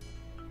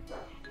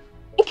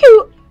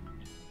 Iyke,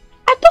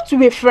 I thought we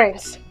were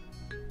friends.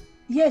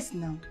 Yes,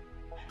 now.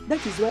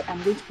 That is why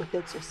I'm going to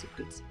protect your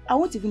secret. I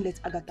won't even let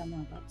Agatha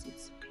know about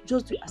it.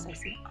 Just do as I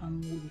say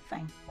and we'll be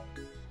fine.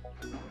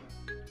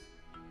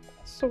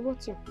 So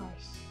what's your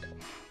price?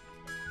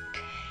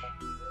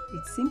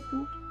 It's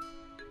simple.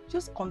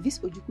 Just convince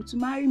Ojukwu to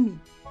marry me.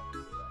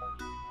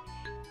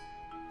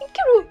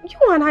 Iyke,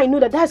 you and I know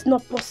that that's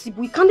not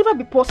possible. It can never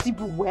be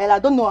possible. Well, I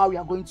don't know how we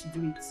are going to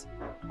do it.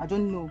 I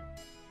don't know.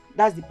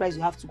 That's the price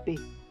you have to pay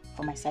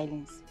for my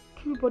silence.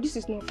 Iyke, but this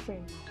is not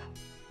fair.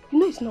 You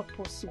know it's not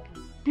possible.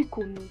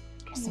 Biko no.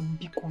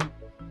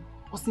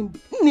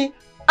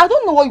 I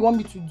don't know what you want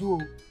me to do.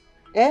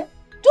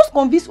 Just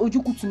convince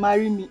Ojukwu to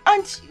marry me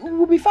and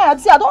we'll be fine.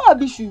 See, I don't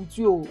have issue with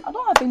you. I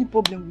don't have any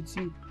problem with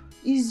you.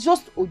 It's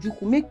just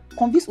Ojukwu.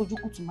 Convince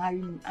Ojukwu to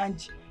marry me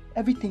and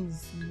everything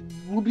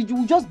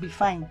will just be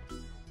fine.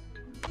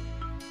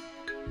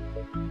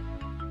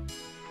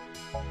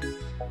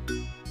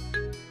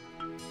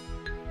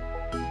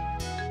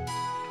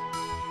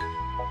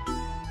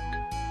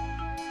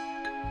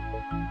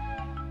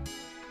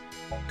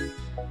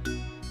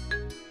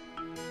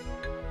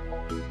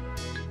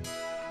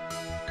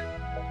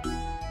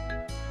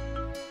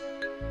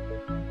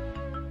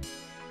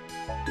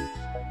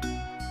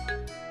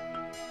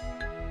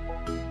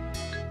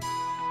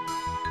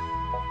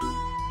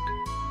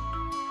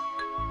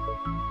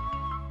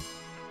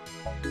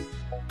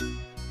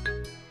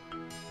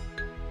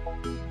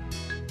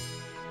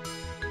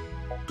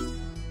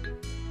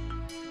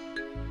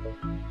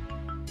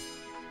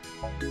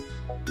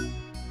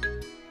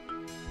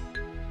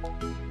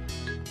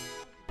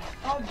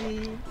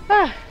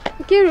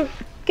 Nkiru,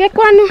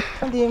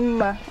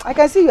 Kekwanu. I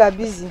can see you are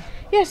busy.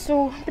 Yes,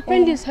 so the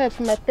pen is help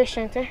for my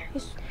patient.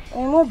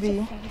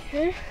 Mobi,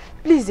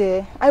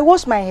 please, I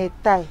wash my hair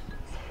tie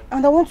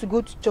and I want to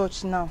go to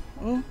church now.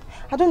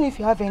 I don't know if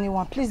you have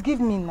anyone. Please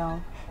give me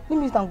now. Let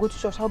me go to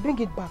church. I'll bring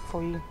it back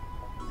for you.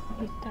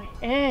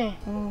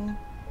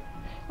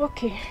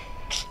 Okay.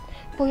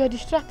 But you're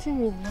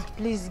distracting me now.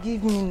 Please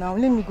give me now.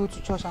 Let me go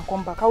to church and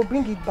come back. I'll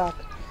bring it back.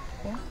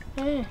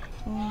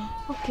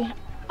 Okay.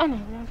 Anna,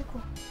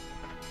 go.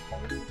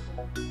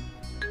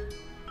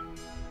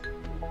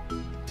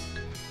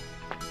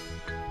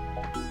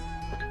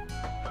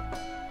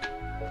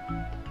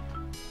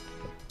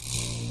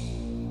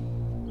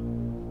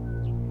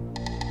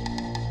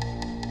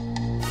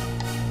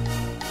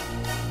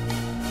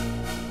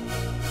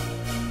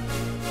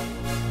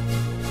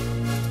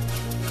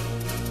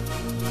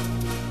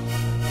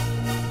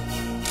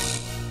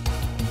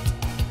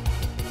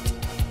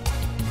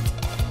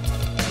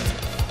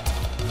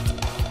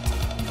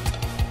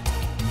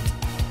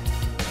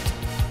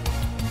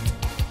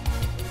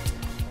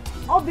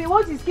 Obi,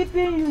 what is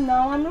keeping you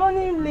now? I'm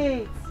running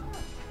late.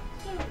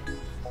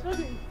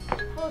 Sorry. I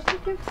was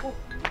looking for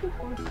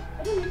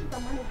I don't know if you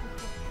can manage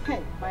this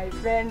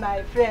one.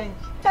 My friend.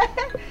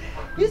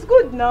 It's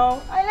good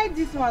now. I like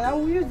this one. I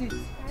will use it.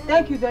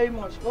 Thank you very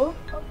much. Oh,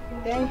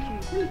 thank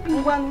you.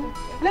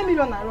 Let me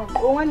run around.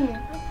 Oh, 1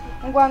 minute.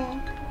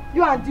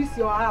 You and this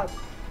your house.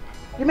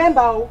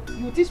 Remember,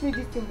 you teach me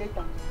this thing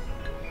later.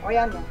 Oh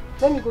yeah, now.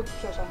 Let me go to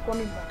church. I'm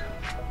coming back.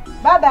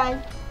 Bye-bye.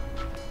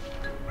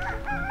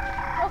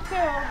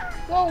 Okay,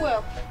 go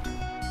well.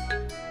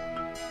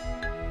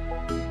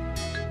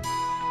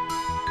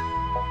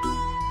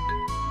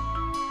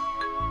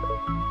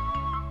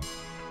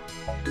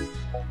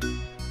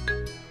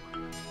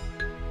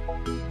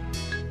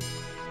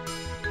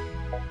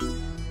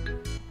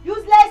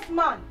 Useless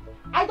man.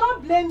 I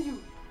don't blame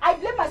you. I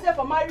blame myself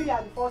for marrying you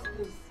in the first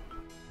place.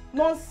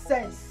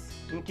 Nonsense.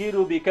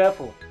 Nkiru, be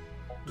careful.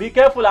 Be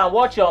careful and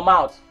watch your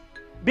mouth.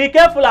 Be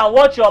careful and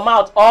watch your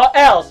mouth, or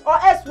else. Or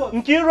else what?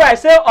 Nkiru, I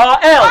say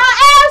or else. Or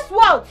else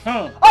what?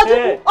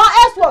 Ojukwu, or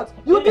else what?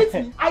 You beat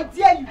me. I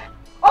dare you.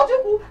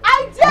 Ojukwu,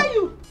 I dare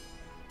you.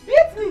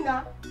 Beat me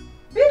now.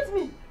 Beat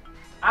me.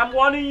 I'm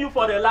warning you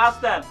for the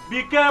last time.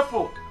 Be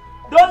careful.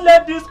 Don't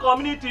let this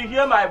community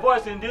hear my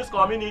voice in this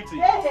community.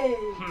 Hey.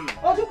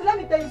 Ojukwu, let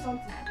me tell you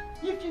something.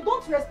 If you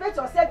don't respect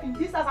yourself in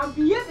this house and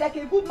behave like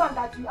a good man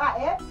that you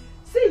are,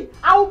 see,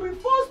 I will be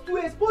forced to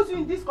expose you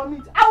in this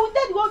community. I will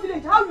tell the whole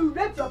village how you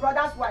raped your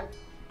brother's wife.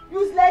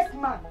 Useless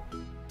man.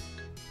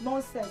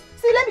 Nonsense.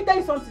 See, let me tell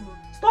you something.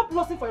 Stop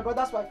lusting for your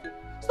brother's wife.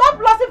 Stop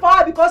lusting for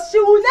her because she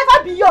will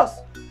never be yours.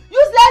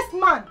 Useless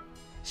man.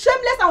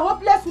 Shameless and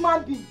hopeless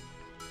human being.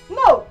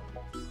 No.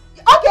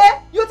 Okay,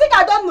 you think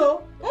I don't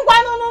know?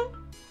 Ngwanu.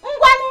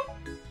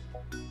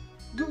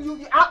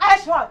 You are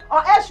Ashwad.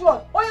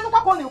 Oh, you know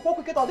what you call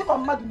cricket or they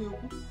come mad in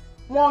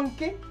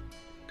Monkey.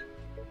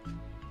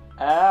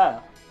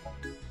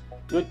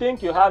 You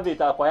think you have it,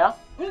 Akwaya?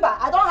 Mba,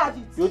 I don't have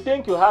it. You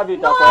think you have it,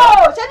 No,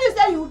 Akwaya? Shady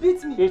say you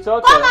beat me. It's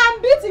okay. Come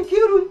and beat in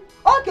Kiru.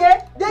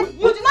 Okay, then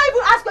you did not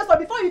even ask question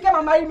before you came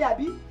and marry me,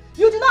 Abi.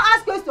 You did not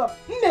ask question.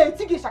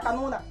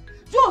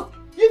 Just,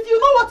 if you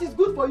know what is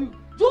good for you,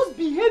 just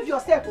behave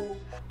yourself. Oh.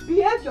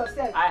 Behave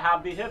yourself. I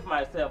have behaved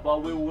myself,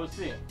 but we will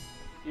see.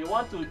 You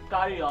want to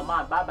carry your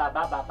man,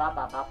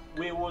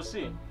 we will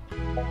see.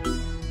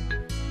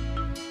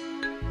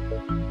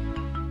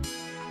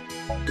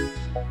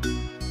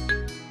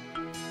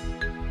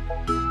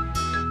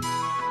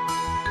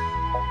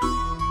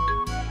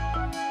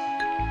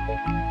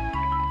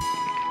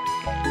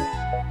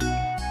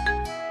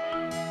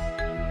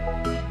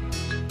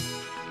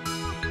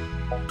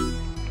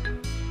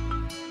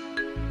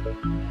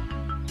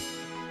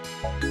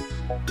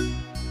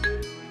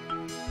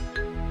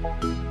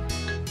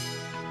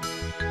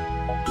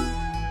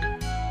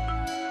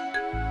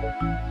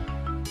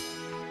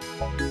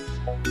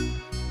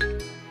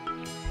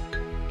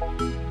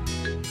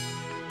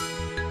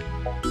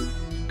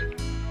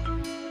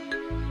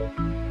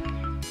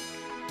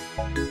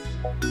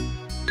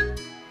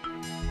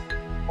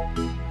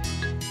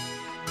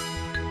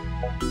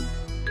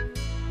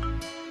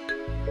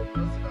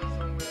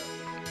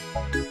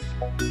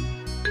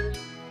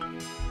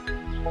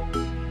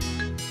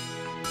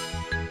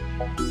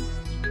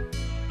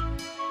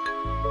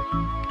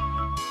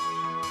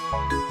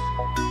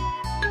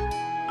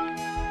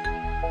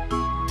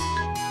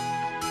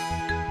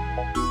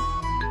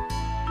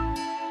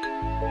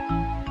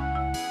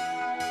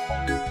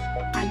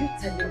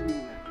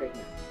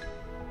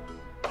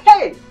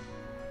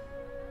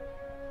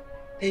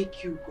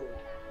 Thank you, God.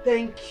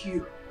 Thank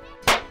you.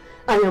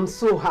 I am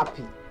so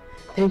happy.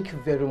 Thank you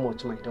very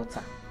much, my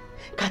daughter.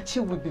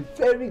 Kachi will be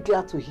very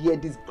glad to hear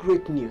this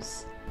great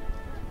news.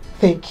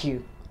 Thank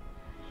you.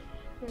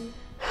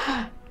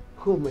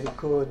 Oh my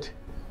God.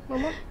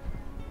 Mama,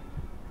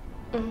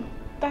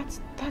 that's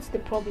the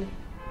problem.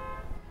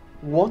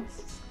 What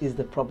is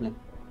the problem?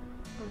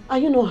 Are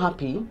you not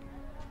happy?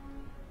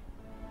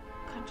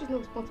 Kachi is not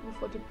responsible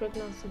for the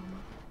pregnancy,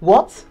 Mama.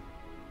 What?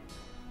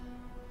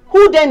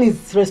 Who then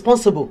is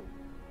responsible?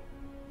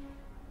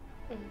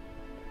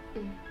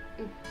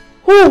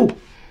 Who?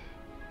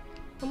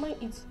 Mama,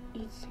 it's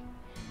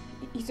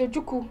a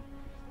juku.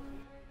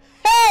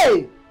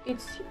 Hey!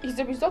 It's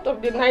the result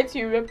of the night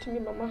you raped me,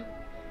 Mama.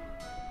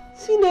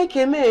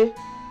 Sineke me.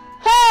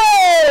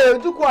 Hey!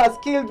 Juku has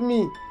killed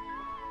me.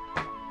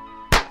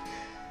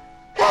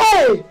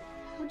 Hey!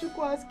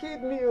 Juku has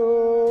killed me.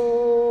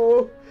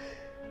 Oh.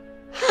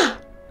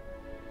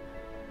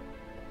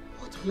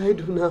 What will I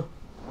do now?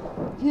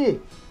 Yeah.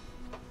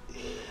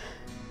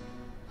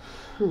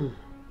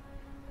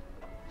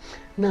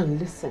 Now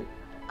listen,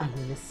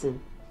 and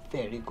listen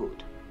very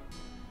good.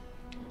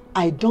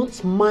 I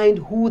don't mind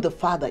who the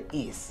father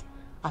is,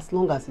 as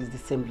long as it's the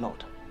same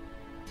blood.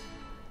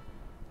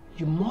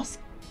 You must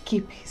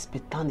keep his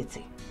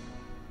paternity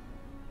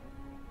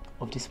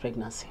of this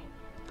pregnancy.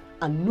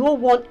 And no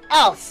one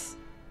else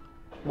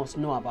must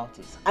know about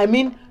it. I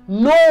mean,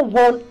 no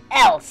one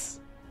else.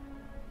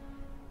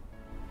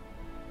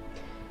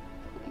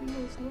 No,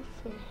 it's not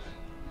fair.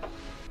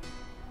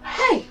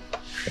 Hey!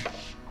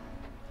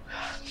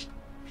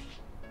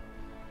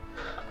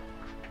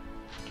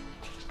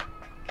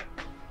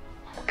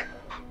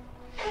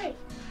 Hey!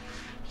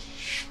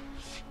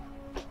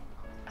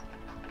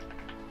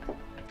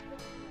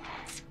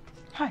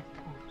 Hi.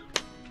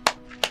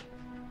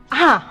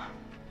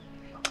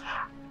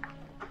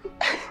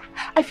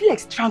 I feel like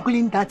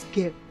strangling that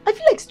girl. I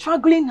feel like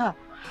strangling her.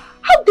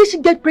 How did she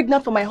get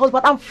pregnant for my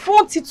husband and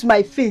front it to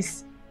my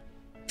face?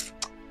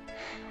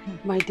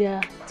 My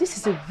dear, this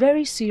is a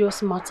very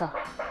serious matter.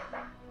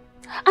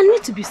 I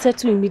need to be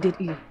settled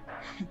immediately.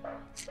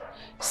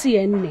 See,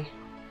 Enne,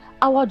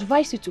 I would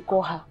advise you to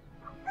call her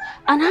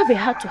and have a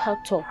heart-to-heart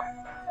talk.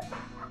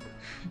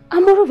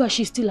 And moreover,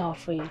 she's still our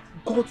friend.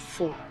 God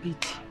forbid.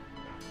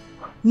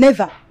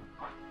 Never.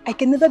 I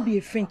can never be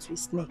a friend to a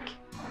snake.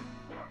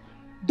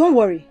 Don't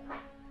worry.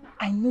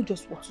 I know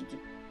just what to do.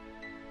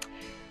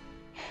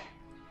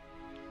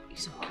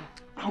 It's okay.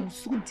 I will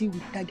so deal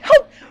with that.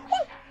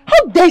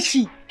 How dare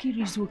she?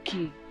 Kiri is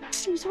okay.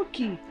 She's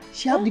okay.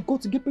 She have the goal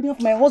to get pregnant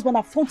for my husband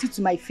and front it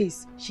to my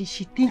face. She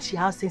thinks she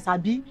has sense,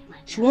 Abi.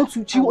 She wants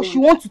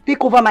to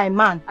take over my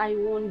man. I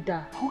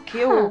wonder.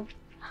 Okay, How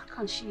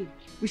can she?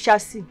 We shall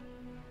see.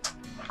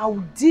 I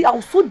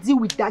will so deal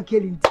with that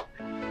girl in.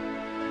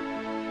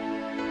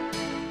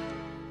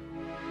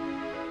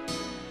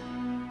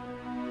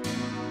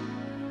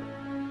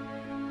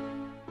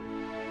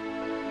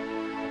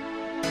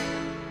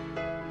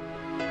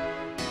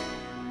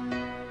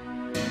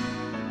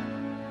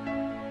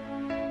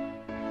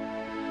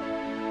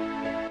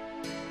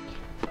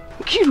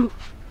 Nkiru,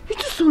 it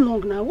took so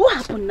long now. What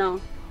happened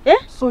now? Eh?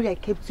 Sorry I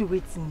kept you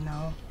waiting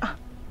now.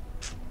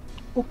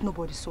 Hope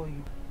nobody saw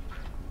you.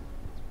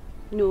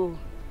 No,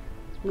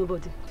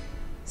 nobody.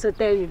 So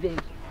tell me, babe,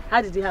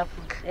 how did it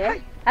happen? Eh?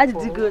 How did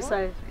it go,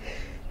 sorry?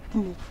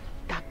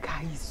 That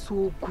guy is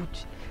so good.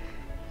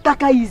 That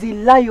guy is a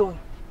lion.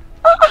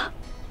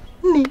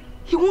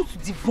 He wants to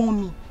devour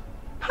me.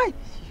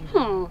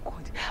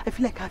 God, I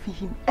feel like having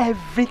him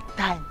every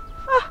time.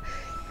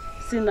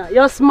 Sina,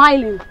 you're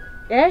smiling.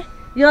 Eh?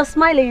 You're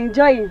smiling,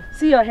 enjoying.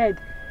 See your head.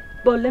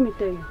 But let me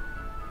tell you,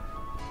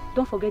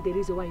 don't forget the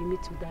reason why you meet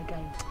with that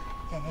guy.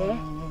 Eh?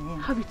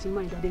 Have it in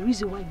mind that the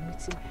reason why you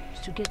meet him is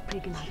to get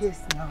pregnant.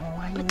 Yes, now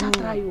I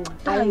know.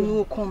 I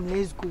know. Come,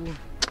 let's go.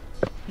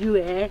 You,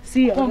 eh?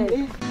 See your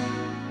head.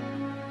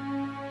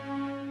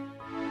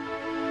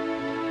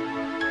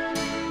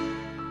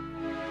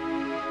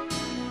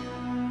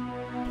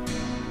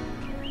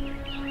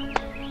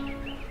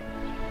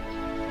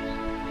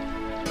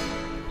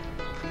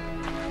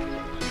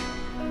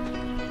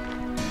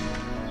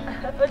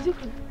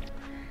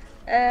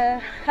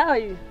 How are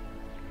you?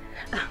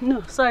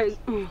 No, sorry.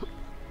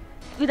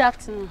 Good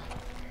afternoon.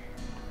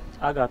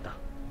 Agatha.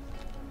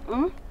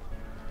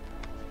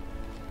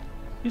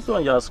 This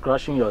one you are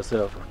scratching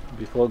yourself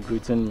before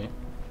greeting me.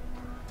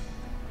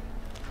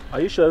 Are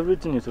you sure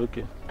everything is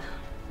okay?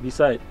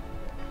 Besides,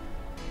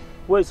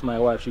 where is my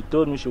wife? She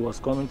told me she was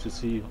coming to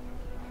see you.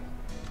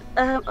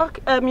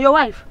 Okay, your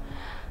wife?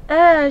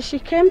 She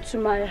came to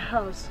my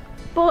house,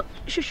 but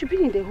she should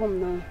be in the home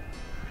now.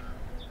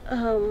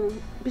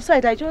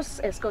 Besides, I just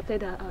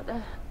escorted her out.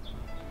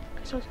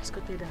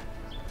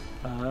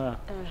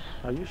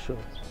 Are you sure?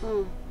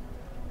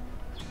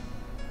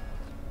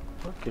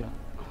 Okay.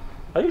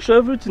 Are you sure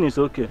everything is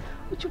okay?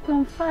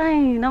 I'm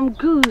fine. I'm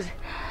good.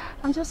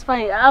 I'm just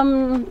fine.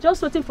 I'm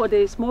just waiting for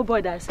the small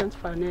boy that I sent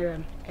for an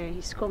errand.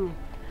 He's coming.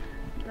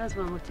 That's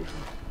what I'm waiting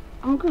for.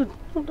 I'm good.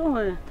 Don't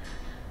worry.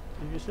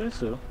 If you say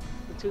so.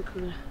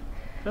 Ojuku.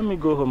 Let me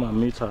go home and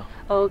meet her.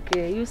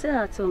 Okay, you say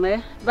at home,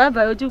 eh? Bye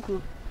bye,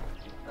 Ojuku.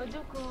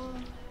 Ojuku.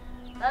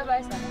 Bye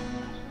bye, sir.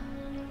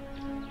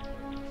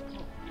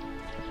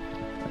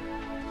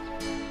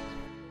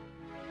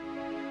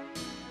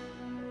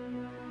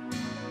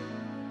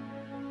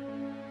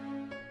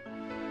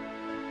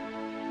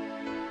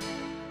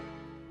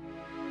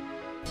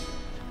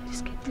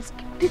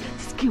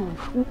 This girl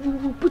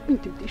will put me in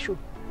temptation.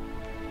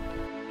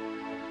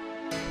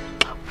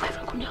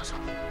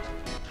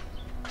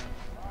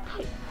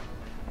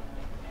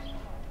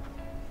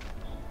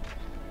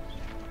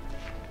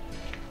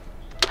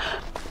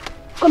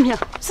 Come here.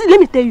 See, let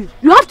me tell you.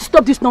 You have to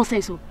stop this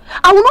nonsense.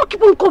 I will not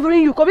keep on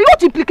covering you. You want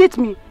to implicate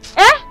me.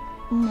 Eh?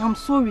 I'm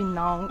sorry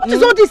now. What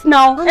is all this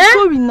now? I'm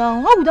sorry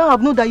now. How would I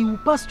have known that you will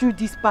pass through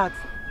this part?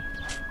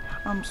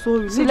 I'm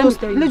sorry. See, let's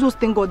just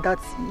thank God that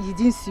he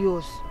didn't see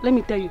us. Let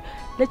me tell you,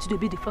 let you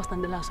be the first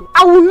and the last.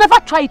 I will never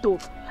try it. I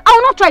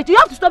will not try it. You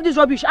have to stop this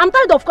rubbish. I'm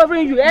tired of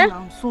covering you, eh?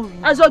 I'm sorry.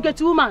 As a get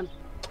woman.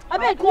 I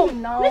beg you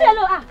now. Leave me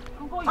alone.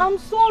 I'm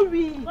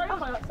sorry. Sorry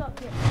for yourself.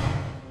 Yeah.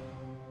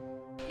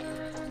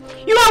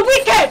 You are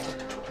wicked.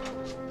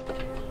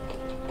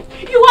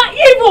 You are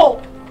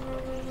evil.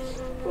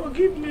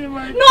 Forgive me,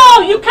 my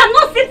No, you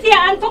cannot sit here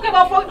and talk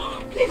about.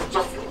 Please,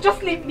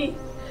 just leave me.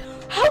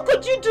 How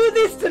could you do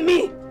this to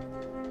me?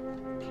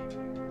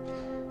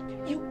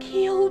 You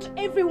killed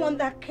everyone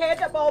that cared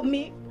about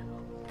me.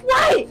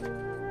 Why?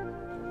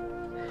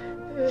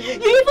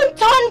 You even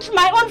turned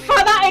my own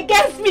father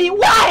against me.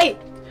 Why?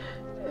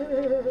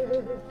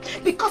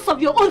 Because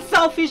of your own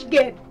selfish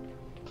gain.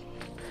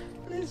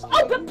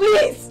 But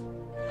please.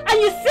 And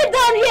you sit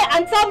down here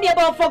and tell me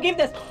about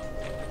forgiveness.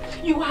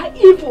 You are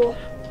evil.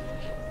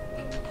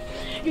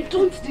 You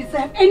don't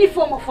deserve any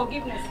form of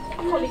forgiveness.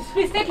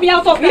 Please take me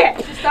out of here.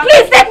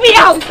 Please take me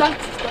out.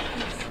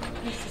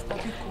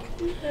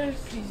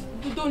 Please,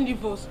 don't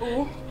leave us,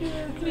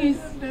 please,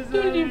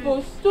 don't leave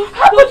us.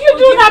 How could you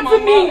do that to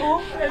me? I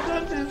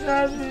don't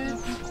deserve it.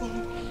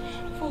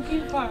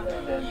 Forgive her.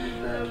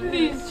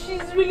 Please,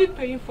 she's really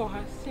paying for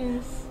her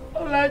sins.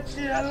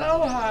 Olachi,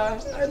 allow her.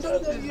 I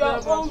don't deserve it. You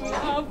are all we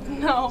have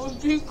now,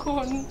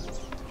 Beacon.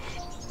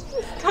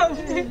 Stop,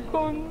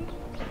 Beacon.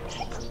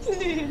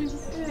 Please.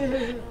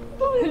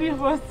 Don't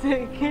leave us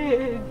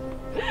again.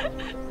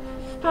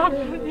 Stop,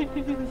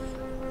 please.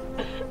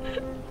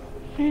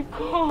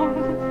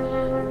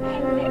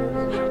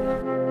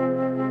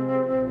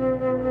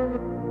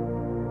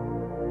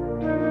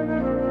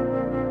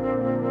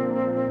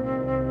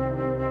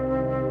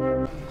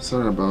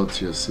 Sorry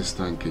about your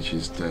sister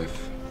Nkechi's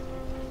death.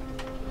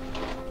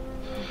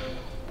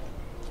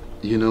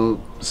 You know,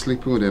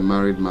 sleeping with a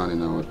married man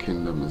in our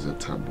kingdom is a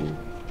taboo.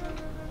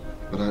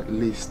 But at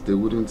least they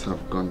wouldn't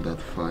have gone that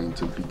far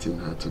into beating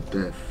her to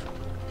death.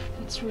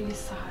 It's really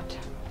sad.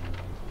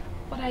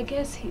 But I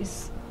guess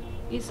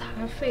it's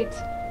her fate.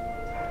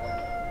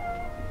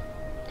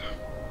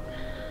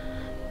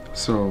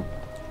 So,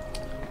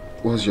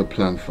 what's your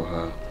plan for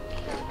her?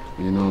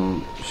 You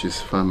know, she's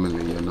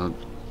family. You're not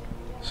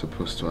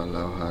supposed to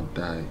allow her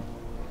die.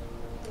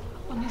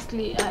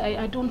 Honestly,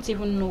 I don't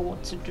even know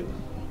what to do.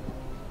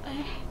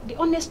 The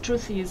honest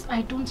truth is,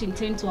 I don't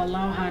intend to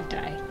allow her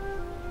die.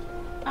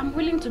 I'm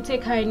willing to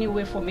take her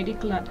anywhere for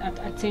medical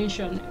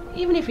attention.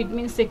 Even if it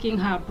means taking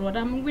her abroad,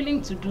 I'm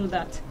willing to do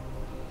that.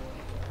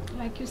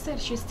 Like you said,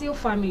 she's still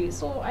family,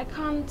 so I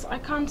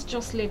can't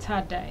just let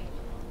her die.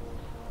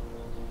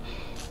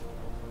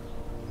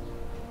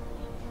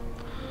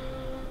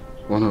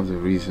 One of the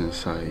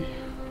reasons I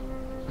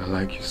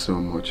like you so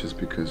much is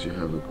because you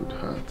have a good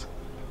heart.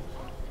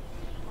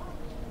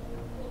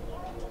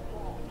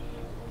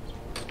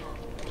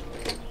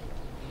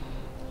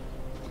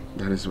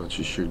 That is what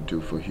you should do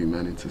for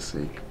humanity's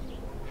sake.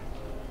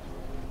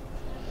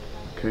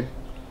 Okay?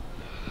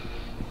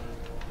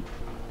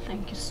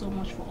 Thank you so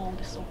much for all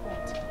the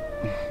support.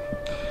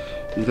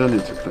 You don't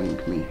need to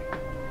thank me.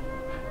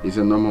 It's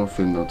a normal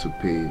thing not to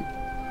pay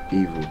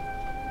evil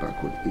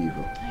back with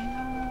evil. I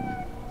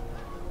know.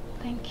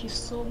 Thank you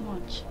so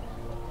much.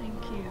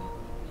 Thank you.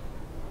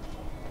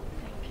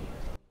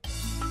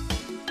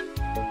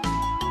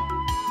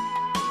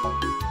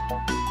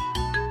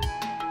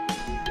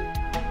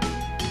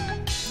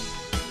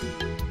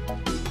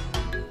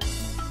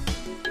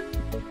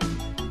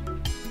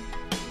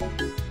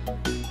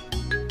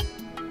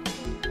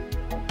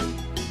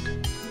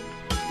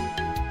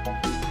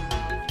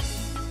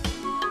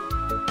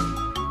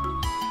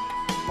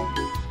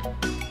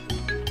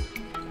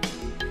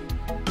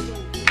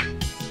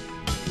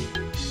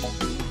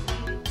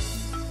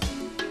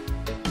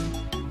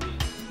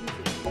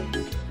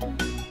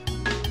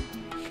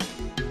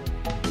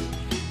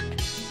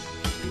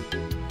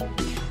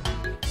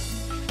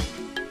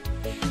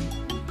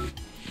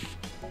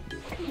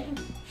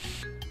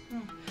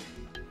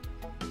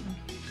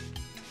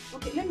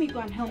 Go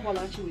and help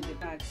Olachi with the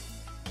bags.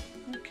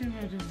 Okay,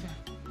 my daughter.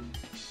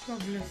 God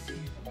bless you.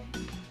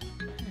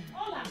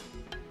 Ola!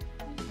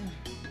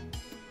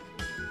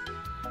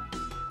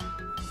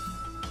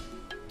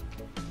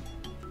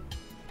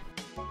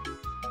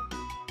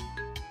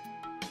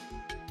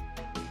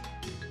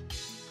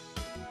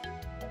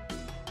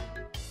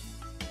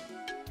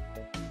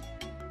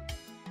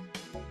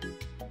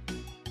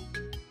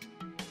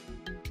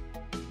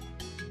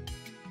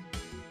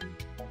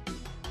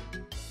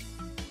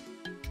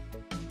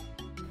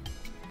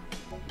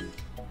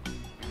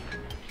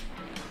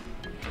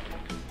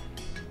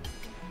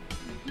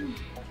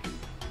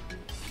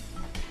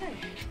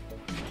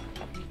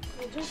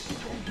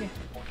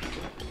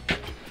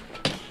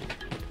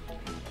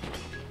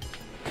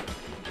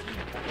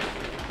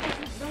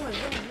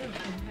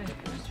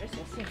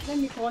 Let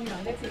me call him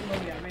and let him know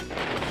we are ready.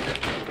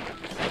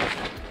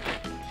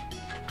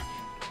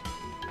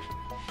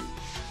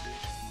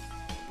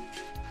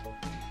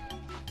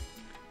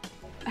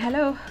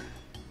 Hello?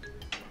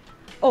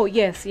 Oh,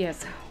 yes,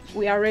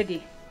 we are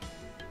ready.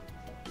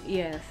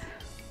 Yes.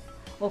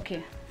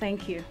 Okay,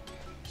 thank you.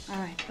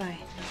 Alright, bye.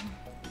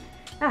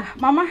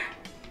 Mama,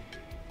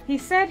 he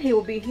said he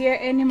will be here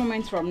any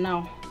moment from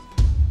now.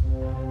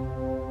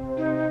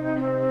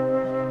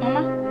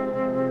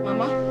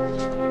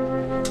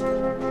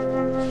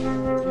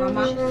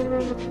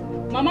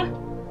 Mama,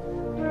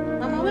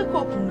 wake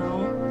up now.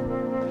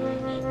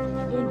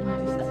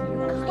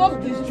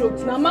 Stop these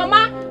jokes now,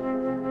 Mama.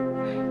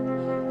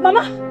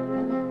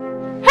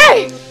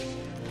 Hey!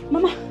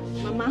 Mama,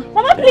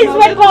 please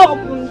wake up.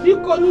 Mama,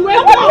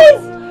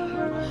 please.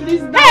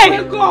 Please,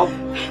 wake up.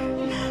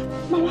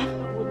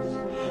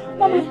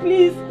 Mama,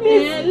 please.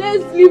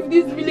 Let's leave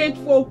this village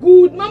for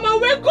good. Mama,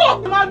 wake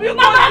up. Mama,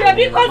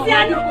 because you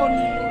are not.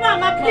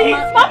 Mama,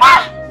 please.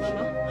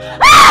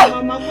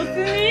 Mama, what's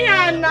in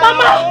here now?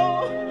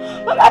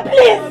 Mama,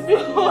 please!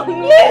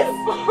 Please!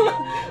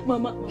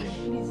 Mama,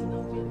 please now.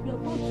 We are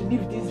about to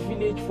leave this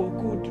village for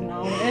good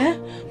now, eh?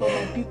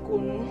 Mama, Pico,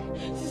 no.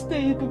 Sister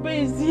Iyke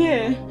is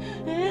here.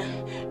 Eh?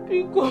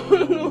 Pico,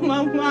 no,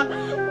 Mama,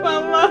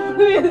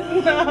 please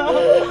now.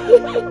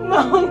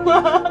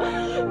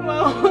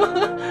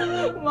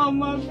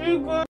 Mama,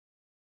 Pico.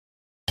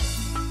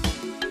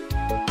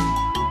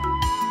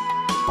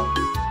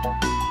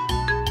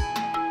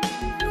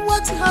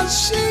 What has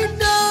she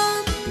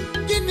done?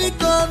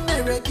 Ginigo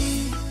Meregi,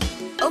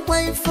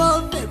 away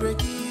from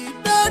Meregi,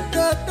 da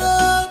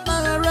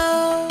Mara.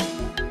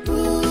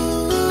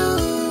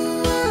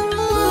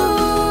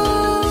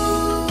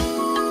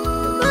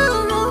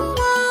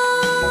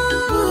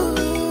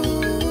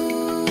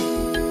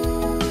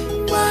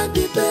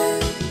 Wadi be,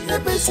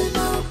 ebesi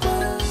na kwa,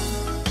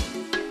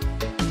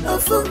 no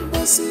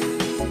fumbasi,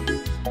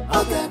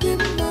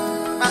 ogadimma.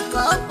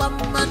 Akapa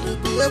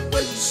madubu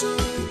ekwensu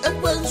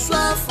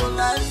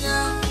afulanya.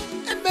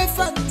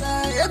 Fanta,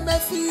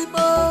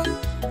 Fimo,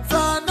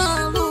 Fana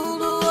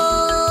Lulu,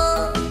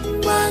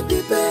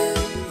 Wadibe,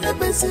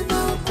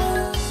 Ebesina,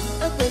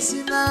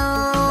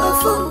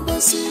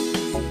 Afumbasi,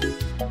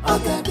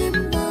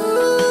 Ogadimma.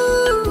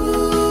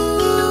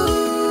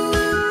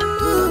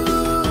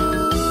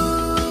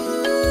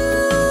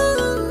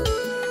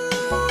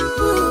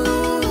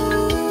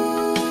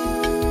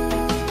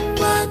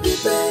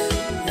 Wadibe,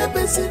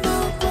 Ebesina,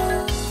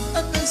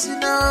 nice, you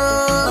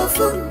know. No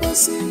phone,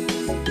 bossy.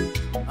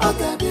 I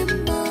got it.